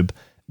Loeb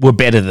were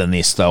better than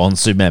this, though, on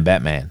Superman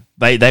Batman.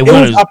 It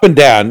was up and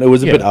down. It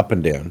was a bit up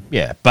and down.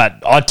 Yeah,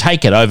 but I'd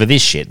take it over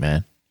this shit,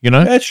 man.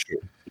 That's true.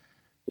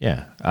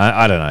 Yeah,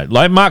 I don't know.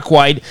 Like Mark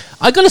Waid,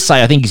 I got to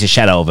say, I think he's a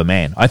shadow of a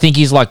man. I think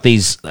he's like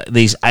these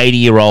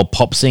 80-year-old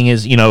pop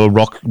singers,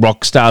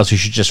 rock stars who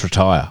should just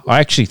retire. I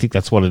actually think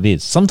that's what it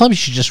is. Sometimes you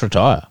should just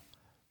retire.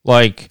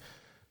 Like,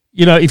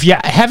 if you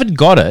haven't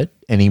got it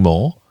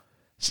anymore,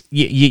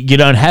 you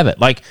don't have it.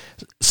 Like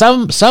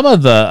some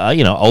of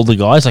the older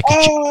guys, like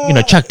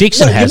Chuck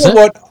Dixon has it.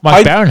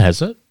 Mike Baron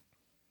has it.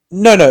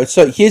 No.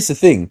 So here's the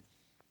thing: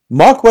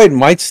 Mark Waid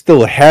might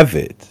still have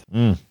it.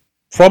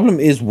 Problem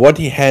is, what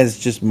he has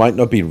just might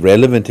not be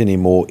relevant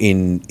anymore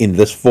in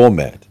this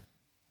format.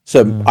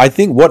 So I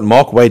think what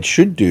Mark Waid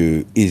should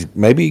do is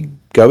maybe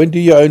go and do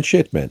your own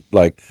shit, man.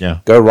 Like,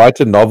 go write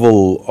a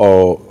novel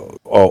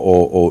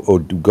or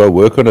go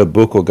work on a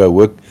book or go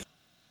work.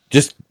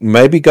 Just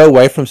maybe go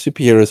away from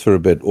superheroes for a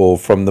bit or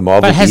from the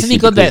Marvel. But hasn't he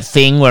got that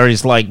thing where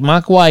he's like,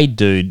 Mark Waid,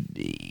 dude,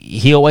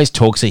 he always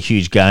talks a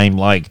huge game.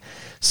 Like,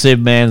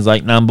 Superman's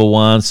like number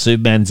one,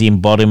 Superman's the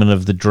embodiment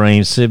of the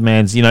dream,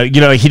 Superman's, he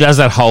does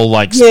that whole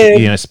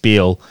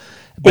spiel.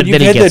 But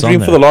you've had that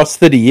dream for the last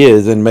 30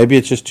 years, and maybe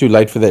it's just too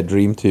late for that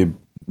dream to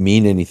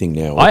mean anything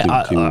now.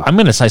 I'm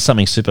going to say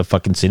something super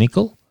fucking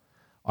cynical.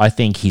 I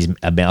think he's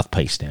a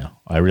mouthpiece now.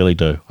 I really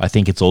do. I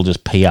think it's all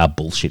just PR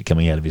bullshit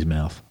coming out of his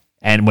mouth.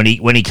 And when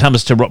he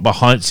comes to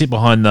sit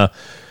behind the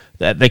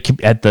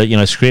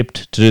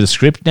script to do the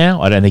script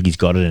now, I don't think he's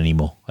got it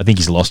anymore. I think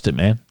he's lost it,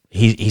 man.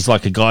 He's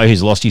like a guy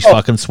who's lost his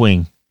fucking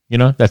swing.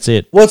 That's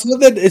it. Well, it's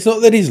not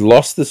that he's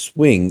lost the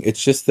swing.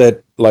 It's just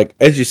that, like,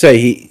 as you say,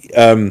 he.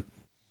 I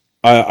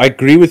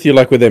agree with you,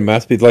 like with their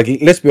mouthpiece. Like,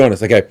 let's be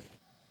honest. Okay,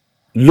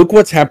 look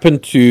what's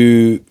happened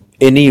to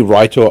any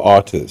writer or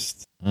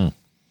artist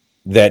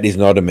that is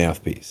not a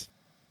mouthpiece.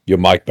 Your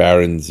Mike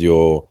Barons,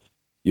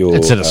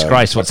 it's a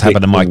disgrace what's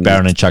happened to Mike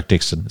Baron and Chuck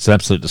Dixon. It's an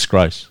absolute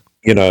disgrace.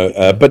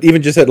 But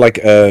even just at like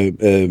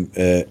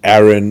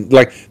Aaron,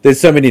 like there's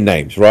so many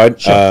names, right?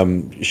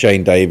 Sure.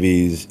 Shane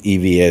Davies,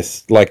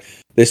 EVS, like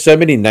there's so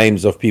many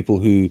names of people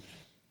who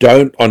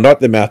are not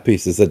the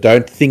mouthpieces, that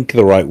don't think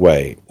the right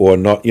way, or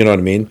not, you know what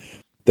I mean?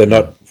 They're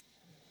not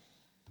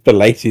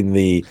belating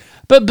the.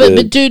 But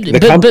dude,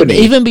 but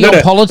even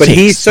beyond politics, but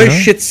he's so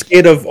shit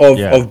scared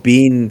of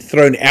being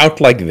thrown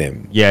out like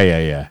them.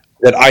 Yeah.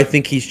 That I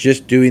think he's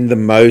just doing the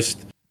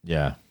most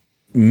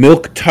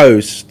milk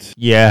toast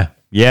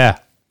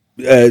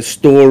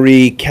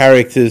story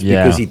characters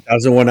because he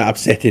doesn't want to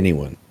upset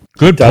anyone.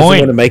 Good point. Doesn't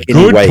want to make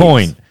any waves.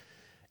 Point.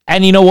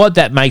 And you know what?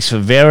 That makes for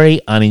very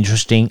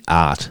uninteresting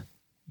art.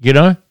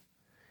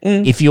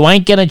 If you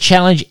ain't going to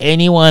challenge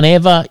anyone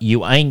ever,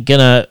 you ain't going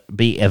to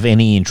be of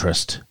any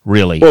interest,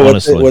 really,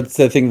 honestly. What's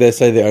the thing they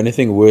say? The only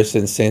thing worse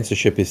than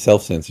censorship is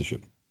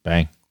self-censorship.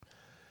 Bang.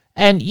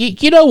 And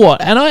you know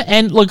what?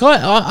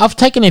 I've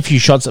taken a few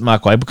shots at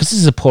Mark Waid because this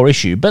is a poor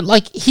issue, but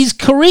like his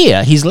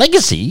career, his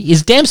legacy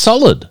is damn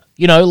solid.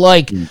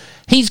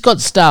 He's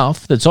got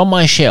stuff that's on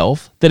my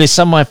shelf that is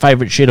some of my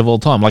favorite shit of all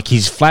time, like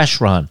his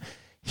Flash run,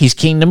 his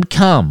Kingdom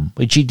Come,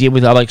 which he did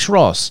with Alex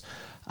Ross,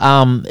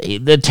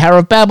 the Tower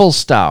of Babel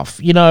stuff.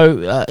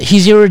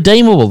 He's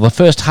Irredeemable, the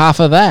first half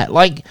of that.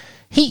 Like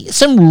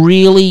some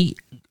really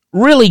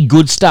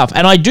good stuff.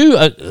 And I do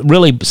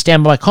really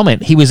stand by my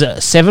comment. He was a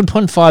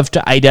 7.5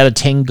 to 8 out of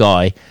 10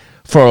 guy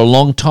for a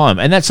long time.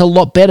 And that's a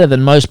lot better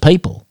than most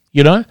people,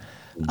 He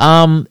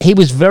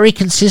was very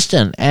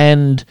consistent.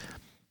 And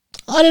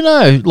I don't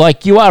know,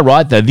 like you are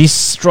right, though. This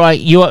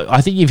strike, I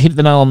think you've hit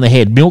the nail on the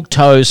head.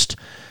 Milquetoast,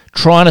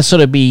 trying to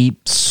sort of be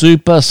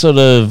super sort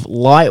of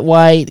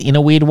lightweight in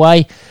a weird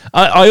way.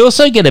 I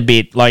also get a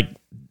bit like,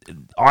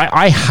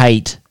 I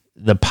hate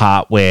the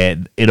part where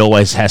it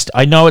always has to.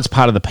 I know it's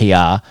part of the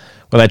PR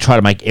where they try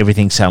to make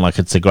everything sound like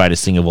it's the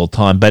greatest thing of all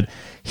time, but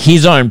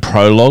his own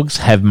prologues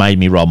have made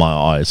me roll my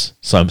eyes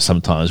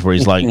sometimes where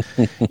he's like,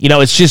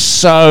 it's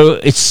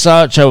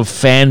such a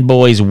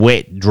fanboy's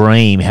wet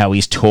dream how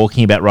he's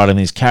talking about writing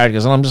these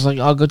characters, and I'm just like,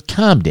 oh God,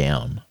 calm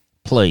down,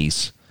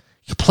 please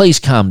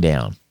calm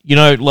down.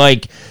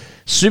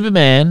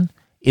 Superman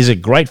is a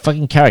great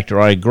fucking character,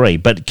 I agree,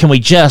 but can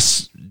we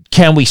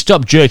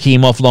stop jerking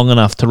him off long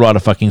enough to write a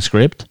fucking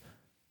script?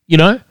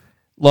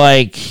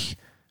 Like,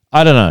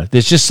 I don't know.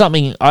 There's just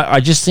something.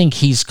 I just think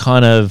he's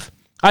kind of.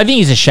 I think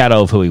he's a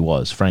shadow of who he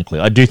was. Frankly,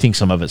 I do think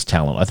some of it's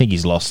talent. I think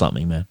he's lost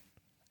something, man,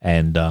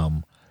 and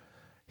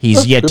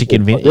he's yet to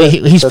convince.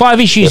 He's 5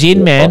 issues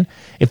in, man.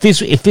 If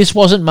this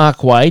wasn't Mark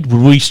Waid,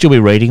 would we still be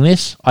reading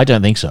this? I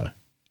don't think so.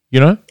 You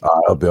know,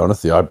 I'll be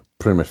honest with you. I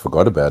pretty much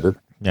forgot about it.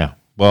 Yeah.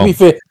 Well, to be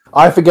fair,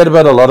 I forget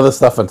about a lot of the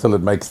stuff until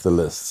it makes the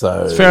list.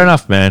 So it's fair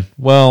enough, man.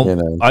 Well, you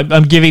know.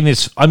 I'm giving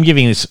this. I've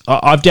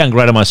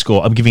downgraded my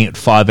score. I'm giving it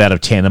 5 out of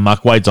 10. And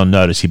Mark Waid's on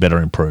notice. He better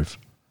improve.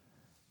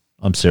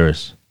 I'm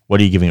serious. What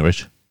are you giving it,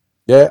 Rich?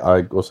 Yeah,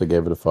 I also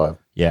gave it a 5.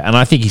 Yeah, and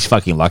I think he's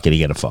fucking lucky to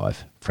get a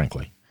 5.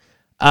 Frankly.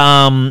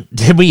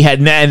 We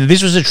had, and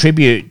this was a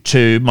tribute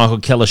to Michael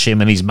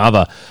Kellershim and his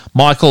mother.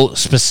 Michael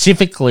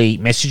specifically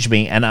messaged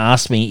me and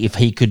asked me if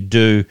we could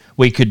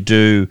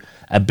do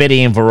a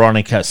Betty and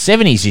Veronica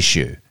 70s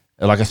issue,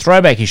 like a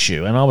throwback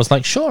issue. And I was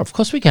like, sure, of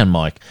course we can,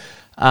 Mike.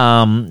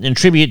 In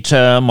tribute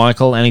to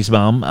Michael and his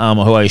mum,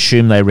 who I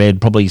assume they read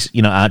probably,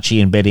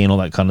 Archie and Betty and all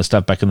that kind of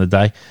stuff back in the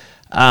day.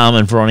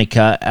 And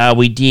Veronica,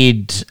 we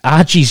did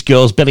Archie's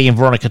Girls, Betty and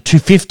Veronica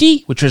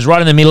 250, which was right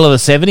in the middle of the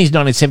 70s,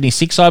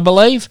 1976, I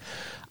believe.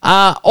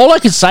 All I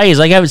could say is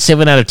I gave it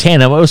 7 out of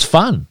 10. And it was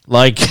fun.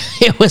 Like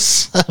it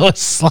was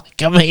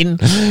like, I mean,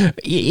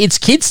 it's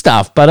kid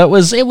stuff, but it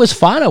was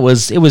fun. It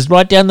was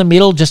right down the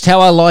middle, just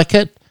how I like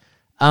it.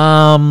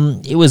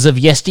 It was of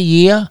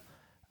yesteryear,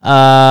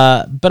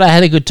 but I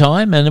had a good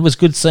time, and it was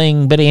good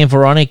seeing Betty and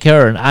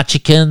Veronica and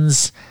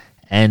Archiekins,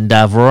 and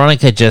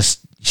Veronica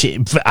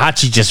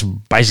Archie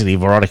just basically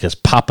Veronica's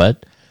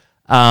puppet.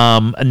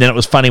 And then it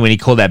was funny when he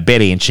called out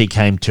Betty and she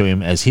came to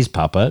him as his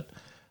puppet.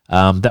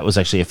 That was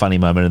actually a funny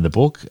moment in the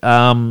book.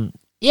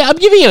 Yeah, I'm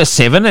giving it a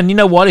 7. And you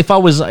know what? If I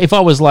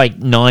was like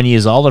 9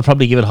 years old, I'd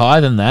probably give it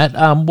higher than that.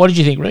 What did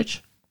you think,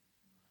 Rich?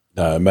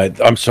 No, mate,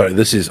 I'm sorry.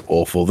 This is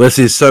awful. This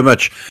is so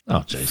much.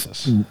 Oh,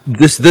 Jesus.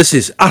 This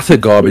is utter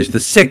garbage. The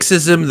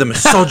sexism, the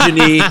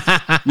misogyny,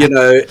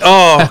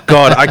 oh,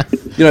 God.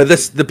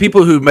 The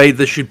people who made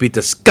this should be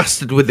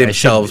disgusted with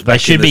themselves. They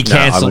should be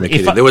cancelled.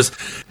 It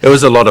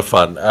was a lot of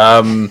fun.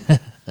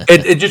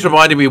 It just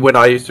reminded me when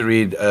I used to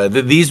read,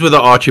 these were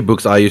the Archie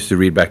books I used to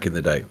read back in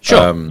the day.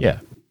 Sure, yeah.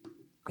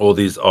 All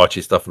these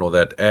Archie stuff and all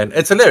that. And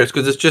it's hilarious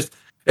because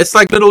it's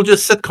like little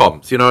just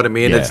sitcoms, you know what I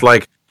mean? Yeah.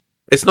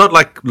 It's not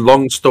like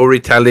long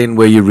storytelling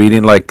where you're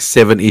reading like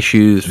 7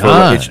 issues.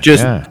 It's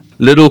just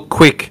little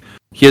quick,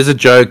 here's a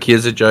joke,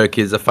 here's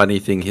a funny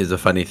thing,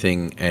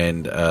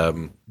 and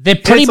they're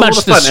pretty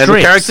much the strips. And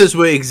the characters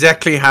were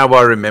exactly how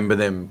I remember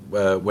them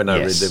when I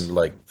read them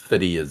like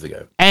 30 years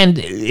ago. And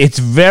it's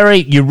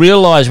you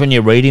realize when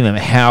you're reading them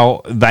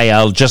how they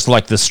are just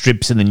like the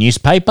strips in the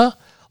newspaper.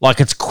 Like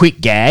it's quick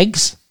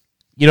gags.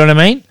 You know what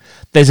I mean?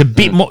 There's a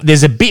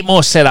bit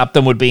more set up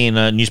than would be in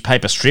a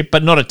newspaper strip,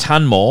 but not a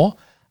ton more.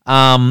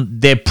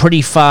 They're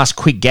pretty fast,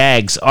 quick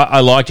gags.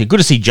 I liked it. Good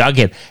to see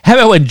Jughead. How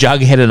about when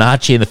Jughead and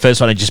Archie in the first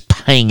one are just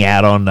paying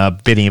out on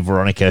Betty and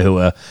Veronica, who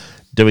are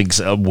doing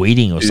some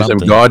weeding or something.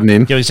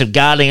 Doing some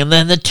gardening, and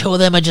then the two of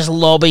them are just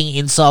lobbing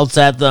insults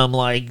at them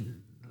like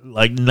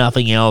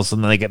nothing else,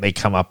 and then they get their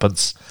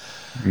comeuppance.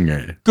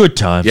 Yeah. Good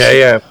times.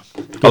 Yeah.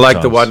 I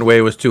like the one where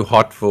it was too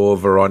hot for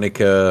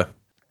Veronica.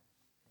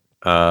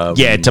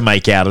 To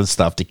make out and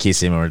stuff, to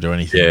kiss him or do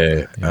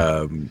anything.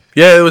 Yeah.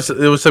 It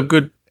was some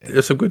good.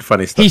 There's some good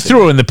funny stuff. He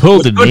threw her in the pool,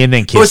 didn't he, and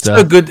then kissed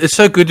her. It's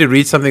so good to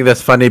read something that's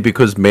funny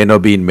because men are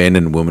being men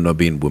and women are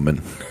being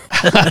women.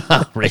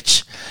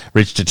 Rich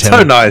determined.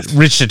 So nice.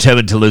 Rich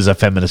determined to lose a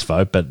feminist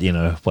vote, but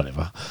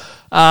whatever.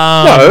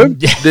 No,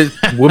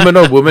 women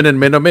are women and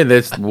men are men.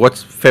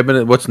 What's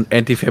feminine? What's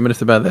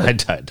anti-feminist about that? I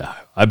don't know.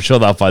 I'm sure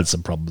they'll find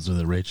some problems with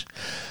it, Rich.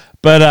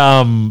 But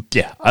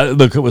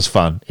look, it was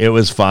fun. It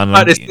was fun.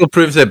 But it still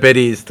proves that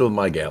Betty is still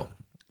my gal.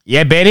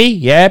 Yeah, Betty.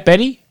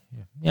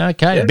 Yeah,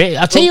 okay.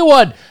 Yeah. I'll tell you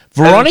what,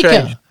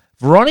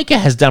 Veronica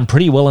has done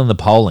pretty well in the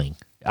polling.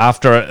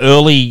 After an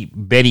early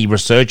Betty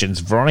resurgence,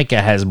 Veronica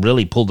has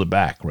really pulled it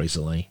back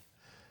recently.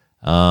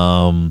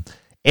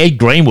 Ed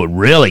Greenwood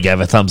really gave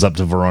a thumbs up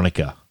to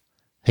Veronica.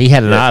 He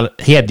had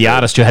the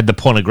artist who had the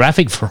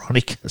pornographic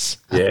Veronicas.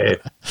 Yeah,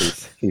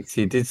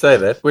 he did say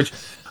that, which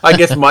I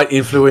guess might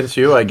influence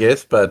you,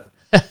 but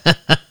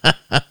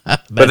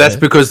that's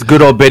because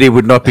good old Betty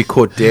would not be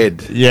caught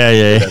dead.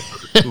 Yeah.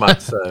 Much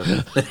so.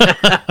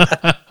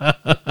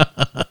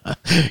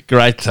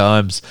 Great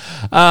times.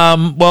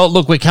 Well,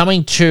 look, we're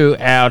coming to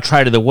our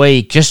trade of the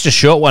week. Just a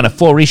short one, a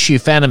 4-issue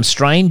Phantom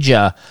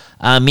Stranger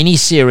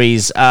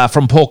miniseries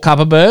from Paul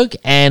Kupperberg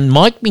and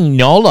Mike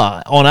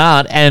Mignola on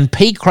art and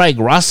P. Craig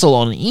Russell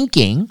on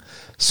inking.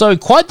 So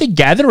quite the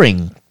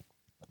gathering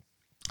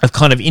of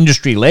kind of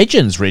industry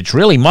legends, Rich,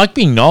 really. Mike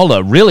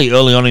Mignola, really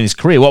early on in his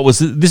career. What was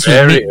this?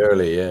 Very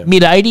early, yeah.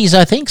 Mid-'80s,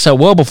 I think, so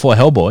well before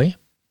Hellboy.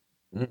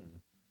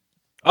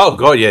 Oh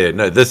God, yeah,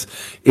 no. This,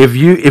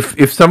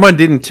 if someone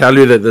didn't tell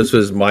you that this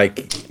was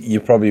Mike, you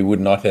probably would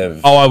not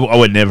have. Oh, I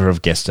would never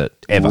have guessed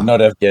it ever. Would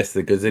not have guessed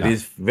it because it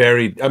is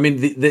very. I mean,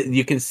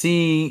 you can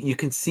see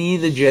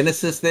the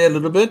genesis there a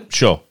little bit.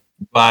 Sure,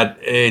 but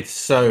it's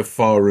so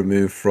far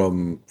removed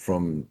from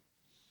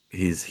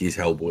his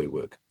Hellboy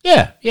work.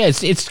 Yeah,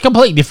 it's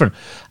completely different.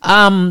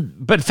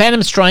 But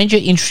Phantom Stranger,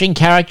 interesting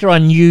character. I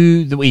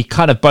knew that we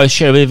kind of both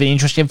share a bit of an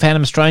interest in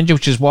Phantom Stranger,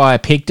 which is why I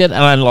picked it.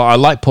 And I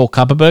like Paul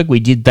Kupperberg. We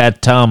did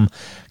that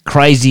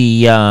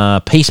crazy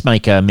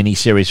Peacemaker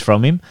miniseries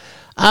from him.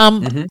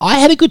 I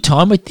had a good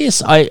time with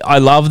this. I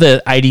love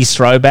the 80s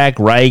throwback,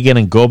 Reagan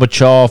and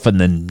Gorbachev and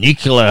the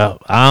nuclear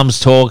arms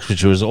talks,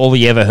 which was all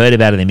we ever heard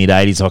about in the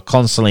mid-80s. They were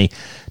constantly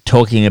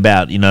talking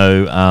about,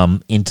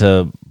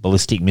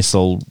 interballistic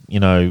missile,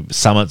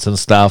 summits and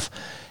stuff.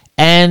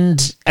 And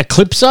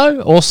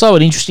Eclipso, also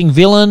an interesting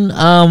villain.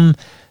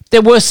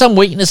 There were some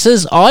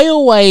weaknesses. I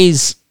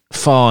always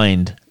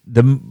find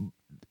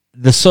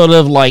the sort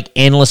of like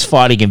endless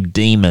fighting of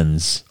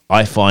demons,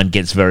 I find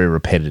gets very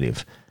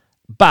repetitive.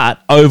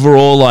 But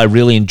overall, I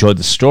really enjoyed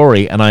the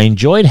story, and I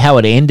enjoyed how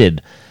it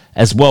ended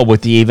as well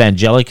with the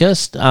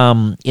Evangelicist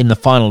in the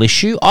final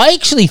issue. I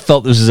actually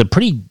felt this was a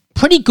pretty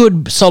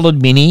good,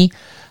 solid mini.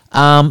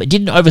 It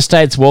didn't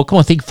overstay its welcome.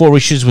 I think 4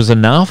 issues was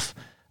enough.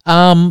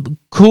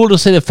 Cool to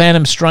see the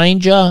Phantom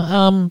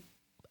Stranger.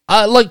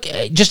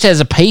 Just as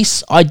a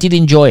piece, I did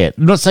enjoy it.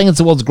 I'm not saying it's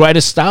the world's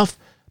greatest stuff,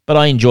 but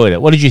I enjoyed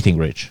it. What did you think,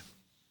 Rich?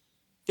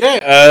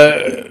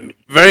 Yeah,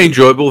 very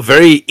enjoyable,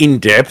 very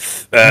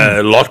in-depth.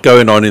 A lot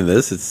going on in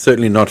this. It's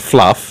certainly not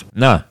fluff.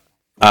 No.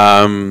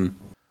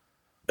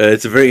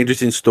 It's a very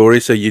interesting story.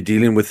 So you're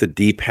dealing with a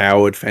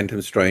depowered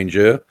Phantom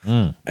Stranger,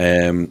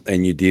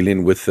 and you're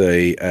dealing with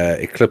a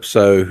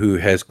Eclipso who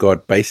has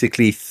got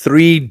basically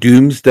 3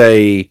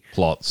 Doomsday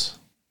plots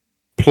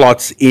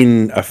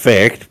in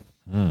effect,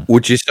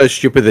 which is so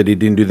stupid that he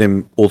didn't do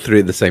them all 3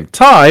 at the same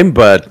time,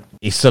 but...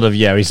 He's sort of,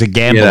 he's a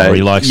gambler.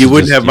 He likes. You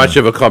wouldn't have much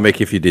of a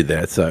comic if you did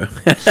that. So,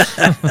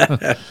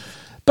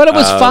 but it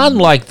was fun.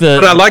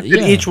 But I liked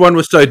that each one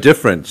was so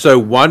different. So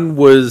one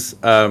was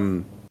a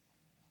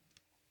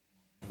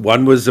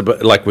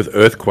bit like with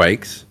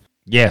earthquakes.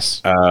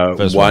 Yes.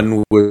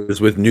 One was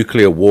with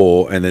nuclear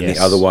war, and then the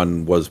other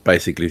one was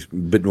basically a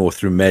bit more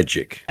through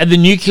magic. And the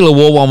nuclear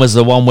war one was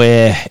the one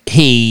where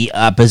he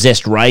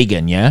possessed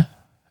Reagan. Yeah.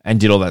 And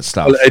did all that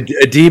stuff. Well,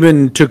 a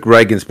demon took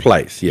Reagan's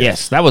place.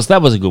 Yes, that was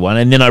a good one.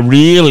 And then I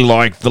really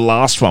liked the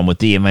last one with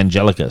the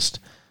Evangelicist.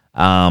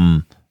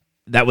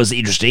 That was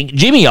interesting.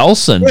 Jimmy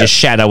Olsen just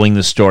shadowing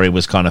the story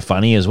was kind of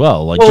funny as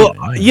well.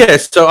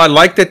 Yes. So I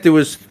liked that there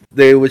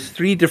was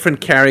 3 different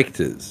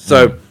characters.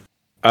 So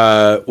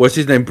what's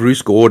his name?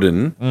 Bruce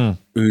Gordon,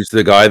 who's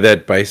the guy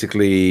that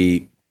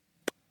basically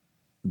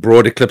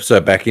brought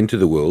Eclipso back into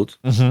the world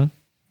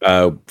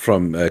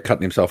from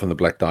cutting himself on the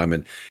Black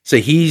Diamond. So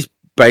he's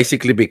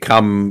basically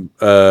become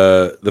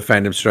the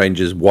Phantom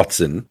Stranger's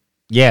Watson.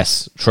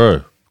 Yes,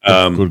 true.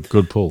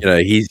 Good pull.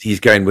 He's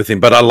going with him.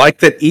 But I like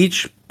that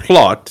each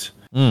plot,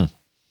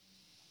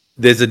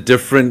 there's a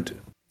different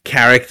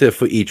character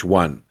for each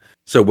one.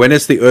 So when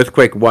it's the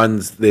earthquake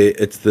ones,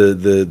 it's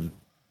the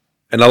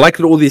and I like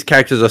that all these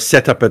characters are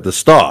set up at the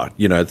start.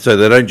 So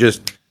they don't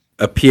just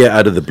appear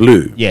out of the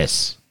blue.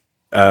 Yes.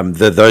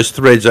 Those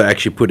threads are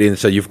actually put in.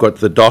 So you've got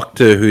the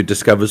Doctor who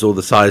discovers all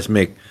the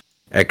seismic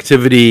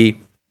activity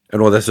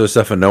and all that sort of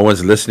stuff, and no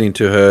one's listening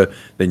to her.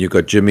 Then you've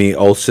got Jimmy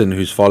Olsen,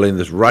 who's following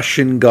this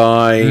Russian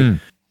guy,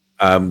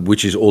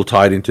 which is all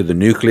tied into the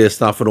nuclear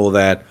stuff and all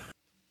that.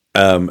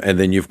 And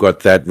then you've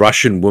got that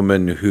Russian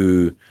woman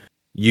who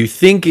you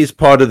think is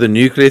part of the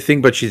nuclear thing,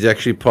 but she's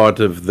actually part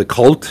of the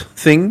cult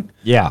thing.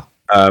 Yeah.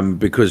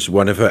 Because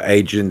one of her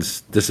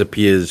agents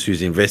disappears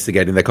who's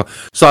investigating that cult.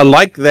 So I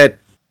like that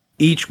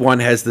each one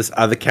has this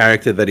other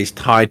character that is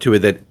tied to it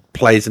that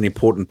plays an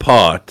important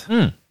part.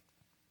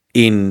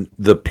 In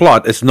the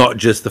plot. It's not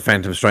just the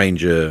Phantom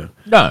Stranger.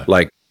 No.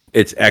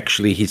 It's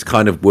actually he's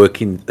kind of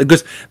working,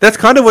 because that's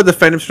kind of what the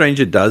Phantom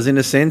Stranger does in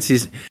a sense.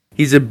 He's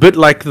a bit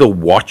like the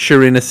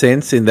Watcher in a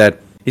sense, in that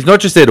he's not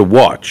just there to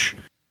watch,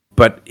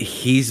 but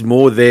he's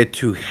more there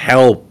to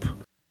help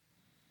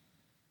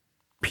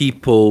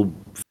people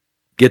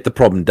get the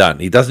problem done.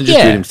 He doesn't just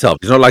do it himself.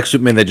 He's not like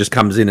Superman that just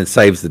comes in and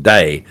saves the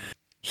day.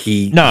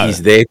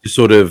 He's there to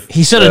sort of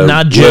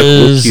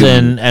nudges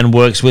and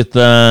works with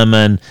them,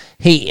 and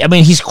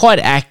he's quite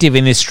active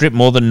in this strip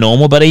more than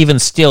normal, but even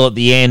still at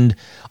the end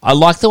I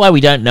like the way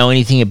we don't know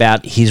anything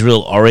about his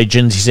real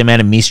origins. He's a man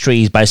of mystery.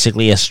 He's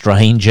basically a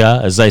stranger,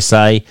 as they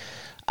say.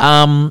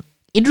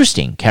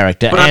 Interesting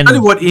character. But I tell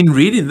you what, in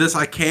reading this,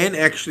 I can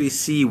actually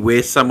see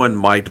where someone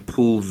might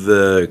pull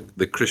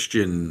the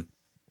Christian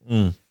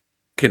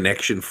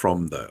connection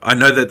from, though. I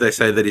know that they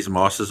say that he's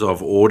Masters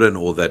of Order and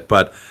all that,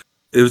 but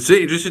it was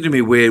interesting to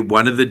me where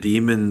one of the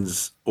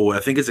demons, or I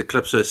think it's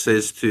Eclipso,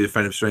 says to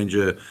Phantom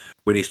Stranger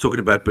when he's talking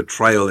about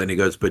betrayal, and he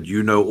goes, "But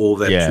you know all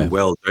that too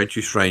well, don't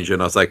you, stranger?"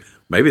 And I was like,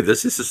 maybe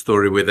this is a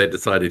story where they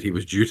decided he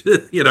was due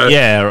to,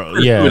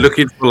 we're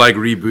looking for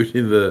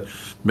rebooting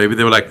maybe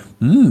they were like,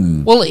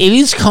 Well, it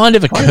is kind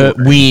of a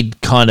weird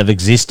kind of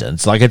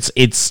existence. Like it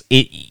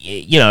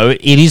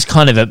is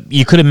kind of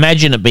you could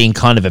imagine it being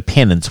kind of a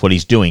penance what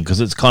he's doing, because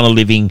it's kind of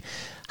living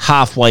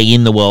halfway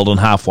in the world and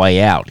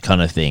halfway out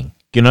kind of thing.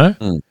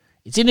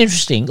 It's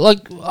interesting.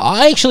 Like,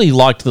 I actually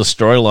liked the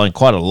storyline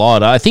quite a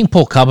lot. I think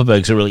Paul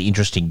Kupperberg's a really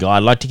interesting guy.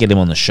 I'd like to get him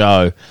on the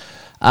show,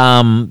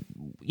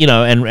 you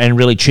know, and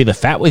really chew the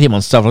fat with him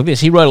on stuff like this.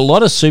 He wrote a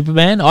lot of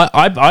Superman.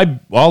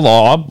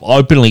 I'll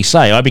openly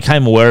say I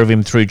became aware of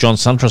him through John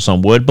Suntress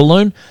on Word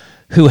Balloon,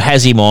 who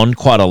has him on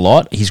quite a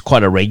lot. He's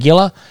quite a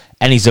regular,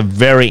 and he's a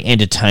very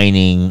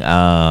entertaining,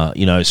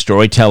 you know,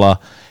 storyteller.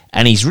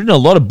 And he's written a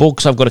lot of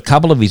books. I've got a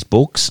couple of his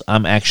books,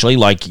 actually,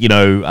 like, you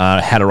know,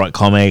 How to Write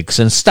Comics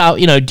and stuff,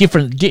 you know,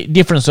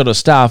 different sort of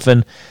stuff.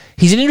 And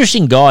he's an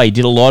interesting guy. He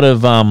did a lot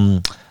of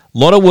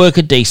work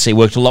at DC,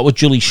 worked a lot with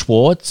Julie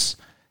Schwartz,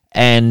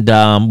 and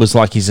was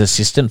like his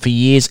assistant for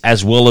years,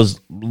 as well as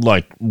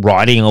like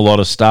writing a lot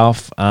of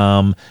stuff.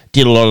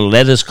 Did a lot of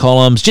letters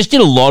columns, just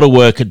did a lot of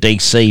work at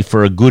DC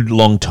for a good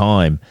long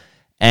time.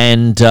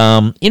 And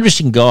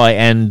interesting guy,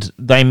 and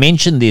they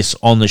mentioned this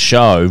on the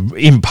show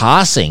in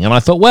passing, and I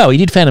thought, wow, he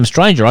did Phantom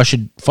Stranger. I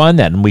should find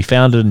that, and we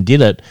found it and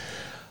did it.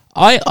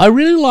 I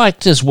really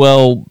liked as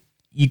well.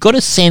 You got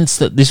a sense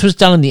that this was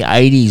done in the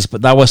 80s,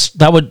 but they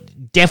were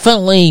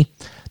definitely,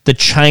 the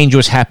change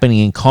was happening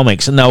in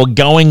comics, and they were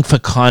going for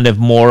kind of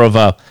more of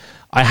a,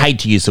 I hate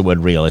to use the word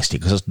realistic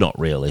because it's not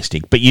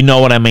realistic, but you know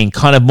what I mean,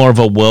 kind of more of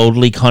a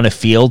worldly kind of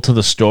feel to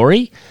the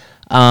story.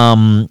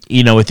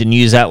 You know, with the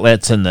news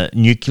outlets and the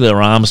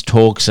nuclear arms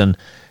talks, and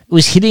it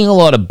was hitting a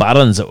lot of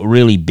buttons that were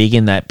really big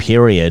in that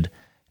period.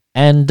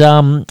 And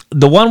the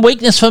one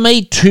weakness for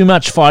me, too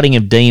much fighting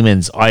of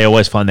demons. I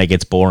always find that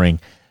gets boring.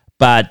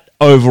 But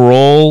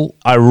overall,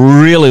 I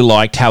really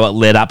liked how it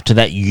led up to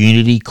that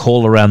Unity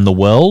call around the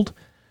world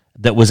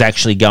that was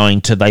actually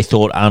going to, they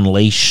thought,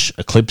 unleash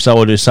Eclipso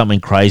or do something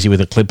crazy with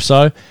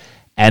Eclipso.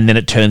 And then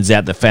it turns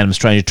out that Phantom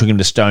Stranger took him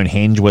to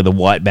Stonehenge where the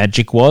white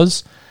magic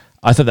was.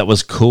 I thought that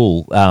was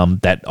cool,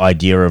 that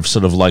idea of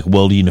sort of like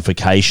world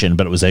unification,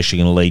 but it was actually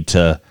going to lead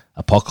to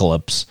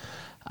apocalypse.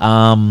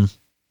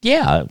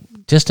 Yeah,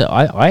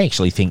 I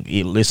actually think,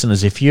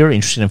 listeners, if you're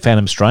interested in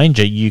Phantom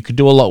Stranger, you could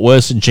do a lot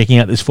worse than checking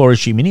out this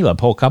 4-issue mini by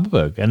Paul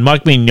Kupperberg. And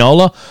Mike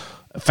Mignola,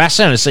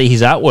 fascinating to see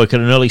his artwork at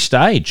an early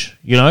stage,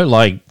 you know,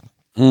 like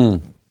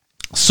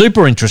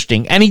super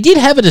interesting. And he did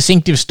have a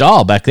distinctive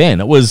style back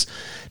then. It was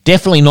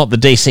definitely not the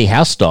DC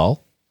house style.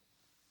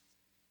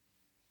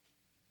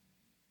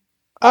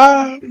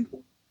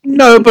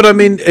 No, but I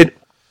mean,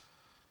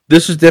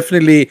 this is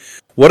definitely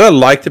what I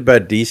liked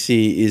about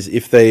DC is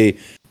if they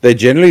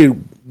generally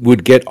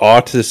would get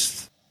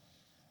artists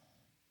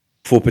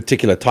for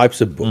particular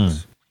types of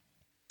books.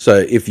 So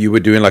if you were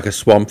doing like a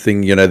Swamp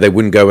Thing, you know, they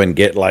wouldn't go and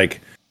get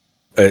like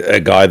a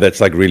guy that's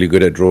like really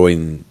good at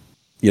drawing,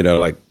 you know,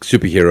 like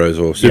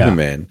superheroes or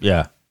Superman.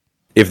 Yeah.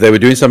 If they were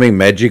doing something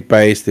magic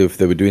based, if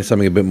they were doing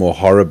something a bit more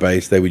horror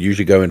based, they would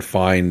usually go and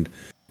find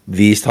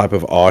these type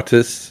of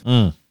artists.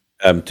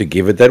 To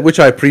give it that, which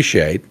I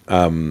appreciate.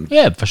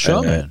 Yeah, for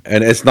sure, man.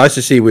 And it's nice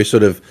to see we're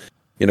sort of,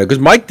 you know, because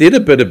Mike did a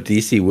bit of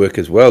DC work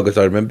as well, because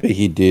I remember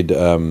he did,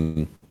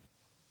 there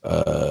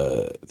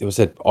was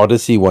that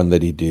Odyssey one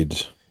that he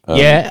did.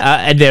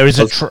 And there is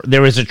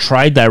a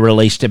trade they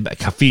released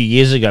a few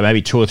years ago,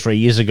 maybe 2 or 3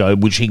 years ago,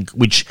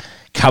 which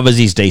covers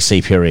his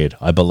DC period,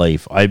 I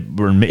believe,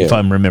 if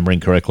I'm remembering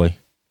correctly.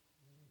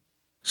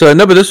 So,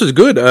 no, but this was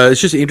good.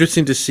 It's just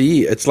interesting to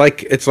see. It's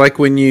like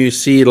when you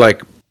see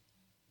like,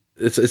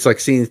 It's like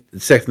seeing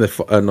Todd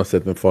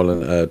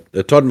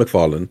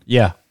McFarlane.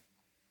 Yeah.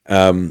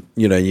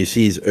 You know, you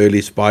see his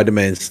early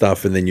Spider-Man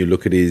stuff, and then you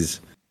look at his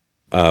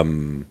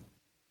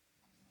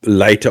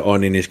later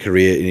on in his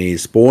career, in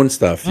his Spawn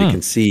stuff, you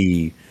can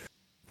see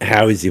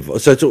how he's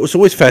evolved. So it's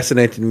always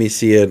fascinating to me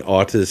see an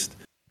artist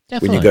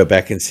when you go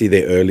back and see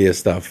their earlier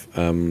stuff.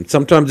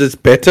 Sometimes it's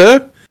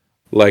better,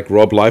 like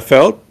Rob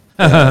Liefeld.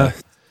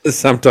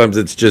 Sometimes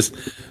it's just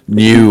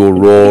new or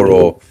raw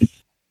or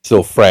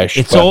still fresh.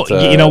 It's all,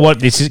 you know what,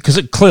 this is, because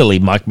clearly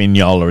Mike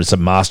Mignola is a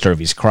master of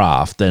his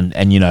craft,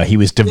 and you know, he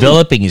was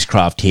developing his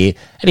craft here,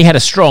 and he had a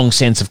strong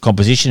sense of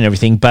composition and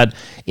everything, but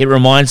it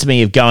reminds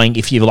me of going,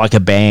 if you like a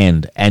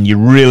band, and you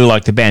really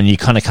like the band, and you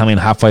kind of come in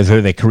halfway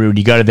through their career, and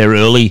you go to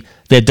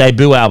their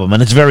debut album,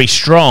 and it's very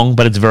strong,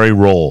 but it's very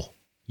raw,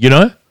 you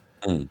know?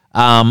 You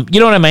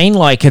know what I mean?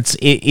 Like,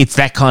 it's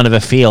that kind of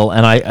a feel,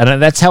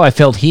 and that's how I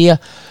felt here.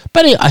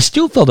 But I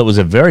still felt it was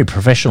a very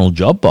professional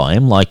job by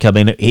him. Like, I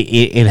mean,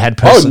 it had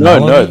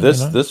personality. Oh no,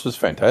 this was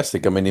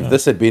fantastic. I mean, if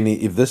this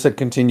had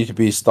continued to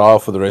be his style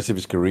for the rest of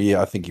his career,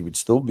 I think he would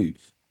still be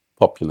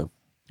popular.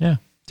 Yeah,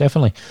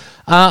 definitely.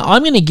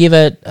 I'm going to give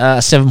it a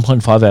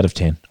 7.5 out of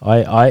 10.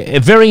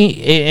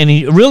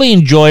 Really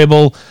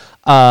enjoyable,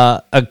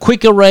 a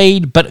quicker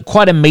read, but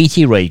quite a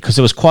meaty read because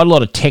there was quite a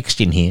lot of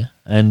text in here.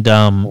 And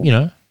you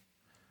know,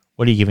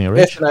 what are you giving it,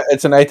 Rich?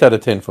 It's an 8 out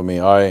of 10 for me.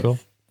 Cool.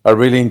 I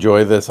really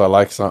enjoy this. I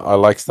like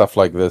stuff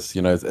like this.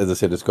 You know, as I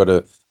said, it's got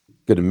a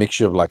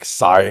mixture of like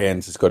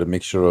science. It's got a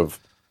mixture of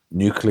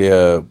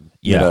nuclear,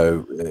 you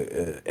know,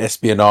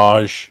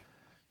 espionage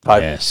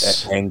type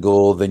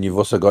angle. Then you've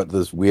also got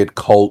this weird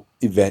cult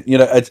event. You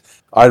know,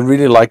 I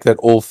really like that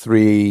all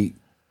three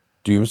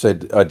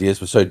Doomsday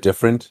ideas were so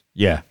different.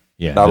 Yeah.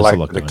 And I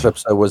like that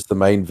Eclipso was the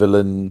main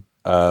villain.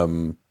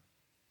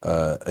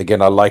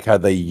 Again, I like how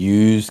they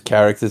use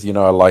characters.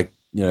 I like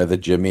that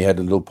Jimmy had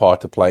a little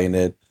part to play in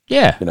it.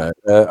 Yeah.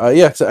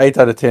 So 8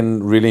 out of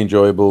 10, really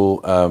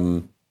enjoyable. I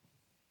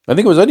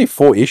think it was only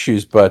 4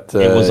 issues, but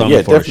it was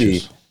only 4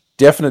 issues.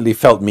 Definitely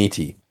felt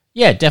meaty.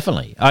 Yeah,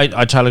 definitely.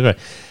 I totally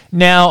agree.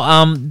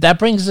 Now, that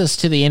brings us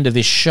to the end of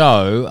this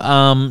show.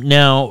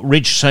 Now,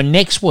 Rich, so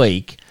next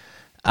week,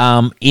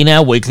 in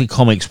our weekly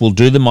comics, we'll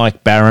do the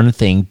Mike Baron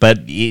thing, but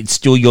it's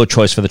still your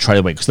choice for the trade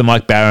of the week because the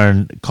Mike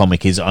Baron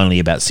comic is only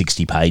about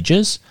 60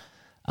 pages.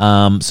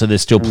 So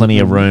there's still plenty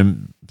of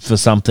room for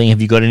something.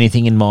 Have you got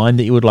anything in mind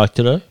that you would like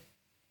to do?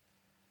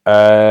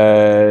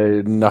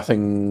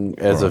 Nothing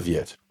as of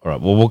yet. All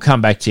right. Well, we'll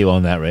come back to you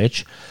on that,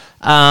 Rich.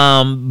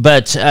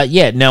 But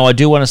now I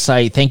do want to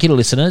say thank you to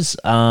listeners.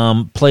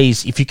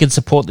 Please, if you can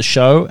support the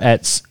show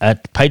at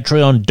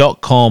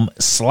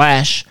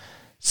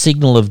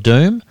patreon.com/Signal of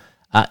Doom,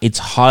 it's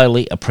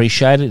highly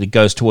appreciated. It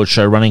goes towards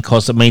show running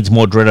costs. It means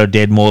more Dread or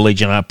Dead, more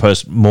Legion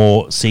Outpost,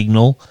 more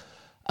Signal.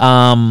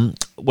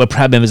 We're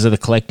proud members of the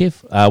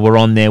collective. We're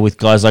on there with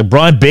guys like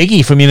Brian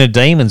Beggy from Inner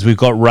Demons. We've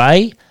got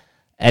Ray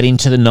at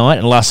Into the Night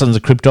and Last Sons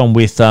of Krypton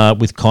with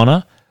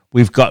Connor.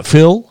 We've got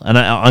Phil, and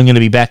I'm going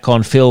to be back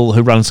on Phil,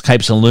 who runs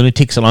Capes and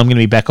Lunatics, and I'm going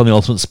to be back on the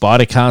Ultimate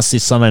Spider Cast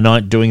this Sunday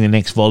night doing the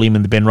next volume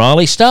in the Ben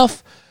Reilly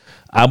stuff,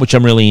 which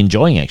I'm really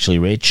enjoying, actually,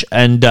 Rich.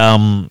 And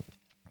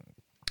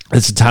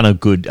there's a ton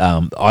of good.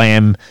 I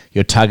am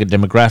your target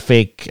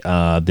demographic.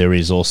 There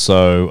is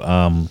also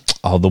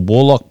the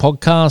Warlock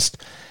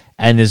podcast,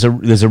 and there's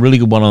a really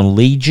good one on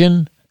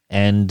Legion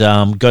and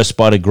Ghost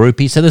Spider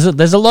Groupie. So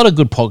there's a lot of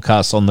good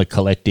podcasts on the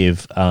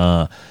collective.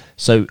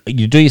 So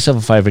you do yourself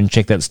a favor and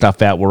check that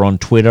stuff out. We're on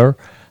Twitter.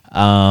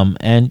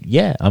 And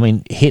yeah, I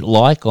mean, hit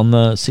like on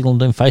the Signal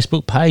Doom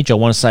Facebook page. I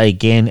want to say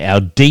again, our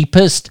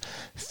deepest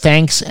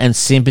thanks and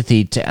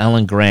sympathy to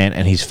Alan Grant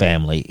and his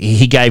family.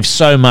 He gave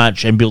so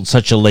much and built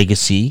such a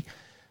legacy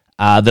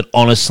that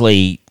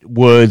honestly,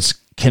 words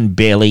can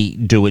barely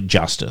do it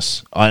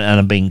justice. And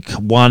I'm being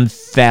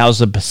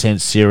 1,000%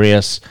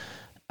 serious.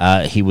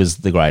 He was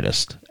the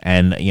greatest.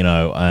 And,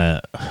 I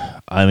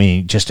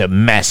mean, just a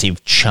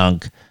massive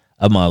chunk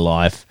of my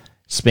life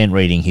spent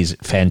reading his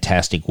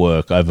fantastic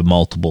work over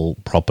multiple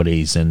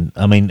properties. And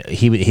I mean,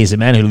 he's a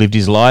man who lived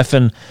his life,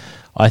 and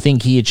I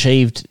think he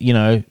achieved,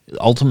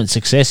 ultimate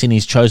success in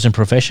his chosen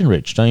profession,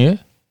 Rich, don't you?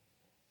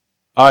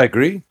 I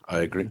agree.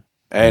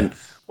 And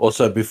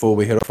also, before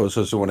we head off, I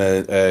also want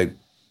to,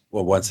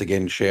 once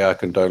again, share our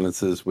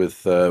condolences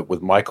with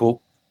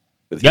Michael.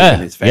 With him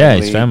and his family. Yeah,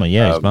 his family.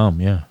 Yeah, his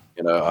mom. Yeah.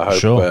 I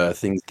hope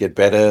things get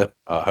better.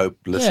 I hope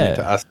listening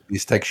to us at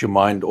least takes your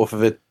mind off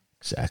of it.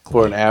 Exactly.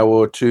 For an hour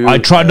or two. I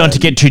tried not to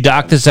get too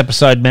dark this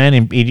episode, man,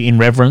 in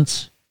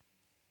reverence.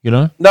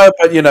 No,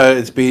 but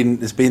it's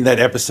been that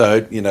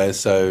episode,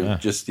 so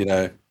just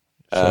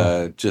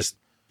just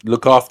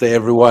look after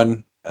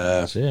everyone.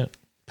 That's it.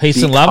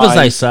 Peace and love, kind. As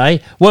they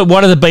say. What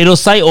do the Beatles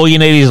say? All you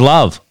need is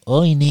love.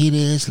 All you need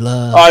is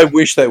love. I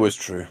wish that was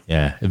true.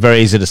 Yeah, very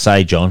easy to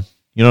say, John.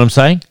 You know what I'm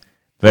saying?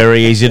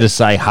 Very easy to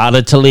say.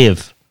 Harder to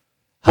live.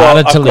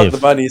 Harder to live. I've got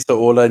the money, so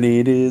all I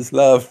need is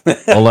love.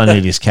 All I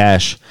need is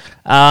cash.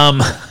 On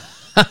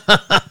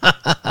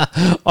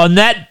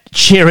that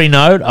cheery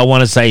note, I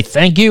want to say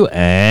thank you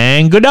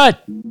and good night.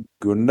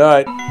 Good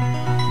night.